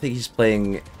I don't think he's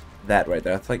playing that right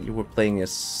there. I thought you were playing as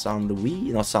Saint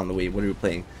Louis? Not Saint Louis, what are you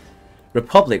playing?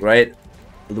 Republic, right?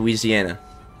 Louisiana.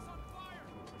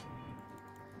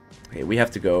 Okay, we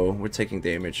have to go. We're taking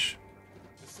damage.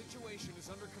 The situation is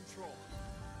under control.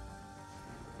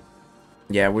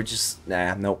 Yeah, we're just...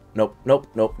 Nah,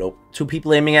 nope. 2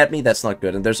 people aiming at me? That's not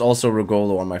good. And there's also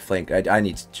Rogolo on my flank. I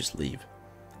need to just leave.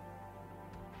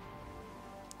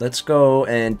 Let's go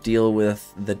and deal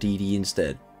with the DD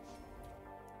instead.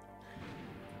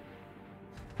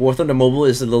 War Thunder Mobile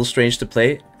is a little strange to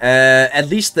play. At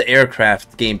least the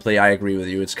aircraft gameplay, I agree with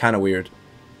you. It's kind of weird.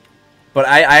 But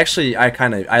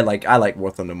I like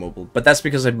War Thunder Mobile. But that's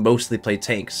because I mostly play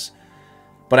tanks.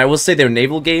 But I will say their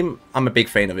naval game, I'm a big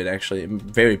fan of it actually. I'm a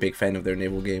very big fan of their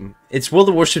naval game. It's World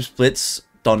of Warships Blitz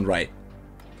done right,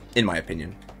 in my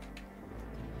opinion.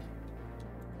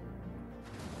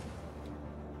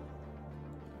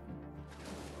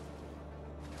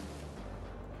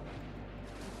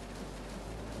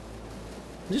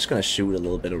 I'm just gonna shoot a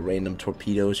little bit of random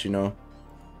torpedoes, you know.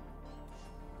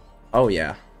 Oh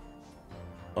yeah.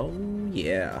 Oh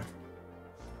yeah.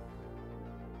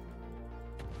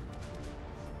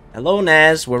 Hello,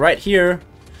 Naz. We're right here.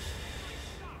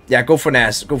 Yeah, go for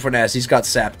Naz. Go for Naz. He's got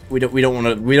sapped. We don't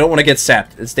want to get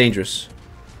sapped. It's dangerous.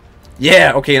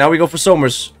 Yeah. Okay. Now we go for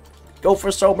Somers. Go for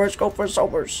Somers. Go for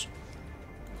Somers.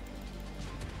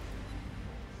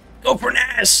 Go for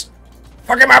Naz.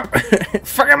 Fuck him up.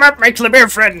 Fuck him up, my Kleber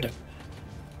friend.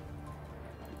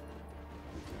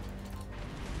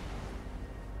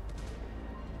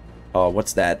 Oh,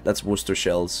 what's that? That's Worcester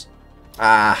shells.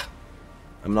 Ah,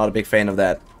 I'm not a big fan of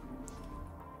that.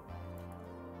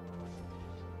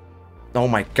 Oh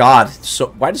my god. So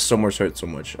why does Somers hurt so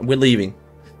much? We're leaving.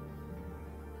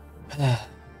 I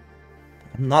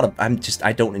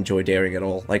don't enjoy daring at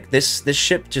all. Like this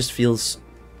ship just feels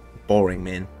boring,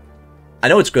 man. I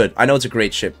know it's good. I know it's a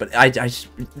great ship, but I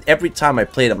every time I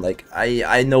play it, I'm like,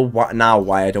 I know now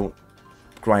why I don't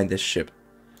grind this ship.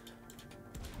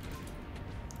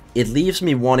 It leaves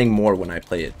me wanting more when I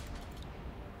play it.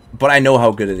 But I know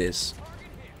how good it is.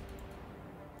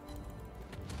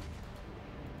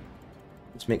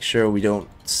 Let's make sure we don't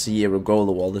see a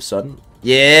Regolo all of a sudden.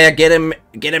 Yeah, get him,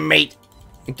 mate.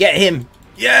 Get him.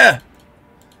 Yeah.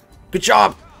 Good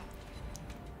job.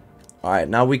 Alright,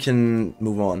 now we can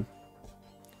move on.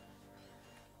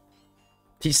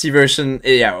 PC version,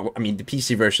 yeah, I mean, the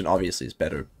PC version obviously is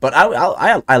better. But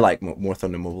I like more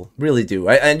Thunder Mobile. Really do.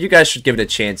 And you guys should give it a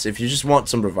chance. If you just want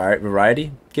some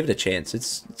variety, give it a chance.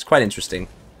 It's quite interesting.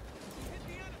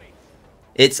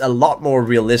 It's a lot more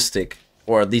realistic,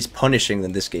 or at least punishing,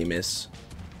 than this game is.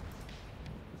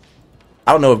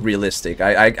 I don't know if realistic.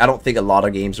 I don't think a lot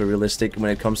of games are realistic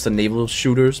when it comes to naval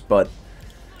shooters, but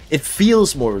it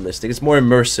feels more realistic. It's more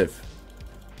immersive.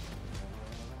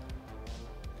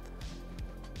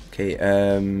 Okay,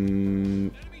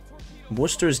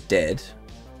 Worcester's dead.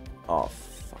 Oh,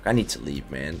 fuck. I need to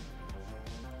leave, man.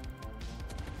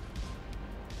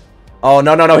 Oh,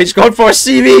 no, no, no. He's going for a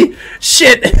CV!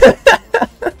 Shit!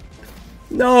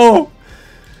 No!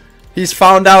 He's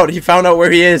found out. He found out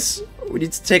where he is. We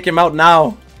need to take him out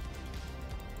now.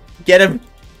 Get him.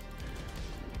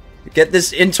 Get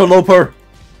this interloper.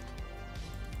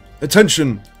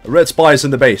 Attention. A red spy is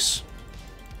in the base.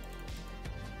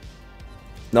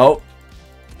 No.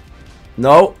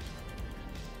 No.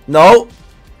 No.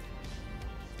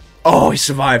 Oh, he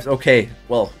survived. Okay.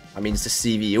 Well, I mean, it's the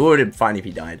CV. It would have been fine if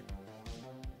he died.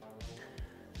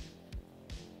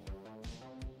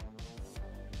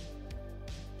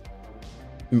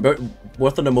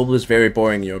 War Thunder Mobile is very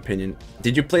boring in your opinion.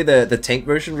 Did you play the tank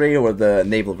version, Ray, or the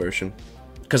naval version?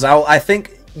 Because I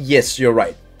think, yes, you're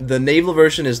right. The naval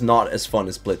version is not as fun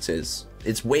as Blitz is.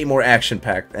 It's way more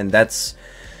action-packed, and that's,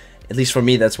 at least for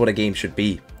me, that's what a game should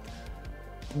be.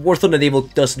 War Thunder Naval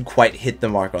doesn't quite hit the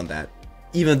mark on that.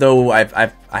 Even though I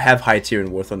have high tier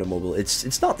in War Thunder Mobile,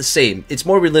 it's not the same. It's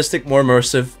more realistic, more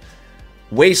immersive,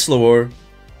 way slower,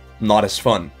 not as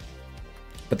fun.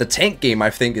 But the tank game, I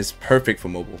think, is perfect for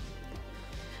mobile.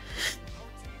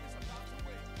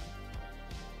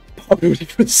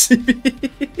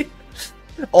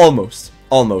 Almost.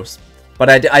 But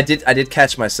I did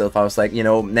catch myself. I was like, you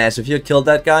know, Naz, if you had killed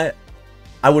that guy,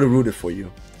 I would have rooted for you.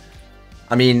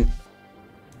 I mean,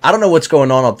 I don't know what's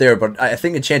going on up there, but I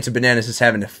think Enchanted Bananas is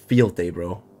having a field day,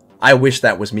 bro. I wish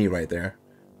that was me right there.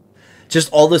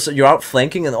 Just all this, you're out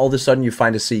flanking and all of a sudden you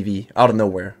find a CV out of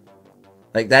nowhere.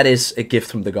 Like, that is a gift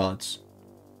from the gods.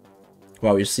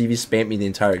 Wow, your CV spammed me the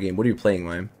entire game. What are you playing,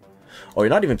 Lime? Oh, you're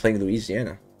not even playing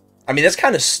Louisiana. I mean, that's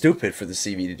kind of stupid for the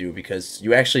CV to do because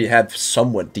you actually have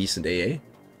somewhat decent AA.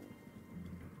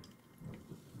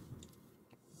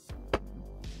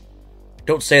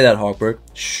 Don't say that, Hawkberg.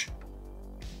 Shh.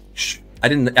 Shh. I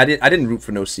didn't root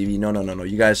for no CV. No.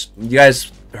 You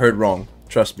guys heard wrong.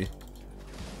 Trust me.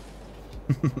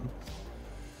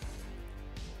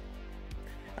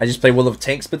 I just play Will of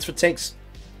Tanks Blitz for tanks.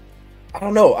 I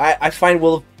don't know. I find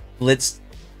Will of Blitz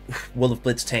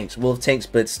Tanks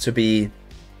Blitz to be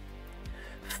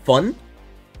fun,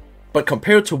 but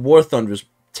compared to War Thunder's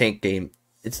tank game,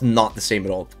 it's not the same at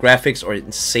all. The graphics are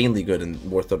insanely good in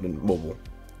War Thunder Mobile,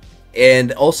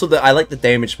 and also I like the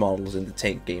damage models in the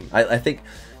tank game. I think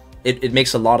it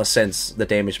makes a lot of sense. The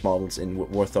damage models in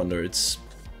War Thunder, it's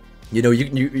you know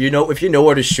if you know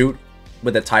where to shoot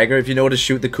with the Tiger, if you know where to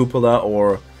shoot the cupola,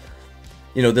 or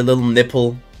you know the little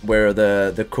nipple where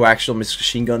the coaxial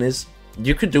machine gun is,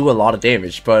 you could do a lot of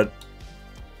damage. But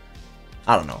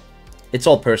I don't know. It's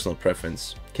all personal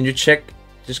preference. Can you check?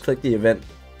 Just click the event.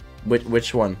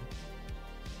 Which one?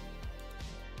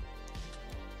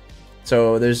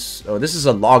 So there's... Oh, this is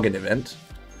a login event.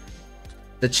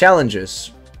 the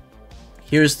challenges.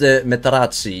 Here's the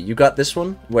Metarazzi. You got this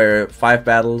one, where 5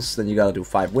 battles, then you gotta do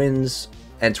 5 wins,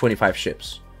 and 25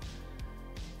 ships.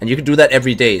 And you can do that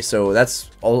every day, so that's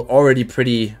already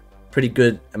pretty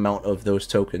good amount of those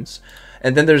tokens.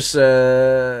 And then there's,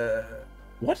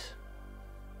 what?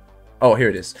 Oh, here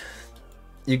it is.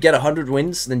 You get 100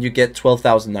 wins, then you get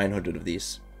 12,900 of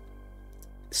these.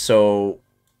 So,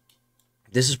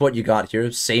 this is what you got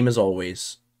here, same as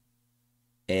always.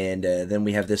 And then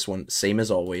we have this one, same as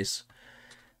always.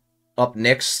 Up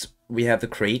next, we have the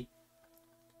crate.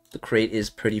 The crate is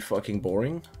pretty fucking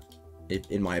boring,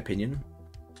 in my opinion.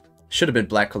 Should have been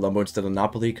Black Colombo instead of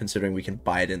Napoli, considering we can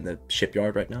buy it in the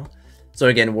shipyard right now. So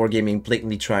again, Wargaming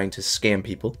blatantly trying to scam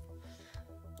people.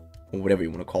 Or whatever you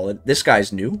want to call it. This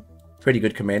guy's new. Pretty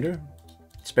good commander.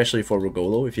 Especially for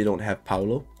Rogolo if you don't have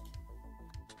Paolo.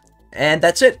 And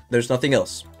that's it. There's nothing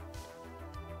else.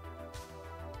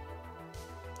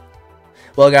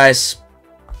 Well, guys,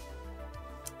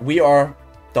 we are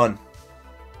done.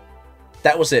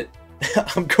 That was it.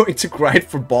 I'm going to grind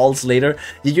for balls later.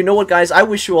 You know what, guys? I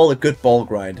wish you all a good ball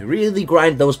grind. Really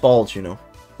grind those balls, you know.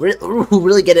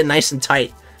 Really get it nice and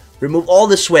tight. Remove all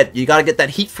the sweat. You gotta get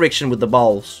that heat friction with the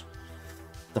balls.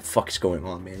 What the fuck is going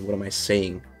on, man? What am I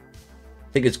saying?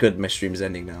 I think it's good my stream's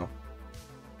ending now.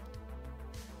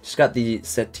 Just got the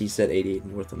set T set 88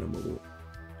 north on the mobile.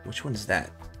 Which one is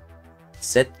that?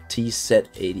 Set T set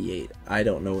 88. I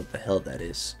don't know what the hell that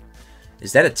is.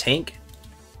 Is that a tank?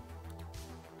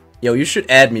 Yo, you should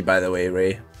add me, by the way,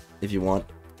 Ray, if you want.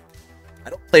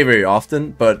 I don't play very often,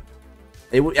 but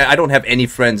I don't have any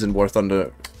friends in War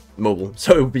Thunder Mobile,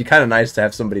 so it would be kind of nice to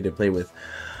have somebody to play with.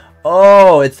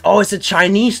 Oh, it's a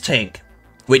Chinese tank.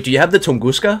 Wait, do you have the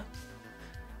Tunguska?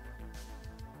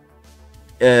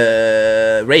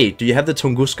 Ray, do you have the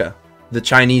Tunguska? The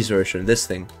Chinese version, this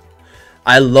thing.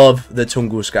 I love the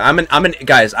Tunguska.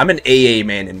 Guys, I'm an AA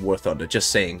man in War Thunder, just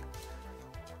saying.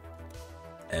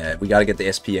 We gotta get the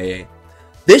SPAA.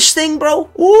 This thing, bro.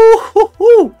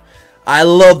 Ooh, I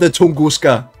love the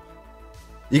Tunguska.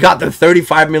 You got the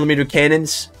 35mm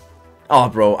cannons. Oh,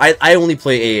 bro, I only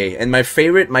play AA, and my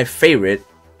favorite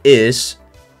is,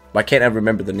 why can't I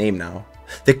remember the name now?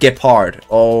 The Gepard.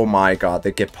 Oh my god,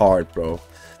 the Gepard, bro.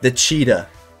 The Cheetah.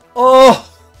 Oh,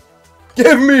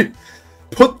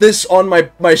 put this on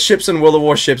my ships and World of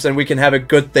War ships, and we can have a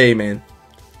good day, man.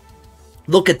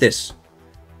 Look at this.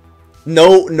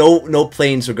 No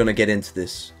planes are gonna get into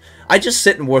this. I just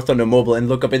sit in War Thunder Mobile and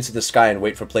look up into the sky and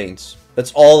wait for planes.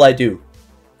 That's all I do.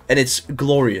 And it's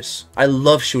glorious. I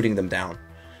love shooting them down.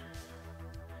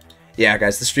 Yeah,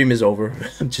 guys, the stream is over.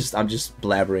 I'm just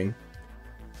blabbering.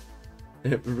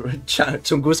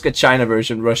 Tunguska China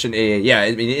version, Russian AA. Yeah,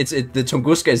 I mean, the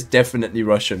Tunguska is definitely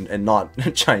Russian and not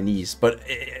Chinese. But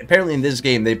apparently in this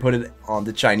game, they put it on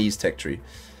the Chinese tech tree.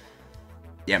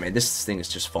 Yeah, man, this thing is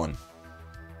just fun.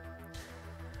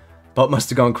 But must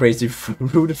have gone crazy,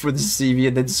 rooted for the CV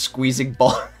and then squeezing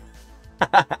ball.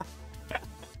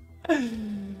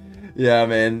 Yeah,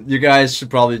 man, you guys should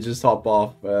probably just hop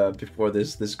off before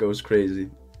this goes crazy.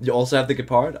 You also have the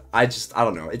Gepard? I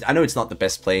don't know. I know it's not the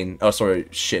best plane. Oh, sorry,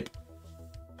 ship.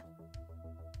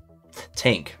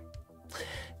 Tank.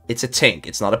 It's a tank.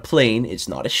 It's not a plane. It's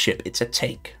not a ship. It's a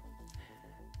tank.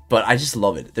 But I just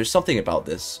love it. There's something about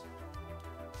this.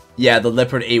 Yeah, the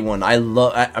Leopard A1.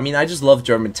 I mean, I just love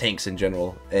German tanks in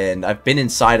general. And I've been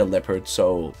inside a Leopard,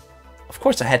 so of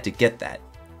course I had to get that.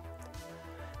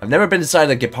 I've never been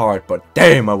inside a Gepard, but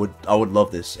damn, I would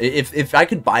love this. If I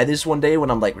could buy this one day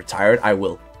when I'm like retired, I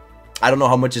will. I don't know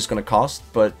how much it's gonna cost,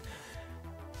 but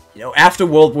you know, after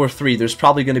World War III, there's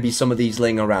probably gonna be some of these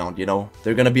laying around. You know,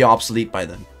 they're gonna be obsolete by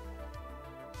then.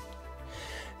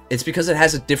 It's because it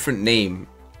has a different name.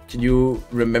 Can you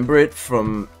remember it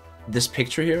from this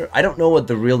picture here? I don't know what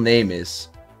the real name is,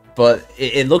 but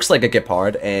it looks like a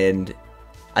Gepard, and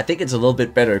I think it's a little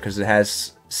bit better because it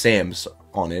has SAMs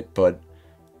on it, but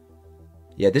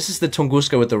yeah, this is the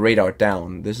Tunguska with the radar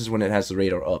down. This is when it has the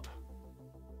radar up.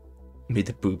 May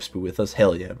the boobs be with us.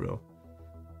 Hell yeah, bro.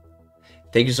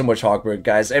 Thank you so much, Hogberg.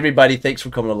 Guys, everybody, thanks for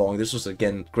coming along. This was,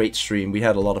 again, great stream. We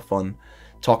had a lot of fun.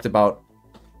 Talked about,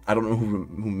 I don't know who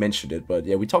mentioned it, but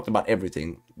yeah, we talked about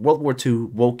everything. World War II,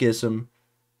 wokeism,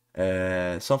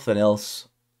 something else,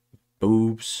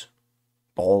 boobs,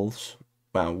 balls.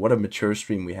 Wow, what a mature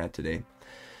stream we had today.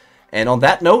 And on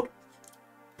that note,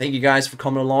 thank you guys for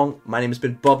coming along. My name has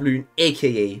been Bobloon,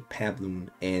 aka Pabloon,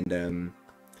 and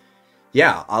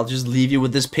yeah, I'll just leave you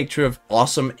with this picture of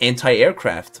awesome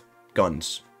anti-aircraft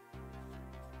guns.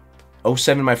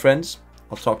 07, my friends.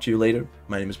 I'll talk to you later.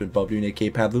 My name has been Bobloon, aka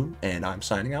Pabloon, and I'm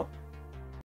signing out.